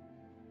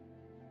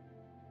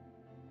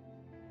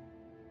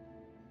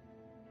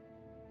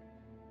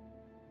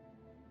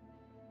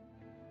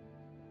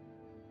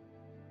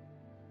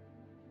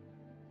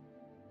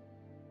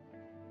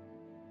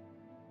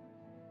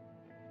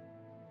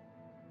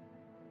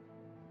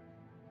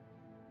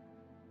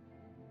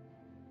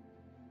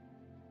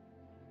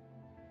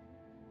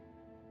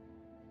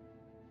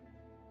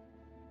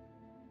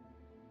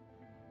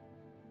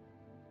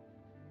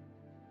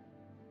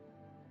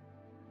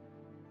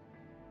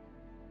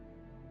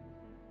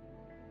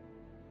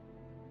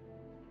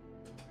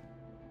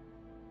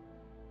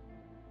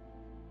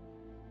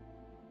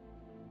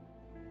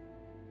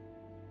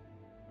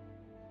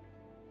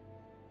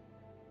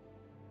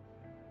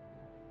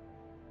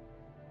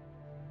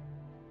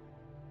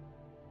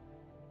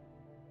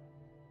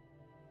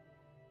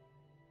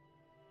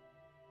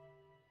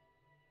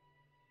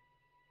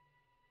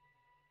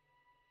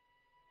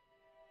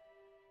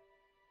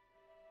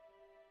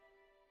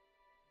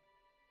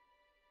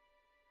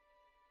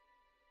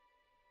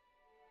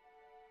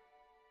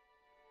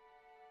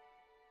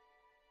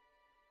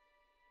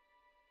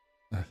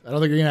 I don't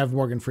think you're gonna have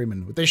Morgan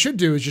Freeman. What they should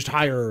do is just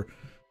hire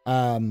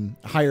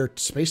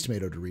Space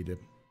Tomato to read it.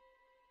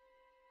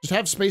 Just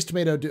have Space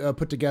Tomato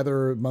put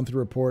together monthly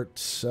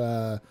reports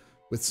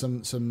with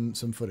some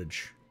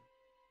footage.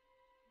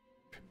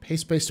 Pay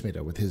Space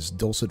Tomato with his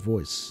dulcet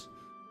voice.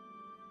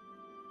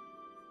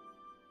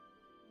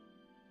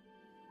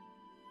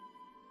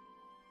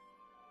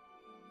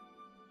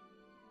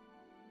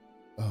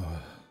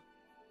 Oh.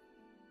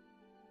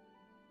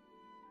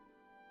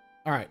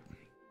 All right.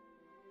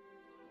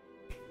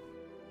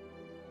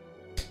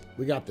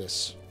 We got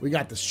this. We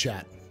got this,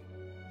 chat.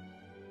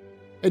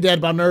 Hey,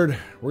 Dad Bob Nerd.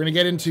 We're going to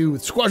get into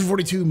Squadron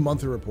 42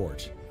 monthly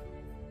report.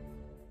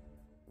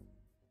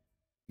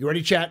 You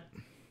ready, chat?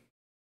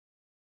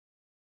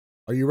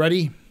 Are you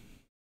ready?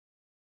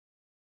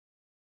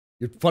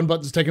 Your fun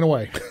button's taken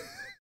away.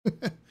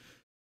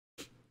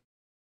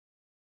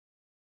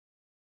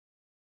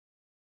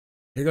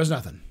 Here goes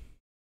nothing.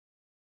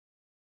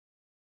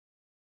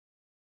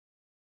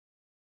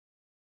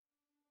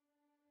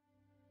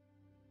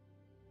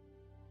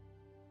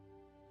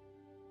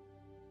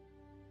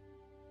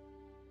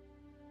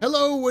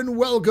 Hello and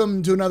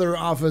welcome to another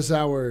Office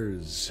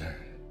Hours.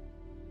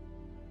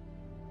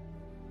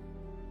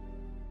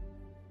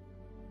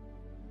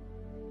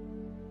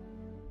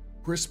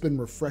 Crisp and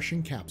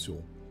refreshing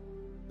capsule.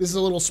 This is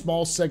a little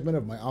small segment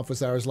of my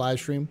Office Hours live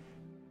stream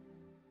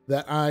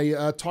that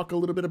I talk a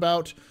little bit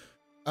about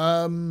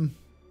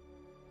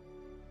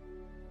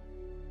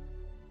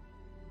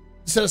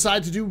set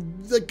aside to do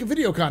like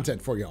video content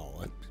for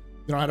y'all.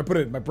 You know how to put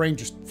it. My brain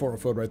just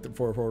forward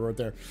right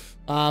there.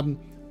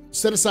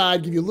 Set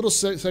aside, give you a little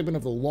segment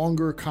of the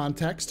longer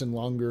context and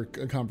longer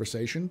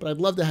conversation, but I'd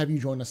love to have you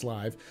join us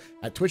live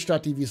at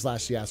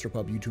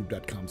twitch.tv/TheAstroPub,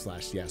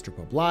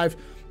 youtube.com/TheAstroPubLive,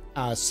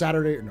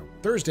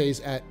 Thursdays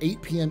at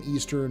 8 p.m.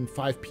 Eastern,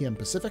 5 p.m.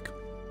 Pacific.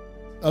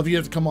 You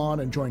have to come on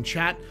and join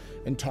chat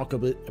and talk a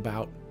bit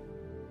about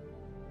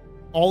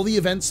all the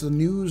events, the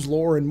news,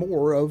 lore, and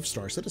more of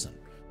Star Citizen.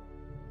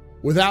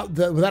 With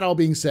that all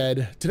being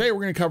said, today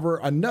we're going to cover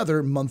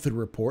another monthly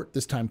report,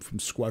 this time from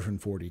Squadron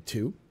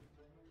 42.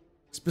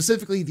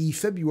 Specifically, the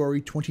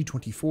February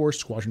 2024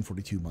 Squadron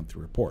 42 monthly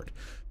report.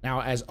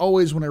 Now, as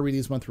always, when I read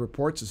these monthly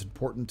reports, it's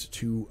important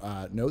to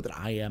note that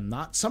I am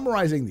not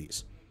summarizing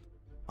these.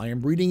 I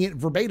am reading it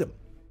verbatim,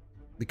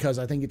 because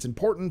I think it's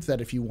important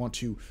that if you want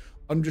to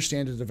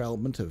understand the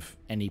development of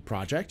any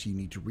project, you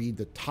need to read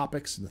the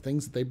topics and the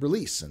things that they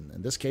release. And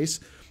in this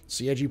case,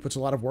 CIG puts a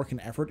lot of work and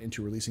effort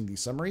into releasing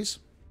these summaries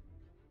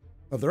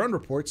of their own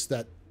reports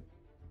that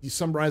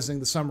summarizing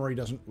the summary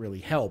doesn't really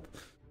help.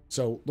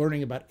 So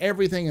learning about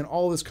everything and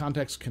all this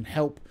context can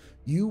help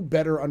you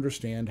better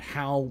understand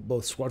how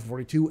both Squadron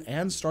 42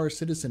 and Star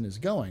Citizen is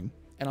going.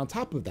 And on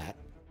top of that,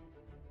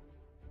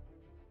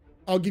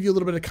 I'll give you a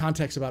little bit of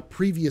context about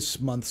previous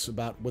months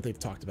about what they've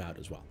talked about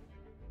as well.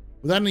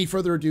 Without any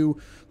further ado,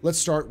 let's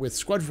start with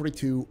Squadron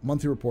 42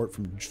 monthly report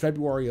from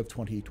February of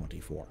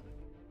 2024.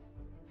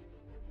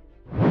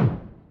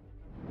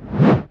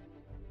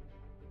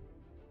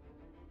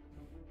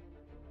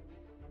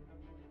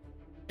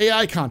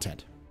 AI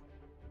content.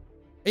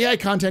 AI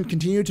content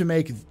continued to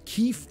make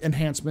key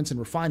enhancements and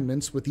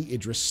refinements, with the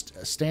Idris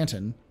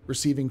Stanton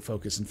receiving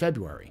focus in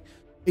February.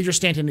 Idris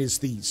Stanton is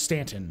the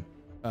Stanton,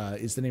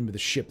 is the name of the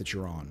ship that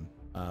you're on.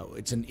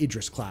 It's an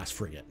Idris class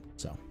frigate.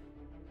 So,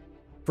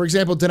 for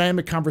example,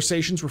 dynamic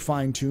conversations were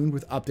fine-tuned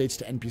with updates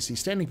to NPC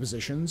standing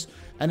positions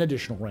and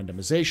additional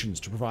randomizations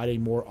to provide a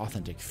more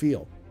authentic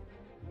feel.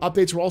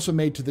 Updates were also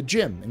made to the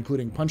gym,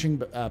 including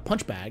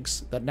punch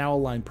bags that now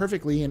align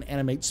perfectly and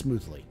animate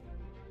smoothly.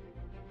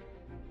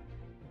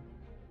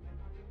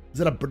 Is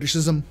that a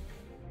Britishism?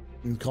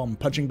 You call them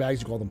punching bags,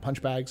 you call them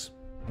punch bags?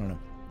 I don't know.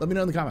 Let me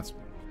know in the comments.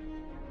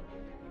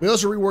 We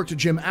also reworked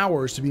gym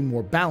hours to be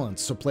more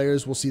balanced, so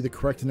players will see the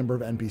correct number of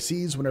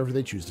NPCs whenever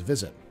they choose to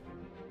visit.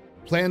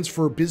 Plans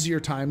for busier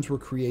times were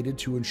created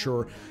to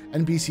ensure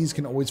NPCs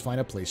can always find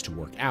a place to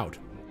work out.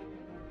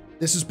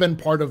 This has been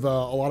part of a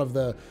lot of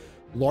the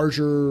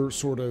larger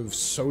sort of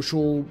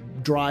social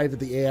drive that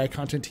the AI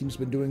content team's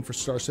been doing for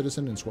Star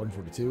Citizen and Squadron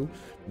 42.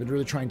 They're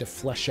really trying to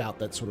flesh out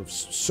that sort of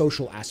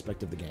social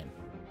aspect of the game.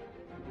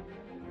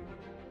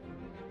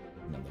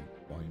 Another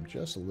volume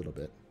just a little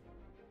bit.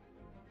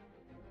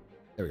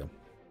 There we go.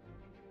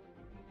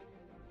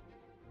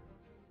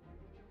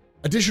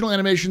 Additional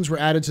animations were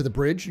added to the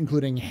bridge,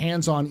 including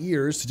hands-on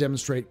ears to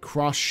demonstrate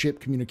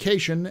cross-ship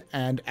communication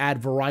and add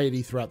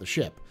variety throughout the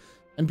ship.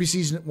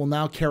 NPCs will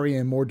now carry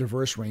a more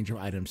diverse range of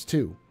items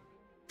too.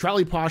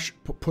 Trolley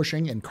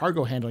pushing and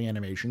cargo handling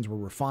animations were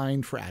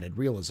refined for added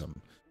realism,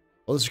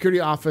 while the security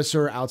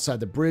officer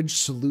outside the bridge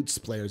salutes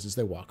players as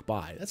they walk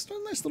by. That's a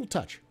nice little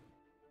touch.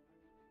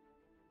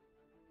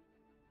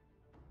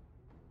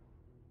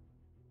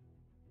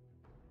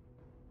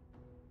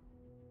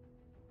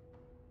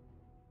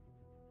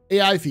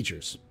 AI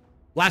features.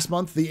 Last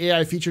month, the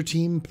AI feature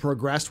team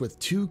progressed with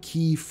 2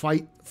 key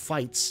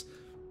fights,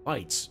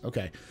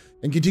 okay,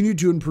 and continued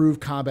to improve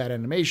combat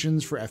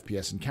animations for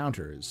FPS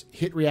encounters.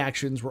 Hit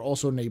reactions were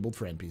also enabled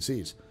for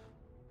NPCs.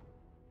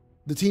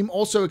 The team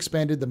also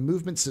expanded the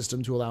movement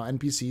system to allow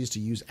NPCs to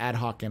use ad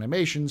hoc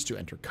animations to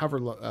enter cover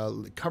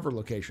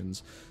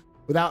locations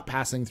without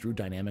passing through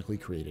dynamically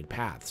created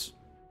paths.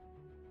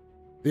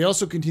 They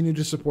also continue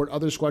to support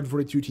other Squadron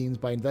 42 teams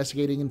by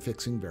investigating and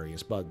fixing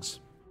various bugs.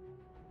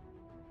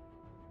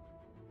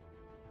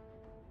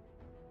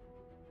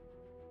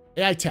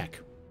 AI tech.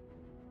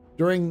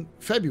 During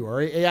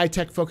February, AI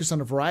tech focused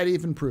on a variety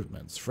of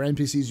improvements. For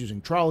NPCs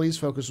using trolleys,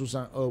 focus was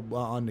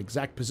on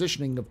exact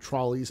positioning of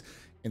trolleys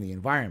in the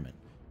environment.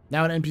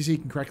 Now an NPC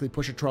can correctly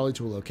push a trolley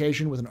to a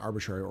location with an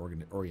arbitrary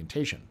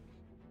orientation.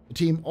 The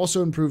team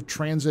also improved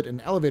transit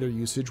and elevator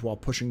usage while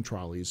pushing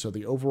trolleys, so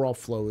the overall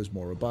flow is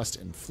more robust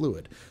and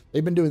fluid.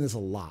 They've been doing this a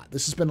lot.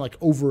 This has been like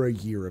over a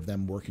year of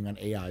them working on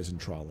AIs and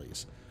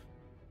trolleys.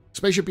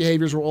 Spaceship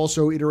behaviors were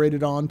also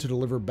iterated on to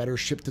deliver better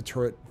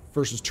ship-to-turret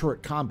versus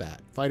turret combat.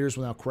 Fighters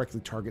will now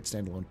correctly target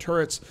standalone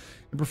turrets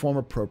and perform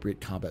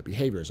appropriate combat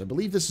behaviors. I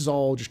believe this is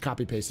all just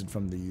copy-pasted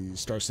from the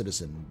Star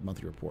Citizen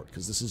monthly report,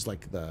 because this is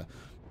like the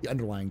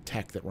underlying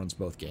tech that runs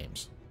both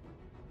games.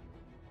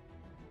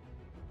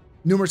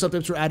 Numerous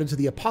updates were added to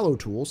the Apollo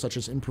tool, such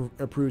as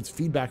improved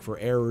feedback for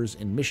errors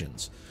in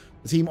missions.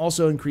 The team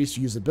also increased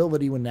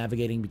usability when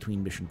navigating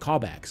between mission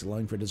callbacks,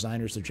 allowing for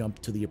designers to jump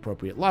to the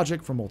appropriate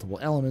logic for multiple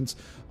elements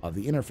of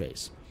the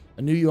interface.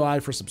 A new UI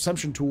for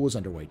subsumption tool is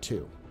underway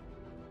too.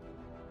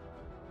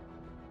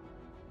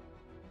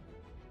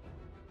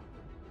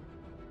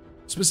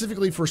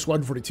 Specifically for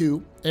Squadron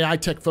 42, AI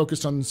tech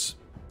focused on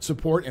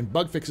support and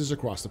bug fixes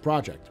across the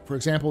project. For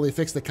example, they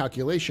fixed the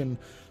calculation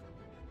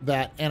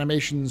that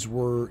animations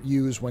were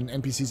used when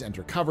NPCs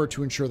enter cover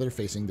to ensure they're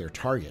facing their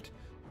target.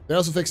 They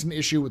also fixed an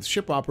issue with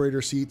ship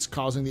operator seats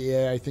caused by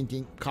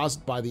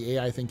the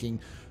AI thinking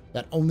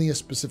that only a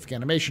specific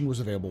animation was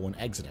available when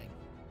exiting.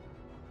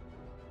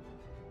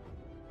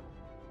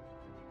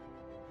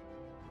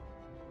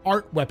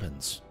 Art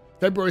weapons.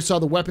 February saw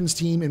the weapons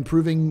team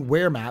improving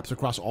wear maps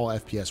across all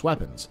FPS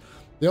weapons.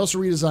 They also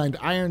redesigned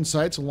iron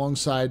sights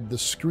alongside the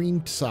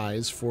screen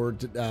size for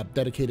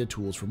dedicated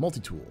tools for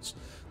multi-tools.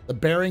 The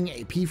Bearing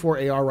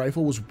P4 AR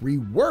rifle was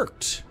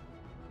reworked.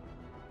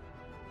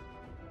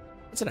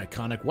 That's an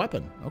iconic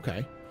weapon.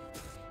 Okay.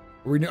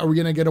 Are we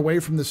going to get away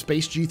from the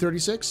Space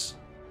G36?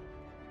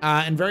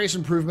 And various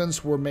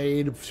improvements were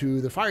made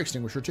to the fire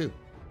extinguisher too.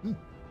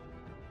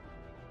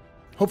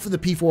 Hopefully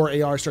the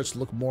P4 AR starts to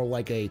look more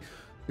like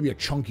maybe a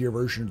chunkier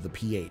version of the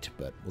P8,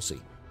 but we'll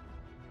see.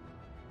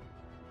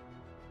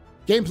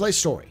 Gameplay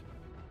story.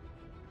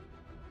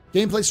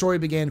 Gameplay story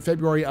began in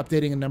February,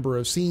 updating a number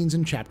of scenes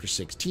in Chapter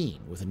 16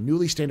 with a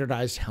newly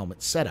standardized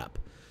helmet setup.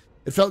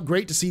 It felt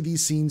great to see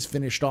these scenes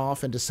finished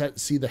off and to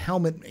see the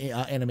helmet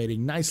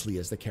animating nicely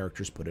as the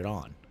characters put it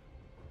on.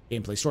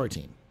 Gameplay story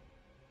team.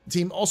 The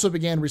team also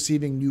began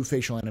receiving new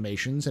facial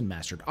animations and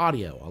mastered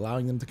audio,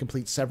 allowing them to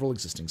complete several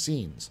existing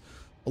scenes.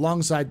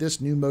 Alongside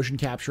this, new motion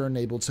capture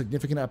enabled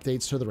significant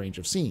updates to the range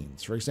of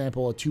scenes. For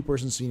example, a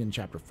two-person scene in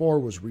Chapter 4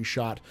 was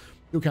reshot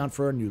to account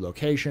for a new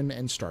location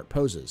and start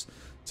poses,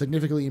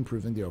 significantly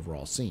improving the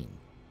overall scene.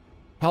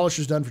 Polish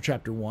was done for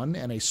Chapter 1,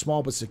 and a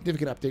small but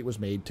significant update was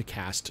made to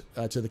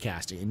the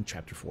cast in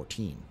Chapter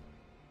 14.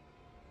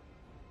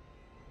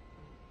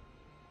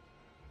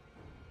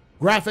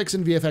 Graphics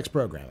and VFX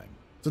programming.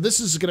 So this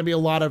is going to be a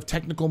lot of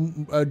technical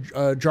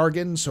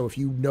jargon, so if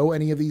you know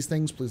any of these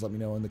things, please let me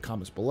know in the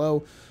comments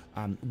below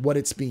what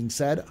it's being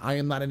said. I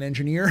am not an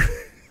engineer.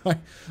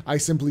 I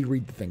simply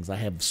read the things. I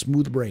have a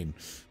smooth brain.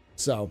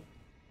 So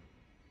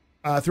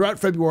throughout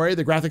February,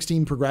 the graphics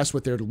team progressed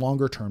with their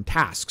longer-term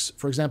tasks.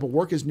 For example,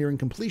 work is nearing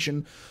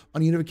completion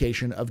on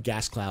unification of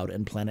gas cloud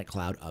and planet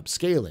cloud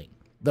upscaling,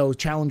 though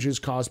challenges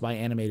caused by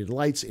animated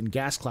lights in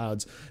gas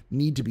clouds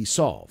need to be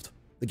solved.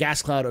 The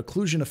gas cloud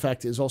occlusion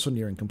effect is also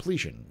nearing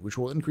completion, which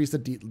will increase the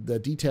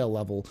detail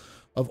level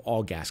of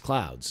all gas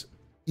clouds,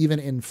 even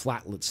in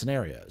flat-lit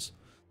scenarios.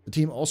 The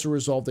team also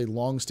resolved a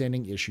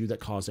long-standing issue that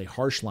caused a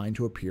harsh line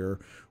to appear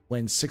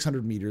when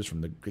 600 meters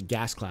from the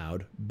gas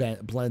cloud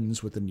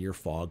blends with the near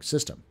fog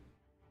system.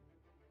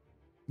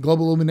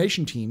 Global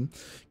Illumination team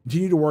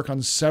continued to work on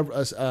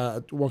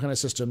a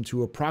system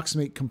to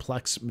approximate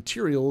complex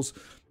materials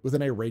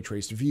within a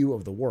ray-traced view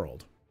of the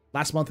world.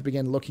 Last month, it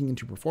began looking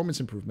into performance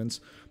improvements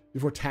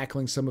before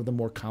tackling some of the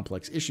more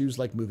complex issues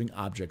like moving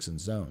objects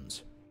and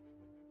zones.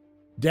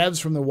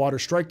 Devs from the Water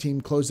Strike team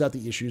closed out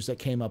the issues that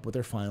came up with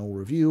their final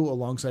review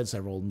alongside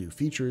several new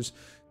features,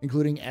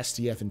 including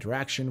SDF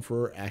interaction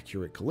for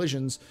accurate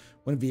collisions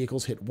when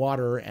vehicles hit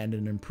water and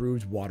an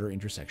improved water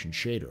intersection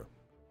shader.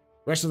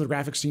 The rest of the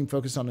graphics team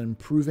focused on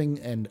improving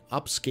and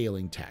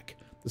upscaling tech.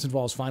 This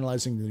involves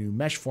finalizing the new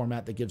mesh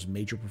format that gives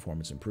major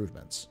performance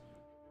improvements.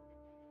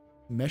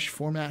 Mesh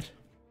format?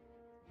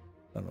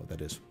 I don't know what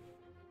that is.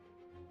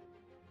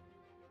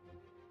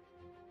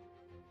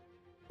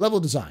 Level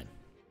design.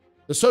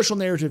 The social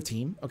narrative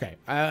team. Okay,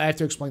 I have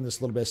to explain this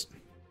a little bit.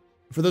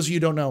 For those of you who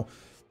don't know,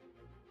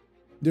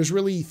 there's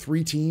really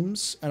 3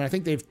 teams, and I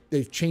think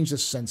they've changed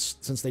this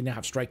since they now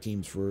have strike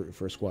teams for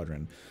a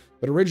squadron.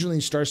 But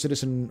originally,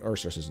 Squadron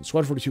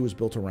 42 was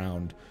built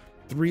around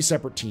 3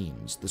 separate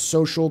teams: the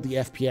social, the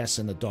FPS,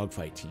 and the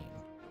dogfight team.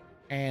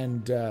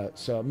 And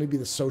so maybe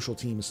the social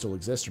team still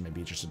exists, or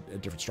maybe it's just a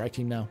different strike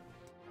team now.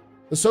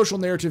 The social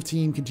narrative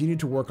team continued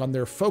to work on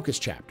their focus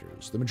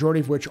chapters, the majority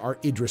of which are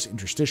Idris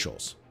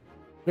interstitials.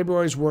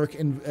 February's work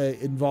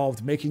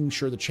involved making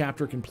sure the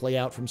chapter can play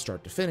out from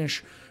start to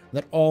finish, and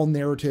that all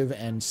narrative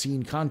and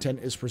scene content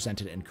is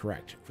presented and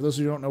correct. For those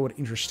who don't know what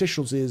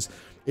interstitials is,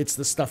 it's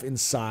the stuff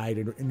inside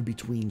and in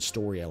between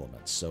story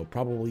elements. So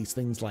probably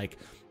things like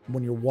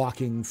when you're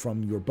walking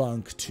from your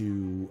bunk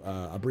to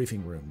a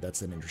briefing room,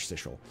 that's an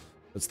interstitial.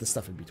 It's the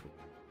stuff in between.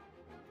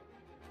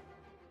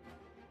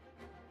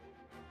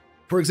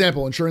 For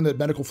example, ensuring that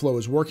medical flow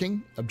is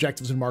working,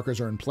 objectives and markers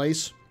are in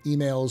place,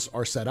 emails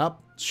are set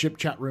up, ship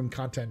chat room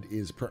content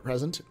is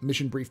present,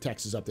 mission brief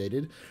text is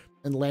updated,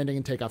 and landing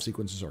and takeoff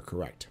sequences are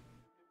correct.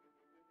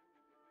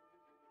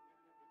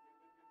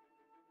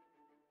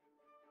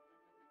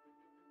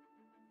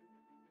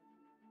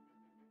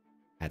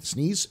 I had to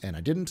sneeze, and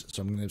I didn't,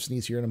 so I'm going to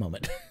sneeze here in a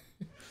moment.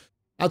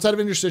 Outside of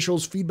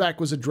interstitials, feedback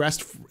was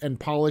addressed and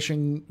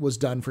polishing was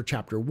done for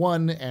Chapter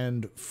 1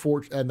 and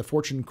the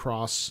Fortune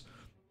Cross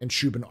and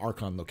Shubin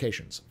Archon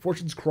locations.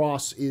 Fortune's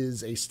Cross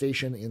is a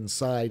station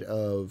inside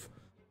of...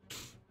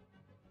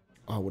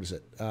 Oh, what is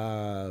it?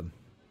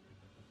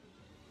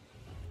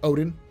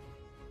 Odin.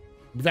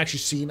 We've actually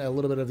seen a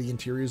little bit of the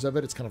interiors of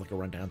it. It's kind of like a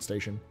rundown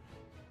station.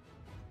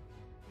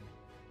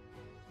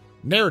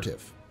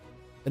 Narrative.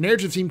 The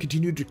narrative team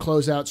continued to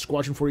close out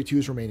Squadron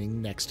 42's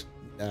remaining next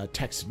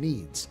text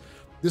needs.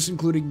 This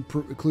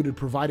included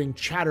providing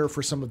chatter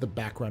for some of the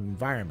background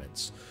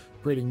environments,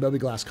 creating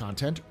mobiGlass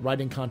content,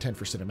 writing content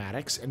for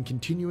cinematics, and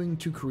continuing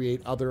to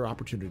create other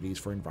opportunities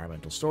for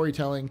environmental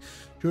storytelling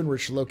to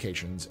enrich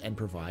locations and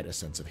provide a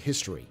sense of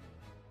history.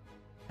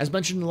 As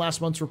mentioned in last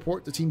month's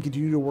report, the team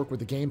continued to work with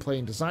the gameplay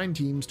and design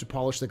teams to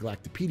polish the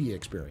Galactopedia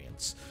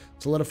experience,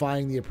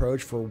 solidifying the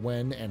approach for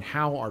when and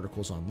how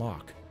articles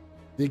unlock.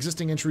 The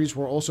existing entries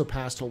were also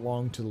passed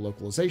along to the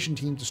localization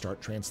team to start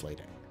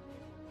translating.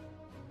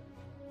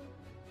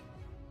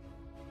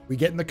 We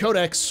get in the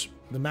Codex,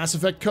 the Mass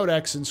Effect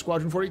Codex in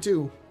Squadron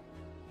 42.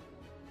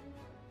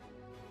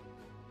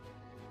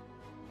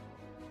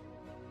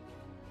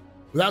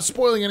 Without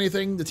spoiling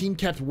anything, the team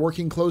kept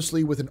working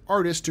closely with an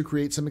artist to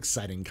create some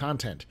exciting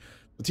content.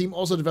 The team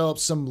also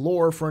developed some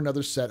lore for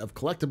another set of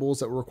collectibles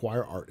that will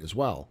require art as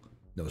well.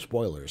 No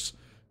spoilers.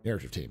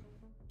 Narrative team.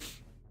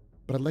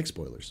 But I'd like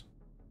spoilers.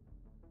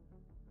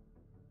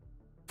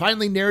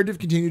 Finally, Narrative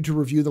continued to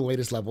review the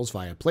latest levels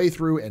via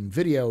playthrough and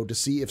video to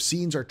see if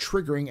scenes are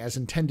triggering as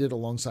intended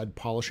alongside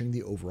polishing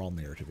the overall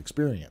narrative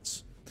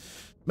experience.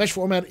 Mesh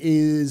format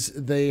is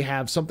they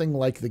have something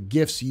like the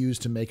GIFs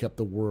used to make up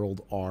the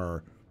world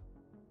are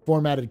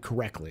formatted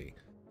correctly.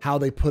 How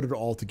they put it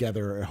all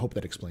together, I hope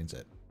that explains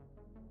it.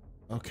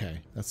 Okay,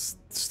 that's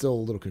still a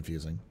little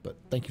confusing, but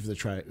thank you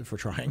for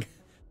trying.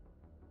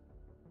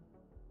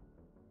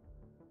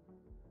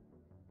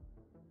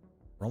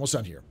 We're almost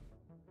done here.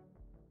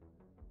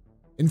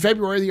 In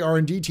February, the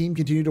R&D team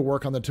continued to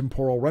work on the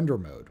temporal render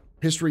mode.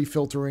 History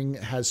filtering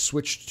has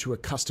switched to a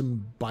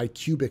custom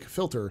bicubic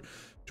filter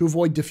to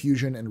avoid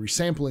diffusion and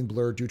resampling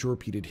blur due to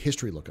repeated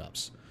history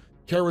lookups.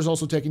 Care was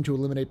also taken to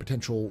eliminate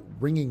potential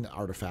ringing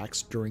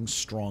artifacts during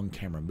strong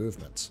camera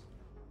movements.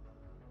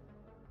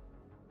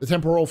 The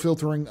temporal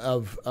filtering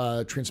of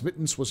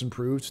transmittance was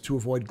improved to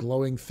avoid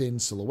glowing thin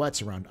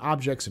silhouettes around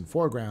objects and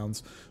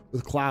foregrounds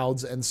with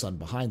clouds and sun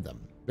behind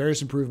them.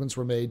 Various improvements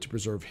were made to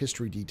preserve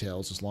history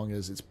details as long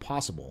as it's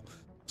possible.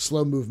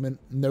 Slow movement,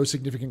 no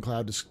significant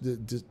cloud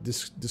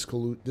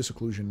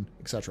disocclusion,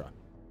 etc.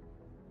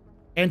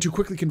 And to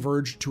quickly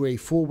converge to a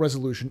full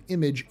resolution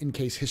image in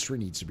case history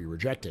needs to be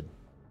rejected.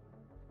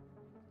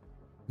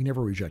 We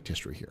never reject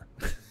history here.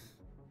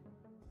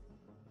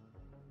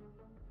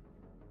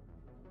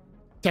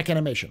 Tech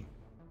animation.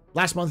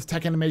 Last month,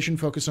 tech animation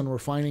focused on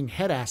refining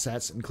head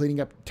assets and cleaning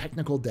up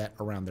technical debt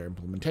around their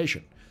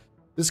implementation.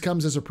 This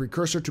comes as a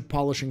precursor to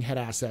polishing head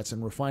assets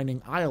and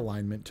refining eye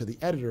alignment to the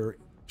editor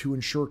to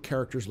ensure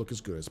characters look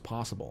as good as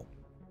possible.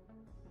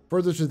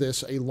 Further to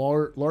this, a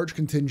large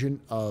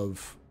contingent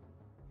of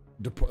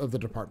the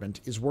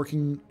department is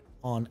working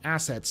on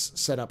assets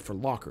set up for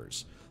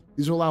lockers.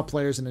 These will allow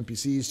players and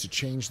NPCs to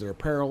change their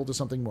apparel to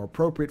something more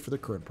appropriate for their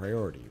current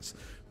priorities.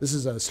 This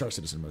is a Star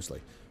Citizen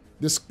mostly.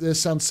 This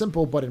sounds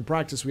simple, but in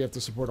practice, we have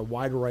to support a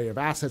wide array of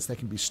assets that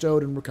can be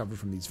stowed and recovered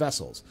from these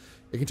vessels.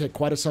 It can take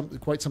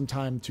quite some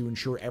time to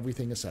ensure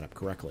everything is set up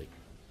correctly.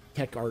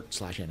 Tech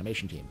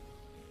art/animation team.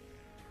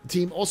 The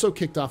team also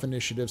kicked off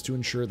initiatives to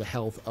ensure the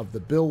health of the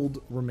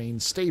build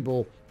remains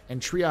stable and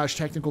triage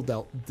technical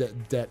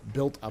debt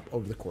built up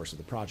over the course of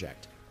the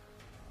project.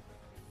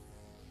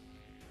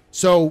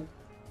 So,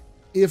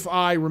 if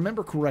I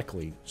remember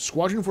correctly,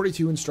 Squadron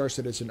 42 and Star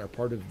Citizen are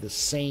part of the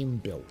same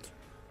build.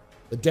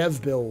 The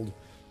dev build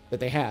that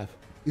they have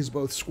is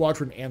both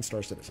Squadron and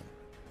Star Citizen.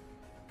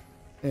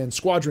 And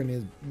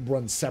Squadron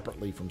runs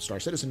separately from Star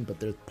Citizen, but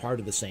they're part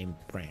of the same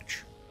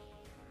branch.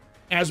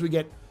 As we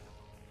get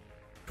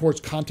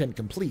towards content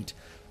complete,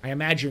 I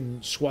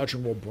imagine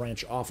Squadron will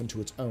branch off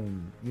into its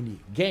own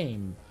unique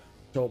game,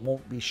 So it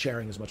won't be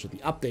sharing as much of the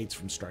updates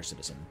from Star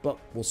Citizen, but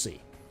we'll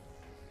see.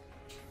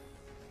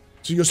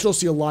 So you'll still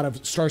see a lot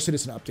of Star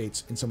Citizen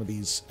updates in some of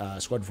these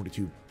Squadron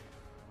 42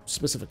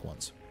 specific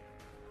ones.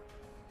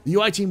 The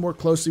UI team worked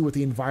closely with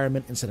the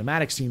environment and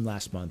cinematics team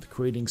last month,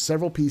 creating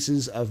several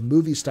pieces of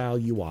movie-style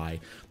UI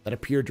that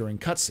appear during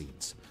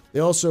cutscenes. They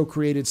also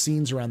created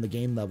scenes around the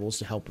game levels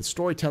to help with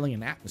storytelling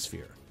and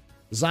atmosphere.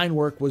 Design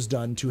work was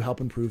done to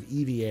help improve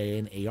EVA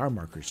and AR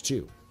markers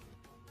too.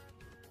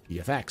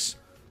 VFX.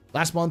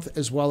 Last month,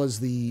 as well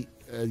as the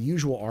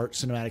usual art,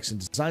 cinematics,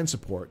 and design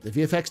support, the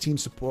VFX team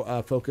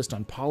focused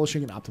on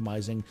polishing and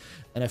optimizing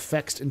an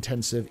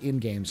effects-intensive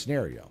in-game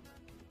scenario.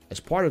 As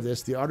part of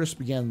this, the artists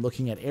began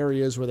looking at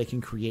areas where they can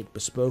create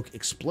bespoke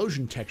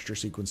explosion texture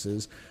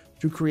sequences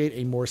to create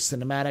a more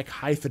cinematic,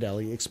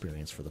 high-fidelity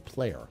experience for the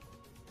player.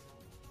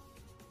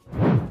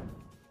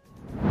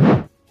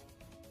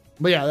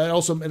 But yeah, it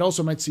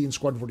also might see in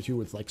Squadron 42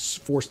 with like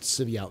forced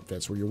civvy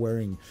outfits where you're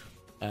wearing,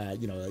 a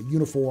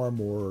uniform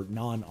or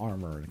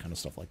non-armor and kind of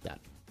stuff like that.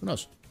 Who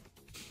knows?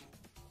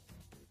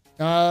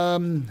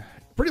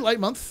 Pretty light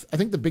month. I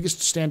think the biggest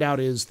standout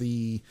is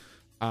the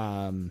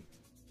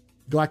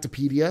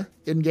Galactopedia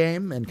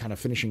in-game and kind of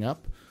finishing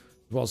up,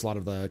 as well as a lot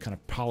of the kind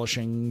of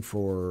polishing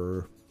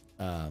for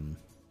the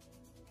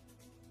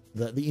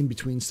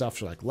in-between stuff,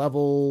 so like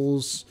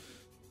levels,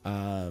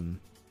 and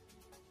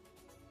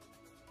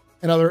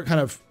other kind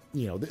of,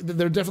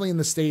 they're definitely in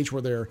the stage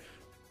where they're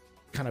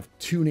kind of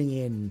tuning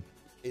in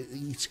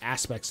each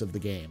aspects of the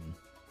game.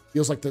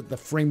 Feels like the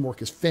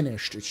framework is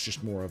finished. It's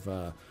just more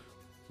of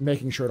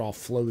making sure it all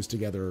flows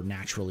together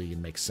naturally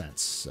and makes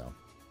sense. So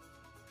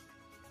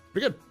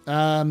pretty good.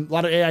 A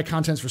lot of AI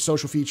contents for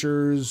social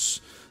features.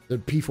 The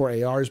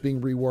P4 AR is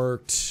being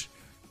reworked.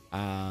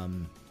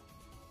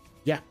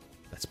 Yeah,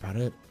 that's about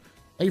it.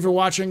 Thank you for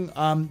watching.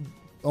 I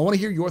want to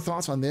hear your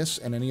thoughts on this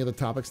and any other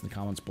topics in the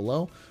comments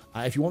below.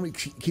 If you want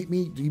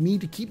me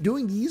to keep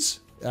doing these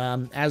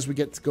as we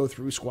go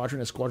through Squadron,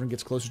 as Squadron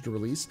gets closer to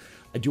release,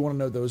 I do want to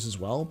know those as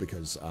well,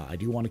 because I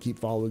do want to keep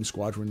following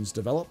Squadron's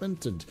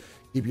development and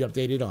keep you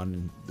updated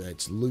on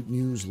its loot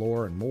news,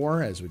 lore, and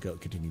more as we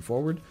continue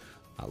forward.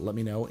 Let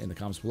me know in the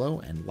comments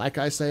below, and like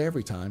I say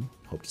every time,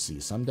 hope to see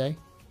you someday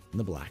in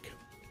the black.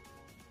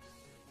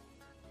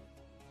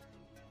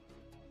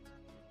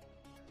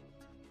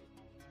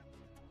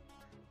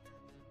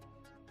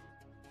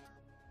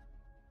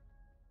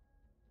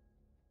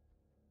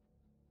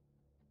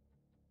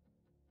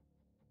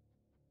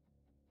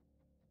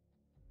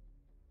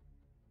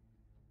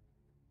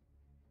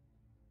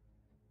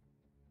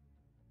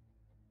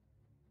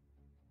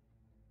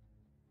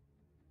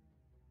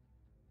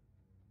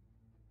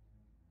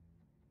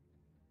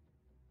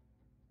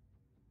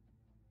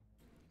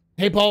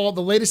 Hey, Paul,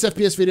 the latest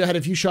FPS video had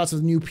a few shots of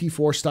the new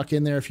P4 stuck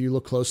in there if you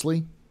look closely.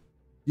 Do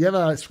you have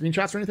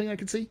screenshots or anything I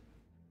can see?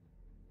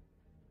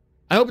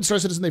 I hope in Star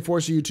Citizen they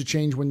force you to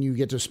change when you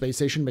get to a space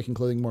station, making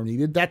clothing more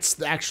needed.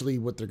 That's actually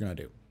what they're going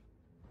to do.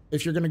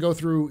 If you're going to go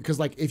through, because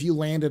like if you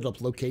land at a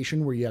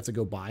location where you have to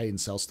go buy and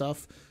sell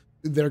stuff,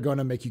 they're going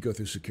to make you go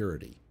through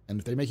security. And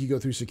if they make you go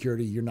through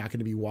security, you're not going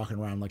to be walking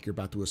around like you're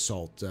about to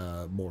assault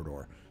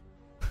Mordor.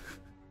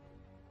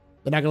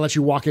 They're not going to let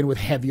you walk in with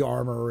heavy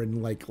armor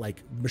and like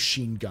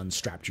machine guns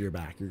strapped to your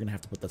back. You're going to have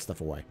to put that stuff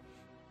away.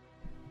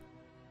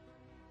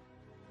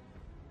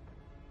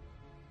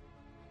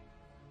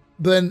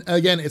 Then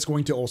again, it's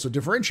going to also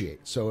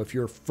differentiate. So if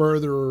you're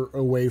further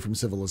away from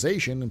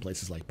civilization in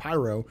places like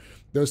Pyro,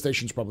 those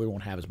stations probably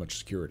won't have as much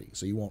security.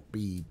 So you won't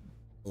be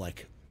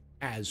like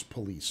as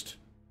policed.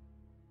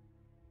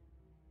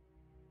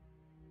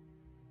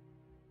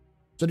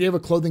 So do you have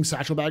a clothing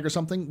satchel bag or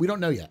something? We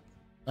don't know yet.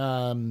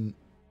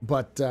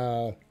 But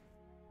there'll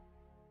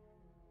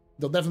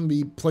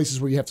definitely be places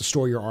where you have to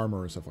store your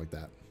armor and stuff like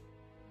that.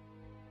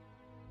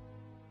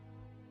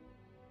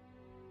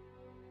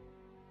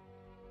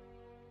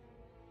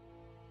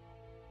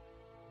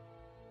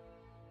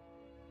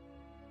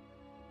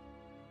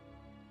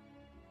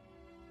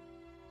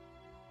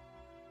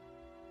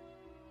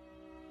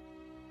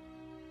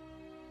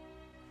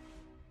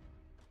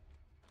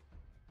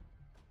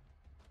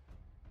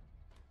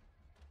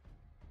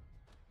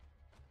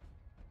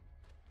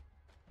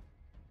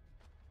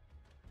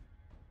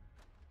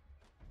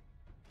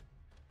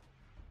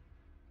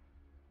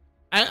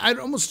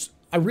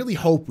 I really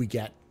hope we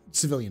get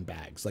civilian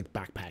bags, like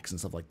backpacks and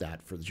stuff like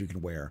that, that you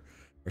can wear,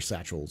 or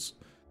satchels.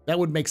 That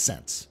would make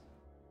sense.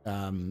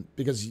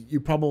 Because you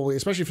probably,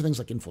 especially for things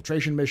like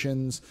infiltration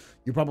missions,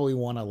 you probably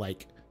want to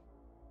like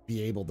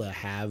be able to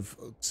have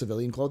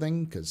civilian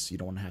clothing, because you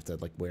don't want to have to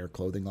like wear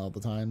clothing all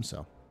the time.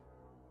 So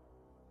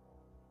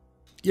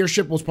your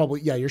ship was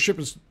probably, your ship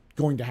is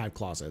going to have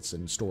closets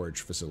and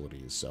storage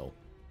facilities. So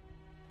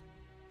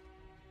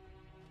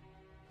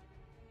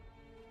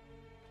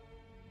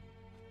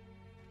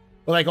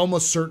but like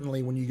almost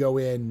certainly when you go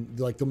in,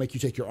 like they'll make you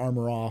take your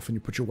armor off and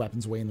you put your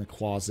weapons away in the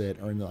closet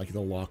or in the, like the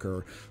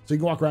locker. So you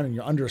can walk around in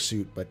your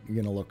undersuit, but you're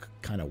going to look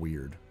kind of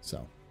weird.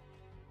 So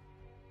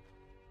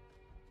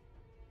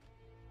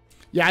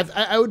Yeah,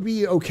 I would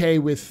be okay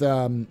with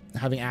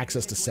having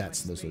access to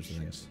sets and those sorts of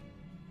things.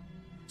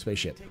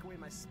 Spaceship. Take away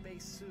my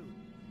space suit.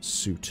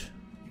 Suit.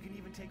 You can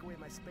even take away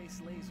my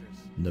space lasers.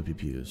 No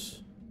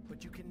pew-pews.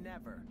 But you can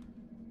never,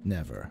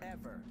 Never.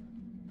 ever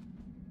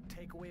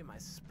take away my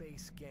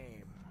space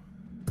game.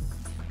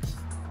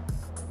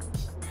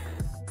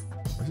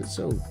 Is it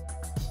so...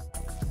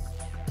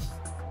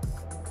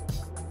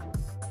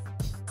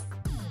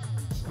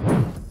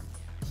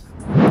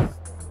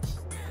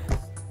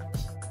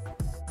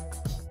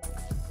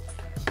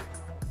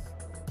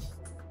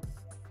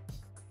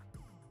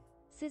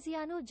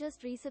 Cisiano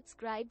just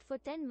resubscribed for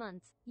 10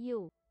 months.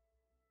 You.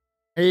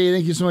 Hey,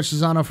 thank you so much,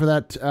 Cesano, for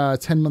that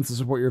 10 months of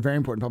support. You're a very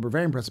important public,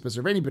 very impressive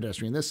person, very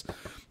pedestrian. This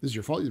is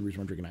your fault. You're the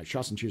reason I'm drinking night.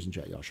 Shots and cheers in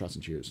chat, y'all. Shots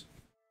and cheers.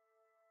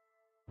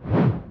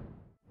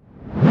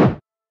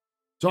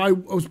 So I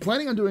was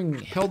planning on doing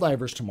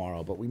Helldivers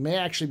tomorrow, but we may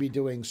actually be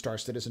doing Star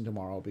Citizen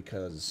tomorrow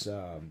because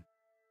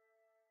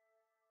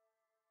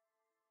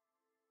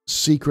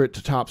secret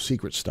to top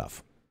secret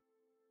stuff.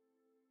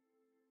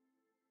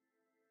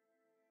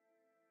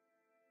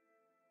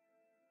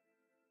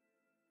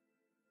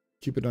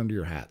 Keep it under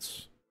your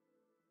hats.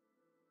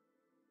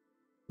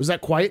 Was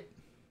that quiet?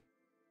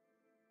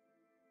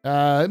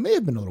 It may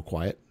have been a little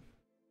quiet.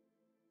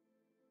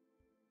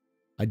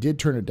 I did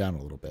turn it down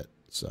a little bit,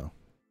 so.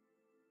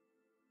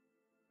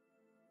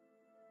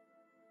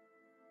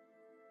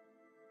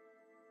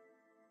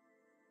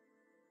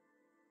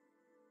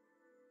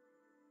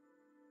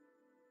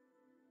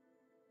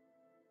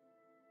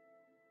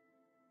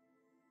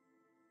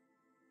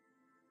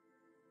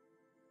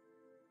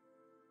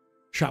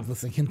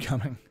 Shoplifting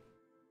incoming.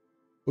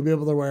 We'll be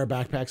able to wear our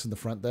backpacks in the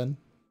front then?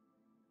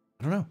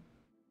 I don't know.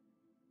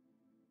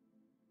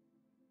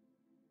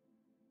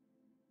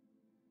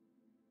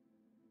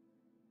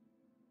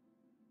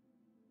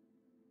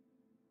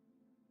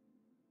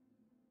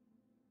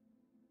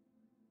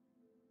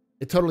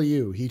 It totally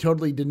you. He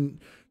totally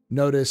didn't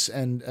notice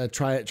and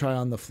try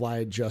on the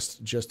fly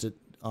just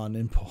on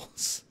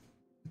impulse.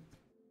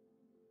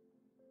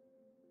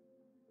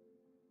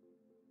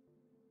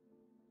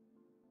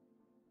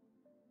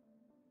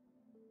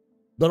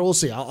 But we'll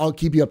see. I'll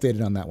keep you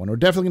updated on that one. We're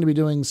definitely going to be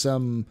doing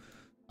some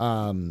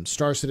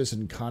Star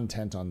Citizen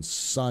content on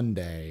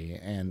Sunday,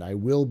 and I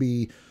will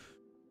be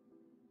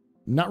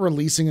not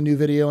releasing a new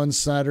video on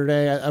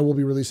Saturday. I will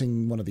be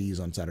releasing one of these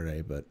on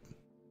Saturday, but...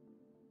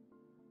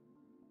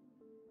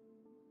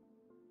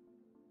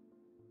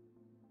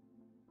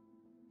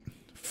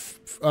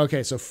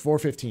 Okay, so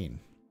 4:15.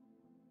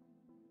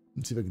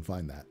 Let's see if I can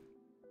find that.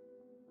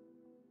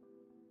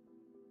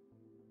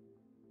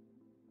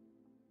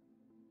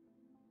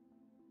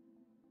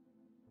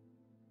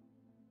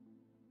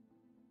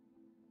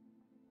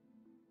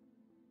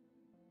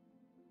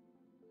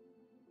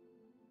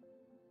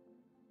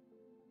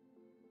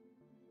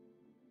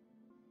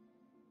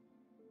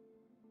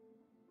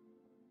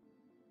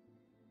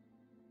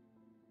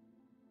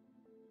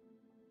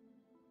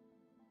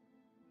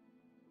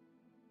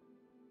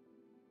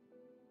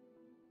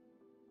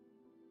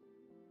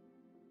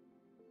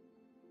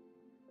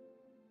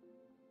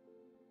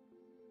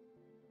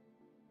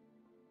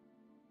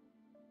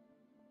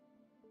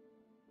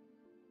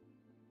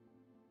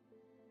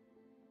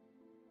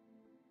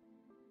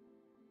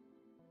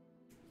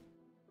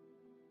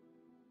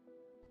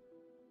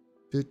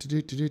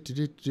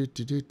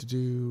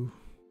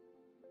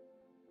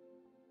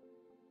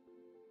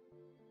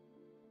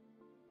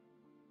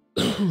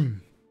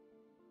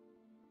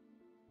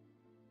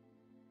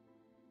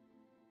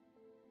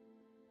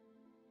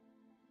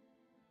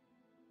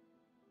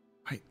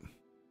 Right.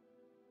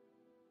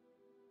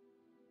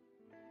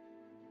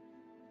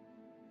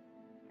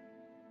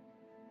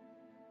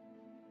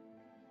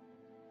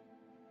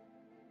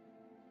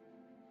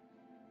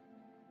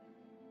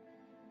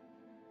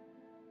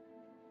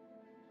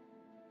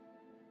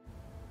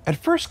 At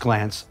first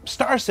glance,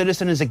 Star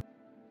Citizen is a...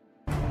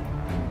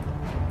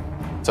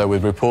 So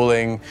with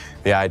repooling,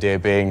 the idea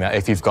being that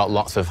if you've got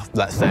lots of,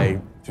 let's say,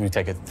 we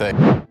take a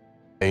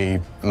 30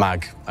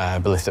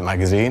 ballistic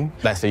magazine,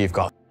 let's say you've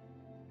got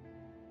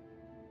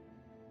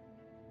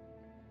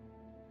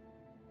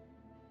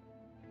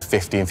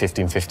 15,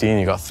 15, 15,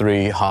 you've got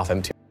 3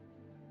 half-empty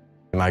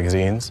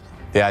magazines.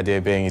 The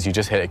idea being is you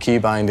just hit a key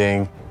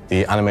binding,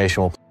 the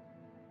animation will...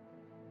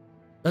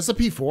 That's a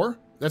P4?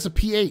 That's a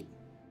P8.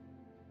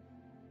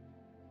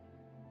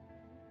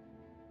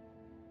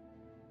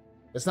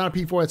 It's not a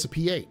P4, it's a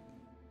P8.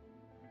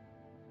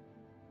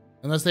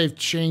 Unless they've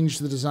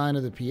changed the design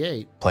of the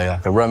P8. Play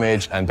like a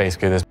rummage, and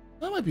basically there's...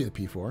 That might be the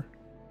P4.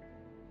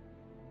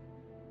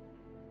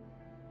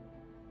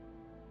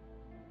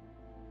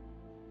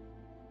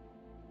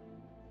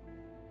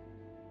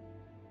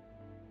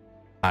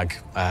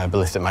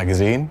 ballistic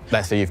magazine.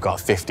 Let's say you've got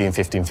 15,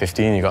 15,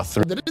 15, you've got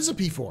 3... That is a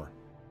P4.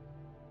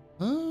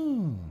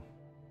 Oh.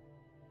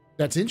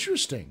 That's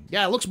interesting.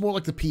 Yeah, it looks more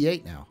like the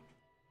P8 now.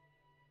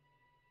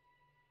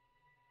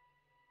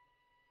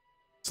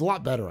 It's a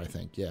lot better, I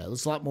think. Yeah,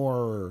 it's a lot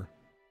more...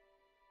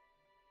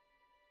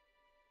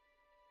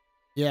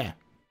 Yeah.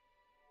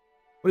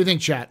 What do you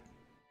think, chat?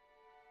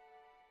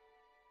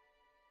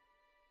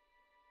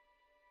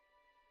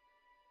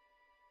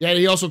 Yeah,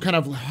 he also kind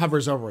of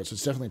hovers over it, so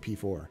it's definitely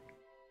P4. Is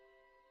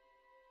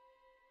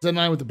that in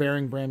line with the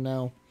Bearing brand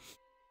now?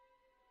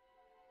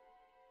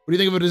 What do you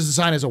think of it as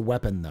design as a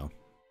weapon, though?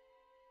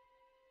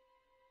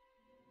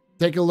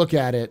 Take a look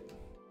at it.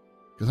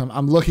 Because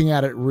I'm looking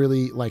at it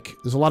really, like,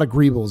 there's a lot of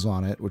greebles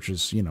on it, which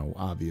is, you know,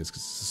 obvious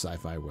because it's a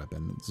sci-fi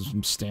weapon. There's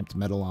some stamped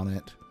metal on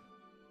it.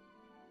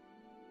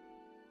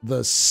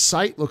 The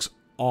sight looks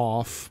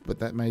off, but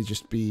that may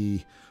just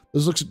be...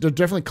 they're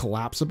definitely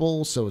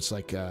collapsible, so it's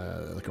like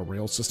a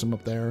rail system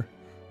up there.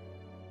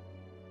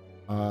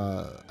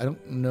 I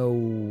don't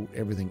know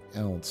everything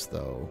else,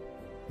 though.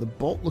 The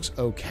bolt looks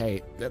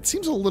okay. That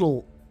seems a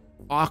little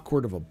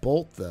awkward of a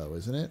bolt, though,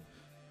 isn't it?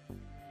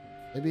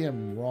 Maybe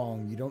I'm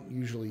wrong. You don't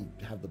usually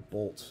have the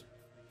bolt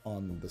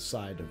on the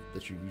side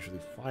that you usually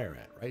fire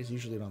at, right? It's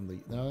usually on the...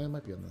 no, it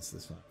might be on this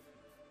side.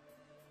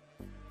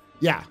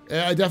 Yeah,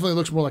 it definitely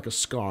looks more like a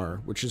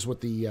scar, which is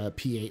what the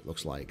P8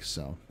 looks like,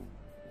 so...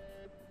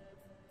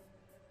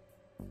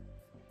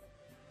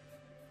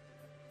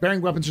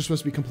 Bearing weapons are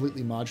supposed to be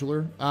completely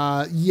modular.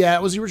 Yeah,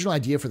 it was the original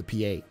idea for the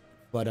P8,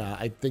 but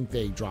I think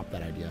they dropped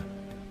that idea.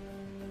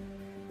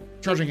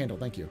 Charging handle,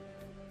 thank you.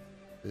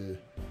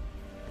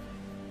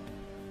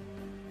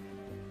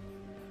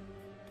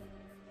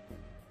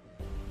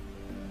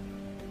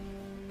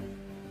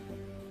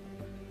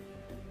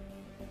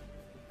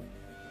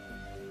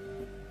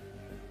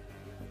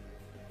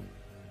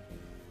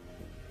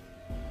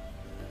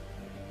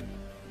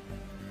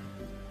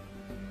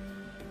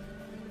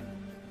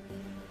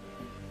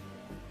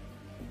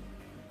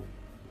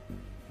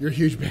 You're a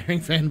huge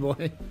Bearing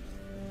fanboy.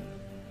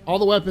 All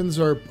the weapons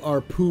are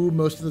poo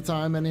most of the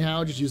time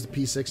anyhow. Just use the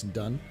P6 and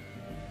done.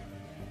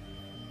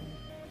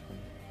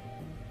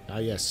 Ah,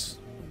 yes.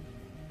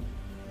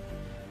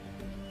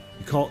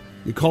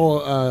 You call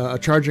a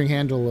charging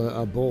handle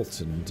a bolt,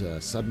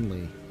 and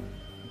suddenly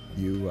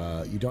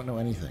you don't know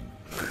anything.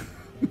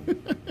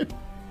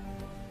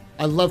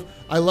 I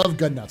love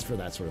gun nuts for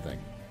that sort of thing.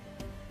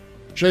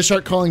 Should I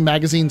start calling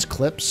magazines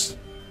clips?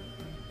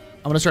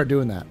 I'm gonna start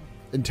doing that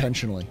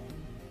intentionally.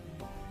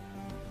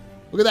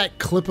 Look at that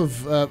clip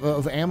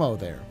of ammo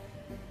there.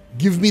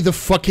 Give me the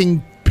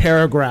fucking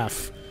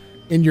paragraph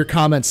in your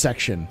comment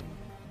section.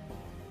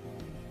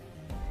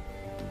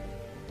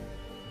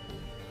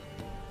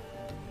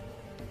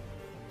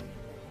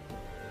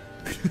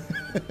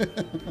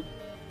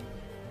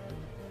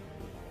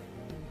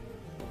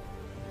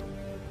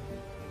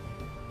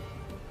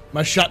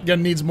 My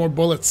shotgun needs more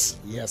bullets.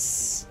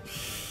 Yes.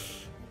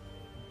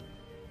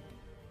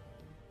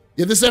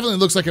 Yeah, this definitely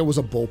looks like it was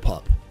a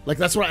bullpup. Like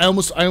that's what I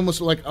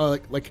almost like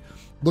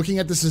looking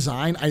at this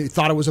design, I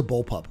thought it was a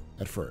bullpup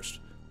at first.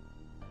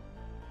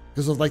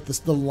 Because of like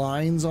the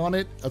lines on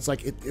it. It's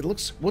like it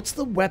looks, what's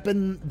the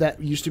weapon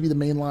that used to be the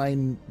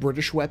mainline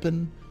British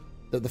weapon?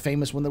 The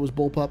famous one that was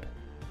bullpup?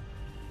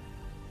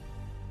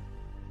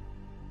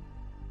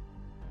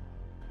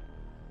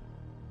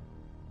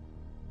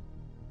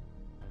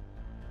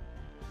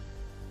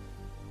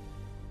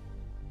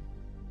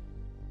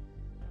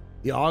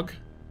 The AUG?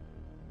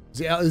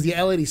 The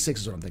L86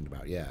 is what I'm thinking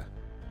about, yeah.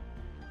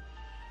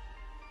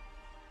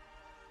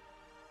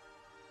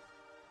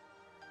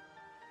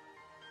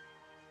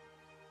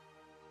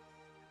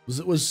 Was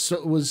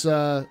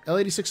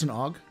L86 an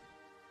AUG?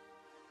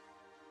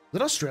 Was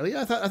it Australia?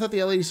 I thought the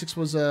L86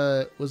 was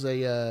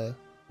a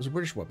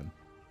British weapon.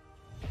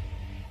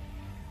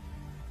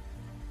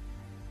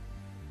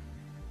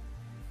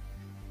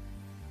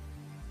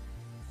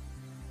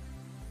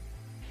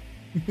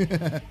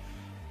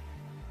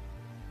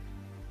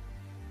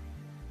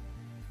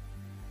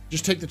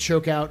 Just take the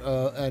choke out,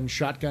 and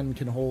shotgun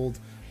can hold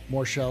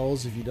more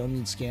shells if you don't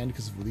need scanned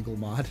because of legal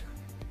mod.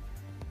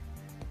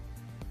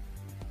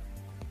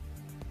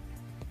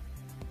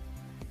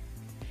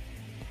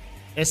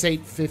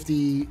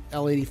 S850,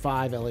 L85,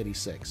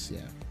 L86,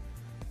 yeah.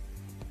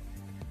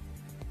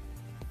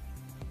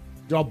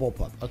 They're all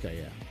bullpup. Okay,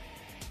 yeah.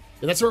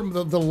 Yeah, that's where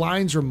the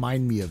lines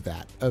remind me of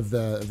that, of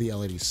the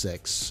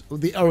L86. Or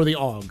the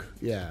AUG.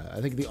 Yeah,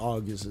 I think the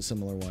AUG is a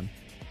similar one.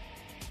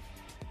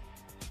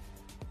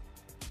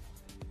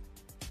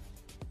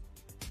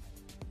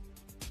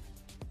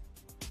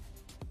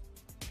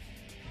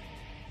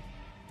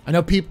 I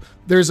know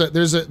there is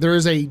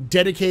a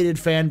dedicated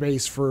fan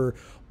base for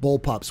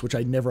bullpups, which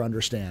I never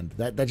understand.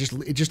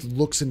 It just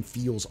looks and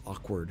feels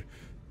awkward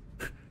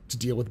to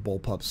deal with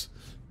bullpups.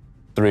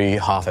 3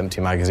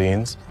 half-empty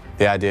magazines.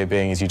 The idea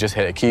being is you just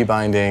hit a key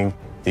binding,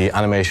 the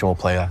animation will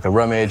play like a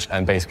rummage,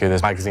 and basically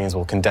those magazines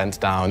will condense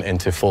down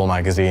into full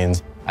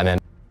magazines and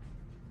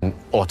then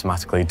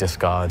automatically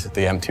discard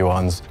the empty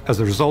ones. As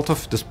a result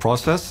of this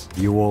process,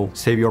 you will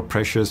save your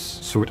precious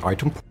suit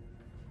item.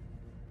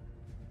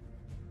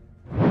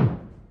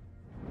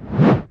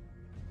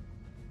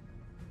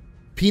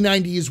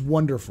 P90 is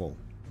wonderful.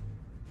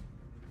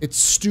 It's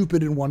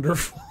stupid and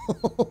wonderful.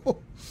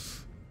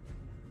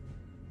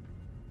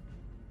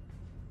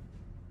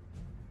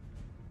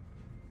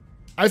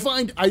 I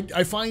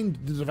find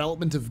the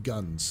development of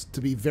guns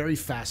to be very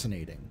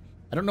fascinating.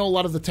 I don't know a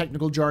lot of the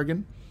technical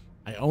jargon.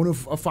 I own a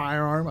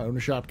firearm, I own a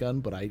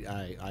shotgun, but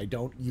I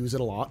don't use it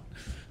a lot.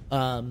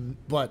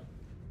 But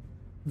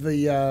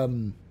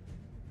the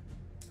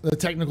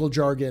technical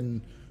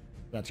jargon,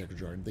 not technical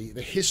jargon,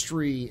 the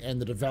history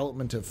and the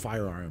development of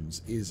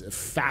firearms is a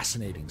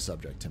fascinating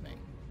subject to me.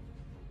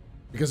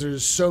 Because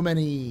there's so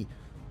many,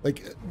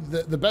 like,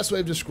 the best way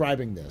of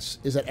describing this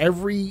is that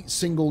every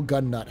single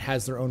gun nut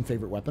has their own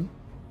favorite weapon.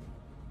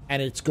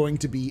 And it's going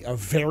to be a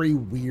very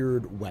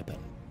weird weapon.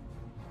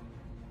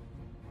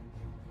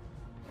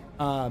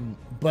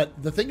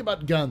 But the thing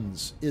about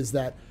guns is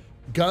that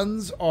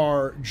guns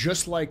are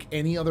just like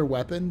any other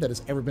weapon that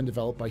has ever been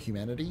developed by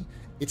humanity.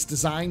 It's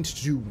designed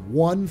to do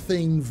one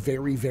thing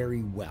very,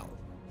 very well.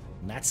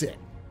 And that's it.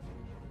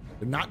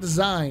 They're not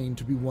designed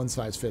to be one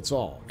size fits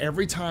all.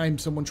 Every time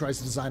someone tries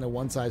to design a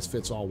one size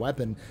fits all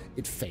weapon,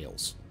 it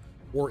fails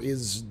or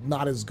is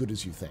not as good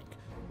as you think.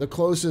 The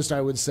closest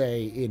I would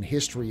say in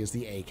history is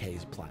the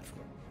AK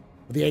platform.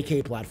 The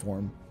AK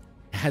platform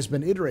has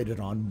been iterated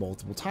on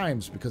multiple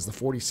times because the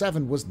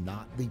 47 was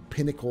not the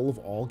pinnacle of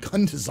all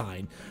gun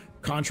design,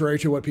 contrary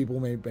to what people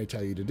may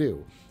tell you to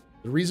do.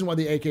 The reason why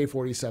the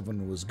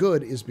AK-47 was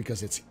good is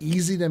because it's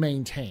easy to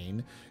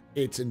maintain,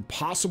 it's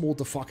impossible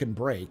to fucking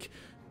break,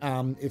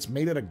 it's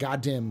made out of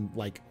goddamn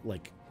like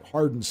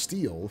hardened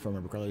steel, if I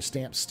remember correctly,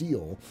 stamped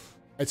steel.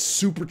 It's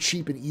super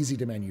cheap and easy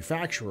to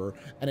manufacture,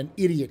 and an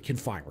idiot can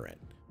fire it.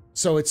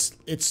 So it's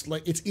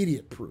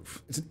idiot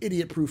proof. It's an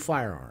idiot proof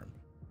firearm.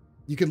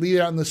 You could leave it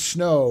out in the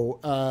snow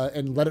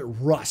and let it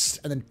rust,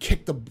 and then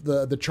kick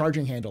the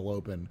charging handle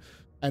open,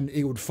 and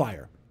it would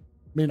fire.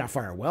 Maybe not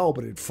fire well,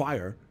 but it'd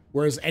fire.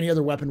 Whereas any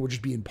other weapon would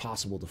just be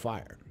impossible to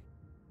fire.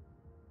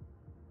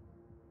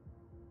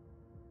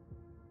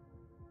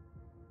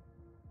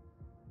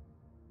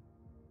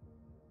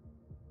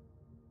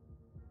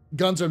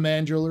 Guns are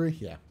man jewelry?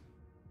 Yeah.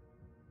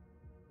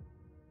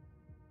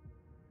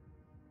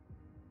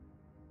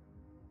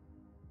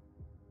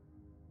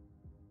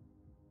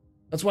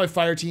 That's why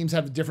fire teams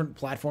have different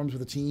platforms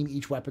with a team.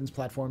 Each weapon's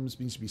platforms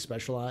needs to be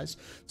specialized.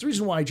 It's the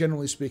reason why,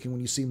 generally speaking,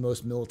 when you see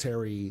most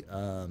military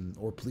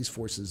or police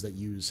forces that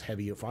use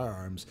heavy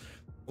firearms,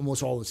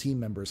 almost all the team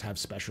members have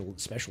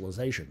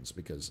specializations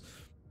because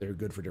they're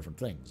good for different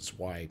things. It's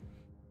why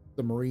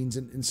the Marines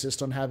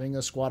insist on having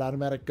a squad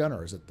automatic gun,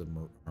 or is it the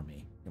Army?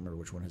 I can't remember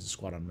which one has a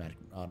squad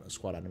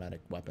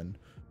automatic weapon.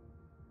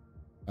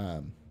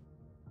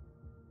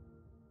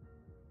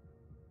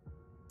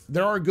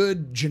 There are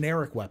good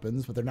generic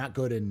weapons, but they're not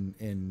good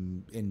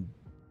in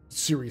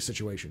serious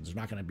situations. They're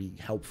not going to be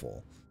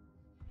helpful.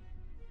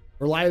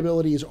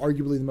 Reliability is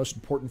arguably the most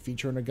important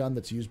feature in a gun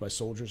that's used by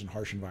soldiers in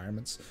harsh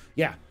environments.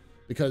 Yeah,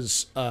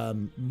 because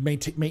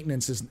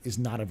maintenance is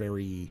not a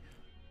very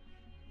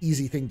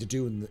easy thing to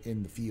do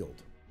in the field,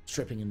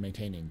 stripping and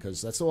maintaining,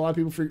 because that's what a lot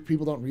of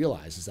people don't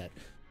realize is that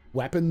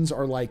weapons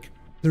are like,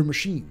 they're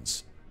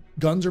machines.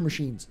 Guns are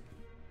machines.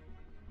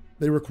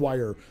 They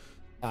require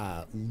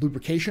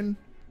lubrication.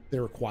 They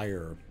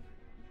require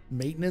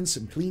maintenance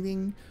and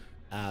cleaning.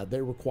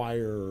 They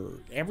require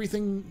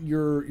everything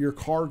your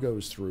car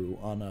goes through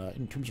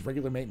in terms of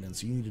regular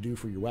maintenance you need to do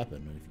for your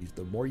weapon. And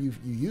the more you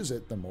use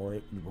it, the more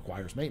it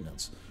requires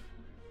maintenance.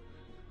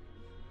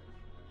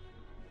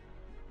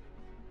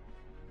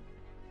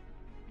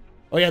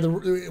 Oh yeah,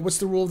 what's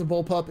the rule of the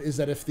bullpup is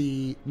that if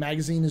the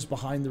magazine is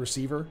behind the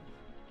receiver,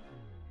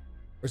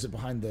 or is it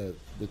behind the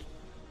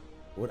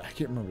what? I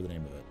can't remember the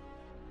name of it.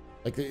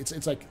 Like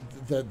it's like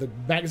the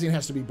magazine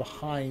has to be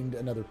behind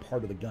another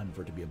part of the gun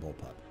for it to be a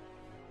bullpup.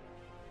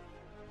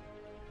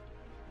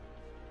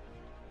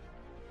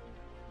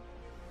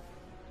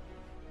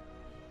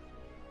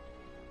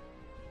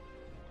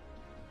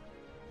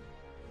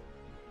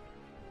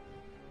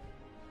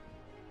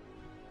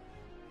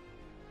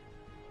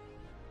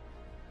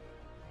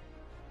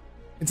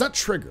 It's not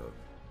trigger.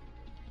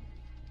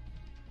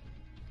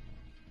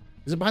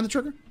 Is it behind the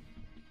trigger?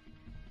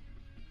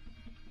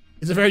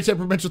 It's a very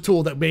temperamental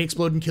tool that may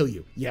explode and kill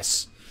you.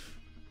 Yes.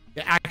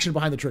 Yeah, action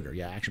behind the trigger.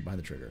 Yeah, action behind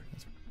the trigger.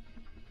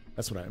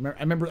 That's what I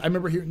remember. I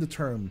remember hearing the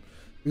term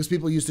because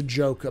people used to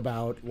joke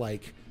about,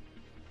 like,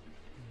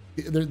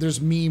 there's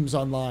memes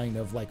online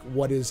of like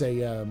what is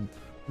a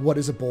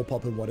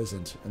bullpup and what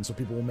isn't, and so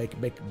people will make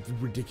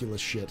ridiculous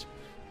shit.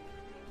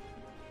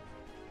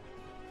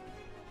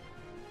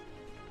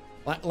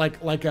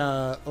 Like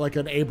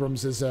an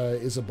Abrams is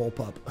a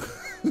bullpup.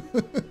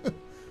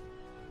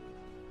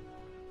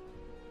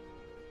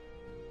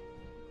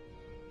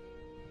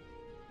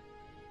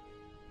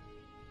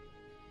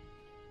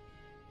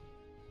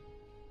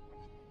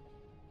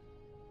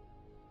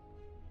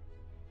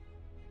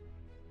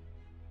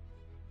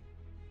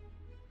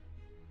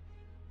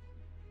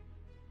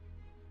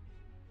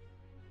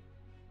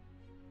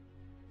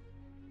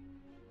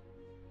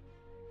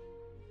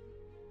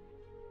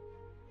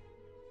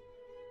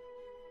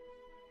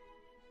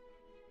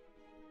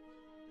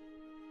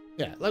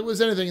 Yeah, like with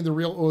anything, the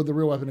real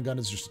weapon and gun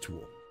is just a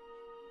tool.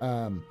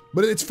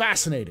 But it's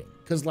fascinating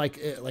because like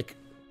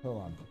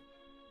hold on.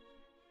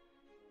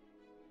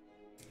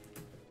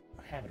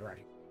 have it right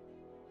here.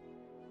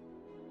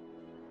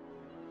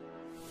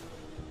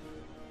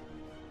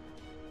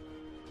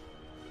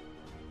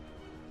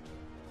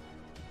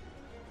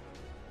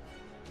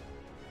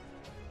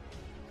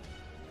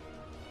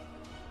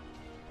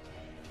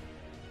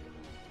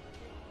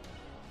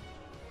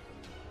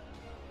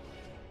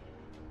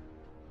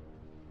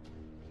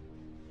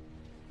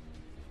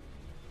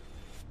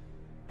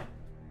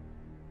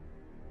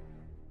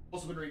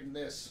 Also been reading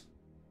this.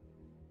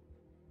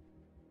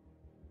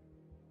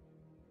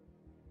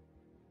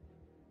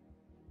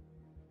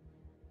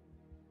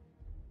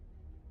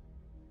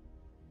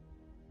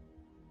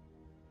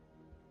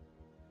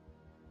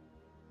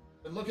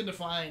 Been looking to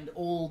find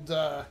old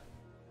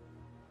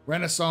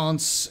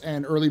Renaissance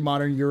and early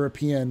modern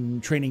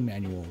European training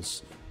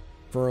manuals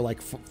for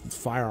like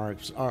fire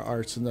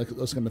arts and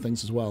those kind of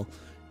things as well.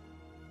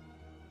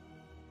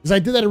 Because I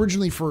did that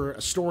originally for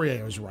a story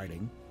I was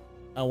writing.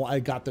 I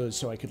got those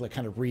so I could like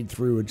kind of read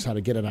through and just how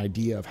to get an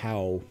idea of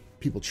how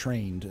people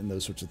trained and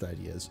those sorts of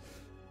ideas.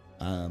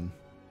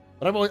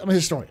 But I'm a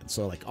historian,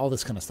 so like all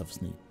this kind of stuff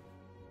is neat.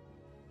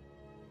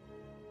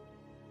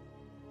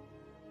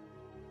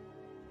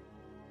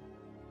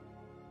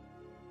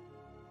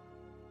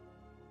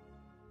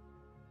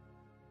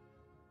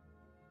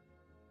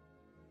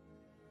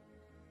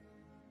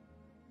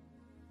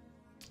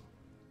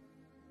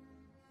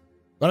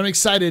 But I'm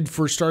excited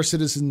for Star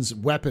Citizen's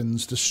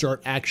weapons to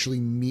start actually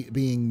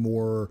being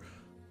more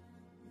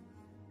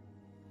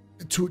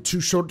to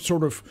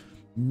sort of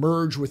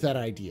merge with that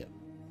idea.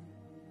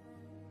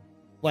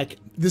 Like,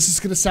 this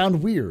is going to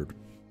sound weird,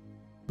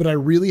 but I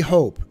really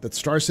hope that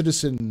Star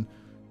Citizen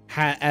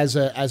as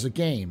a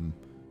game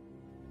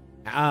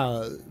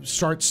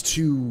starts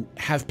to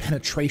have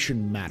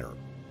penetration matter.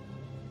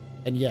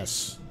 And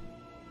yes,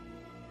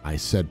 I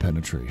said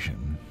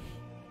penetration.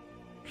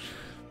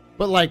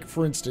 But like,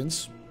 for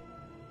instance,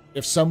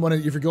 if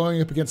you're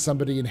going up against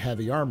somebody in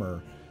heavy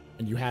armor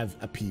and you have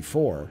a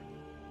P4,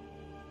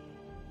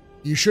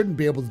 you shouldn't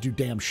be able to do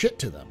damn shit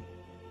to them.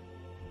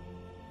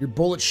 Your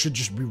bullets should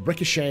just be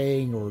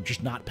ricocheting or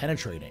just not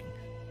penetrating.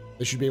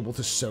 They should be able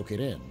to soak it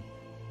in.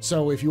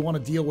 So if you want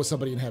to deal with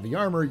somebody in heavy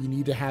armor, you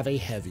need to have a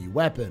heavy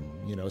weapon.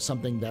 You know,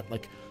 something that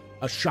like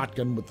a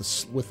shotgun with a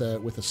slug, with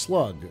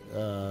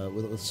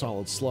a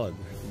solid slug,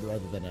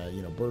 rather than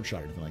a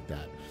birdshot or anything like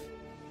that.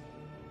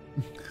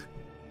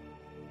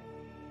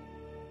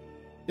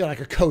 Yeah,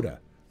 like a coda.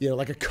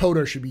 Like a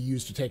coda should be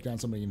used to take down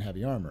somebody in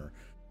heavy armor.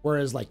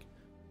 Whereas, like,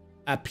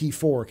 a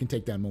P4 can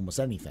take down almost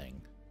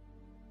anything.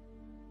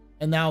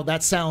 And now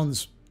that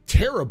sounds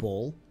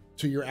terrible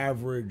to your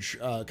average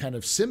kind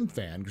of sim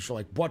fan, because you're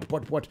like, what?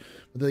 But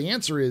the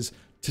answer is,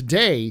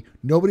 today,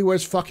 nobody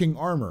wears fucking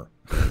armor.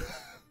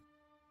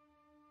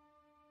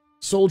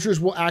 Soldiers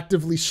will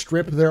actively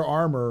strip their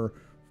armor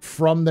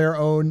from their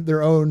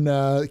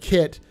own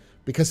kit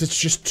because it's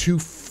just too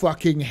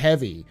fucking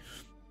heavy.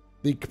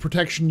 The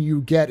protection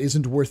you get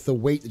isn't worth the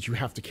weight that you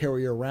have to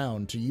carry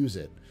around to use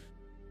it.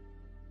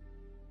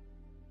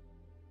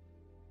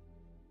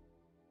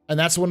 And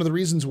that's one of the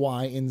reasons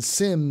why in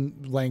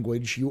sim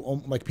language,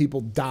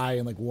 people die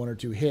in like 1 or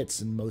 2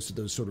 hits in most of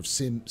those sort of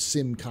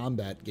sim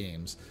combat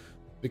games,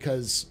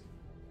 because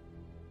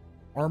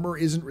armor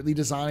isn't really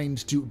designed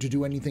to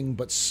do anything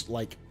but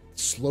like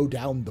slow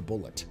down the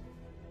bullet.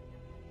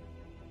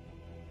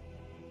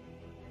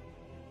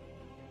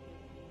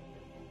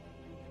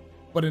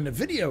 But in a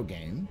video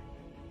game,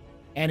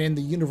 and in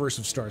the universe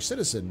of Star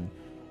Citizen,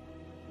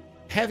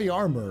 heavy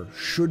armor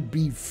should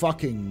be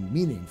fucking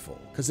meaningful.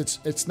 Because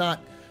it's not,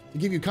 to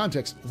give you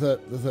context,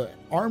 the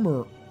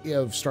armor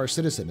of Star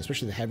Citizen,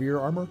 especially the heavier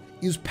armor,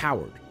 is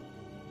powered.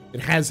 It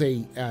has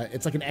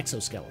it's like an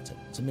exoskeleton.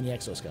 It's a mini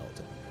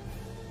exoskeleton.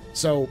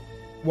 So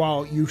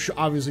while you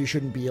obviously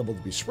shouldn't be able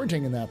to be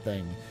sprinting in that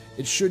thing,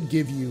 it should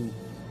give you,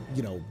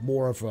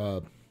 more of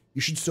a,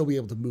 you should still be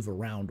able to move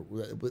around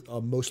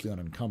mostly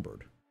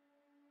unencumbered.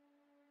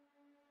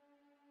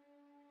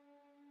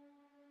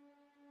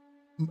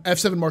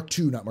 F7 Mark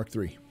II, not Mark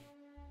III.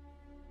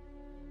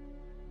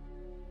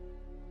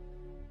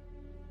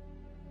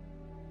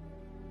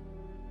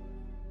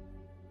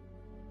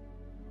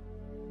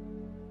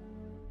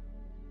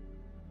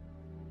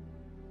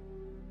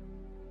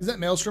 Is that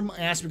Maelstrom? I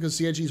asked because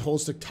CIG's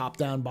hold stick top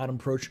down, bottom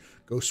approach,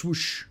 go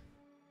swoosh.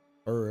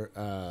 Or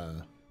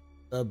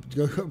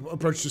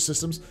approach to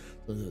systems.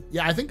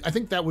 Yeah, I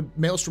think that would,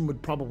 Maelstrom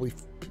would probably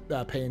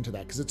pay into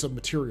that because it's a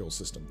material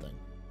system thing.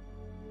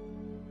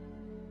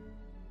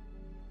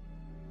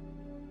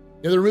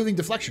 Yeah, they're removing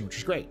deflection, which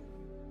is great.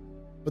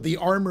 But the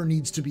armor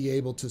needs to be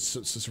able to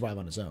survive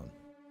on its own.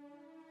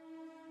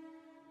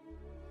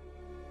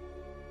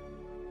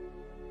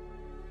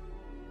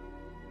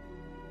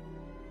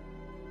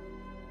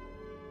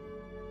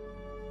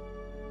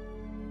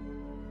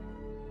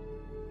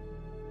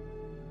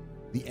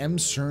 The M.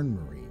 CERN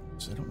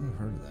Marines. I don't know if I've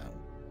heard of that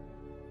one.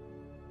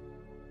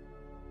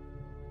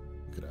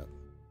 Look it up.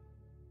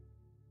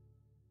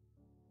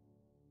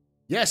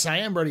 Yes, I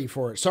am ready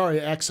for it. Sorry,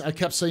 X. I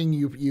kept saying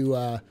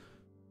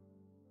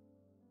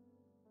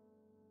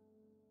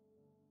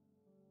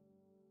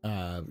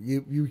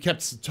You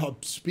kept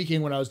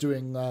speaking when I was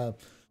doing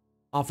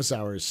office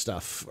hours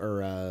stuff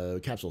or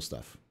capsule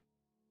stuff.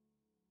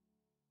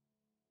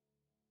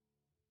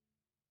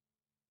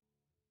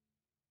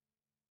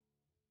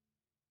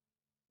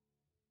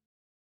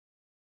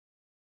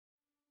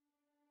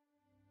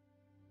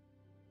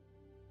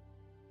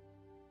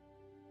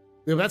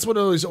 Yeah, that's what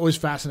always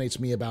fascinates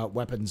me about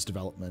weapons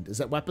development, is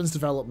that weapons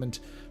development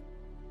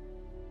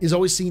is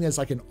always seen as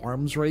like an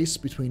arms race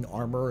between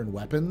armor and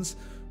weapons.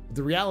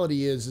 The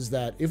reality is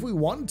that if we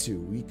wanted to,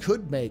 we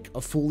could make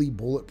a fully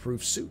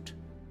bulletproof suit.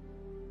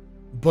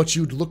 But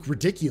you'd look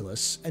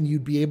ridiculous and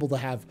you'd be able to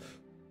have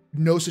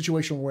no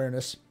situational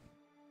awareness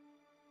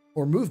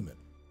or movement.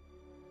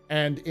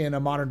 And in a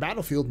modern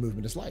battlefield,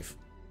 movement is life.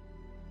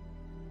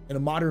 In a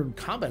modern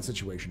combat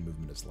situation,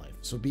 movement is life.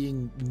 So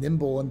being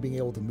nimble and being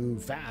able to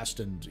move fast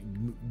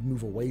and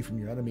move away from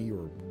your enemy,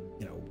 or,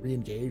 you know,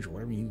 re-engage or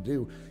whatever you need to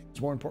do,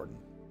 is more important.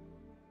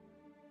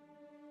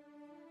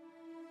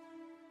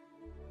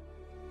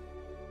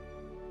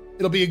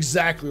 It'll be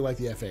exactly like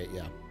the F8,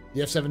 yeah.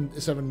 The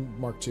F7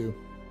 Mark II.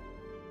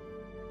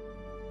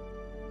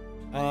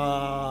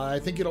 I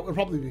think it'll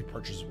probably be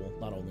purchasable,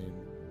 not only in...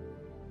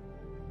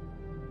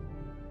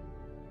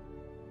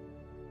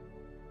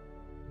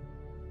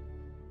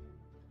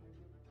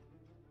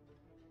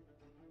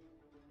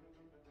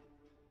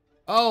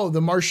 Oh,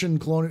 the Martian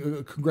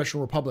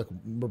Congressional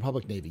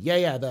Republic Navy.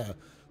 Yeah,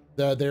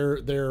 their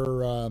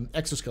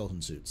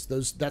exoskeleton suits.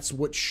 That's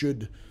what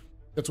the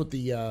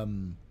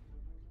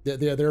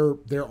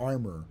their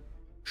armor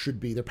should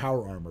be. Their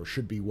power armor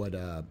should be what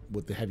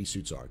the heavy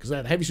suits are, because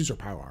the heavy suits are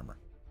power armor.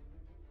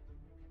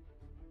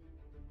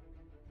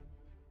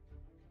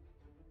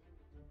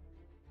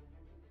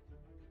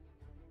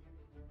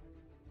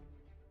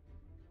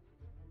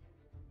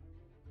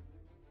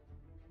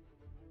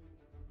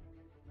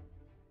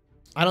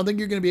 I don't think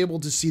you're going to be able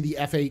to see the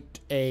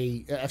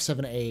F8A,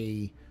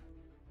 F7A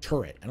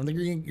turret. I don't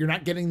think you're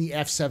not getting the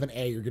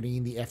F7A. You're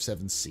getting the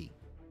F7C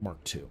Mark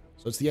II.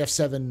 So it's the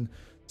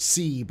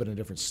F7C, but in a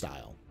different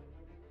style.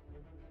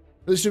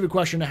 Really stupid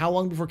question. How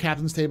long before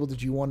Captain's Table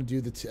did you want to do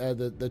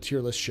the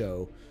tier list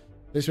show?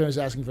 This one is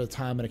asking for the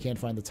time, and I can't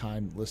find the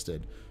time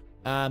listed.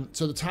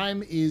 So the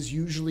time is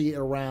usually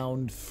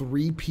around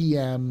 3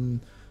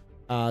 p.m.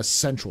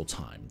 Central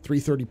Time,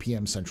 3:30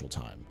 p.m. Central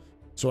Time.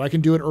 So I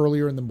can do it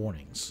earlier in the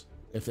mornings.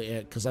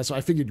 Because I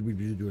figured we'd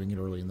be doing it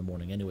early in the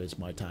morning anyways,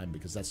 my time,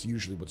 because that's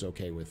usually what's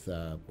okay with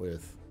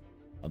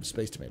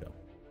Space Tomato.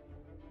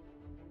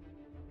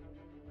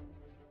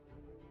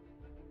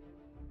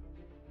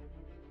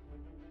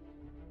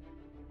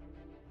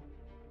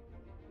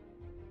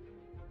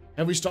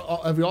 Have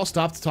we all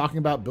stopped talking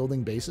about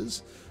building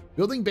bases?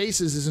 Building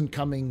bases isn't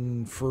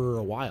coming for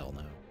a while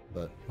now,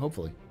 but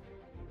hopefully.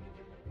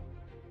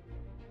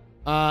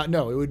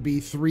 No, it would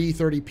be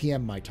 3:30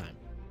 p.m. my time,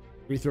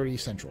 3:30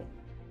 Central.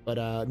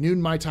 But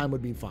noon my time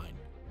would be fine.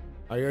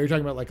 Are you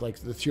talking about like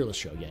the tier list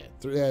show?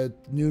 Yeah,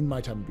 noon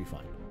my time would be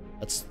fine.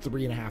 That's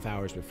 3.5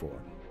 hours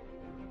before.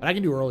 But I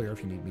can do earlier if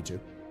you need me to.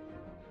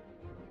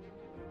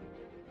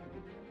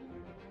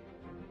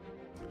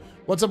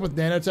 What's up with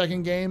nanotech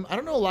in game? I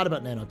don't know a lot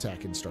about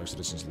nanotech in Star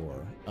Citizen's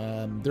lore.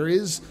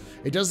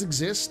 It does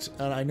exist,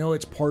 and I know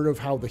it's part of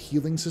how the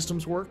healing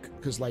systems work.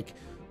 Because like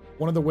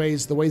one of the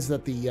ways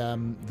that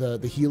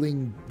the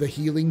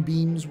healing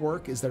beams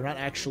work is they're not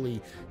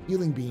actually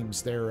healing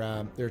beams.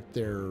 They're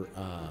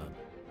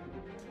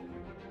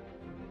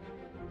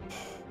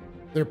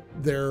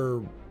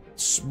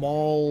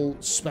small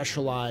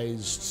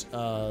specialized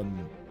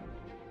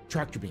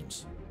tractor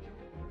beams.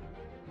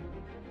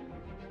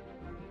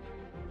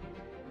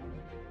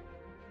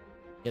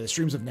 Yeah, the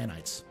streams of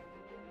nanites.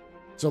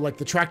 So like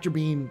the tractor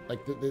beam,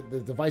 like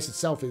the device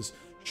itself is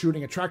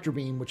shooting a tractor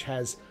beam which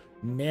has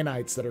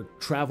nanites that are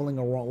traveling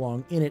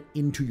along in it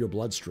into your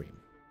bloodstream.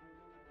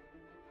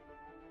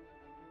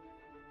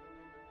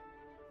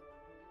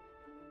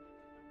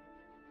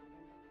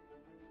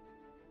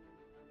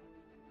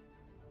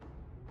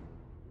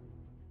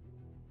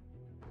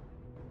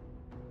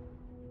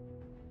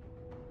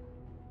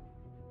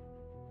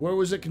 Where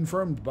was it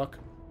confirmed, Buck?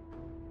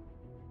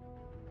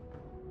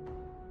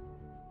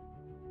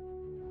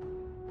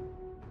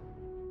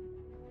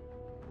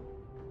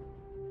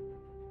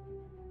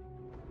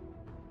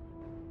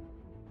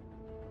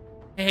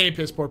 Hey,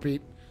 piss poor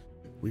Pete.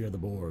 We are the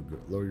Borg.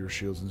 Lower your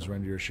shields and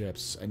surrender your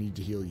ships. I need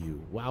to heal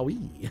you.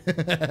 Wowee.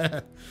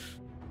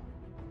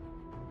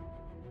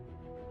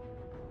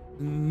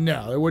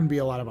 No, there wouldn't be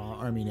a lot of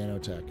Army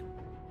nanotech.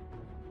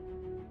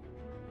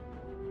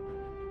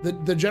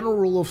 The general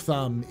rule of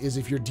thumb is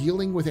if you're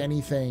dealing with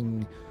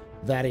anything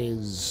that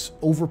is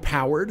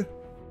overpowered,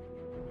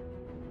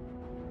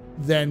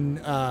 then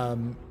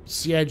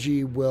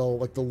CIG will,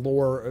 like the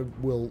lore,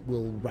 will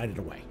write it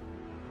away.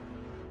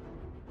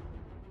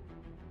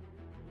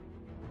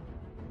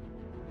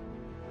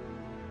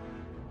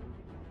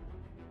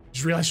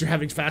 Just realized you're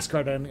having fast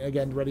card on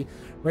again. Ready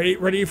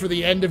for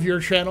the end of your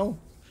channel.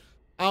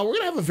 We're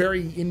gonna have a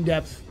very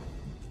in-depth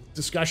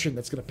discussion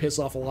that's gonna piss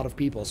off a lot of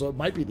people, so it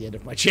might be the end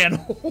of my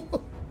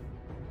channel.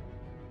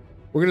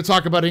 We're going to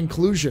talk about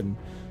inclusion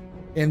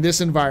in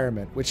this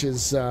environment, which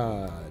is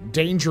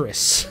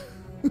dangerous.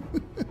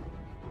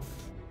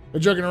 I'm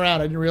joking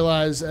around. I didn't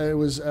realize it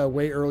was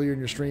way earlier in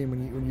your stream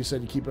when you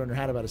said you keep it on your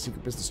hat about a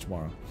secret business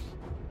tomorrow.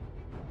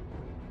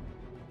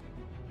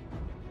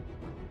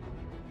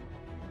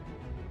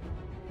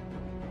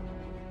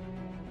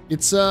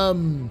 It's fuck,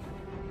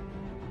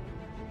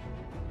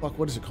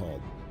 what is it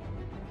called?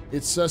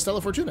 It's Stella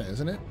Fortuna,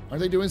 isn't it?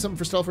 Aren't they doing something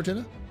for Stella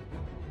Fortuna?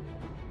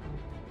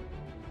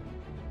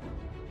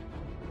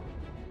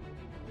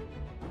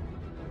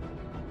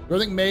 Do I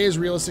think May is a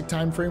realistic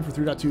time frame for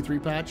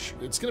 3.23 patch?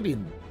 It's going to be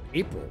in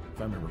April, if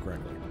I remember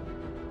correctly.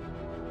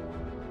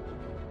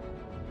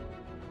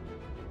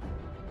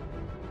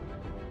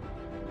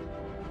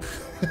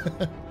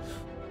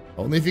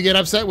 Only if you get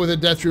upset with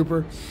it, Death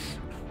Trooper.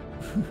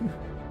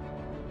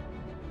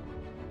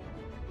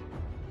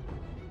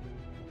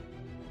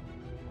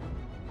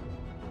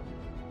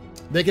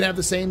 They can have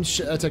the same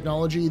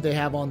technology they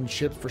have on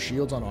ships for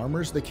shields on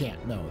armors. They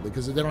can't, no,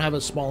 because they don't have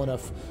a small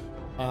enough.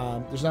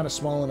 There's not a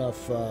small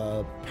enough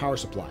power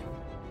supply.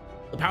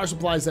 The power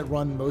supplies that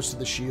run most of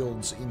the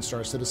shields in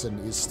Star Citizen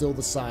is still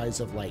the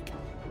size of like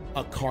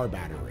a car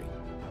battery.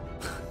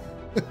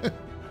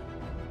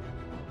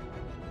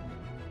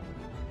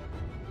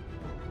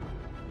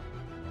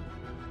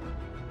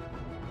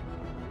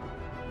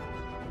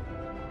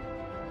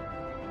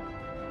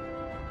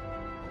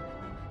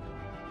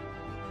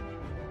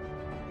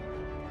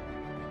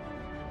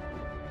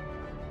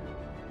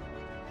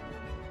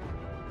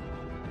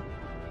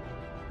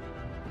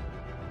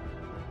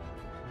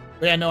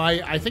 But yeah, no,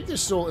 I think there's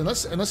still,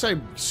 unless I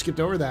skipped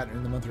over that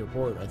in the monthly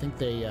report, I think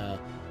they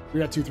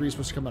 3.23 is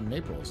supposed to come out in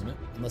April, isn't it?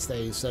 Unless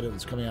they said it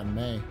was coming out in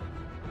May.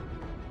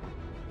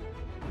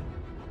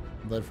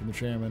 Led from the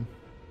chairman.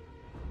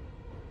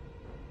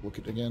 Look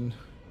it again.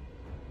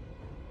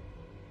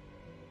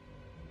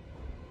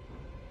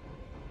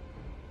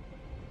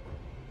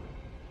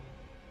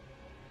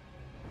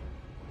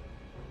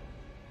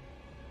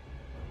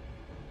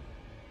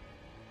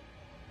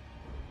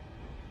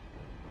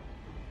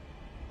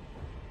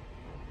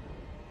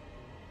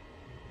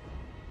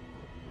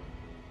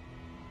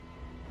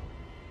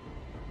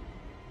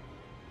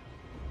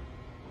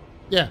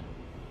 Yeah.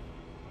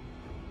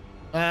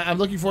 I'm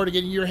looking forward to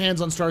getting your hands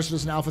on Star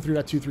Citizen Alpha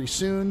 3.23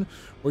 soon,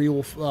 where you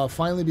will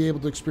finally be able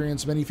to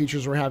experience many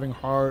features we've been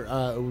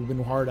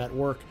hard at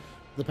work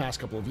the past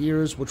couple of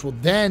years, which will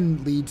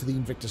then lead to the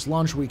Invictus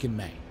launch week in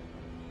May.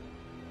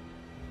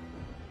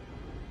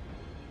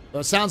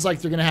 It sounds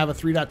like they're going to have a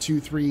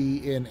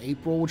 3.23 in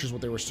April, which is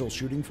what they were still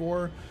shooting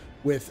for,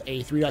 with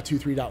a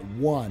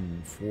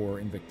 3.23.1 for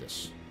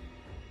Invictus.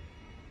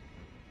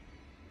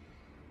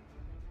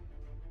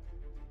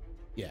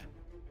 Yeah.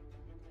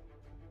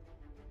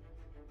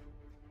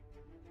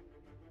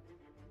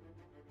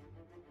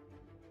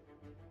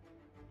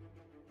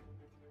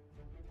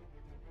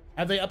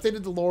 Have they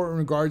updated the lore in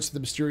regards to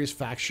the mysterious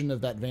faction of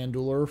that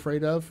Vandal are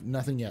afraid of?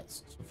 Nothing yet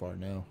so far,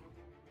 no.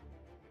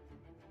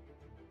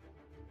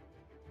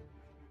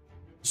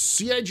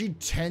 CIG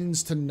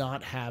tends to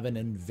not have an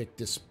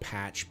Invictus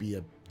patch be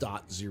a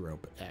 .0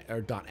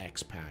 or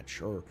 .x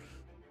patch or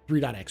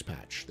 3.x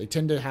patch. They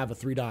tend to have a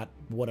 3.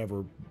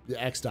 Whatever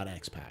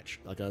x.x patch,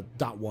 like a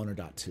 .1 or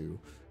 .2,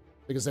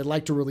 because they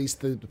like to release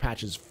the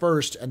patches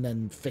first and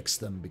then fix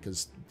them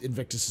because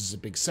Invictus is a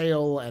big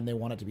sale and they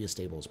want it to be as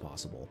stable as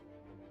possible.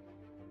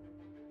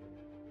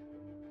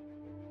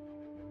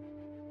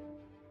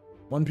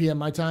 1 p.m.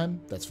 my time,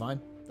 that's fine.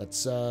 That's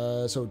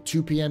so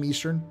 2 p.m.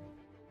 Eastern.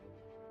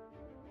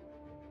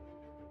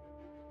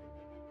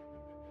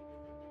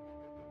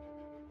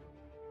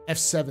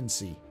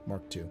 F7C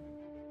Mark II.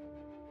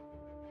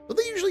 Don't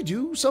they usually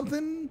do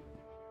something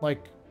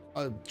like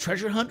a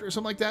treasure hunt or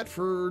something like that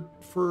for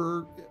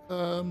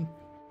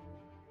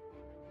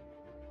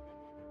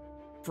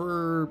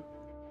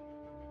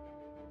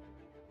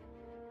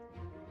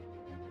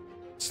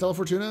Stella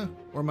Fortuna?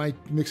 Or am I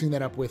mixing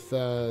that up with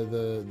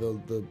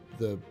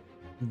the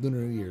Lunar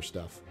New Year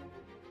stuff?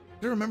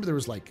 I remember there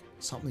was like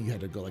something you had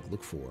to go like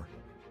look for.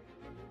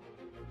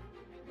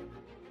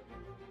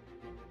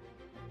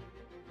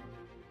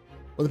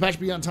 Will the patch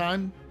be on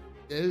time?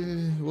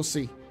 We'll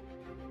see.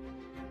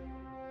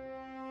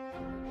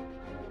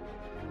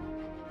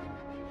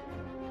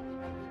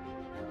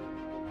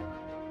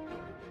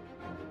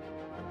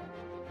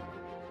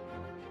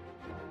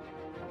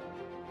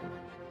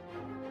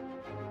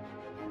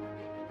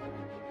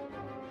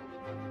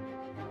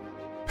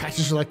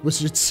 Patches are like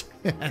wizards.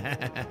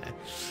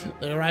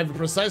 They arrive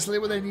precisely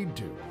when they need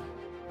to.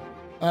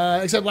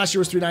 Except last year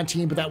was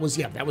 3.19, but that was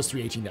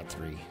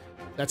 3.18.3.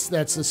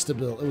 That's a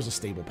stable. It was a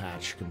stable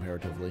patch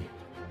comparatively.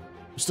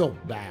 Still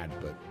bad,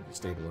 but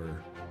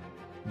stabler,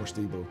 more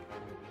stable.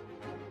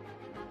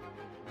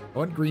 I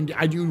want green.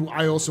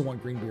 I also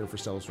want green beer for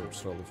Stella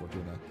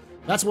Fortuna.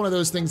 That's one of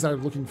those things that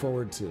I'm looking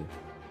forward to.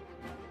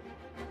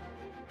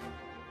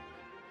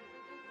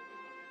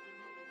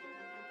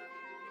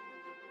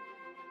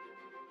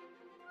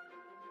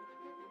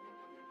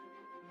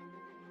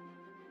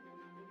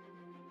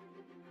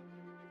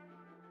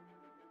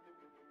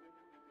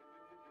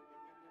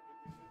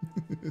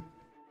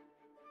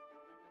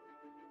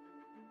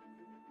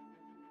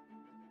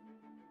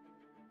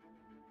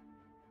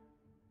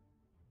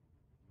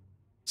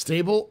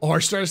 Stable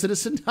or Star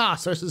Citizen? Ah,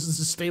 Star Citizen is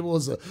as stable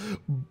as a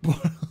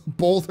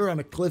boulder on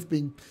a cliff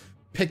being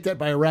picked at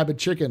by a rabid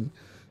chicken.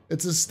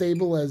 It's as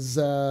stable as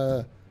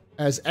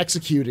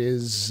Execute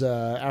is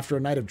after a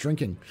night of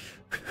drinking.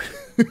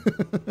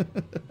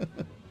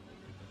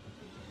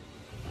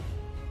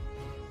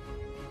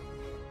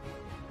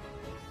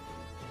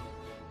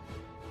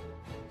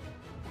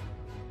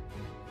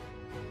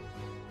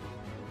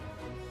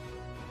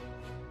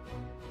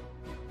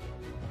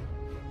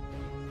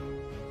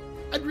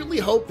 I'd really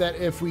hope that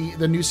if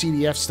the new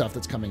CDF stuff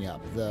that's coming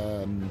up,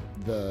 the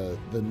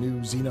new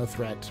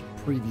Xenothreat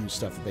preview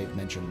stuff that they've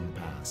mentioned in the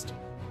past,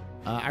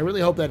 I really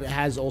hope that it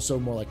has also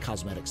more like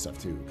cosmetic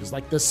stuff too, because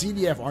like the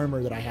CDF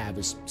armor that I have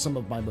is some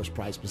of my most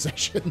prized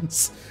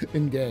possessions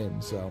in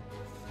game. So.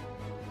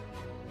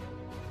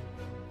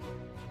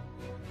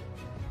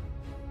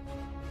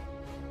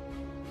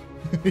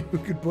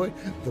 Good boy,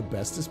 the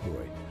bestest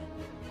boy.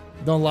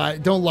 Don't lie,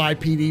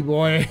 PD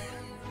boy.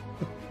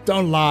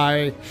 Don't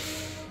lie.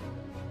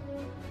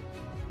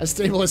 As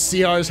stable as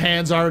CR's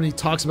hands are when he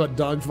talks about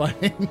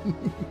dogfighting.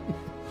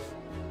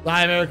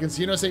 Bye, Americans.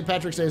 You know St.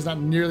 Patrick's Day is not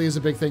nearly as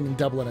a big thing in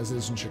Dublin as it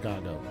is in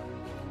Chicago.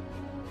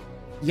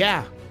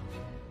 Yeah.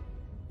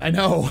 I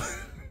know.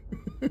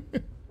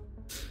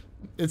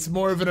 It's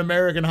more of an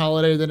American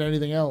holiday than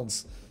anything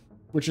else,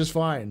 which is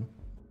fine.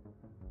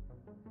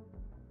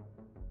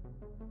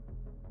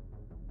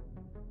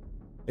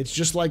 It's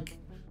just like,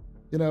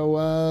 you know,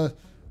 a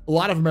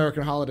lot of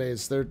American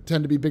holidays. They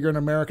tend to be bigger in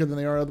America than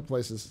they are other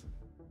places.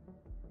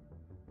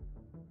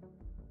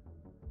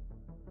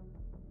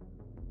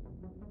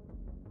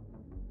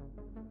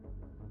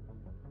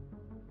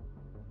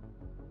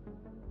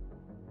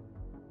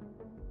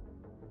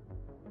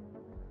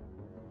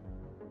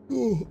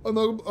 Ooh,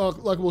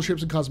 unlockable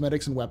ships and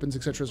cosmetics and weapons,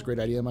 etc. is a great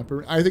idea.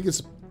 I think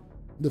it's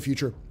the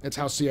future. It's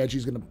how CIG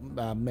is going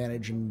to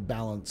manage and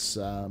balance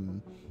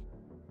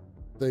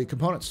the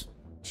components.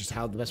 It's just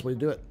how the best way to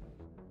do it.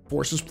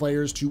 Forces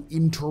players to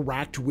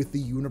interact with the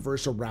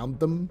universe around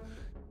them,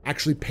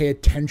 actually pay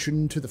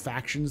attention to the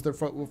factions they're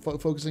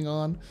focusing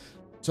on.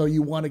 So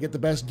you want to get the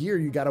best gear,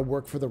 you got to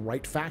work for the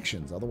right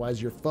factions.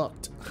 Otherwise, you're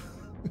fucked.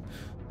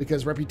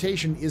 Because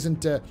reputation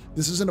isn't,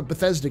 this isn't a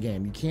Bethesda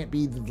game. You can't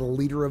be the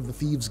leader of the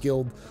Thieves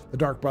Guild, the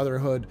Dark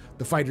Brotherhood,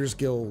 the Fighters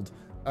Guild,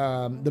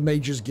 the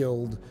Mages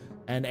Guild,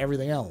 and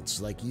everything else.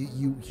 Like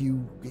you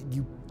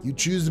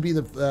choose to be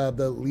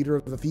the leader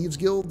of the Thieves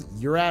Guild,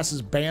 your ass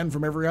is banned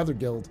from every other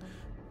guild.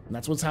 And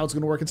that's how it's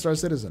going to work in Star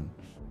Citizen.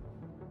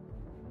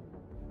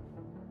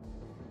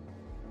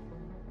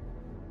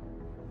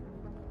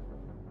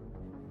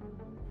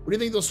 What do you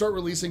think they'll start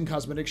releasing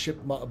cosmetic ship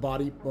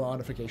body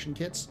modification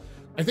kits?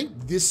 I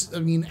think this, I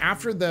mean,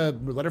 after the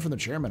letter from the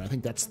chairman, I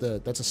think that's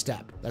a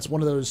step. That's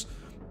one of those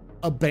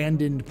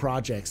abandoned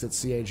projects that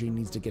CIG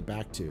needs to get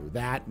back to.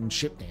 That and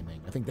ship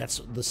naming. I think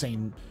that's the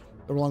same,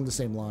 along the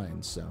same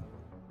lines, so.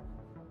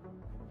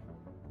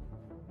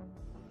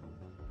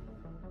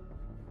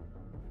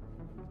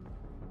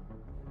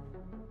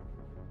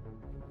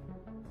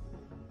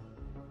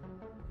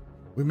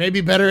 We may be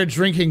better at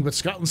drinking, but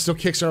Scotland still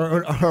kicks their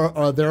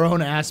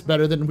own ass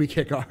better than we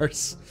kick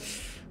ours.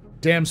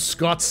 Damn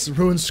Scots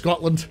ruined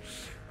Scotland.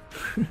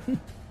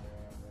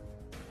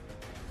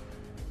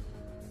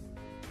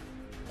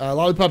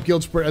 Lollipop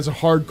Guild's as a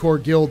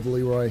hardcore guild,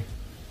 Leroy.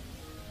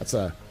 It's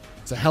a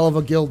hell of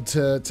a guild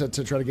to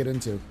try to get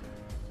into.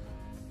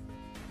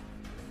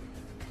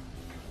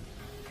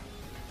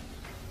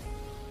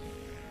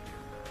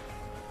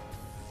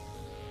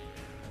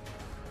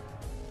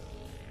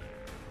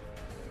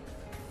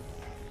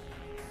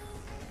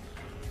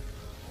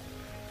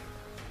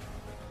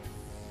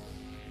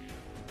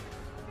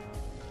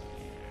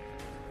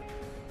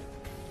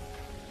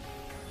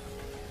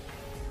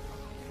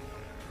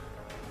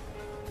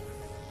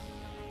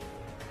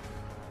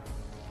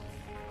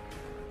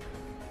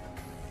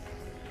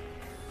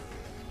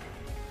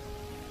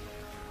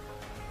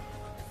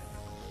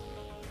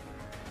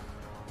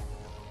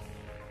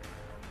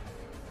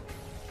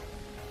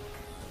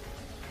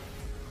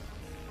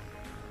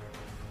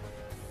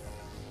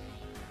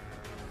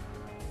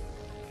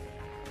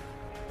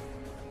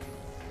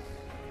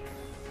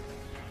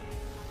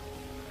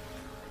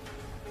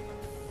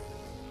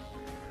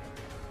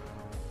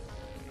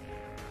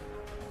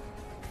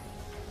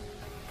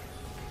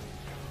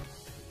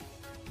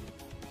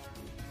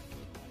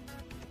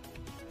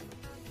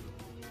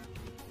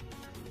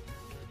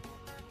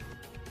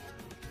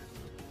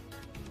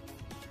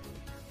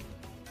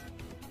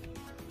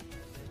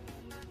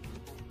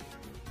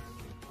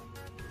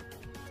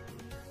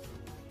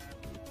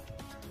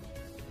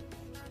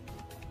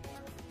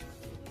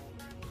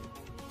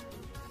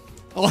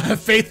 I'll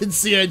have faith in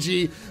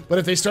CIG, but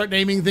if they start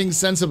naming things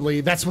sensibly,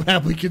 that's when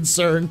I'll be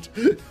concerned.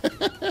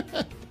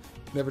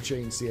 Never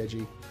change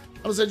CIG.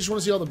 Honestly, I just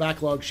want to see all the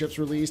backlog ships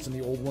released and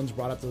the old ones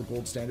brought up to the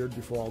gold standard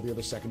before all the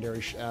other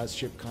secondary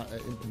ship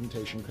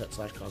implementation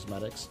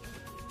 /cosmetics.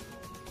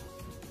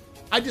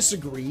 I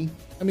disagree.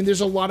 I mean,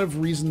 there's a lot of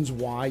reasons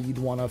why you'd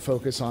want to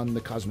focus on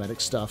the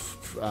cosmetic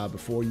stuff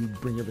before you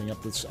bring everything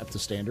up to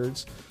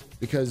standards,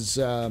 because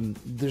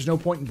there's no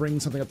point in bringing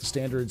something up to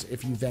standards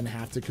if you then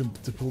have to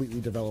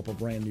completely develop a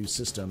brand new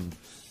system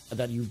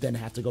that you then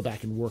have to go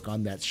back and work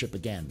on that ship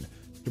again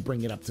to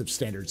bring it up to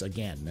standards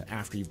again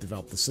after you've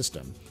developed the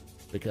system,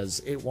 because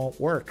it won't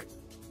work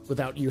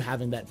without you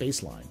having that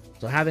baseline.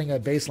 So having a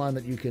baseline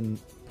that you can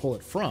pull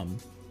it from,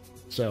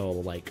 so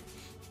like,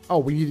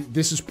 oh,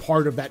 this is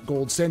part of that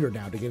gold standard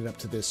now to get it up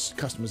to this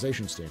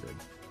customization standard.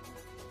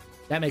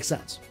 That makes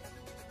sense.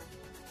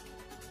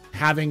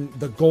 Having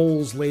the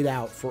goals laid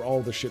out for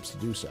all the ships to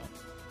do so.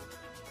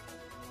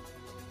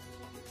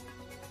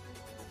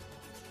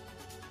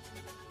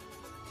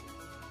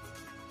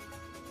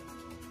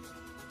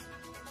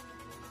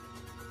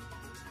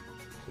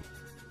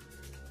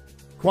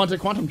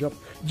 Quantum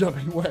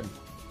jumping when?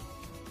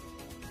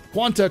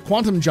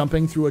 Quantum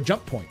jumping through a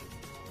jump point.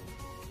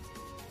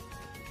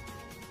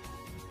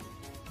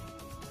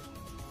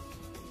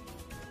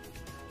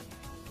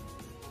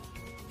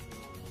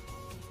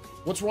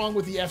 What's wrong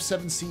with the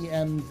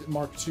F7CM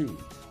Mark II?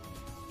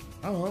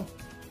 I don't know.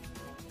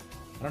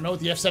 I don't know what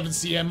the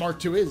F7CM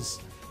Mark II is.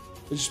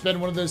 It's just been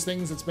one of those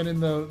things that's been in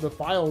the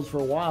files for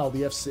a while,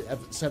 the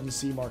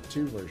F7C Mark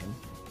II version.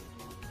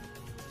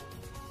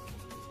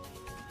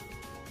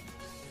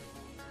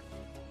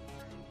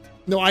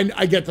 No,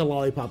 I get the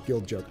Lollipop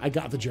Guild joke. I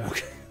got the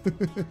joke.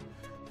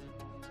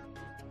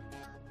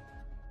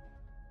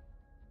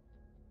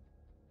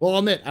 Well, I'll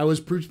admit, I was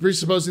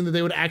presupposing that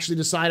they would actually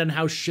decide on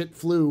how shit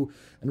flew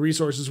and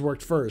resources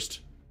worked first.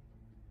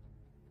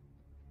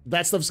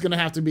 That stuff's going to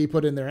have to be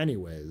put in there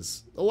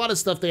anyways. A lot of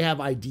stuff they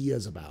have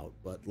ideas about,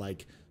 but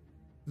like,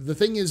 the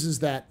thing is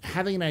that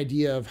having an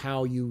idea of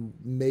how you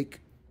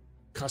make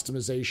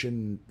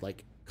customization,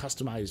 like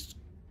customized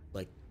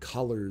like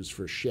colors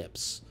for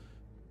ships,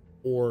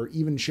 or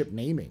even ship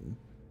naming,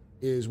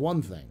 is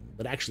one thing,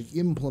 but actually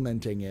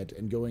implementing it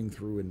and going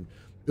through and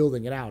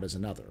building it out is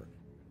another.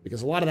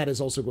 Because a lot of that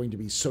is also going to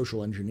be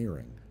social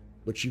engineering,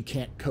 which you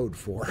can't code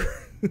for.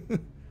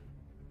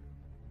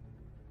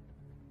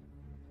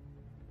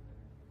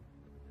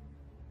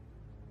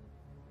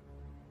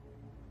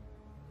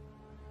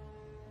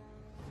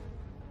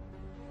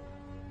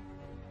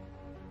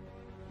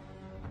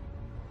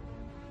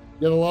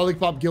 Yeah, the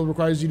Lollipop Guild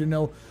requires you to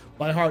know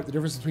by heart the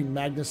difference between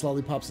Magnus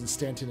Lollipops and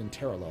Stanton and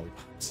Terra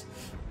Lollipops.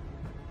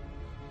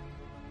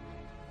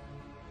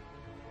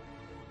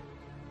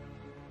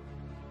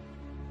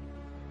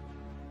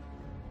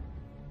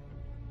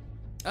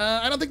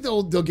 I don't think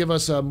they'll give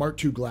us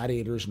Mark II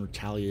Gladiators and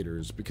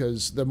Retaliators,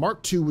 because the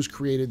Mark II was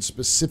created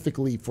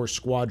specifically for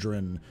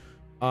Squadron,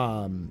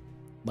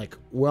 like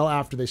well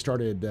after they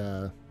started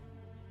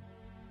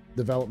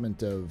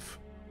development of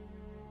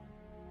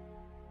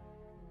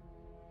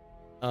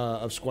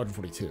Squadron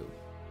 42.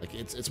 Like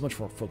it's much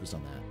more focused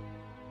on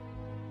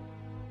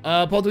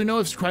that. Paul, do we know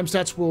if crime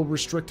stats will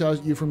restrict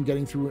you from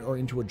getting through or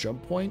into a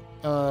jump point?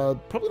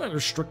 Probably not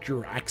restrict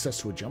your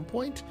access to a jump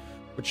point,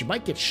 but you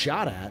might get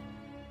shot at.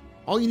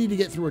 All you need to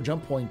get through a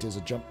jump point is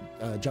a jump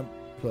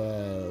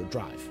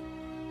drive.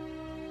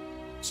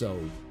 So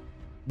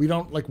we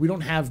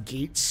don't have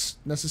gates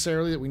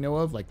necessarily that we know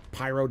of. Like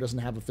Pyro doesn't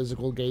have a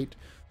physical gate.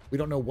 We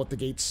don't know what the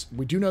gates.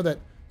 We do know that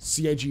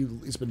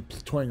CIG has been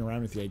toying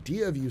around with the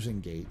idea of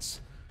using gates,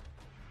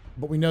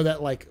 but we know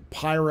that like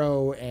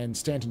Pyro and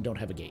Stanton don't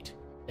have a gate.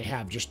 They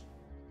have just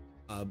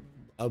a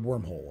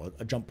wormhole,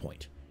 a jump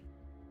point.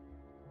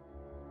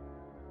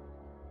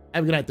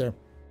 Have a good night there.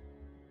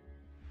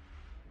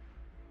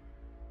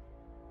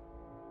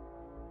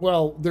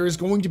 Well, there is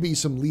going to be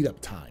some lead up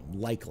time,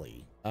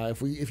 likely.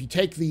 If you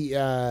take the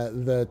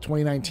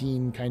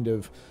 2019 kind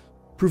of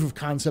proof of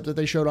concept that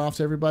they showed off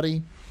to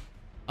everybody,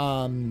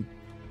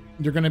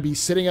 you're going to be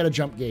sitting at a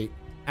jump gate,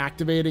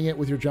 activating it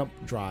with your jump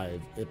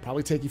drive. It'll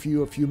probably take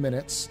you a few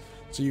minutes,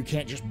 so you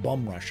can't just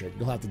bum rush it.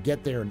 You'll have to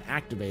get there and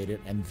activate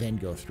it and then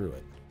go through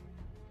it.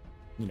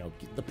 You know,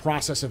 the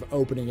process of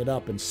opening it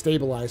up and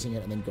stabilizing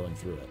it and then going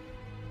through it.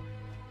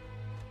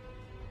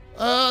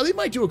 They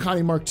might do a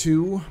Connie Mark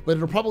II, but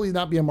it'll probably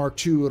not be a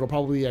Mark II. It'll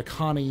probably be a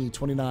Connie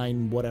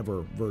 29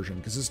 whatever version,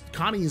 because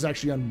Connie is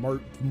actually on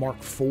Mark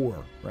IV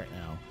right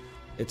now.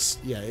 It's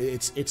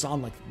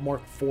on like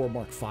Mark IV,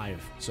 Mark V,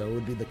 so it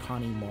would be the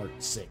Connie Mark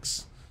VI.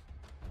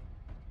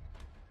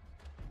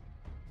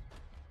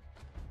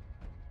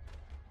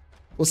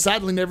 We'll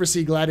sadly never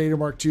see Gladiator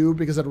Mark II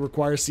because it'll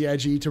require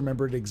CIG to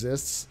remember it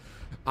exists.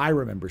 I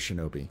remember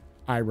Shinobi.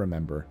 I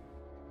remember.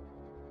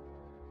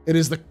 It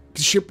is the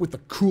ship with the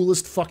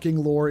coolest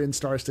fucking lore in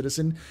Star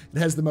Citizen. It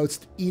has the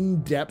most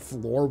in-depth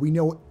lore. We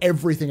know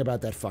everything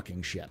about that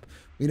fucking ship.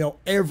 We know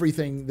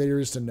everything there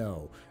is to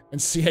know.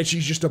 And CIG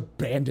just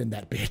abandoned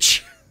that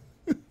bitch.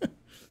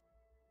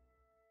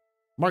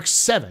 Mark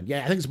 7.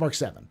 Yeah, I think it's Mark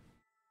 7.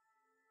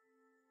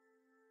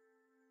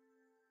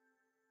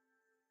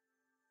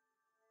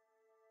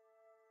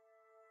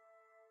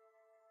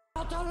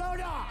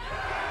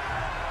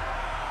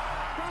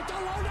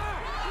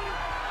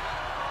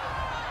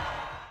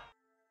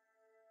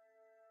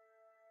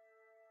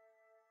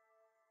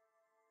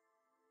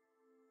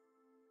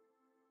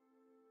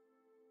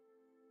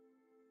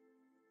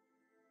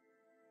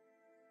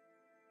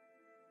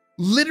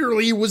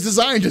 literally was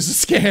designed as a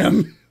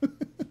scam.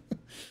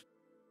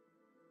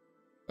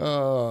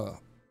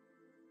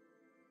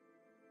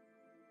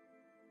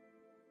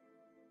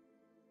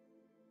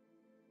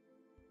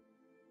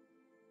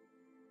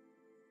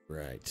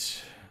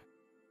 Right.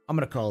 I'm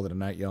going to call it a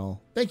night,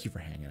 y'all. Thank you for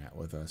hanging out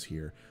with us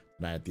here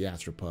tonight at the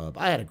AstroPub.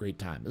 I had a great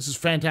time. This is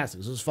fantastic.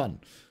 This was fun.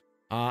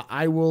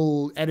 I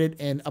will edit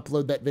and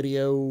upload that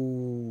video.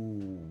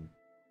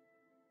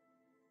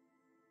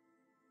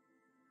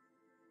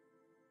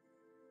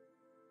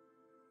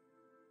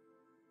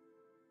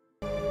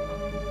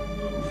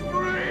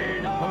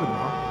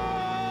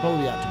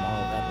 Probably out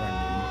tomorrow at around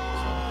noon.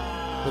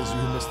 So, those of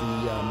you who missed the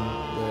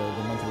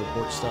monthly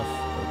report stuff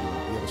or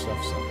the other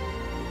stuff, so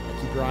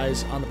keep your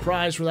eyes on the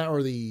prize for that,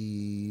 or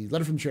the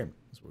letter from the chairman.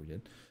 That's what we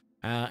did.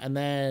 And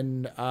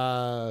then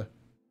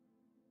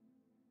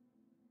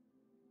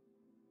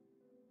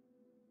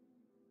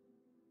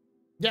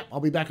yeah,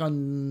 I'll be back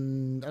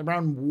on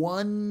around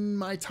 1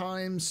 my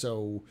time,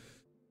 so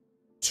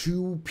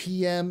 2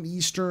 p.m.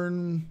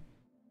 Eastern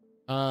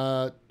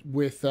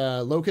with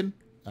Loken.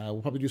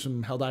 We'll probably do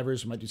some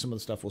Helldivers. We might do some of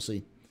the stuff. We'll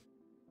see.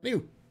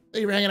 Anyway,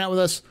 thank you for hanging out with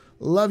us.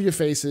 Love your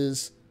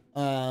faces.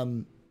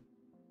 Thank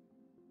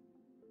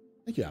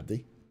you,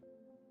 Abdi.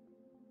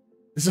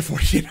 This is a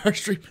 48-hour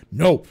stream?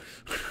 No.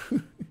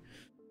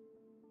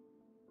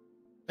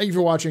 Thank you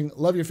for watching.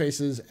 Love your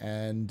faces.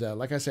 And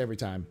like I say every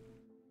time,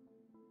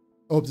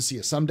 I hope to see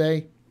you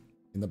someday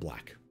in the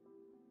black.